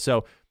type of stuff.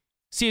 So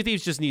Sea of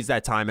Thieves just needs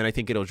that time, and I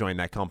think it'll join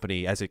that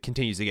company as it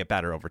continues to get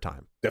better over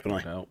time.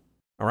 Definitely.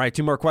 All right,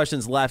 2 more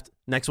questions left.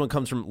 Next one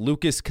comes from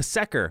Lucas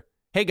Kasecker.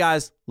 Hey,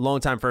 guys,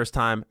 long time, first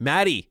time.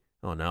 Maddie.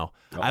 Oh, no.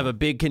 I have a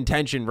big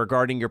contention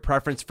regarding your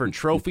preference for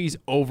trophies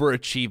over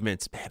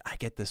achievements. Man, I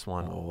get this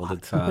one all the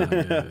time.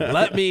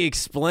 Let me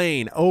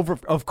explain.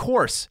 Of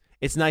course,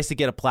 it's nice to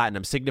get a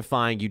platinum,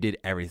 signifying you did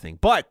everything.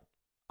 But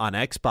on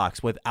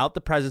Xbox, without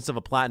the presence of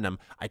a platinum,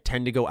 I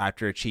tend to go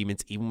after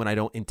achievements even when I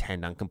don't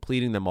intend on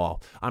completing them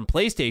all. On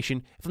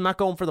PlayStation, if I'm not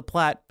going for the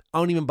plat, I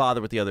don't even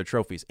bother with the other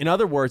trophies. In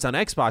other words, on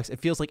Xbox, it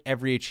feels like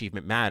every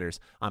achievement matters.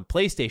 On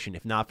PlayStation,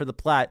 if not for the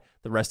plat,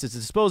 the rest is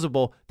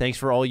disposable. Thanks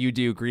for all you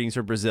do. Greetings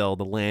from Brazil,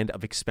 the land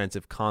of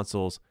expensive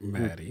consoles.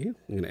 Maddie,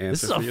 you gonna answer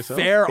this is for a yourself?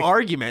 Fair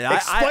argument.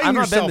 Explain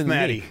yourself,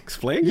 Maddie.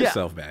 Explain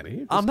yourself,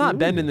 Maddie. I'm not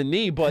bending the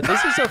knee, but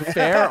this is a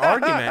fair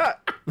argument.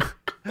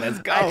 Let's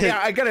go.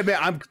 I gotta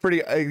admit, I'm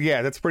pretty.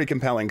 That's pretty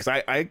compelling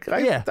because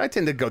I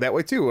tend to go that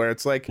way too, where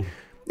it's like,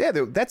 yeah,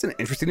 that's an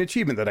interesting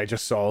achievement that I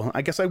just saw.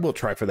 I guess I will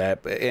try for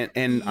that.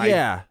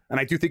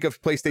 I do think of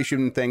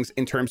PlayStation things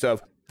in terms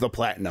of the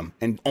platinum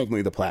and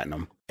only the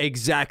platinum.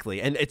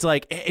 Exactly. And it's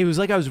like, it was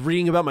like I was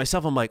reading about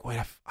myself. I'm like, wait,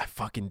 I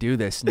fucking do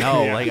this.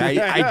 No,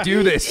 I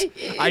do this.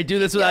 I do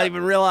this without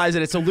even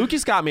realizing it. So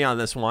Lucas got me on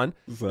this one.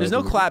 There's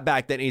no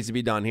clapback that needs to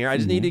be done here. I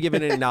just need to give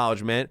it an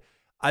acknowledgement.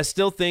 I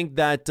still think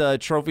that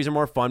trophies are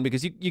more fun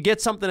because you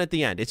get something at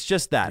the end. It's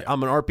just that.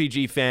 I'm an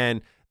RPG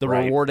fan. The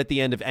reward at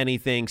the end of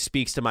anything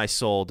speaks to my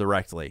soul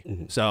directly.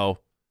 So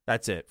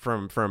that's it.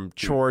 From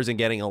chores and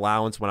getting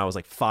allowance when I was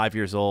like 5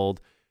 years old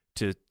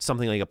to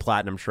something like a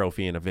platinum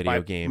trophy in a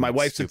video game. My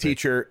wife's stupid. a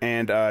teacher,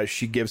 and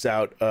she gives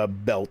out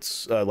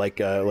belts like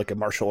a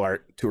martial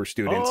art to her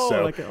students.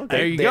 Oh, so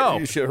there you go.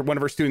 One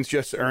of her students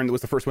was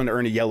the first one to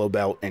earn a yellow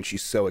belt, and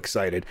she's so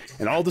excited.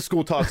 And all the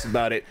school talks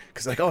about it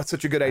because like, oh, it's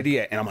such a good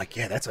idea. And I'm like,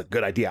 yeah, that's a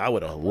good idea. I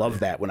would have loved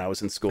that when I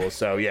was in school.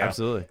 So yeah,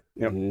 absolutely.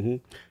 Yep. Mm-hmm.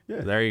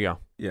 Yeah, there you go.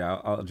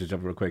 Yeah, I'll just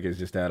jump real quick. It's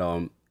just that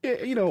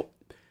you know,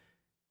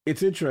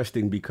 it's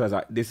interesting because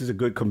this is a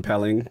good,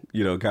 compelling,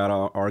 you know, kind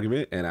of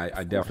argument, and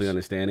I definitely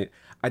understand it.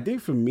 I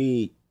think for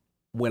me,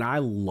 when I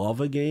love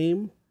a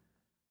game,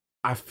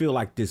 I feel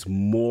like this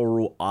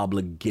moral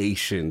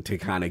obligation to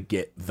kind of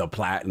get the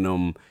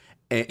platinum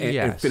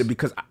and fit it,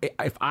 because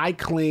if I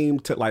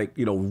claim to, like,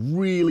 you know,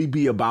 really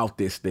be about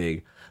this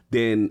thing,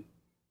 then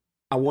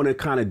I want to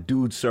kind of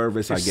do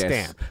service, I guess.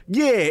 Stamp.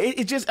 Yeah,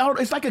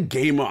 it's like a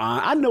gamer.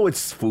 I know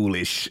it's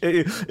foolish.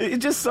 It's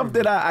just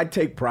something I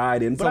take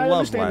pride in. But I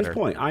understand this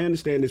point. I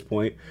understand this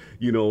point.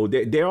 You know,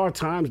 there are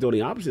times, though,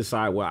 the opposite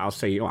side where I'll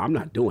say, yo, I'm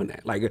not doing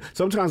that. Like,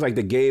 sometimes, like,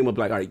 the game of,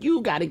 like, all right,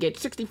 you got to get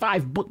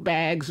 65 book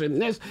bags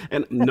and this.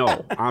 And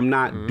no, I'm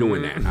not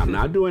doing that. I'm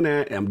not doing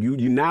that.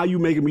 Now you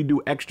making me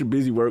do extra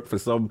busy work for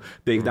some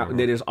things. Now,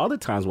 there's other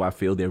times where I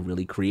feel they're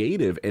really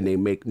creative and they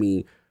make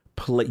me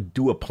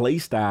do a play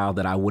style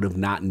that I would have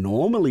not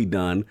normally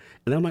done,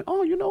 and I'm like,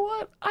 oh, you know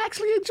what? I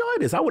actually enjoy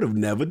this. I would have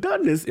never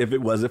done this if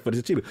it wasn't for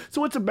this achievement.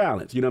 So it's a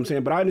balance, you know what I'm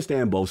saying? But I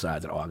understand both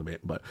sides of the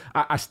argument. But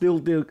I still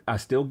give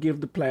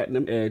the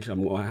platinum edge.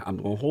 I'm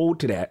gonna hold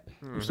to that.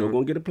 I'm still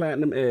gonna get a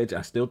platinum edge.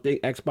 I still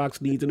think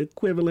Xbox needs an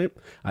equivalent.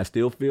 I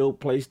still feel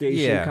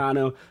PlayStation kind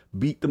of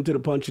beat them to the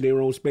punch in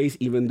their own space,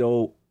 even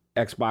though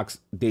Xbox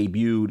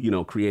debuted, you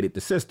know, created the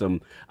system.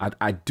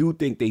 I do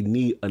think they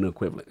need an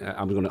equivalent.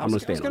 I'm gonna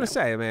stand. I was gonna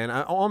say, man,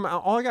 all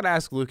I gotta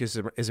ask Lucas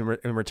is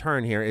in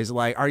return here is,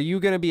 like, are you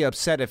gonna be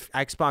upset if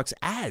Xbox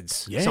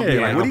adds something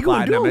like a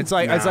platinum? It's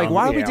like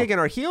why are we taking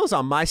our heels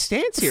on my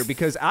stance here?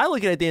 Because I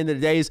look at it at the end of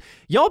the day is,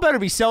 y'all better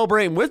be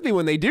celebrating with me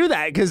when they do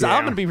that, because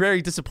I'm gonna be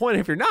very disappointed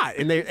if you're not.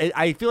 And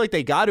I feel like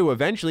they got to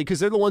eventually, because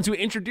they're the ones who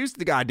introduced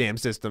the goddamn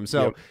system.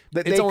 So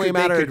it's only a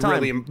matter of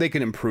time. They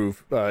can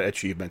improve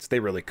achievements.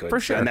 They really could, for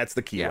sure. And that's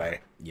the key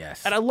way.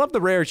 Yes. And I love the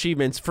rare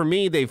achievements. For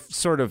me, they've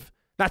sort of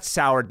not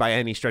soured by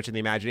any stretch of the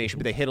imagination,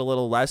 but they hit a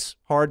little less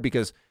hard,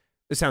 because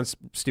this sounds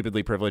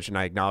stupidly privileged, and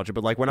I acknowledge it,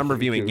 but like when I'm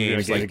reviewing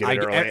games, like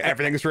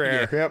everything is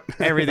rare. Yep.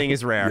 Everything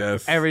is rare.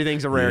 Yes.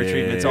 Everything's a rare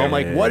achievement. So I'm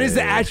like, what is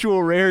the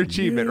actual rare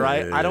achievement,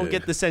 right? I don't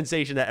get the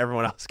sensation that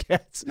everyone else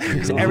gets.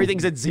 So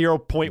everything's at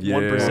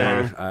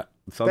 0.1%.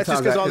 That's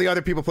just because all the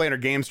other people playing are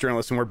games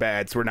journalists and we're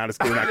bad, so we're not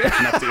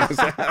catching up to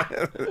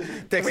you.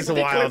 It takes us a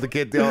while to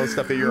get all the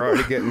stuff that you're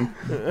already getting.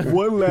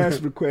 One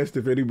last request,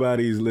 if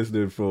anybody's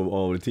listening from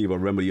the team, or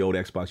remember the old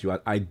Xbox U,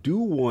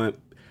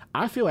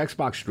 I feel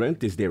Xbox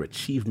strength is their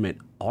achievement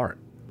art.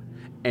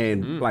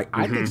 And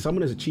I think some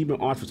of those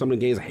achievement arts for some of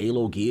the games,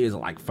 Halo, Gears,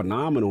 are like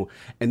phenomenal.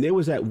 And there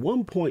was at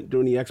one point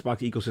during the Xbox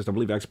ecosystem, I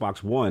believe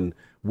Xbox One,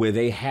 where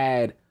they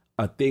had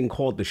a thing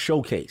called the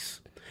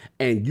Showcase.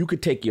 And you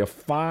could take your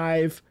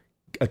 5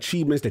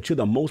 achievements that you're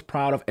the most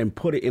proud of and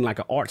put it in like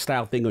an art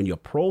style thing on your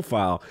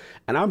profile.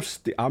 And I'm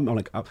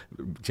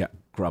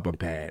grubbing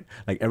bad.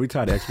 Like every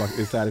time the Xbox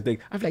inside the thing,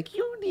 I'm like,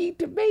 you need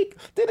to make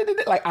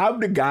like I'm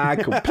the guy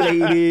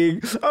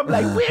complaining. I'm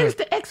like, where's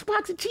the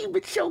Xbox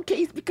achievement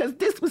showcase? Because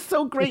this was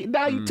so great.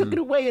 Now you took it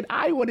away and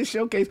I want to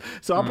showcase.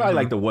 So I'm probably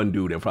like the one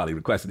dude that probably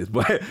requested this,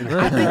 but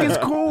I think it's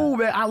cool,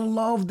 man. I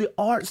love the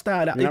art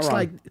style. It's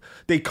like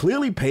they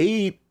clearly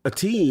paid a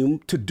team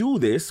to do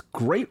this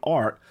great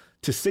art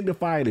to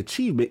signify an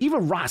achievement.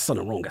 Even Ross on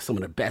the Room got some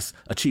of the best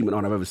achievement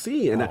art I've ever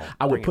seen. And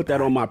I would put that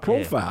on my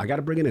profile. I got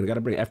to bring it in. I got to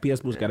bring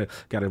FPS boost. Got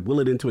to will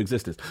it into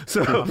existence.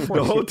 So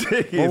the whole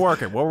thing is... We're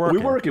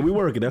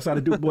working. That's how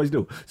the boys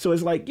do. So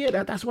it's like,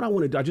 that's what I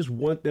want to do. I just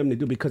want them to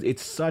do, because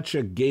it's such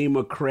a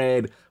gamer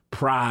cred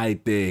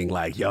pride thing.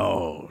 Like,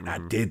 yo, I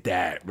did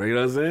that. You know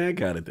what I'm saying?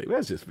 Kind of thing.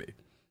 That's just me.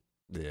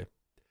 Yeah.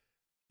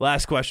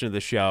 Last question of the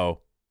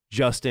show.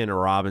 Justin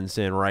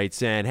Robinson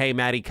writes in, hey,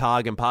 Matty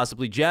Cog and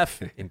possibly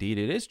Jeff. Indeed,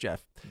 it is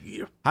Jeff.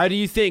 Yeah. How do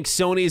you think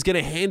Sony is going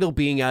to handle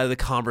being out of the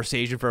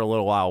conversation for a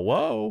little while?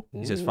 Whoa.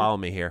 He says, follow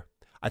me here.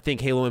 I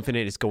think Halo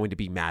Infinite is going to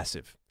be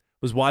massive.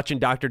 Was watching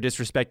Dr.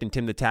 Disrespect and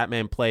Tim the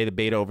Tatman play the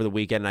beta over the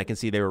weekend, and I can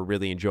see they were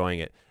really enjoying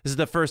it. This is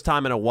the first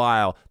time in a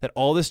while that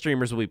all the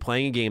streamers will be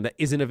playing a game that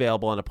isn't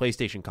available on a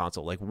PlayStation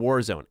console, like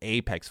Warzone,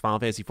 Apex, Final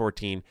Fantasy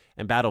XIV,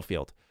 and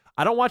Battlefield.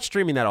 I don't watch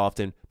streaming that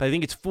often, but I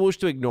think it's foolish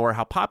to ignore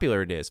how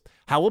popular it is.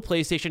 How will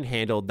PlayStation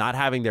handle not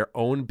having their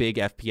own big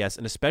FPS,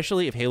 and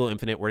especially if Halo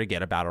Infinite were to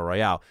get a Battle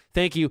Royale?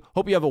 Thank you.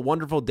 Hope you have a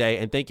wonderful day,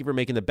 and thank you for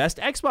making the best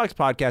Xbox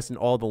podcast in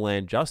all the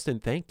land. Justin,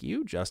 thank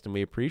you, Justin.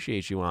 We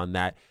appreciate you on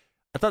that.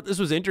 I thought this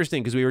was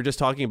interesting because we were just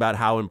talking about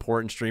how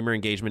important streamer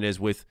engagement is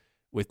with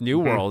New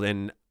World,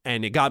 and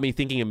it got me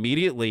thinking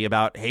immediately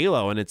about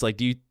Halo, and it's like,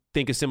 do you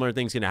think a similar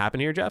thing's going to happen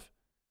here, Jeff?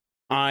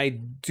 I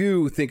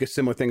do think a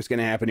similar thing is going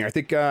to happen here. I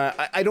think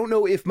I don't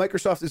know if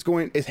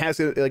Microsoft has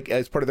it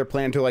as part of their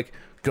plan to like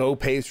go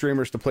pay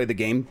streamers to play the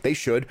game. They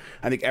should.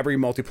 I think every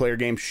multiplayer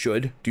game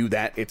should do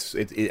that. It's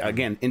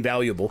again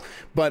invaluable.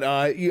 But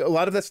a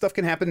lot of that stuff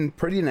can happen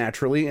pretty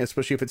naturally,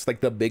 especially if it's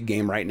like the big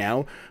game right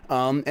now.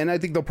 And I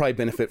think they'll probably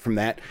benefit from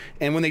that.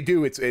 And when they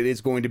do, it is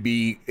going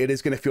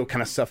to feel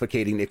kind of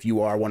suffocating if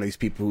you are one of these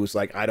people who's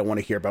like, I don't want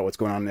to hear about what's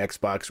going on in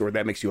Xbox, or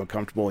that makes you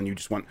uncomfortable and you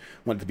just want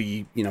it to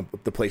be,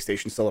 the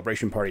PlayStation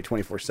celebration party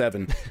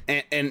 24/7.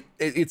 and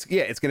it's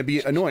going to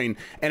be annoying.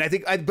 And I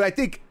think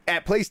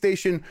at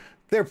PlayStation,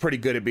 they're pretty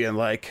good at being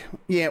like,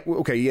 yeah,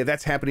 okay, yeah,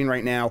 that's happening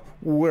right now.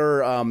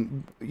 We're,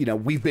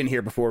 we've been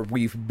here before.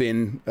 We've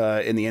been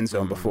in the end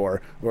zone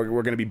before. We're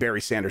going to be Barry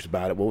Sanders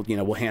about it.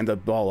 We'll hand the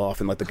ball off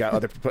and let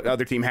the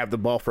other team have the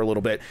ball for a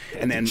little bit,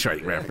 and then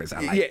Detroit reference.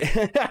 I like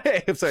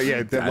yeah. So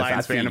yeah, the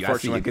Lions fan,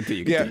 unfortunately.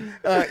 Continue.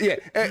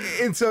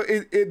 And so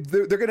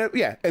they're gonna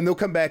and they'll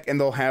come back and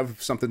they'll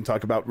have something to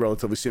talk about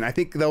relatively soon. I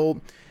think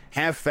they'll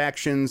have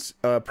factions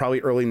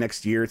probably early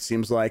next year, it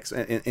seems like,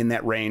 in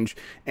that range,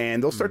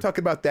 and they'll start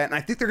talking about that. And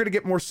I think they're going to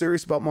get more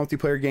serious about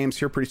multiplayer games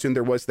here pretty soon.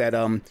 There was that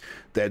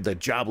the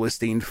job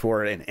listing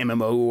for an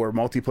MMO or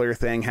multiplayer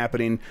thing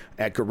happening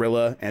at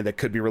Guerrilla, and that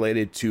could be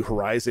related to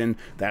Horizon.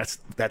 That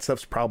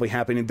stuff's probably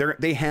happening.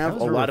 They have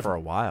a lot for a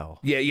while.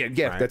 Yeah.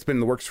 Right? That's been in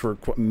the works for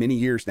many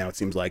years now, it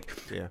seems like.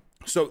 Yeah.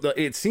 So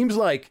it seems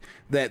like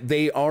that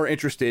they are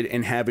interested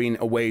in having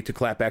a way to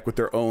clap back with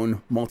their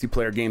own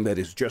multiplayer game that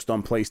is just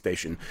on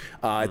PlayStation.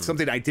 It's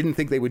something I didn't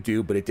think they would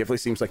do, but it definitely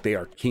seems like they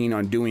are keen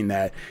on doing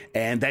that.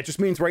 And that just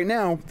means right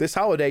now, this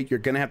holiday, you're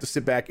going to have to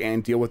sit back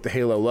and deal with the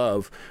Halo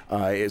love,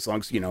 as long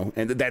as,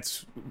 and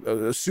that's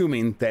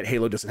assuming that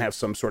Halo doesn't have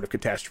some sort of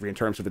catastrophe in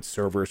terms of its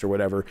servers or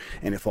whatever,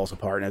 and it falls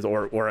apart,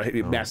 or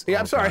a master.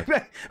 I'm sorry.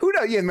 Who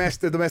knows? Yeah,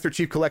 the Master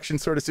Chief Collection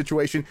sort of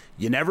situation.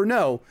 You never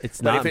know.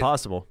 It's not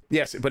impossible.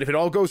 Yes, but if it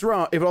all goes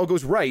wrong, if it all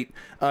goes right,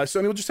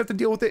 Sony will just have to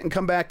deal with it and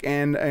come back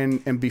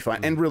and be fine.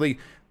 And really,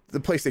 the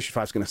PlayStation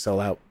 5 is going to sell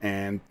out,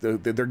 and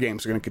their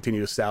games are going to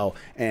continue to sell,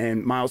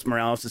 and Miles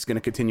Morales is going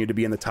to continue to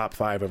be in the top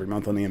 5 every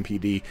month on the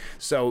MPD.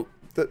 So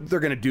they're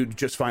going to do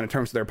just fine in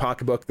terms of their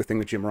pocketbook, the thing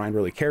that Jim Ryan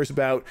really cares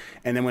about.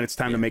 And then when it's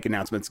time to make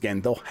announcements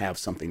again, they'll have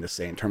something to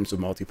say in terms of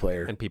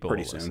multiplayer, and people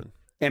pretty will soon. Listen.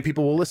 And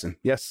people will listen.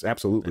 Yes,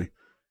 absolutely.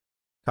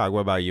 Cog,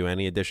 what about you?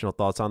 Any additional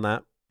thoughts on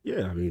that?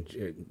 Yeah, I mean,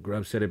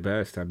 Grubb said it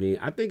best. I mean,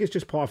 I think it's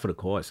just par for the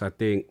course. I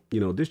think,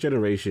 this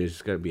generation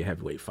is going to be a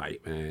heavyweight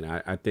fight, man.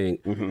 I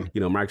think,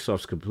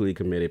 Microsoft's completely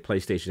committed.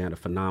 PlayStation had a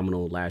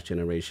phenomenal last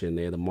generation.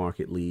 They're the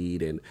market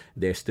lead, and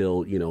they're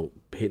still,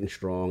 hitting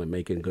strong and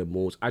making good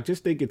moves. I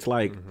just think it's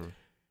like,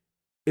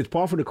 it's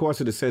par for the course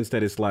in the sense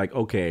that it's like,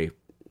 okay,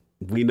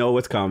 we know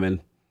what's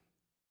coming.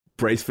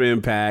 Brace for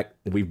impact.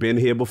 We've been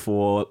here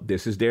before.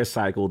 This is their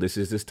cycle. This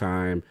is this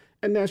time.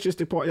 And that's just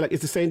the part. Like,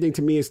 it's the same thing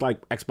to me. It's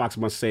like Xbox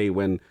must say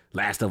when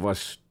Last of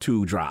Us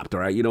 2 dropped,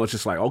 all right? It's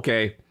just like,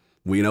 okay,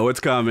 we know it's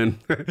coming.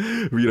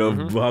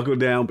 Buckle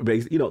down.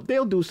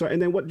 They'll do so.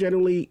 And then what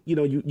generally,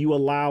 you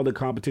allow the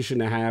competition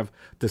to have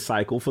the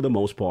cycle for the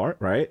most part,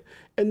 right?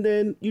 And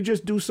then you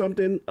just do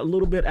something a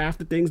little bit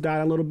after things die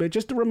a little bit,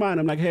 just to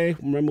remind them, like, hey,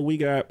 remember we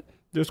got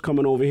this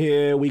coming over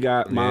here. We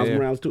got Miles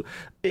Morales too.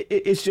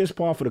 It's just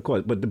par for the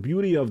course. But the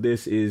beauty of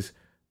this is,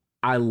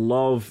 I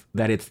love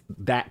that it's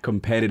that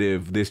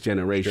competitive this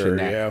generation.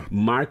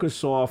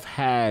 Microsoft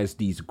has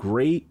these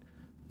great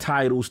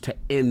titles to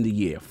end the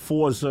year.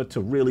 Forza to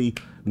really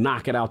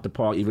knock it out the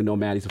park, even though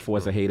Maddie's a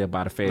Forza hater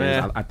by the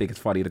fans. I think it's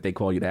funny that they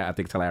call you that. I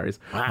think it's hilarious.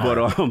 Wow. But,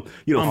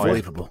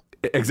 unbelievable.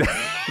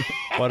 Exactly.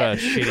 What a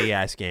shitty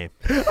ass game.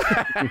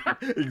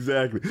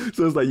 Exactly.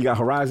 So it's like you got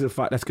Horizon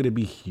 5. That's going to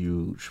be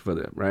huge for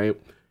them, right?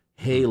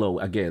 Halo,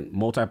 again,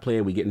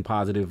 multiplayer, we're getting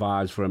positive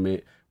vibes from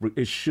it.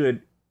 It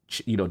should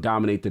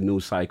dominate the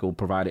news cycle,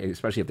 provided,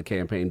 especially if the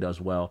campaign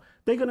does well.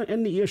 They're going to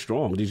end the year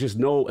strong. There's just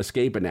no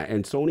escaping that.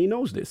 And Sony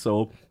knows this.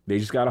 So they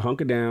just got to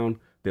hunker down.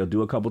 They'll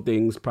do a couple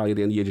things probably at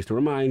the end of the year just to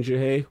remind you,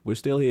 hey, we're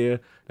still here,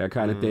 that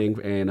kind of thing.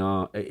 And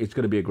it's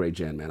going to be a great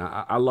gen, man.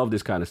 I love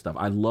this kind of stuff.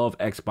 I love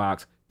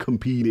Xbox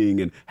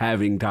competing and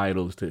having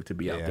titles to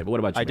be out there. But what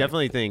about you? I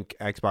definitely think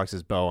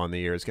Xbox's bow on the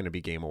year is going to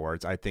be Game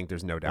Awards. I think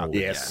there's no doubt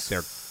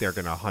that they're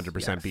going to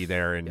 100% be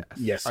there in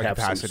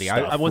capacity.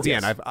 Once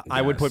again,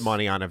 I would put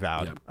money on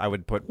Avowed. Yeah. I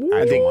would put money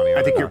on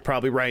I think you're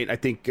probably right. I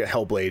think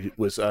Hellblade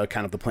was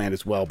kind of the plan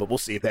as well, but we'll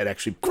see if that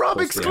actually Grubb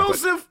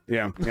exclusive.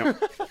 Yeah.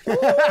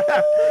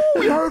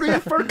 We heard it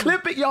first.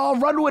 Clip it, y'all.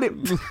 Run with it.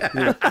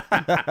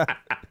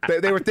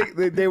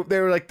 They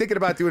were like thinking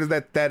about doing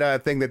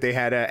that thing that they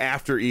had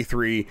after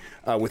E3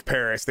 with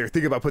Paris. They were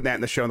thinking about putting that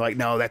in the show, and like,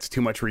 no, that's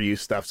too much reuse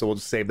stuff. So we'll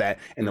just save that,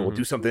 and then we'll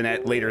do something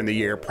later in the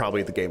year,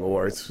 probably at the Game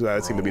Awards.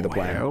 That seemed to be the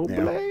plan.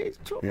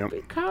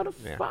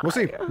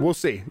 We'll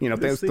see.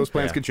 Those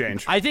plans could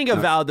change. I think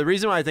Avowed. The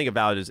reason why I think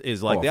Avowed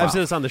is like I've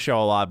said this on the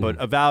show a lot, but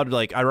Avowed,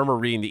 like, I remember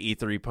reading the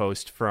E3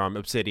 post from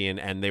Obsidian,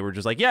 and they were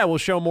just like, yeah, we'll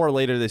show more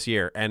later this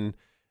year, and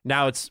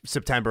now it's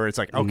September. It's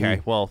like,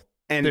 okay, well,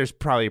 and there's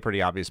probably a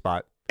pretty obvious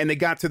spot. And they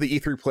got to the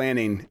E3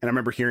 planning, and I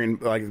remember hearing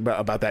like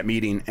about that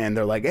meeting, and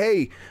they're like,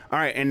 "Hey, all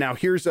right, and now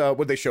here's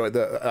what they showed,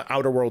 the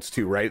Outer Worlds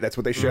 2, right? That's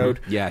what they showed."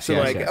 Yes. So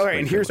all right,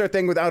 and here's our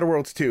thing with Outer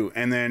Worlds 2,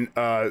 and then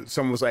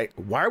someone was like,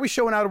 "Why are we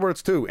showing Outer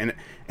Worlds 2?"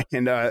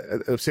 And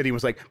Obsidian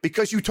was like,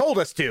 "Because you told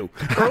us to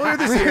earlier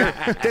this year.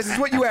 This is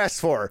what you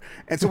asked for,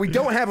 and so we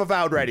don't have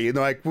Avowed ready." And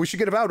they're like, "We should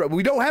get Avowed ready. But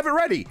we don't have it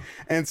ready."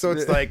 And so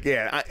it's like,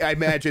 yeah, I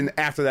imagine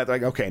after that,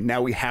 like, okay,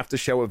 now we have to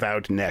show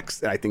Avowed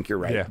next. And I think you're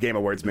right. Yeah. Game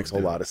Awards makes a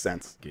whole lot of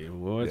sense. Game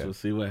Awards, we'll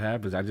see what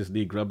happens. I just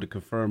need Grub to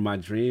confirm my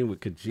dream with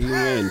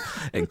Kojima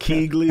and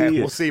Keighley. Hey,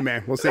 we'll see,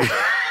 man. We'll see.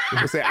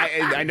 We'll see.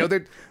 I know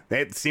that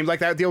it seemed like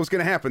that deal was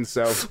going to happen,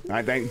 so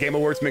I think Game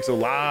Awards makes a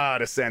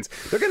lot of sense.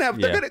 They're going to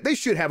have, they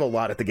should have a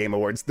lot at the Game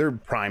Awards. They're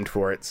primed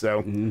for it,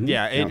 so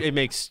it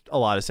makes a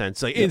lot of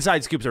sense. Like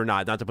inside scoops or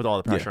not to put all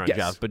the pressure on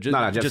Jeff, but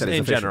just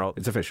in general,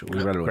 it's official.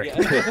 We read it away.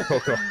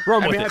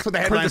 Cool. I mean, that's what the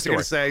headline's going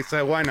to say,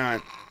 so why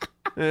not?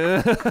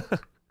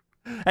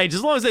 Hey, just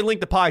as long as they link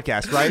the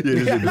podcast, right?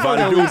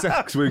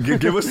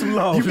 Give us some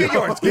love. You get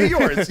yours. Get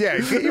yours. Yeah,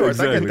 get yours.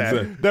 Exactly, I get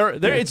that.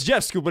 Exactly. It's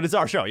Jeff's scoop, but it's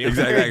our show.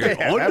 Exactly.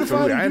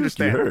 Absolutely. I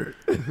understand.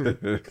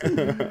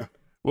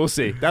 We'll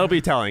see. That'll be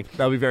telling.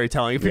 That'll be very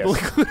telling if people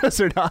include us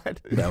or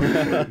not.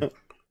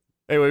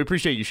 Anyway, we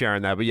appreciate you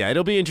sharing that. But yeah,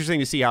 it'll be interesting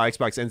to see how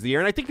Xbox ends the year.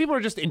 And I think people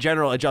are just in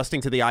general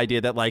adjusting to the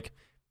idea that like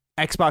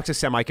Xbox is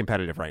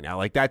semi-competitive right now.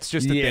 Like that's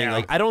just the thing.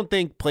 Like I don't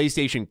think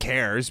PlayStation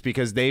cares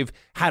because they've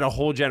had a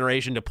whole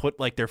generation to put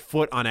like their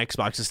foot on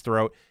Xbox's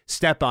throat,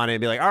 step on it,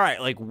 and be like, all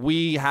right, like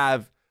we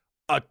have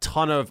a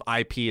ton of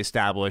IP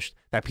established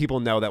that people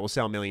know that will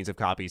sell millions of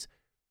copies.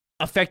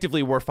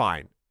 Effectively, we're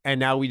fine. And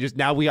now we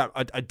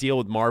got a deal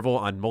with Marvel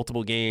on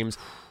multiple games,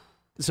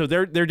 so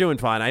they're doing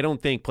fine. I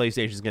don't think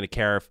PlayStation is going to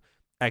care if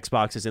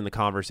Xbox is in the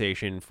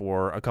conversation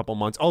for a couple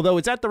months, although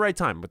it's at the right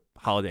time with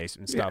holidays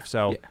and stuff.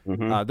 So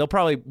they'll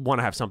probably want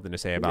to have something to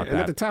say about that. And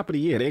at the top of the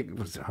year,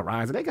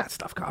 Horizon, they got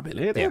stuff coming.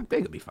 They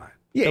could be fine.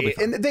 Yeah,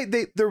 and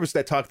there was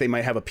that talk they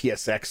might have a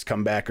PSX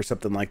come back or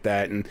something like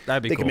that, and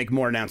they can make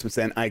more announcements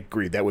then. I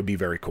agree. That would be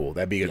very cool.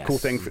 That'd be a cool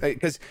thing.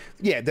 Because,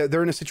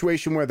 they're in a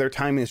situation where their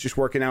timing is just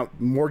working out.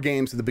 More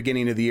games at the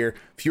beginning of the year,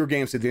 fewer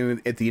games at the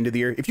end of the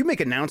year. If you make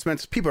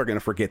announcements, people are going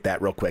to forget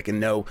that real quick and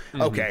know,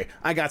 okay,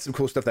 I got some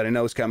cool stuff that I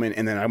know is coming,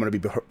 and then I'm going to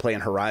be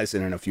playing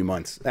Horizon in a few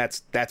months.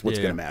 That's what's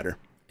going to matter.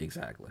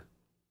 Exactly.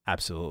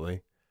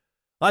 Absolutely.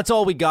 That's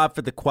all we got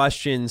for the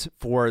questions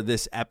for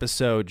this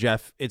episode.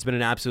 Jeff, it's been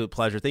an absolute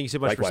pleasure. Thank you so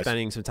much for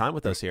spending some time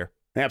with us here.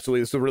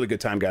 Absolutely. It's a really good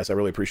time, guys. I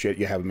really appreciate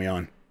you having me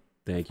on.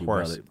 Thank you,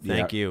 brother.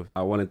 Thank you.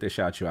 I wanted to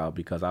shout you out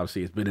because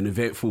obviously it's been an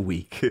eventful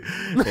week.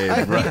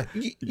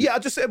 I'll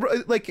just say,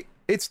 like,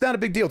 it's not a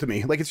big deal to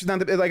me. Like, it's just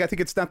not like I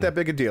think it's not that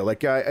big a deal.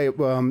 Like,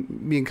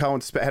 me and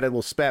Colin had a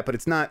little spat, but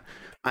it's not.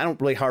 I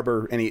don't really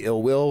harbor any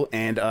ill will,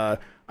 and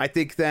I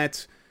think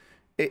that.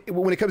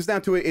 When it comes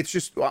down to it, it's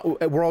just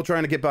we're all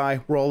trying to get by.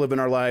 We're all living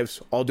our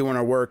lives, all doing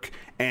our work.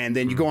 And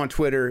then you go on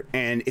Twitter,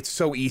 and it's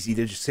so easy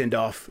to just send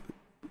off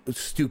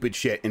stupid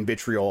shit and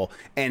vitriol.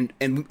 And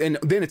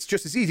then it's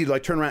just as easy to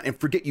like turn around and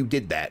forget you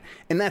did that.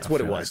 And that's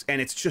what it was.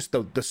 And it's just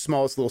the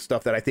smallest little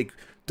stuff that I think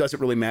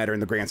doesn't really matter in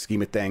the grand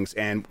scheme of things.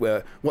 And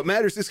what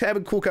matters is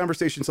having cool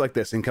conversations like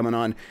this and coming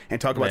on and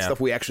talk about stuff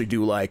we actually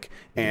do like.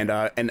 And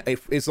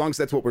as long as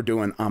that's what we're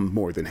doing, I'm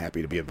more than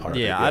happy to be a part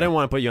of it. Yeah, I didn't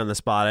want to put you on the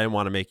spot. I didn't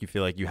want to make you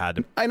feel like you had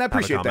to. And I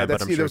appreciate that.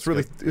 That's sure was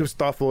really it was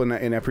thoughtful, and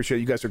I appreciate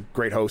it. You guys are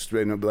great hosts,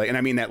 and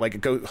I mean that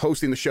like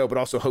hosting the show, but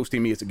also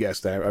hosting me as a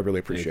guest. I really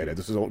appreciate it.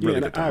 This is a really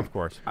good time. Of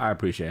course, I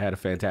appreciate it. I had a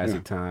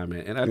fantastic time,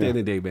 and at the end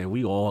of the day, man,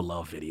 we all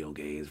love video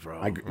games,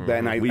 bro.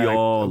 We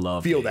all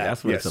love it.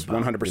 That's what it's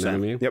about. 100%. You know what I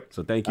mean? Yep.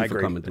 So thank you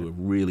for coming through.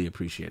 Really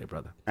appreciate it,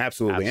 brother.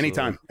 Absolutely.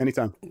 Anytime.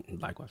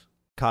 Likewise.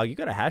 Kyle, you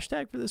got a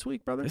hashtag for this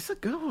week, brother? It's a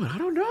good one. I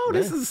don't know.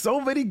 This is so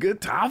many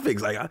good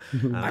topics. Like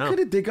I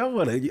couldn't think of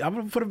one. I'm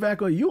gonna put it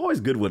back on. You always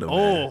good with them.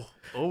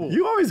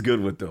 You always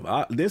good with them.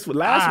 This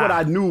one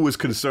I knew was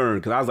concern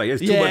because I was like,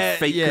 it's too much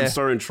fake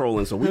concern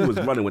trolling. So we was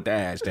running with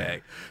that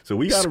hashtag. So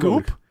we got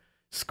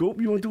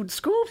Scoop. You want to do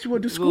scoops? You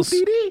want to do Scoop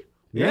DD?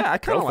 Yeah, I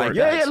kind of like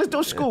that. Yeah, let's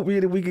do Scoop.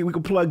 We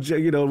can plug,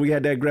 we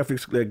had that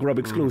Grub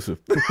exclusive.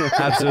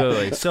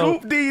 Absolutely. So,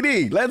 Scoop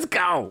DD, let's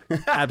go.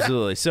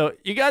 Absolutely. So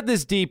you got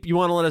this deep. You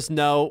want to let us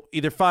know,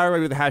 either fire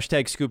away with the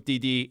hashtag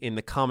ScoopDD in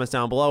the comments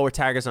down below or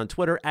tag us on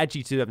Twitter at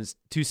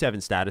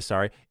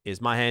G27status, is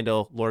my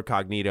handle. Lord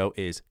Cognito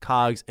is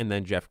Cogs, and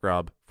then Jeff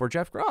Grubb for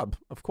Jeff Grubb,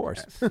 of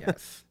course.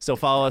 Yes. So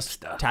follow us,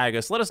 tag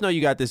us. Let us know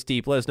you got this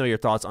deep. Let us know your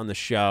thoughts on the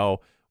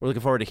show. We're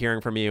looking forward to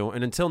hearing from you.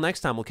 And until next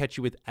time, we'll catch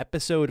you with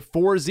episode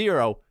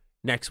 40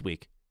 next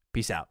week.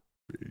 Peace out.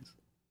 Peace.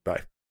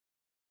 Bye.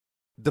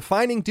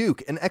 Defining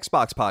Duke, an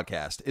Xbox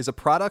podcast, is a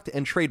product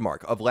and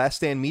trademark of Last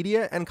Stand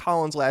Media and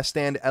Colin's Last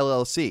Stand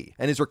LLC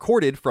and is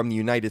recorded from the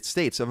United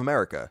States of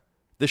America.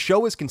 The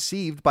show is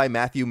conceived by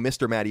Matthew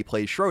Mr. Matty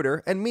Plays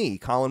Schroeder and me,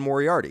 Colin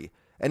Moriarty,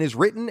 and is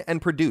written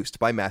and produced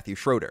by Matthew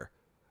Schroeder.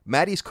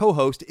 Maddie's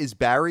co-host is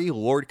Barry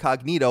Lord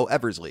Cognito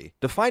Eversley.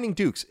 Defining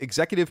Duke's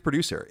executive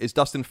producer is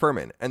Dustin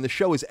Furman, and the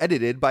show is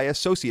edited by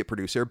associate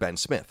producer Ben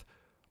Smith.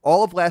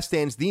 All of Last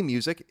Stand's theme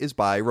music is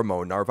by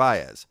Ramon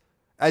Narvaez.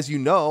 As you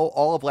know,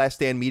 all of Last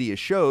Stand Media's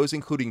shows,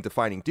 including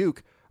Defining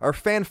Duke, are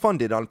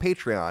fan-funded on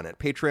Patreon at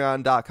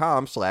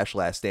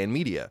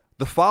patreon.com/laststandmedia.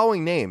 The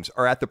following names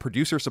are at the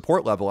producer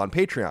support level on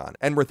Patreon,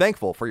 and we're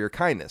thankful for your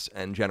kindness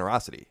and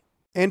generosity.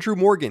 Andrew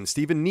Morgan,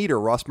 Stephen Nieder,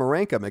 Ross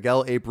Marenka,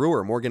 Miguel A.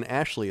 Brewer, Morgan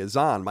Ashley,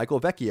 Azan,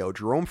 Michael Vecchio,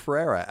 Jerome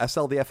Ferreira,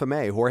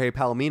 SLDFMA, Jorge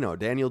Palomino,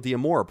 Daniel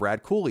Diamore,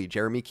 Brad Cooley,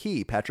 Jeremy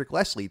Key, Patrick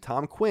Leslie,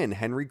 Tom Quinn,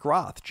 Henry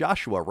Groth,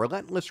 Joshua,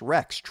 Relentless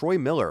Rex, Troy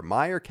Miller,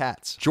 Meyer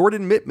Katz,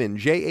 Jordan Mittman,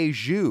 J.A.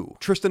 Zhu,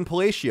 Tristan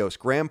Palacios,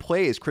 Graham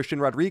Plays, Christian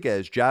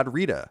Rodriguez, Jad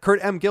Rita,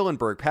 Kurt M.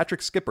 Gillenberg,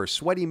 Patrick Skipper,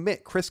 Sweaty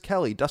Mitt, Chris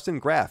Kelly, Dustin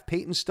Graff,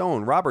 Peyton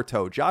Stone,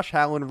 Roberto, Josh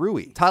Hallen,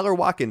 Rui, Tyler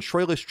Watkins,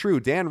 Troilus True,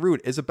 Dan Root,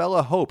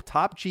 Isabella Hope,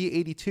 Top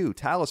G82,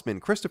 Talisman,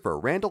 Christopher,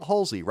 Randall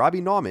Halsey,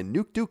 Robbie Nauman,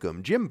 Nuke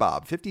Dukem, Jim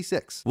Bob,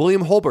 56,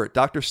 William Holbert,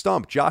 Dr.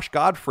 Stump, Josh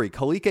Godfrey,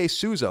 Kalike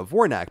Souza,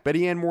 Vornak,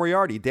 Betty Ann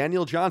Moriarty,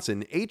 Daniel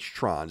Johnson,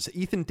 H-Trons,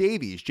 Ethan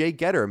Davies, Jay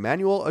Getter,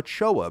 Manuel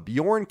Ochoa,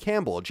 Bjorn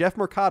Campbell, Jeff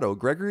Mercado,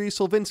 Gregory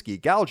Silvinsky,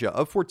 Galja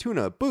of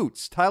Fortuna,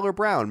 Boots, Tyler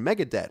Brown,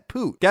 Megadet,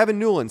 Poot, Gavin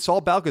Newland,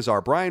 Saul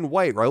Balcazar, Brian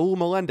White, Raul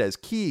Melendez,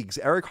 Keegs,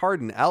 Eric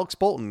Harden, Alex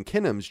Bolton,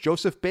 Kinnams,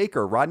 Joseph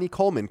Baker, Rodney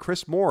Coleman,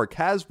 Chris Moore,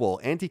 Caswell,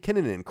 Andy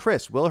Kinnanen,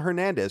 Chris, Will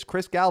Hernandez,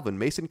 Chris Galvin,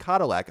 Mason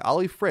Cadillac,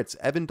 Ollie Fritz,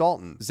 Evan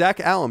Dalton,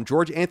 Zach Allum,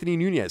 George Anthony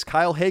Nunez,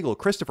 Kyle Hagel,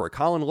 Christopher,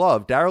 Colin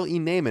Love, Daryl E.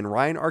 Naiman,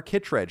 Ryan R.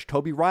 Kittredge,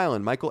 Toby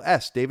Ryland, Michael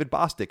S., David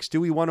Bostic,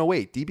 Stewie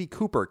 108, DB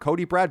Cooper,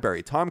 Cody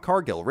Bradbury, Tom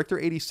Cargill, Richter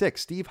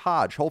 86, Steve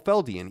Hodge,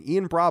 Holfeldian,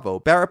 Ian Bravo,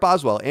 Barrett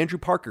Boswell, Andrew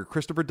Parker,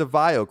 Christopher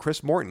DeVio,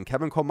 Chris Morton,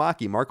 Kevin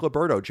Komaki, Mark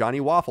Liberto, Johnny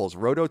Waffles,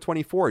 Roto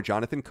 24,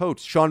 Jonathan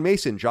Coates, Sean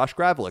Mason, Josh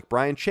Gravelick,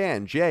 Brian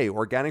Chan, Jay,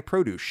 Organic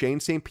Produce, Shane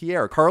St.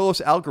 Pierre,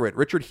 Carlos Algarit,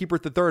 Richard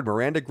Hebert III,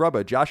 Miranda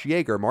Grubba, Josh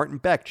Yeager, Martin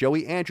Beck,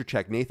 Joey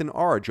Andrzejczyk, Nathan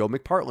R., Joe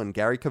McPartland,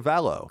 Gary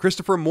Cavallo,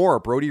 Christopher Moore,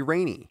 Brody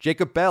Rainey,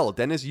 Jacob Bell,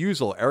 Dennis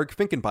Uzel, Eric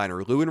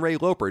Finkenbeiner, Lou and Ray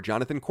Loper,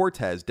 Jonathan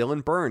Cortez,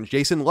 Dylan Burns,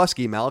 Jason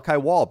Lusky, Malachi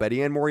Wall,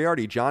 Betty Ann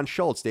Moriarty, John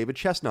Schultz, David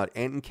Chestnut,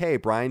 Anton K.,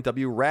 Brian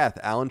W. Rath,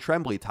 Alan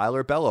Tremblay,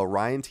 Tyler Bello,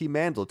 Ryan T.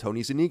 Mandel,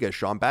 Tony Zuniga,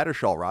 Sean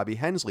Battershaw, Robbie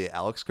Hensley,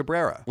 Alex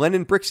Cabrera,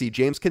 Lennon Brixey,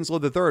 James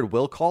Kinslow III,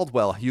 Will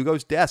Caldwell,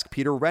 Hugo's Desk,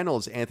 Peter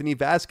Reynolds, Anthony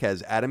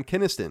Vasquez, Adam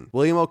Kinniston,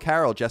 William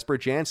O'Carroll, Jesper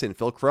Jansen,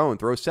 Phil Crone,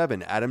 Throw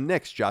 7, Adam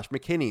Nix, Josh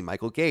McKinney,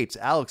 Michael Gates,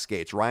 Alex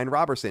Gates, Ryan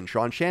Robertson,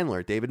 Sean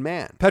Chandler, David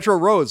Mann, Petro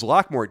Rhodes,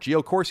 Lockmort,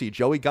 Gio Corsi,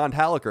 Joey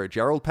Gondhaliker,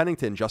 Gerald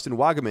Pennington, Justin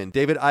Wagaman,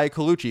 David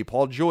Iacolucci,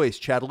 Paul Joyce,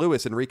 Chad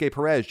Lewis, Enrique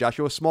Perez,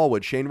 Joshua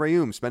Smallwood, Shane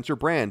Rayum, Spencer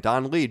Brand,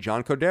 Don Lee,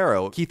 John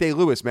Cordero, Keith A.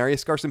 Lewis,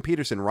 Marius Garson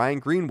Peterson, Ryan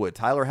Greenwood,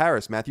 Tyler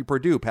Harris, Matthew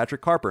Purdue,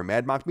 Patrick Carper,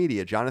 Mad Mock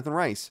Media, Jonathan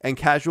Rice, and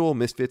Casual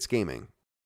Misfits Gaming.